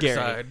a worse dark Gary.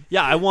 side.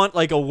 Yeah, I want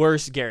like a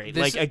worse Gary,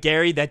 This- like a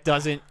Gary that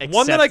doesn't accept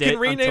One that I it can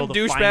rename until the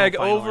douchebag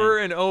final over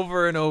end. and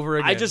over and over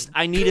again.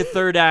 I need a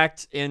third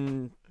act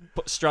in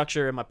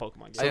structure in my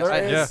Pokemon So game. there I-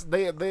 is,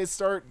 they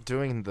start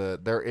doing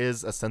there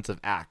is a sense of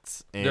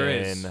acts in There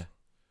is.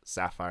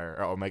 Sapphire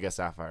or Omega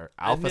Sapphire,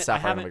 I Alpha admit, Sapphire,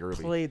 I and haven't Omega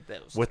Ruby played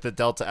those. with the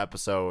Delta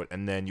episode,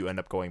 and then you end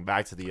up going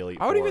back to the Elite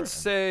I would Four even and-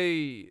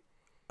 say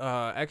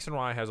X and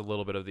Y has a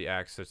little bit of the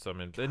axe system,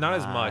 and not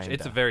as much.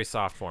 It's a Kinda. very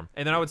soft form.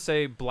 And then I would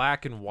say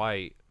Black and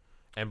White,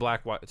 and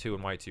Black White 2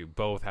 and White 2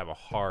 both have a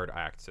hard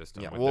axe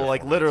system. Yeah, with well, their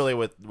like formats. literally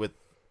with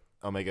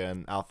Omega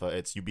and Alpha,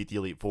 it's you beat the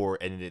Elite Four,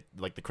 and it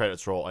like the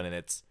credits roll, and then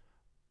it's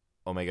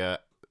Omega,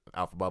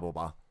 Alpha, blah blah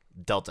blah,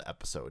 Delta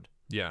episode.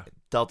 Yeah.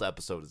 Delta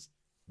episode is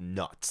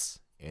nuts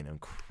and That's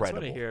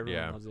incredible. what I hear.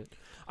 Everyone Yeah. loves it.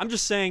 I'm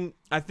just saying.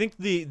 I think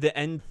the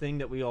end thing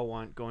that we all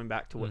want, going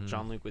back to what Mhm.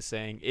 John Luke was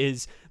saying,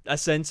 is a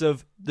sense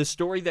of the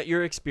story that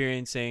you're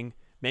experiencing,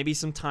 maybe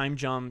some time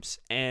jumps,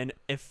 and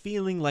a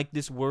feeling like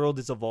this world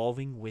is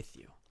evolving with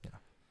you.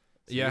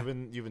 So Yeah.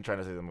 you've been trying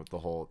to say them with the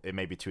whole. It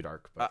may be too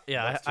dark, but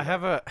Yeah, that's I too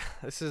have dark.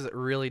 a. This is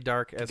really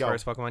dark as Go. far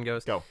as Pokemon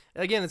goes. Go.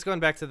 Again, it's going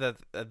back to the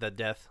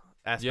death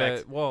aspect,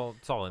 Yeah, well,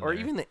 it's all in or there.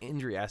 even the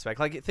injury aspect.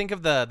 Like think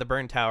of the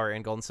Burn Tower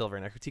in Gold and Silver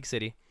in Necrotique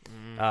City.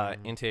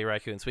 Entei,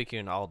 Raikou, and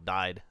Suicune all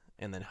died,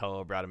 and then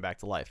Ho brought him back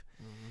to life.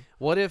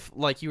 What if,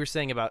 like you were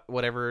saying about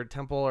whatever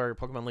temple or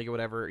Pokemon League or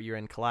whatever you're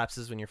in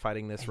collapses when you're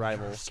fighting this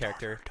rival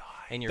character,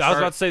 and your I was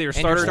start- about to say your and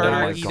starter your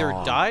starter dies. either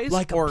God. dies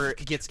Like a or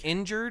gets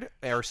injured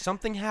or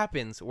something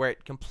happens where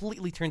it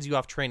completely turns you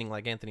off training,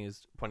 like Anthony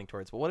was pointing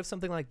towards. But what if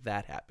something like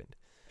that happened?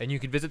 And you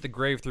can visit the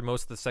grave through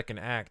most of the second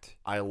act.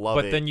 I love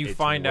But it. then you It's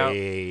find out-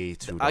 way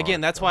too dark,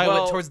 Again, that's though. why I Well-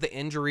 went towards the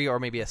injury or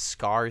maybe a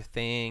scar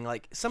thing,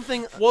 like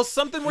something. Well,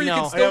 something where you No.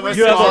 can I I still have a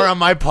You have scar a- on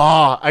my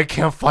paw. I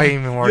can't fight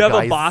anymore. You have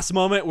guys. a boss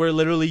moment where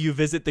literally you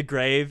visit the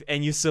grave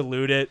and you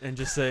salute it and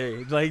just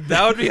say like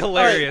That would be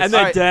hilarious. and then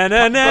Alright,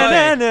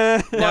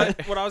 da-na-na-na-na.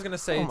 What I was gonna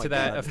say Oh my to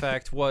that God.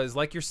 effect was,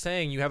 like you're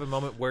saying, you have a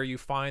moment where you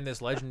find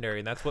this legendary,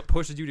 and that's what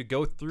pushes you to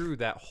go through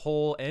that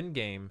whole end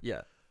game.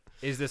 Yeah.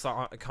 Is this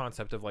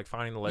concept of like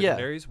finding the Yeah.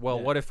 legendaries? Well,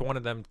 Yeah. what if one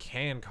of them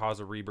can cause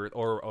a rebirth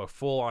or a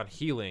full-on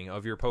healing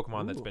of your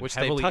Pokemon that's Ooh. been Which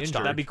they've heavily touched injured?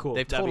 on. That'd be cool.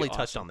 They've That'd be totally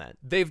touched awesome. on that.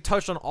 They've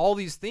touched on all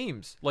these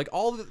themes. Like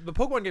all the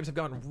Pokemon games have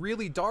gotten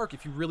really dark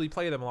if you really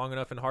play them long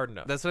enough and hard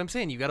enough. That's what I'm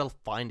saying. You got to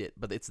find it,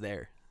 but it's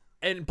there.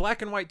 And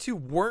Black and White 2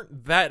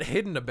 weren't that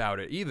hidden about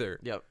it either.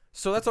 Yep.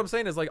 So that's what I'm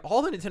saying is like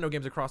all the Nintendo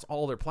games across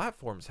all their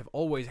platforms have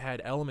always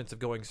had elements of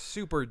going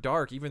super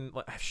dark. Even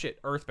like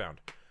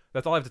Earthbound.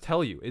 That's all I have to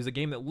tell you is a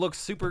game that looks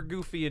super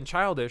goofy and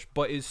childish,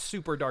 but is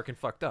super dark and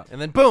fucked up. And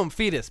then boom,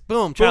 fetus,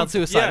 boom, child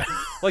suicide. Yeah.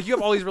 Like you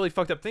have all these really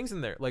fucked up things in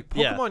there. Like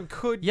Yeah. Pokemon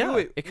could Yeah, do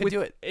it. it could with- do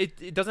it.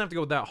 It doesn't have to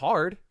go that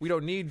hard. We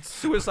don't need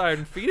suicide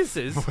and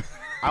fetuses.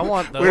 I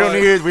want. We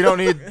don't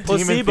need demon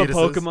Placebo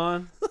fetuses.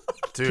 Pokemon.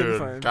 Dude.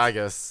 Confirmed. I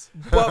guess.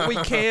 But we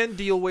can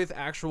deal with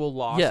actual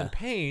loss Yeah. and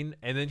pain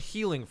and then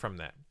healing from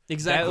that.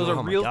 Exactly. Those Oh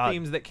are my real God.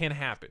 themes that can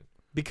happen.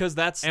 Because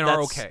that's And that's,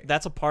 are okay.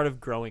 that's a part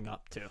of growing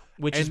up too.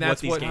 Which And is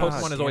that's what what these games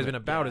Pokemon has always damn been it.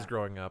 about Yeah. is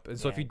growing up. And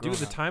so Yeah, if you do growing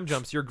the up. time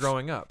jumps, you're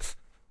growing up.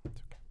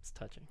 It's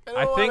touching. I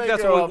don't think wanna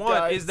that's grow what we up, want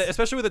guys. is that,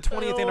 especially with the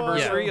 20th don't wanna-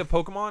 anniversary of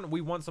Pokemon,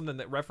 we want something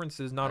that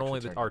references not Actually,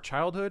 only turn. our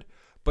childhood,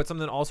 but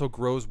something that also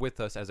grows with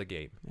us as a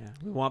game. Yeah.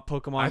 We want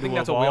Pokemon I think to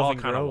that's what we evolve all and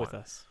kinda grow want. with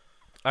us.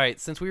 All right,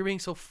 since we were being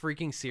so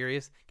freaking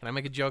serious, can I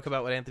make a joke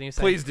about what Anthony was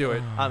saying? Please do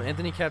it.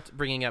 Anthony kept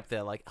bringing up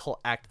the like whole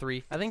Act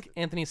 3. I think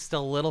Anthony's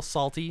still a little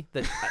salty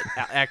that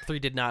Act 3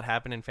 did not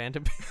happen in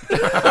Phantom.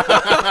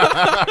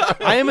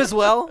 I am as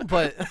well,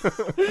 but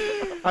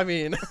I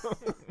mean,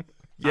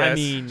 I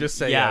mean, just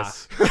say yeah.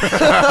 yes.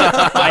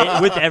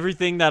 With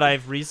everything that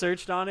I've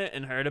researched on it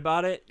and heard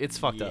about it, it's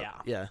fucked yeah,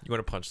 up. Yeah. You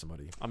want to punch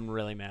somebody? I'm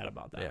really mad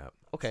about that. Yeah.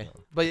 Okay.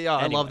 But yeah,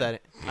 I love Anyway.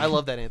 that. I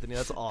love that, Anthony.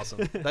 That's awesome.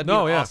 That'd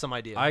No, be an yeah. awesome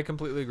idea. I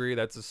completely agree.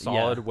 That's a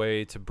solid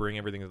way to bring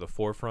everything to the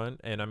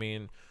forefront. And I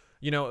mean,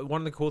 you know, one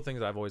of the cool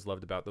things I've always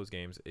loved about those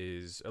games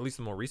is, at least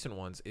the more recent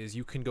ones, is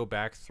you can go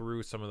back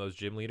through some of those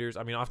gym leaders.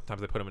 I mean, oftentimes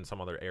they put them in some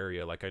other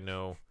area. Like I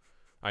know,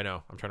 I'm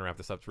trying to wrap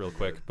this up real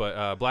quick,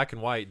 but Black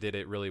and White did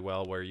it really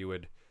well where you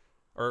would,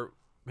 or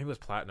maybe it was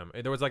Platinum.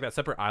 There was like that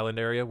separate island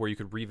area where you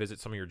could revisit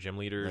some of your gym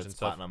leaders That's and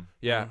stuff. Platinum.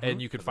 Yeah, Mhm.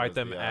 and you could Because it fight was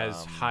them the,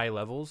 as high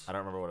levels. I don't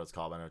remember what it's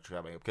called. But I know what you're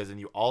talking about. Because then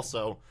you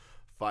also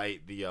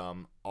fight the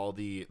all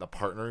the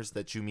partners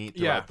that you meet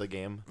throughout Yeah. the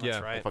game. Yeah.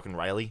 That's right. Like fucking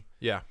Riley.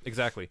 Yeah,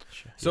 exactly.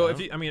 So if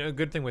you, I mean, a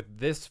good thing with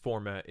this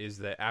format is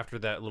that after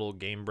that little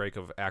game break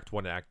of Act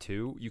 1 to Act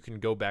 2, you can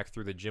go back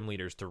through the gym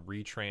leaders to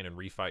retrain and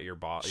refight your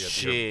boss, your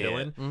Shit.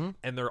 villain, Mhm.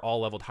 and they're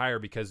all leveled higher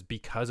because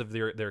of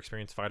their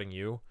experience fighting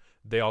you,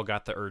 they all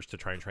got the urge to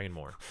try and train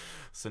more.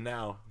 So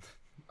now,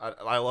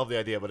 I love the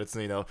idea, but it's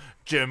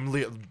gym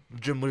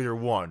leader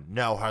 1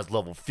 now has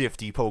level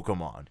 50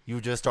 Pokemon. You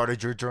just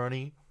started your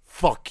journey.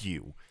 Fuck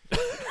you.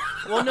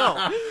 Well,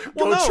 no.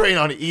 Go train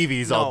on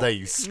Eevees all No. day,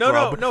 you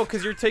scrub. No,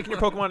 because you're taking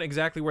your Pokemon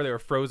exactly where they were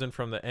frozen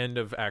from the end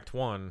of Act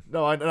 1.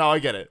 No, I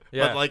get it.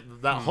 Yeah. But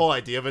like that whole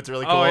idea of it's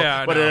really cool. Oh,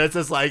 yeah, I but know. it's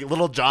just like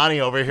little Johnny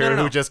over here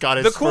no. who just got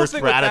his The cool first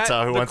thing with that-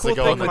 Rattata who the wants cool to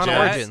go thing in the with Pokemon gym.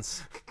 that-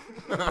 Origins.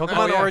 Pokemon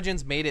Oh, yeah.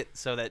 Origins made it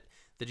so that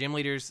the gym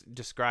leaders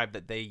described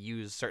that they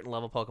use certain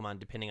level Pokemon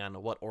depending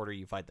on what order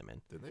you fight them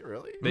in. Did they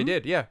really? They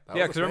did, yeah. That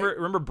Yeah, was because a thing?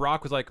 remember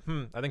Brock was like,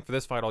 I think for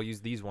this fight I'll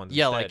use these ones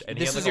Yeah, instead. like And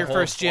he this had, is like, a your whole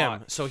first plot.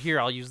 gym, so here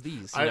I'll use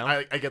these. You know?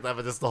 I get that,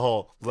 but just the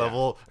whole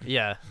level.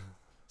 Yeah.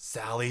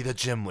 Sally, the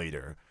gym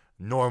leader,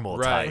 normal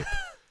Right. type,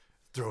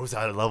 throws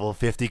out a level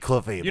 50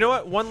 Clefable. You know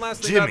what? One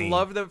last thing Jimmy, I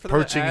love them for them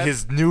to perching add-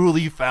 his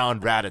newly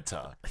found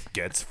Rattata,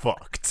 gets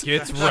fucked.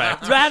 gets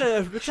wrecked.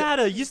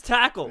 Rattata, use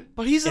tackle.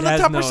 But he's in the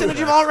top percentage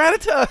of all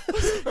Rattata.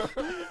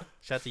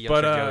 Shout out to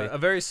But Youngster Joey. a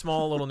very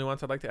small little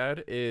nuance I'd like to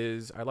add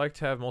is I like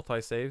to have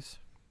multi-saves.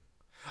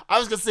 I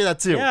was gonna say that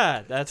too.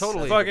 Yeah, that's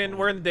Totally. Fucking,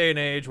 we're in the day and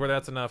age where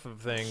that's enough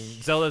of a thing.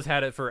 Zelda's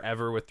had it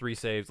forever with 3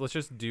 saves. Let's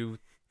just do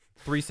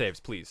 3 saves,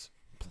 please.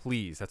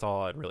 Please, that's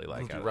all I'd really like.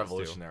 out of this, too.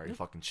 Revolutionary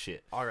fucking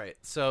shit. All right.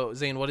 So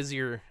Zane, what is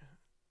your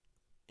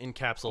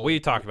encapsulate? We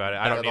talked about it.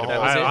 I don't The need to.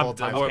 whole- I- the I'm- whole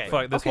time. I'm- Okay.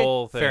 fuck this Okay,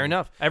 whole thing. fair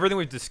enough. Everything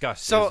we've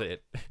discussed So- is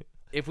it.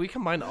 If we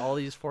combine all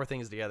these 4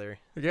 things together,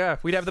 Yeah,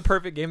 we'd have the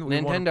perfect game that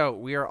we want. Nintendo,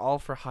 we are all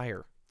for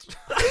hire.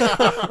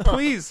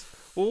 Please,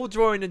 we'll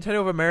join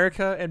Nintendo of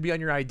America and be on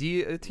your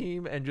idea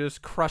team and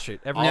just crush it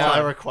every All I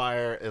time.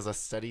 require is a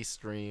steady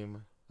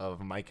stream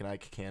of Mike and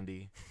Ike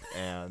candy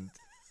and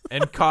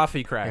And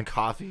coffee crack. and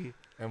coffee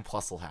and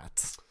Plusle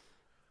hats.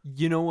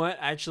 You know what?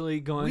 Actually,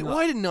 going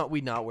Why did not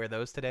we not wear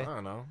those today? I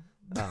don't know.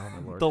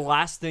 the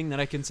last thing that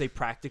I can say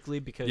practically,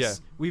 because Yeah.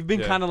 we've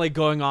been Yeah. kind of like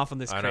going off on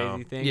this I know.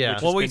 crazy thing. Yeah. which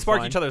has Well, we been spark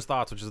fun. each other's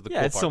thoughts, which is the Yeah,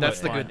 cool it's part. so of much That's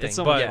the fun. good thing. It's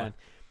so But- much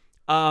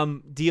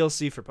fun.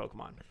 DLC for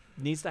Pokemon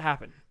needs to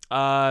happen.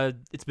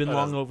 It's been That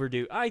long doesn't-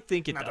 overdue. I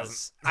think it that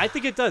does. I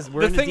think it does.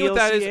 We're The in thing a with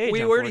that DLC is age,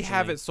 we already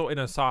have unfortunately. it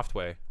in a soft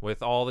way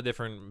with all the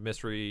different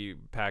mystery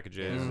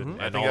packages Mhm.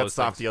 and I all think those that's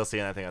soft things. DLC,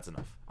 and I think that's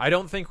enough. I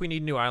don't think we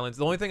need new islands.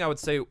 The only thing I would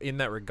say in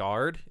that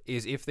regard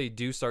is if they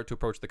do start to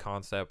approach the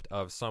concept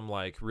of some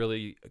like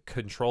really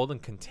controlled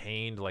and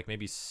contained, like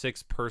maybe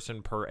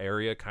 6-person per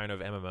area kind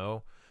of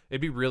MMO, it'd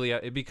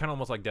be kind of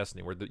almost like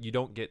Destiny, where you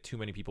don't get too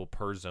many people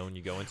per zone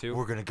you go into.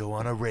 We're gonna go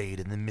on a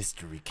raid in the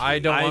mystery cave. I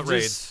don't I want just-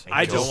 raids. And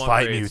I go don't want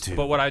fight raids. Mewtwo.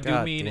 But what I do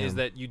God mean is damn.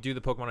 that you do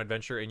the Pokemon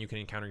adventure and you can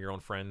encounter your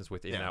own friends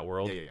within that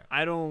world. Yeah.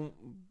 I don't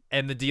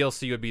And the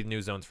DLC would be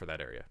new zones for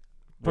that area.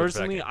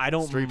 personally. I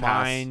don't Street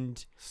Pass.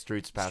 mind.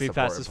 Street Pass. Street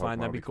support Pass is in fine. Pokemon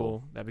That'd would be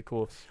cool. That'd be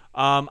cool.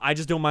 I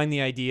just don't mind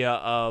the idea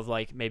of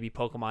like maybe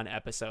Pokemon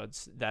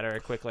episodes that are a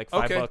quick like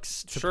 $5 Okay,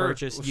 to sure.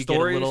 purchase. You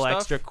Story get a little stuff?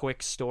 extra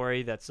quick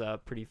story that's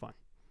pretty fun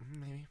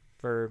Maybe.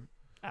 for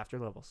after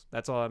levels.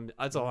 That's all I'm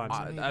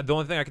saying. The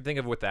only thing I can think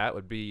of with that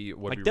would be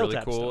Like really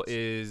Delta cool episodes.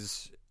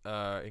 is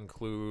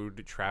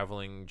include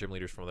traveling gym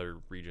leaders from other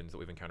regions that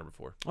we've encountered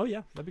before. Oh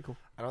yeah, that'd be cool.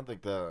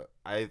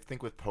 I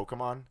think with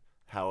Pokemon,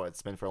 how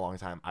it's been for a long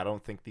time, I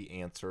don't think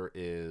the answer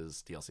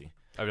is DLC.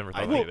 I've never I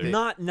thought think of it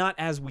Well, either. not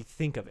as we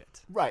think of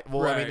it. Right.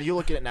 Well, I Right. mean, you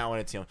look at it now,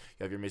 and it's you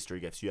have your mystery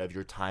gifts, you have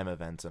your time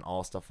events, and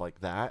all stuff like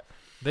that.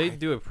 They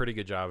do a pretty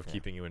good job of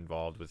keeping you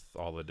involved with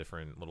all the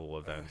different little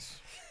events.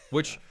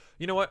 Which,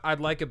 you know what? I'd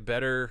like a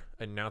better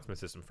announcement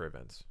system for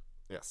events.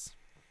 Yes.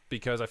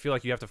 Because I feel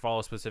like you have to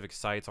follow specific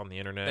sites on the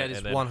internet That is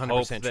and then 100%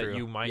 hope true. that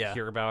you might Yeah.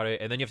 hear about it,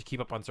 and then you have to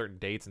keep up on certain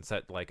dates and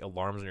set like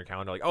alarms on your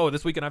calendar, like, oh,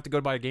 this weekend I have to go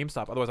to buy a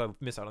GameStop, otherwise I'll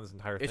miss out on this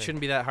entire thing. It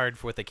shouldn't be that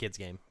hard with a kids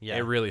game. Yeah.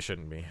 It really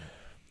shouldn't be.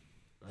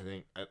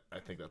 I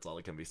think that's all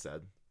that can be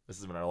said. This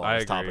has been our I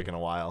longest agree. topic in a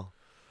while.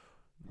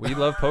 We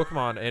love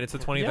Pokemon, and it's the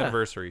 20th Yeah.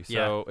 anniversary,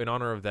 so in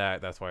honor of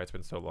that, that's why it's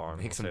been so long.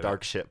 Make We'll some say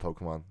dark that. shit,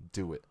 Pokemon.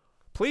 Do it.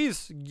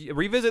 Please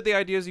revisit the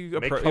ideas you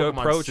Make you Pokemon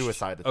approach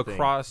suicide a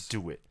across.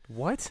 thing. Do it.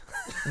 What?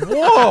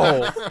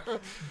 Whoa!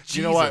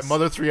 You know what? Jesus.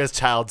 Mother 3 has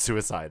child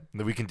suicide. And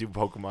then we can do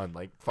Pokemon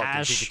like fucking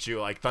Ash. Pikachu,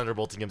 like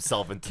thunderbolting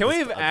himself into. Can we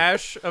this- have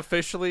Ash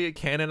officially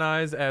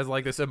canonized as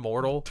like this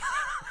immortal?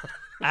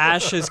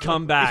 Ash has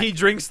come back. He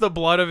drinks the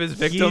blood of his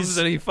victims, He's-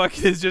 and he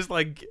fucking is just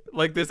like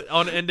this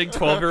unending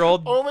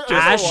 12-year-old Only- just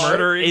Ash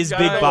murdering is guys.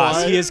 Big Boss.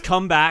 Why? He has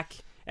come back,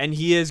 and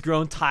he has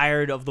grown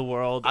tired of the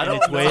world I and don't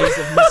its know. ways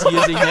of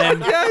misusing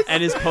him Yes.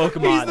 and his He's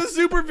Pokemon. the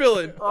super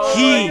villain.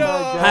 He has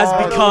I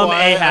don't know become why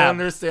I Ahab.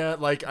 understand.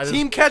 Like I just,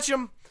 Team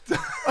Ketchum.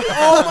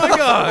 Oh my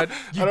god!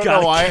 I don't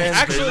gotta know why. I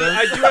Actually, envision-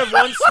 I do have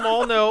one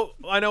small note.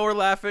 I know we're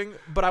laughing,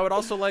 but I would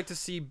also like to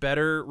see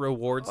better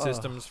reward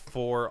systems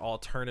for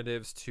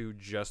alternatives to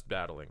just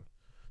battling.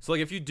 So,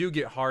 like, if you do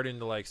get hard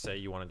into, like, say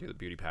you want to do the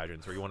beauty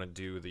pageants or you want to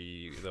do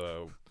the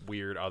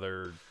weird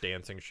other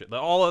dancing shit,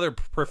 all other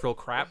peripheral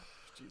crap,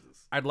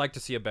 I'd like to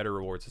see a better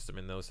reward system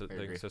in those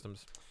agree.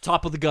 systems.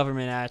 Top of the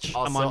government, Ash.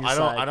 I'm also, on your I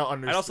side. don't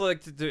understand. I'd also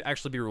like to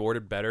actually be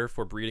rewarded better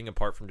for breeding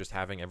apart from just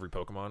having every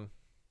Pokemon.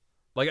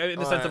 Like, in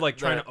the sense of, like,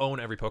 trying to own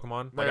every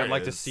Pokemon. Like, there I'd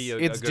like to is. see a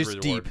It's good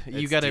just reward. deep.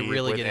 You It's got to deep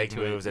really with get egg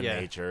into moves it. and Yeah.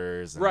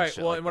 natures. And Right. shit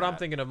Well, like and what I'm that.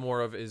 thinking of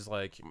more of is,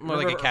 like, More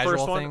like a remember casual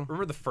first one? thing?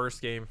 Remember the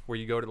first game where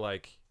you go to,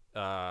 like,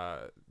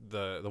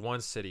 the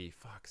one city.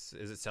 Fuck,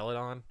 is it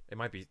Celadon? It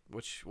might be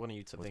Which one are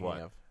you thinking what?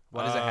 of?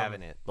 What does it have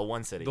in it? The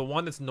one city. the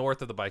one that's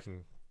north of the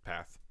biking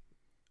path.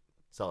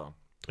 Celadon.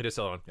 It is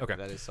Celadon. Okay.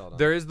 That is Celadon.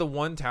 There is the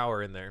one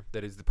tower in there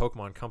that is the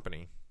Pokemon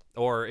Company,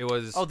 or it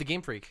was Oh, the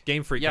Game Freak.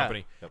 Game Freak Yeah.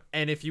 Company. Yep.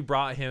 And if you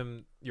brought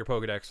him your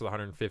Pokedex with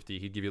 150,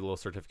 he'd give you a little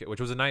certificate,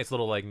 which was a nice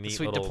little like neat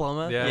Sweet little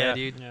diploma. Yeah,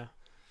 dude. Yeah.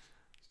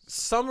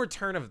 Some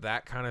return of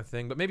that kind of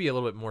thing, but maybe a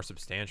little bit more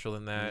substantial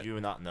than that. Do you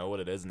not know what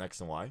it is in X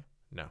and Y?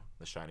 No.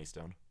 The shiny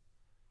stone.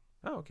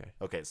 Oh, okay.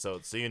 Okay, so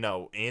you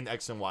know, in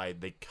X and Y,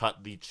 they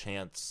cut the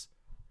chance,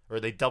 or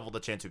they doubled the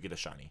chance you get a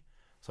shiny.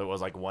 So it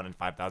was like 1 in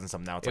 5,000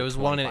 something. Now it's It like was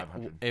one in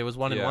 2,500 it was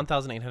one in Yeah.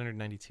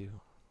 1,892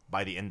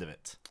 by the end of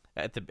it.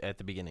 at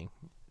the beginning.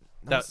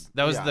 That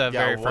was the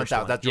very first 1,000.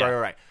 one. That's Yeah.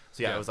 right.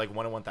 So yeah, Yeah. it was like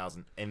 1 in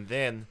 1,000, and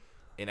then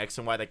in X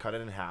and Y they cut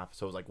it in half,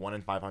 so it was like 1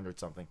 in 500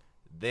 something.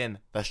 Then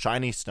the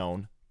shiny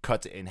stone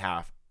cuts it in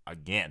half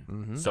again.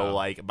 Mhm. So Oh.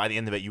 like by the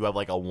end of it, you have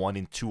like a 1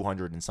 in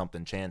 200 and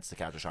something chance to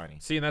catch a shiny.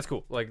 See, and that's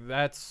cool. Like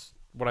that's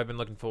what I've been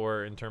looking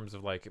for in terms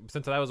of like,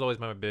 since that was always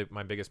my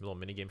biggest little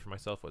mini game for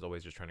myself, was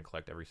always just trying to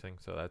collect everything.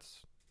 So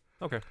that's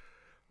okay.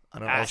 I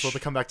don't know. Ash. Also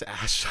to come back to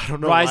Ash, I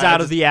don't know. Rise why I out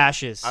of just- the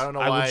ashes. I don't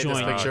know I will why I join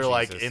just you. picture Oh,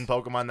 like Jesus. in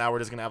Pokemon now we're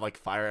just gonna have like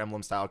Fire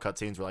Emblem style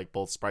cutscenes where like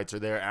both sprites are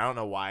there. I don't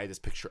know why I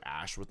just picture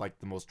Ash with like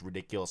the most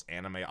ridiculous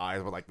anime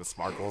eyes with like the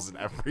sparkles and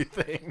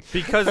everything.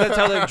 Because that's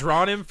how they've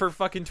drawn him for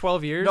fucking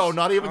 12 years. No,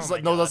 not even Oh just my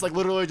like no. That's God. like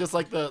literally just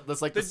like the the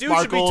the dude should be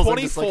sparkles and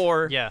just, like-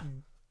 24. Yeah.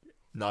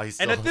 no, he's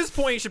And still at this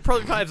point, he should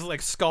probably have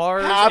like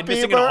scars and happy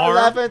missing an arm.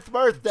 11th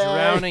birthday.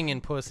 Drowning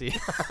in pussy.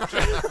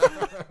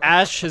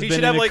 Ash has He been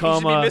should in have a like he should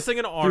be coma. missing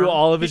an arm through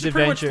all of He his should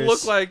pretty much adventures.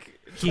 look like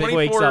He 24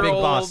 wakes up. year Big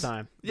boss old.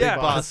 time. Yeah,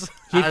 Big boss.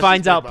 He Ash is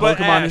finds big out boss. But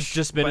Pokemon has Ash,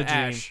 just been a but dream.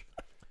 Ash.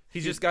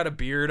 He's just got a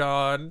beard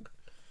on.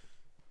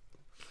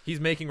 He's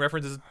making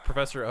references to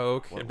Professor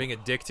Oak and being a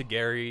dick to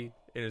Gary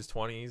in his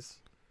 20s.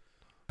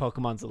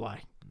 Pokemon's a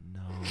lie.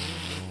 No.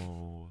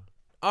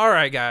 All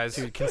right, guys.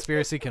 Dude,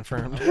 conspiracy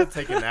confirmed.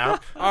 Take a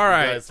nap. All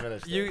right. You guys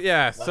finish You this.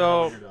 yeah. Let me know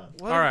So when you're done.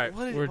 all right.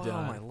 We're done.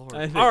 Oh my lord.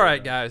 I think All we're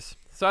right, done. guys.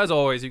 So as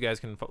always, you guys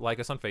can like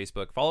us on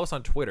Facebook, follow us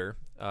on Twitter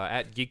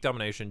at Geek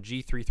Domination,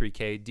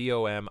 G33K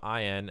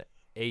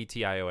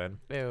DOMINATION.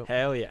 Ew.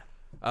 Hell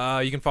yeah.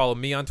 You can follow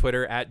me on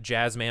Twitter at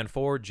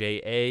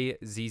Jazzman4,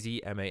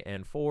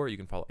 JAZZMAN4. You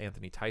can follow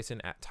Anthony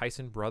Tyson at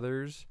Tyson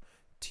Brothers,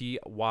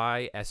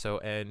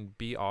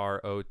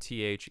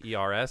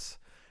 TYSONBROTHERS.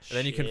 And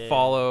then you can Shit.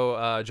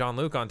 follow John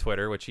Luke on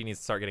Twitter, which he needs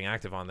to start getting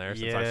active on there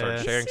since I started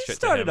Yes. sharing He shit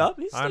started to him. up.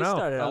 He I know.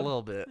 started A up.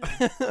 little bit.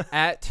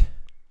 At,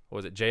 what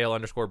was it,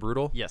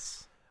 JL_brutal?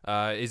 Yes.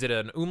 Is it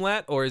an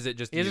umlaut or is it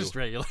just It's you? just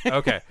regular.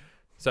 Okay.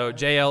 So I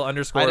didn't wanna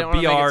make it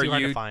too hard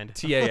to find.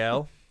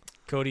 BRUTAL.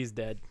 Cody's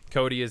dead.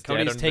 Cody is dead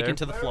Cody's under taken there.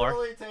 to the floor.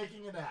 Literally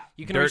taking a nap.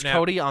 You can Dirt reach nap.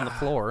 Cody on the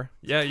floor.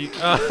 Yeah, you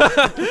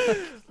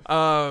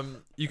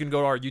you can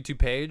go to our YouTube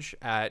page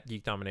at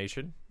Geek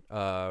Domination.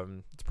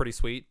 It's pretty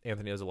sweet.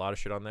 Anthony does a lot of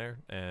shit on there,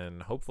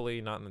 and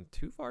hopefully not in the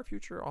too far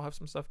future, I'll have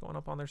some stuff going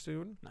up on there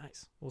soon.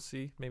 Nice. We'll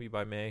see. Maybe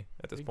by May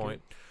at this Pretty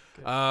point.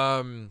 Good.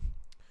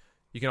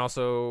 You can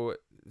also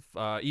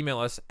email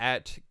us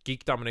at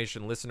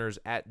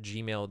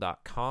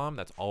geekdominationlisteners@gmail.com.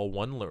 That's all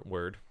one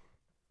word.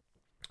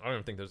 I don't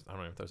know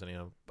if there's any.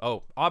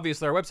 Oh,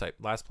 obviously our website,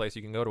 last place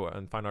you can go to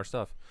and find our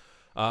stuff.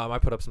 I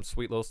put up some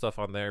sweet little stuff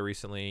on there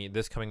recently.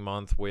 This coming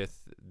month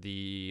with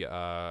the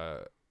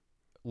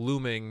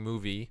looming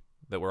movie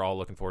that we're all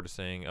looking forward to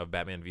seeing of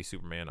Batman v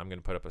Superman. I'm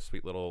gonna put up a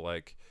sweet little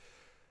like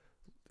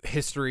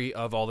history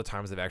of all the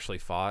times they've actually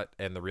fought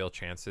and the real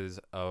chances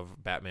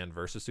of Batman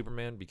versus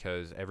Superman,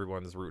 because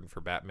everyone's rooting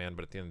for Batman,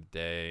 but at the end of the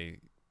day,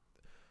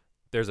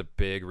 there's a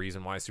big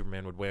reason why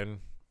Superman would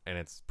win, and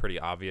it's pretty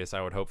obvious,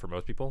 I would hope, for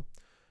most people.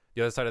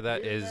 The other side of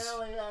that is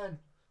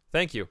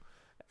thank you.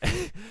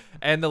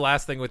 And the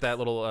last thing with that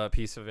little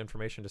piece of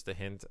information, just a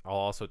hint, I'll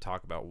also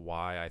talk about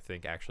why I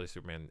think actually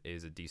Superman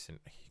is a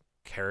decent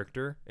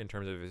character in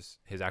terms of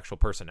his actual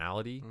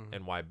personality,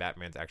 and why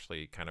Batman's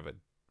actually kind of a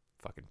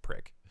fucking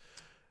prick.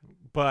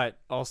 But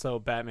also,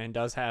 Batman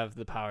does have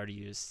the power to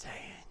use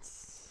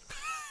science.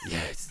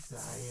 Yes.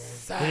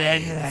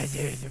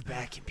 The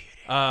back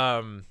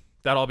computer.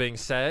 That all being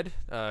said,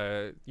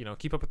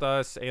 keep up with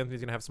us. Anthony's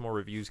gonna have some more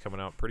reviews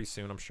coming out pretty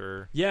soon, I'm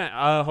sure.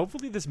 Yeah,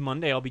 hopefully this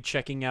Monday I'll be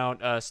checking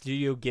out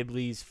Studio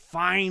Ghibli's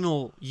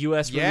final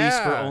U.S. release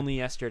for Yeah. Only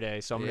Yesterday.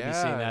 So I'm going to be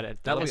seeing that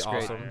at That'll be Philips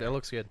awesome. Square. That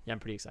looks good. Yeah, I'm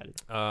pretty excited.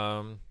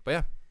 But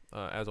yeah,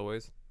 as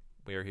always,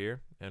 we are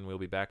here, and we'll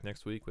be back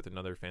next week with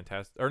another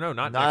fantastic. Or no,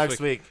 not next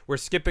week. We're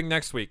skipping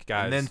next week,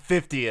 guys. And then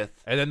 50th.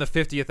 And then the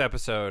 50th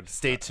episode.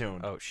 Stay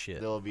tuned. Oh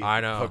shit. There'll be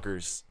I know.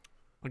 hookers.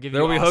 I'll give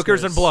There will you be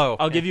hookers Oscars. and blow.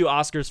 I'll give you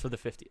Oscars for the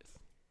 50th.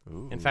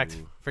 In fact,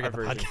 forget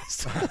Our the version.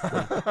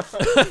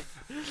 podcast.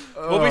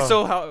 We'll be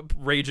so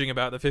raging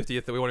about the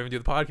 50th that we won't even do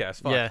the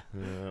podcast. Fuck. Yeah.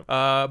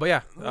 But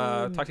yeah,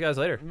 talk to you guys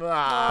later. Bye,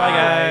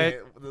 guys.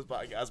 This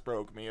podcast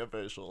broke me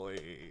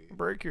officially.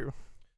 Break you.